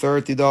for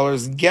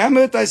 $30.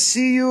 Gamut, I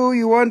see you.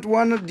 You want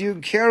one? Do you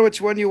care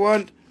which one you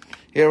want?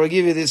 Here, we'll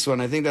give you this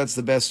one. I think that's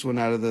the best one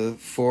out of the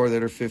 4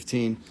 that are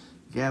 15.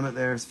 Gamut,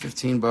 there's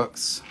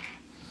 $15.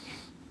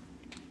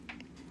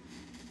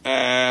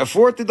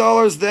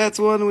 $40, that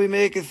one we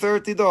make it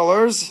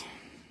 $30.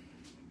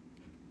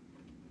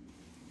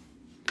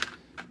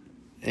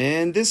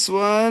 And this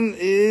one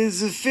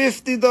is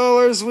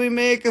 $50, we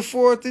make it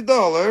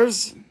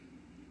 $40.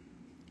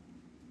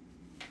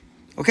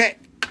 Okay,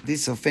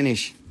 this will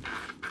finish.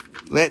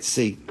 Let's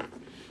see.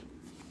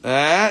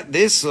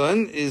 This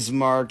one is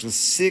marked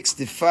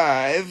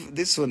 65.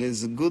 This one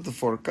is good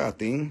for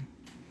cutting.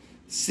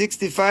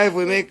 65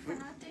 we make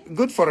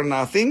good for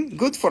nothing,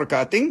 good for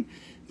cutting.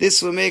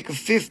 This will make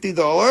 $50.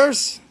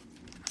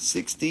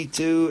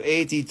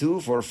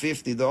 62.82 for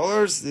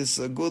 $50. This is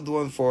a good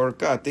one for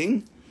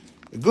cutting.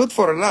 Good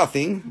for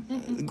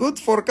nothing. Good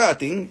for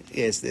cutting.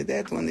 Yes,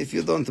 that one. If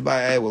you don't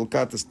buy, I will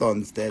cut a stone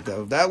instead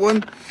of that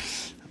one.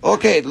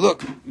 Okay,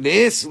 look.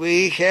 This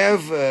we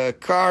have a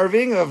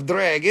carving of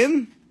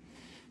dragon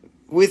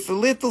with a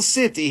little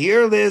city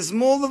here. There's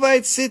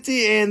Moldavite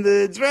city, and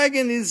the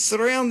dragon is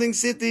surrounding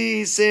city.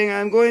 He's saying,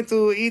 "I'm going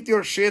to eat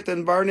your shit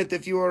and burn it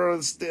if you are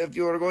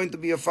going to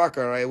be a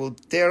fucker. I will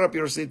tear up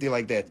your city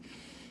like that."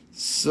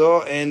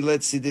 So, and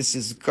let's see, this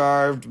is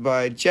carved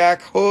by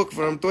Jack Hook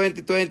from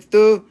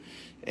 2022,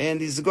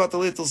 and he's got a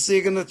little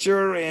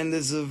signature, and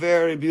there's a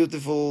very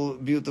beautiful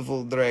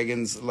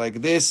dragons like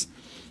this.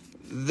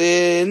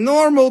 The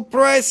normal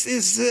price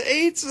is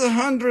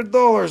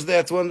 $800,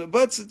 that one.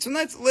 But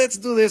tonight, let's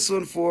do this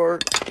one for...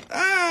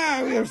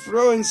 we are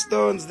throwing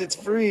stones. That's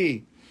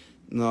free.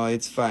 No,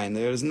 it's fine.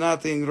 There's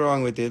nothing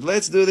wrong with it.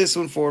 Let's do this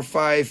one for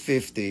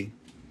 $550.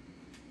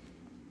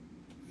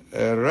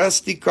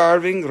 Rusty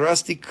carving.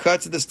 Rusty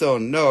cut the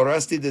stone. No,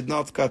 Rusty did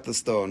not cut the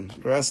stone.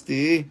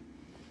 Rusty...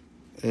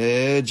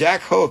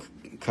 Jack Hook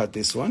cut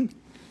this one.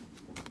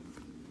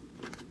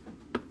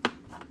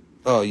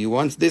 Oh, you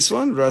want this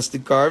one? Rusty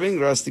carving,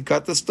 Rusty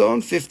cut the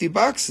stone,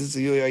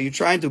 $50. Are you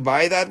trying to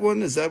buy that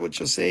one? Is that what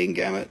you're saying,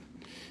 Gamut?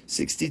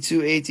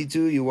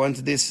 62.82. You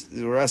want this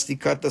Rusty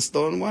cut the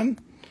stone one?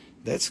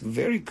 That's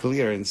very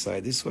clear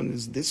inside. This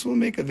will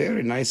make a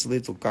very nice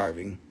little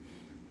carving.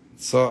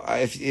 So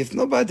if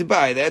nobody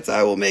buy that,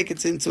 I will make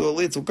it into a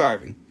little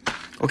carving.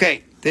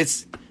 Okay,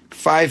 that's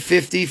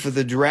 $550 for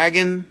the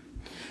dragon.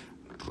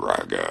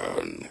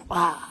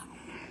 Wow.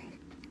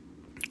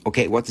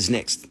 Okay, what is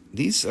next?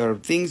 These are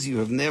things you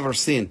have never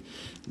seen.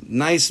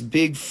 Nice,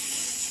 big,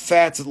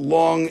 fat,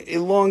 long,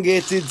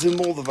 elongated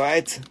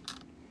Moldavite.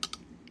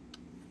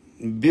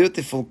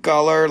 Beautiful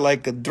color,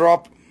 like a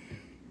drop.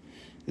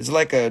 It's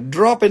like a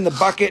drop in the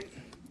bucket.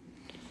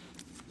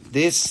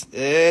 This,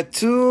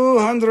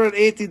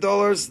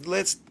 $280.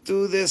 Let's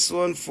do this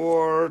one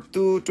for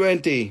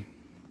 $220.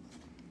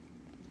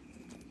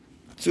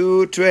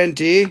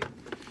 $220.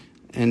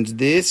 And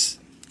this...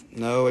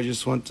 No, I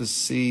just want to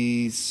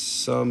see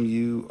some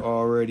you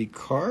already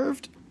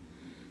carved.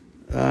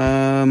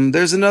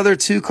 There's another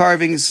 2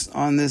 carvings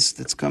on this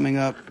that's coming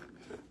up.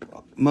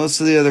 Most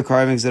of the other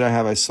carvings that I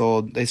have, I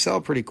sold. They sell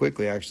pretty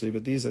quickly, actually,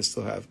 but these I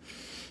still have.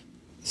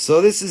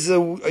 So this is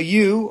a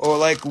U, or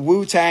like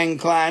Wu-Tang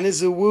Clan. This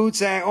is a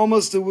Wu-Tang,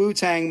 almost a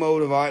Wu-Tang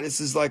Moldavite. This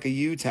is like a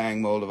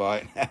U-Tang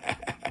Moldavite.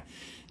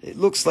 It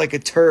looks like a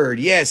turd.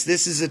 Yes,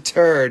 this is a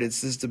turd. It's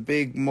just a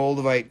big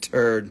Moldavite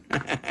turd.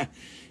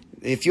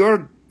 If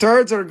your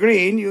turds are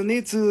green, you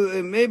need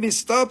to maybe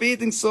stop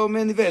eating so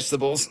many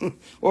vegetables.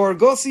 Or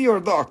go see your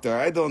doctor.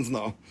 I don't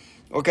know.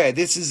 Okay,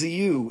 this is a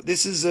U.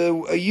 This is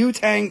a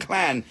U-Tang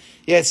Clan.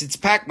 Yes, it's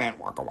Pac-Man.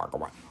 Waka, waka,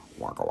 waka.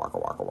 Waka, waka,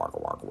 waka, waka,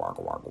 waka,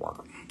 waka, waka,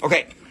 waka.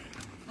 Okay.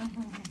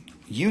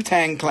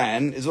 U-Tang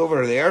Clan is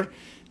over there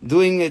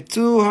doing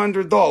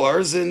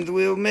 $200, and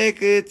we'll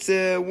make it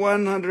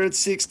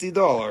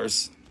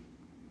 $160.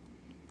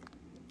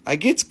 I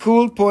get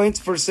cool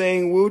points for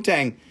saying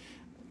Wu-Tang.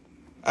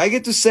 I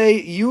get to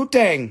say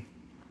U-Tang.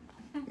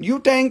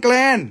 U-Tang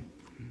Clan.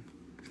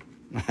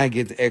 I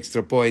get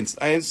extra points.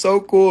 I am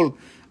so cool.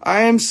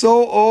 I am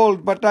so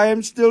old, but I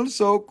am still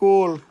so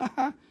cool.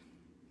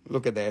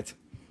 Look at that.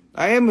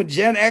 I am a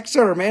Gen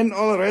Xer, man.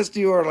 All the rest of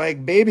you are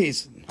like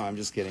babies. No, I'm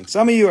just kidding.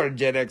 Some of you are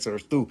Gen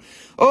Xers too.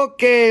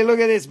 Okay, look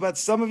at this. But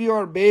some of you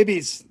are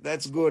babies.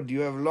 That's good.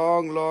 You have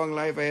long, long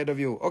life ahead of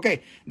you.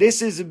 Okay,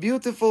 this is a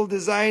beautiful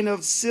design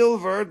of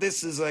silver.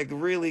 This is like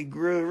really,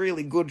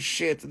 really good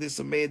shit. This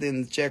is made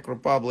in Czech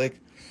Republic.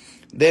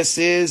 This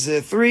is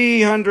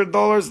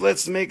 $300.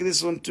 Let's make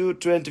this one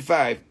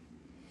 $225.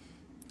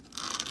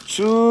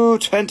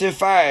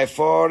 $225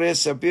 for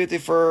this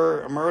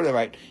beautiful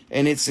Moldavite.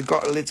 And it's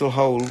got a little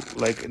hole,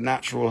 like a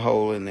natural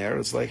hole in there.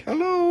 It's like,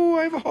 hello,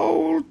 I have a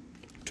hole.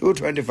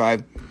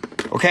 $225.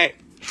 Okay,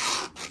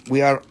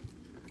 we are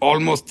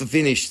almost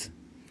finished.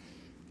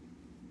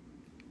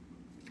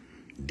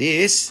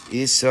 This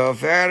is a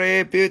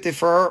very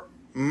beautiful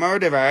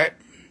Moldavite.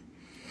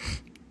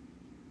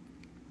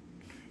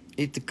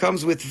 It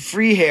comes with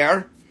free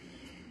hair.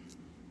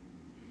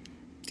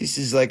 This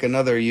is like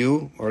another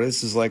U, or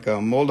this is like a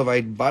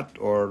Moldavite butt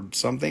or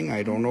something.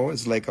 I don't know.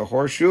 It's like a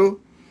horseshoe.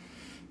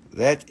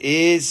 That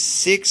is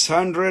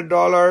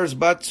 $600,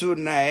 but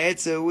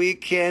tonight we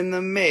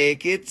can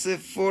make it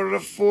for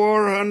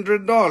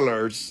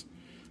 $400.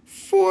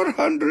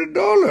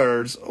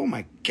 $400. Oh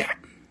my God.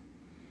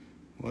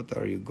 What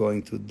are you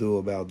going to do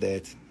about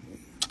that?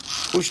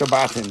 Push a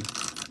button.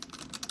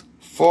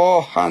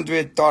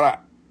 $400.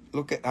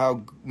 Look at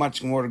how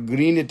much more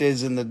green it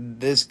is in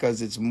this,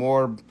 because it's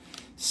more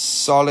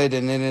solid,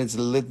 and then it's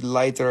a little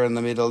lighter in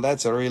the middle.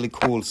 That's a really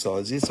cool. So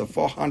it's a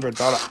 $400.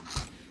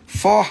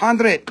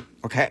 $400.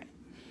 Okay.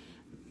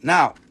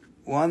 Now,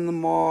 one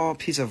more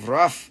piece of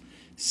rough.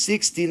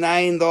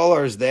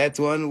 $69. That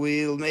one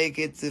will make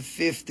it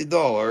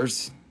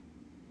 $50.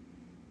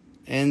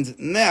 And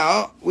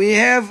now we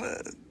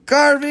have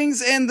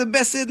carvings and the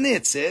best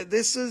knits.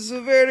 This is a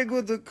very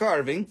good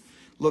carving.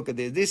 Look at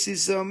this. This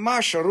is a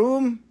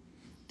mushroom.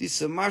 This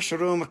is a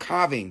mushroom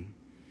carving.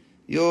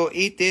 You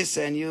eat this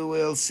and you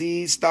will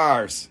see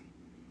stars.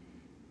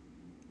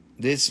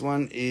 This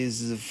one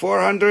is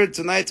 $400.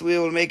 Tonight we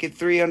will make it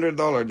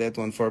 $300. That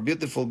one for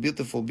beautiful,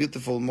 beautiful,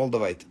 beautiful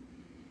Moldavite.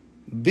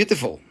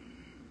 Beautiful.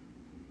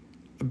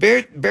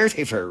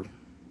 Beautiful.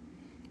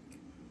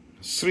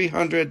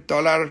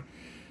 $300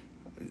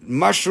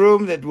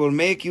 mushroom that will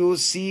make you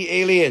see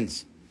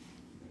aliens.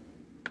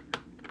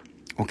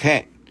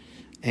 Okay.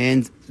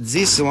 And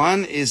this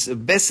one is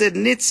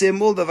Besednitze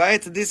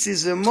Moldavite. This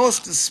is the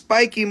most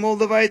spiky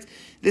Moldavite.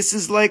 This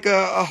is like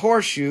a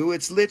horseshoe.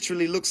 It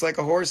literally looks like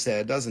a horse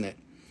head, doesn't it?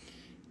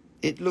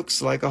 It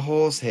looks like a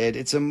horse head.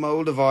 It's a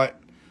Moldavite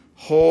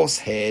horse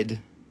head.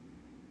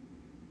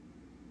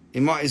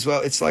 It might as well,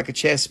 it's like a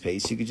chess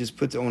piece. You could just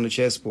put it on a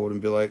chessboard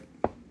and be like,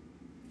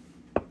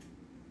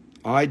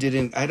 I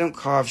don't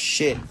carve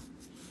shit.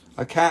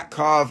 I can't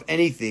carve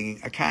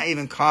anything. I can't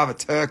even carve a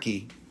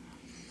turkey.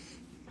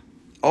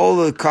 All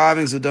the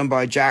carvings are done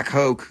by Jack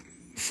Hoke.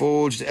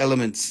 Forged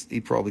Elements. He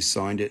probably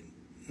signed it.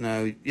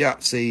 No, yeah,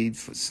 see, he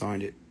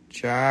signed it.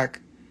 Jack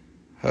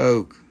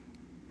Hoke.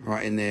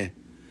 Right in there.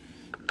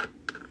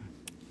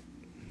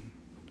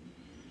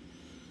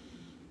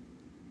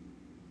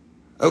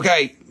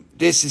 Okay,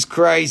 this is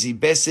crazy.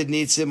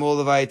 Besednitsa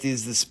Moldavite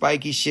is the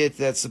spiky shit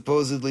that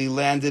supposedly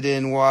landed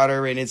in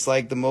water, and it's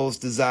like the most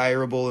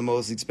desirable and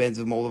most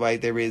expensive Moldavite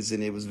there is,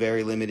 and it was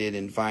very limited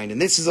and fine.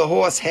 And this is a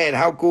horse head.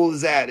 How cool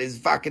is that? It's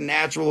fucking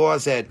natural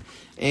horse head.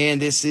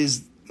 And this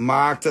is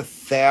marked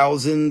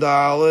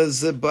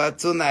 $1,000, but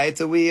tonight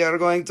we are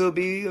going to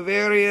be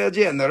very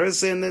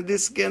generous, and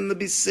this can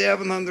be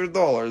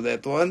 $700,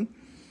 that one.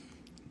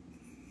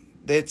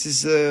 That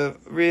is a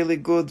really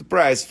good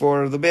price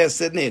for the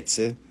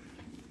Besednitsa.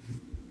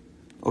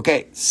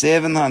 Okay,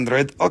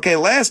 700. Okay,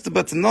 last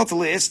but not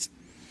least,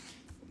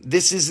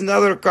 this is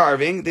another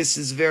carving. This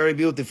is very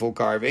beautiful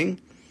carving.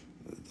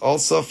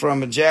 Also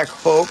from Jack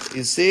Hoke,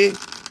 you see?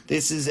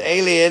 This is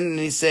Alien, and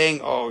he's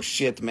saying, oh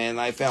shit, man,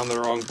 I found the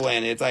wrong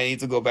planet. I need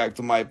to go back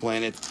to my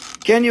planet.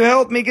 Can you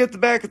help me get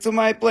back to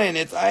my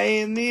planet?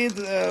 I need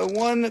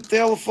one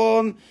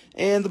telephone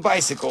and a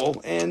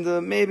bicycle,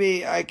 and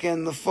maybe I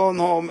can phone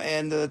home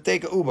and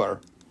take an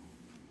Uber.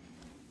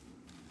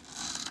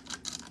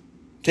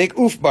 Take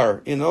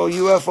UFBar, you know,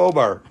 UFO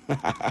bar.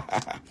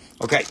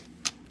 Okay.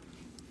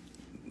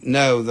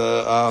 No,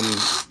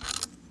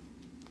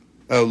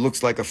 oh,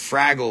 looks like a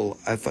Fraggle.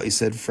 I thought you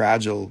said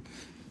fragile.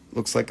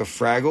 Looks like a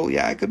Fraggle.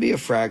 Yeah, it could be a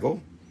Fraggle.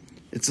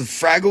 It's a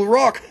Fraggle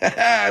rock.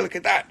 Look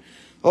at that.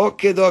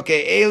 Okay,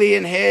 okay.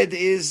 Alien head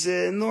is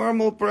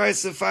normal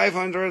price of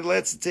 500.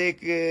 Let's take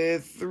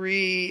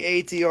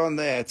 380 on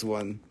that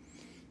one.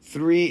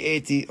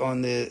 380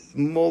 on the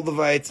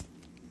Moldavite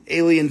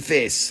alien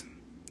face.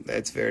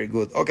 That's very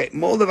good. Okay,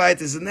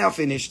 Moldavite is now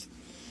finished.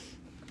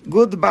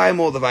 Goodbye,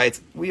 Moldavite.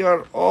 We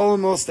are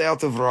almost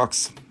out of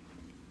rocks.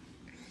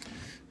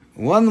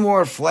 One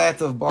more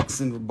flat of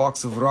box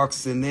of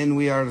rocks, and then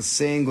we are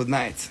saying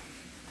goodnight.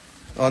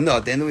 Oh no,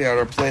 then we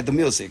are play the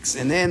music,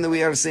 and then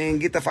we are saying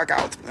get the fuck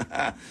out.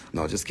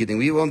 No, just kidding.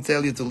 We won't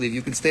tell you to leave.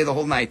 You can stay the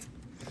whole night,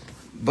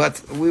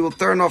 but we will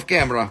turn off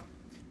camera.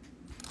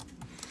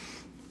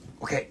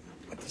 Okay,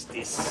 what is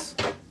this?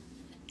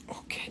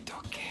 Okay,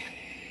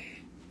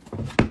 okay.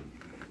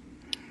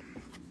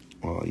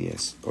 Oh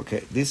yes,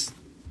 okay. This,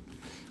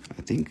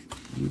 I think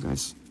you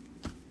guys,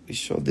 we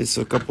showed this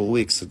a couple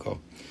weeks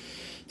ago.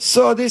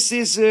 So this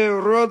is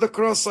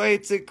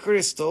rhodochrosite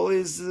crystal.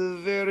 Is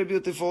very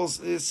beautiful.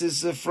 This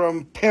is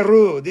from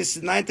Peru. This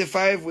is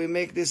 95. We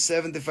make this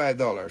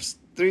 $75.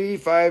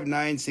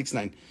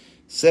 35969.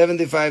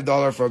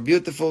 $75 for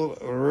beautiful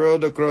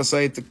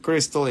rhodochrosite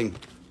crystalline.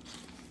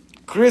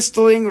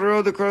 Crystalline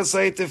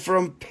rhodochrosite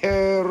from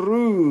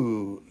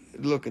Peru.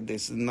 Look at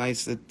this,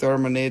 nice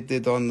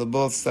terminated on the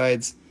both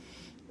sides.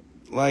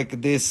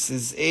 Like this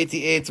is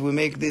 88. We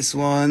make this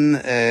one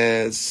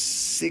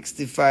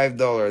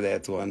 $65.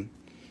 That one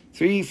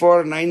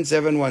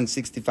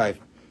 3497165.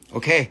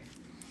 Okay,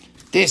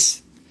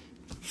 this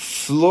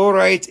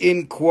fluorite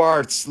in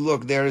quartz.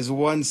 Look, there is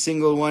one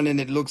single one, and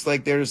it looks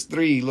like there's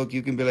three. Look,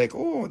 you can be like,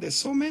 oh, there's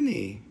so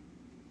many,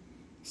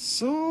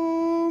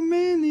 so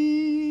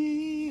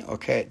many.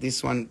 Okay,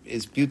 this one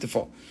is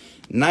beautiful.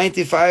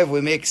 95. We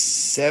make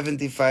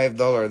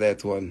 $75.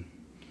 That one.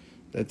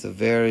 That's a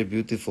very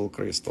beautiful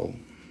crystal.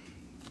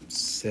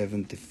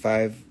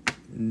 $75.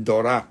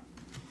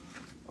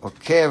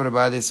 Okay,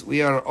 everybody,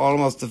 we are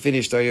almost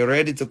finished. Are you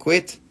ready to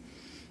quit?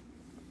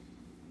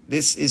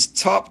 This is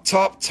top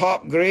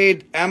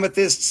grade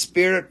amethyst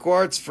spirit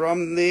quartz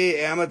from the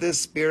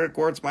Amethyst Spirit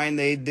Quartz mine.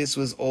 This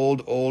was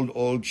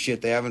old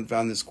shit. They haven't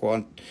found this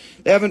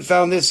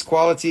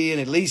quality in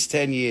at least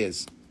 10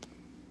 years.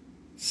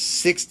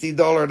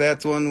 $60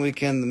 that one. We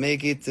can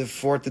make it to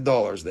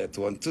 $40 that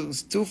one.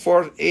 2,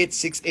 4, 8,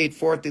 6, 8,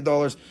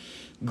 $40.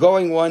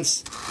 Going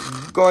once,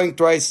 going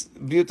twice.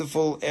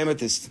 Beautiful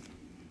amethyst.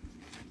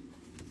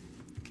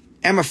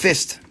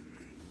 Amethyst.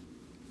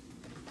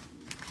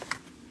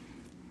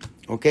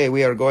 Okay,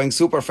 we are going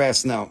super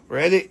fast now.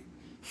 Ready?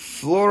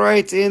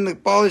 Fluorite in the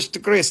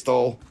polished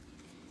crystal.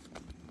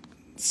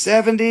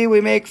 70,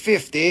 we make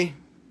 50.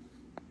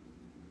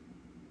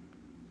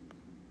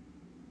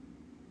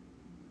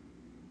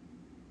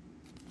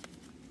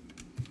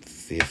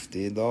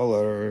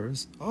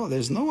 $50. Oh,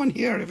 there's no one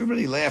here.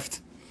 Everybody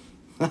left.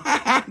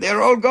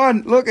 They're all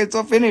gone. Look, it's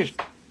all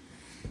finished.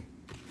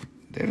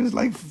 There is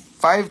like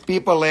 5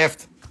 people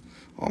left.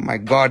 Oh my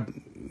God.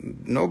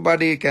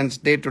 Nobody can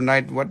stay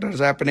tonight. What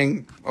is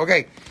happening?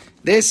 Okay.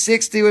 This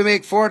 60, we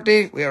make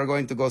 40. We are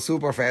going to go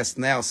super fast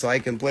now so I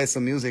can play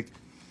some music.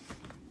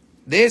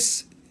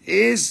 This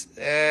is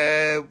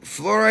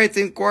fluorite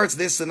in quartz.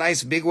 This is a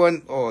nice big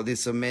one. Oh,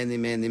 this is a many,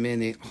 many,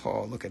 many.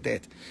 Oh, look at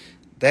that.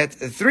 That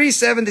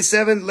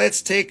 377.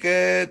 Let's take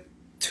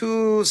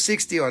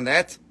 260 on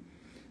that.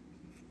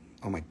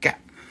 Oh my God,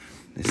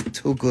 this is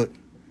too good.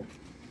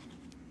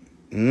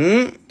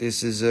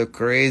 This is a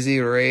crazy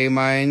ray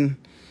mine.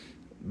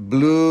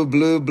 Blue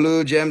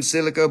gem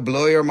silica.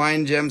 Blow your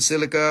mind gem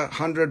silica.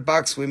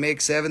 $100. We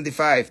make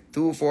 75.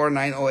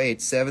 24908.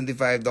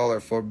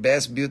 $75 for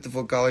best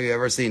beautiful color you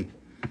ever seen.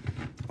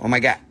 Oh my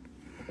God.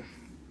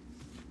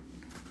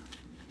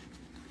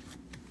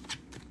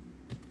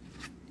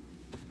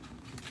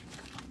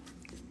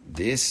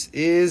 This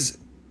is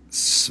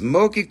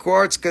smoky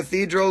quartz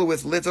cathedral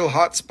with little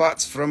hot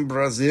spots from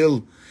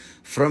Brazil,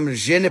 from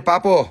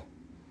Genipapo.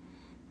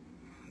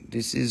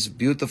 This is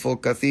beautiful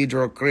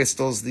cathedral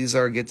crystals. These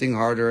are getting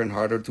harder and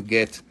harder to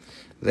get.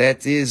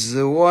 That is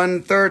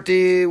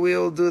 130.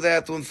 We'll do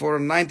that one for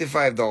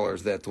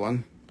 $95. That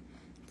one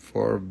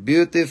for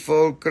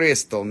beautiful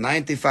crystal,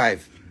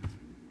 95.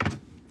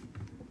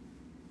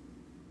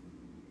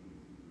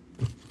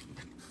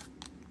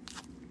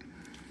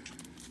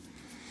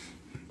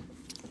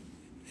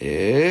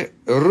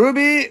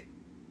 Ruby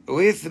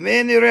with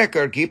many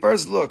record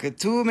keepers. Look,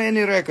 too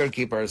many record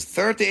keepers.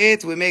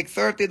 38, we make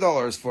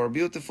 $30 for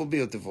beautiful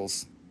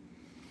beautifuls.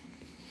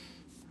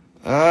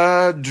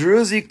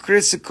 Druzy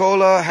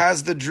chrysocolla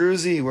has the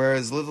druzy,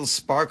 whereas little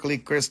sparkly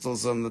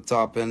crystals on the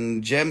top.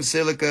 And gem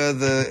silica,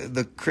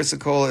 the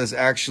chrysocolla is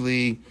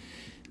actually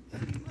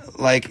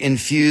like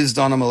infused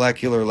on a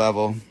molecular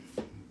level.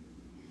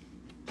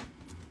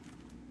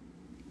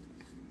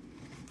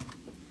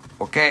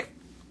 Okay,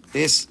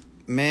 this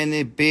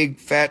many big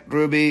fat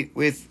ruby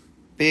with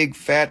big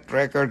fat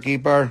record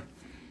keeper.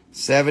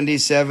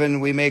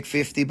 77, we make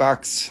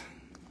 $50.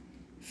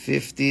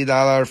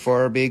 $50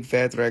 for a big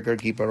fat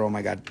record keeper. Oh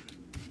my God.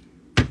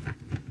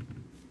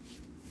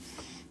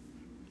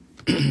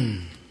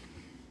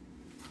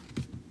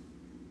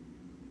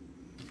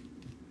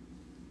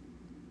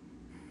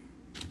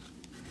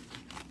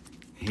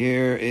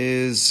 Here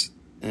is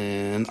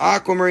an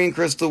aquamarine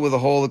crystal with a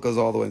hole that goes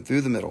all the way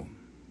through the middle.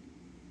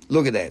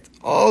 Look at that.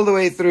 All the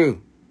way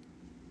through.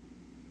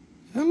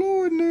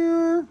 Hello in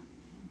there.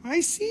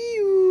 I see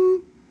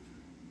you.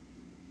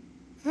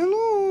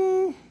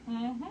 Hello.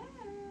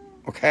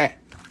 Okay.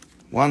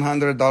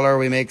 $100.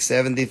 We make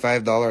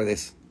 $75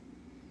 this.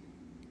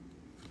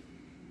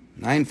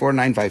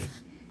 9495.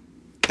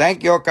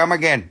 Thank you. Come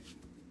again.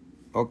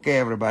 Okay,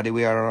 everybody.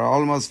 We are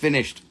almost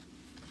finished.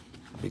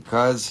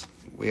 Because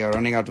we are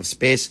running out of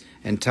space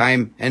and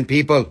time and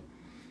people.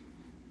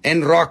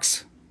 And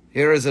rocks.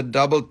 Here is a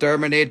double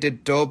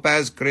terminated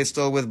topaz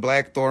crystal with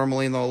black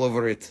tourmaline all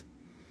over it.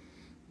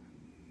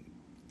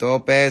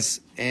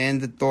 Topaz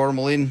and the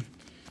tourmaline.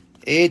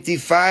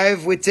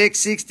 85, we take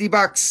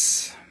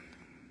 $60.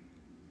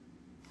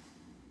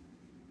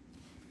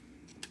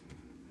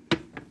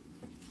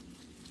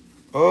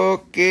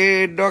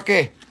 Okay,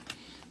 dokie.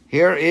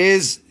 Here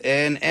is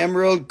an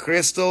emerald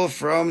crystal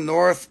from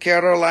North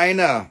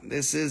Carolina.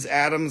 This is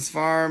Adam's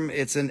Farm.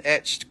 It's an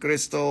etched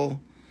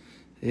crystal.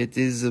 It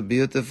is a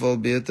beautiful,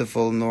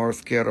 beautiful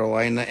North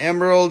Carolina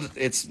emerald.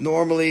 It's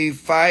normally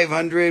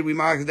 $500. We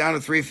marked it down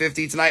to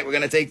 $350. Tonight we're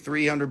going to take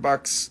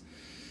 $300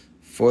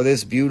 for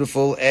this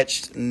beautiful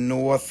etched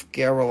North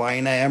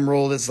Carolina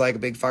emerald. It's like a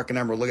big fucking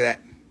emerald. Look at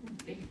that.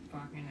 Big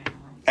fucking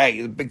emerald. Hey,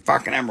 it's a big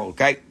fucking emerald,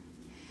 okay?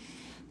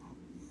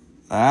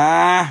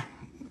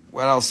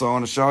 What else do I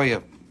want to show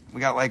you?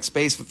 We got like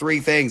space for 3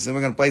 things. Then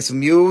we're going to play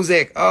some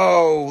music.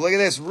 Oh, look at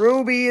this.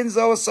 Ruby and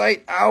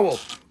zoisite owl.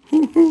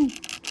 Hoo-hoo,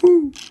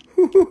 hoo.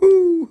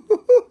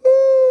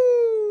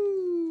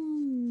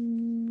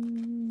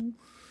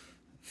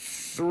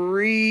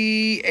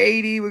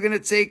 380. We're gonna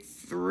take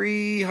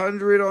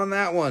 300 on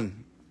that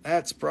one.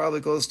 That's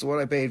probably close to what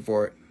I paid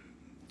for it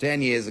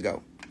 10 years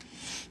ago.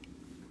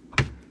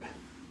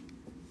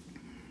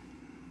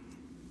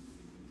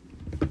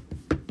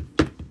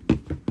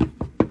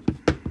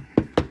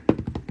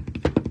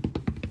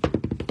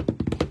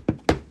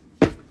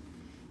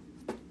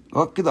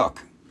 Okie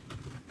doke.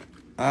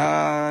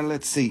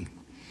 Let's see.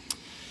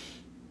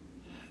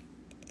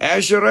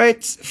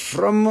 Ajoite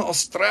from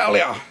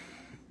Australia.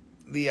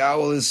 The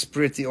owl is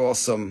pretty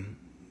awesome.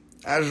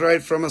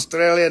 Ajoite from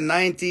Australia,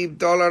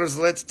 $90.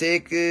 Let's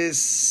take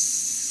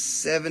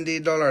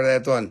 $70.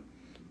 That one.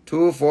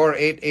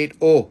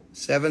 24880.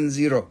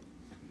 70.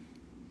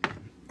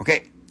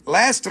 Okay.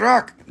 Last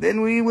rock.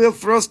 Then we will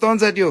throw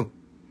stones at you.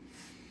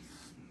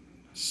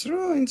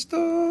 Throwing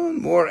stone.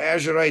 More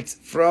Ajoite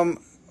from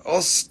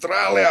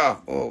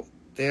Australia. Oh,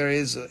 there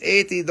is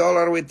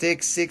 $80. We take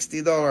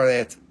 $60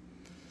 that.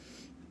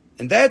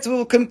 And that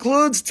will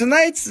conclude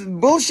tonight's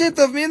bullshit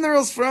of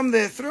minerals from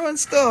the Throwin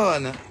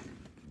Stone.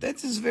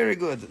 That is very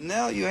good.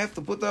 Now you have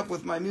to put up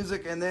with my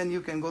music and then you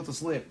can go to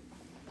sleep.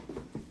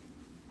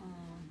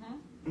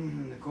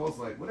 Nicole's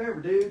like, whatever,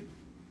 dude.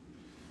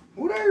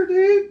 Whatever,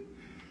 dude.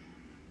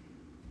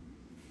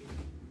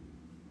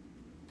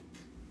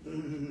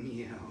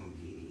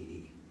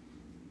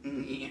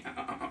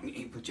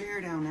 Put your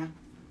hair down now.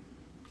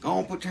 Go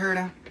on, put her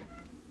down.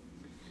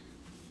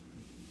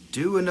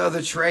 Do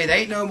another tray. There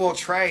ain't no more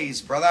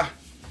trays, brother.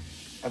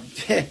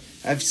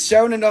 I've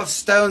shown enough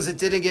stones that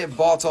didn't get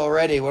bought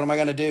already. What am I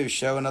going to do?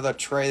 Show another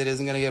tray that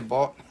isn't going to get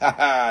bought?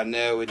 Haha,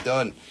 no, we're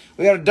done.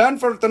 We are done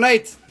for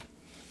tonight.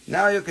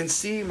 Now you can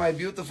see my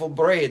beautiful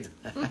braid.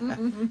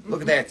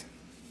 Look at that.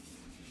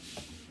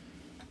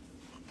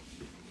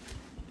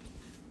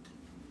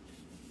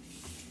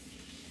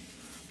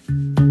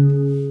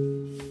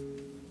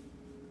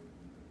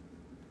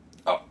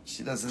 Oh,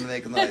 she doesn't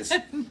make a noise.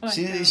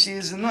 She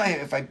is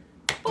annoying. If I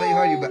play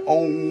hard, you but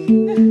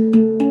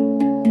oh.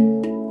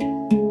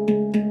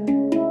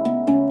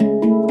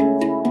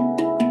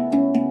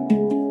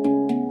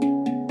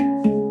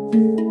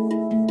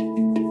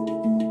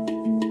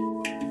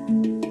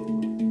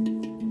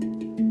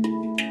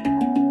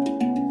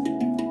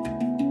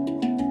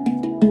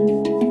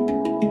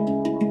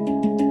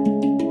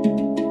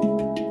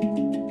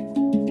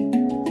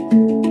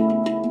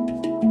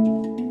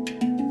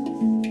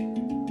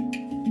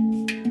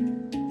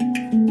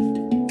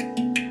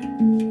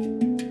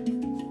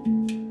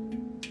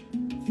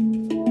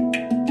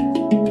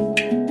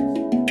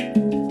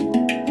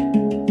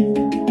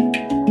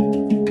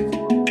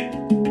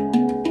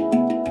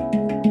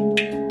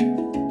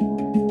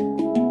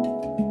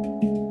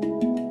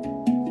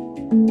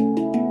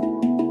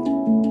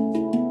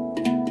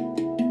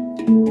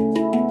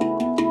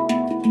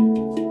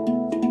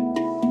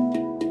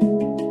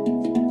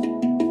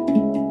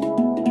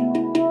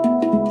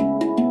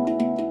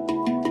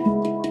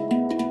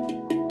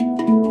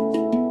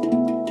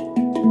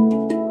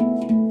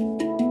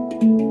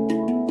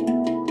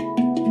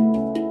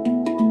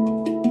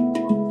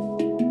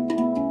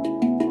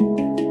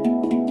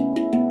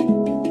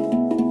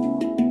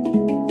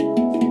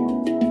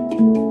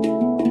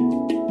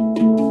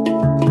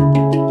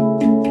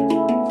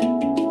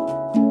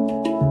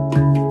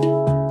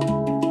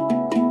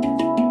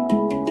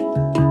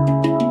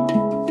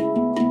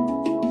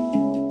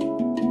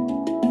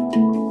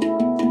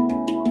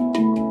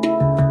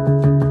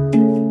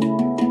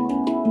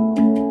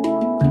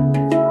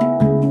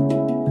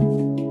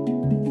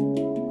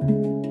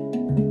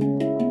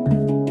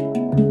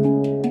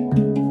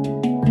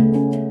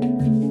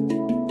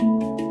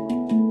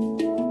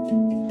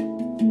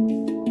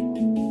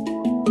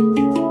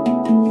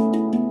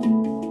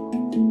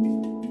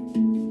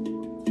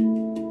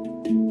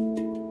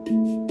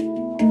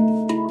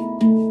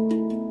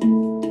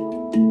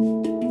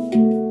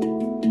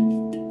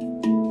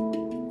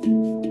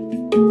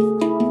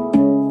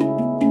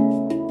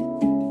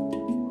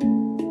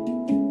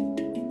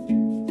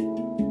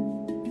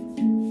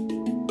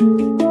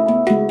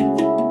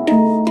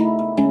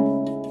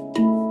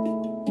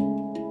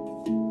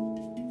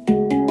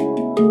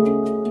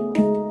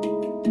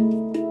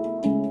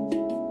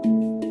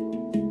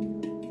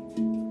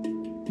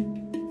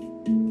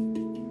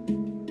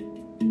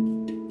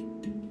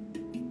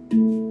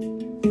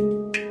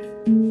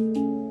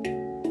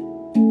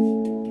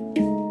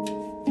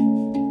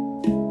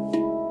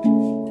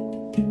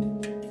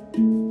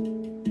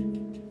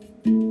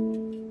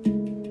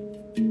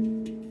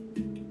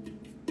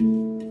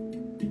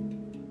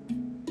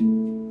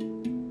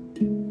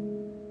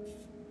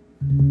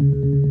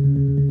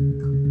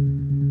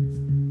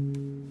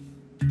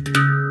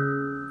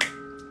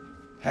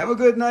 Have a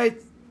good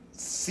night.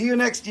 See you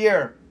next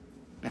year.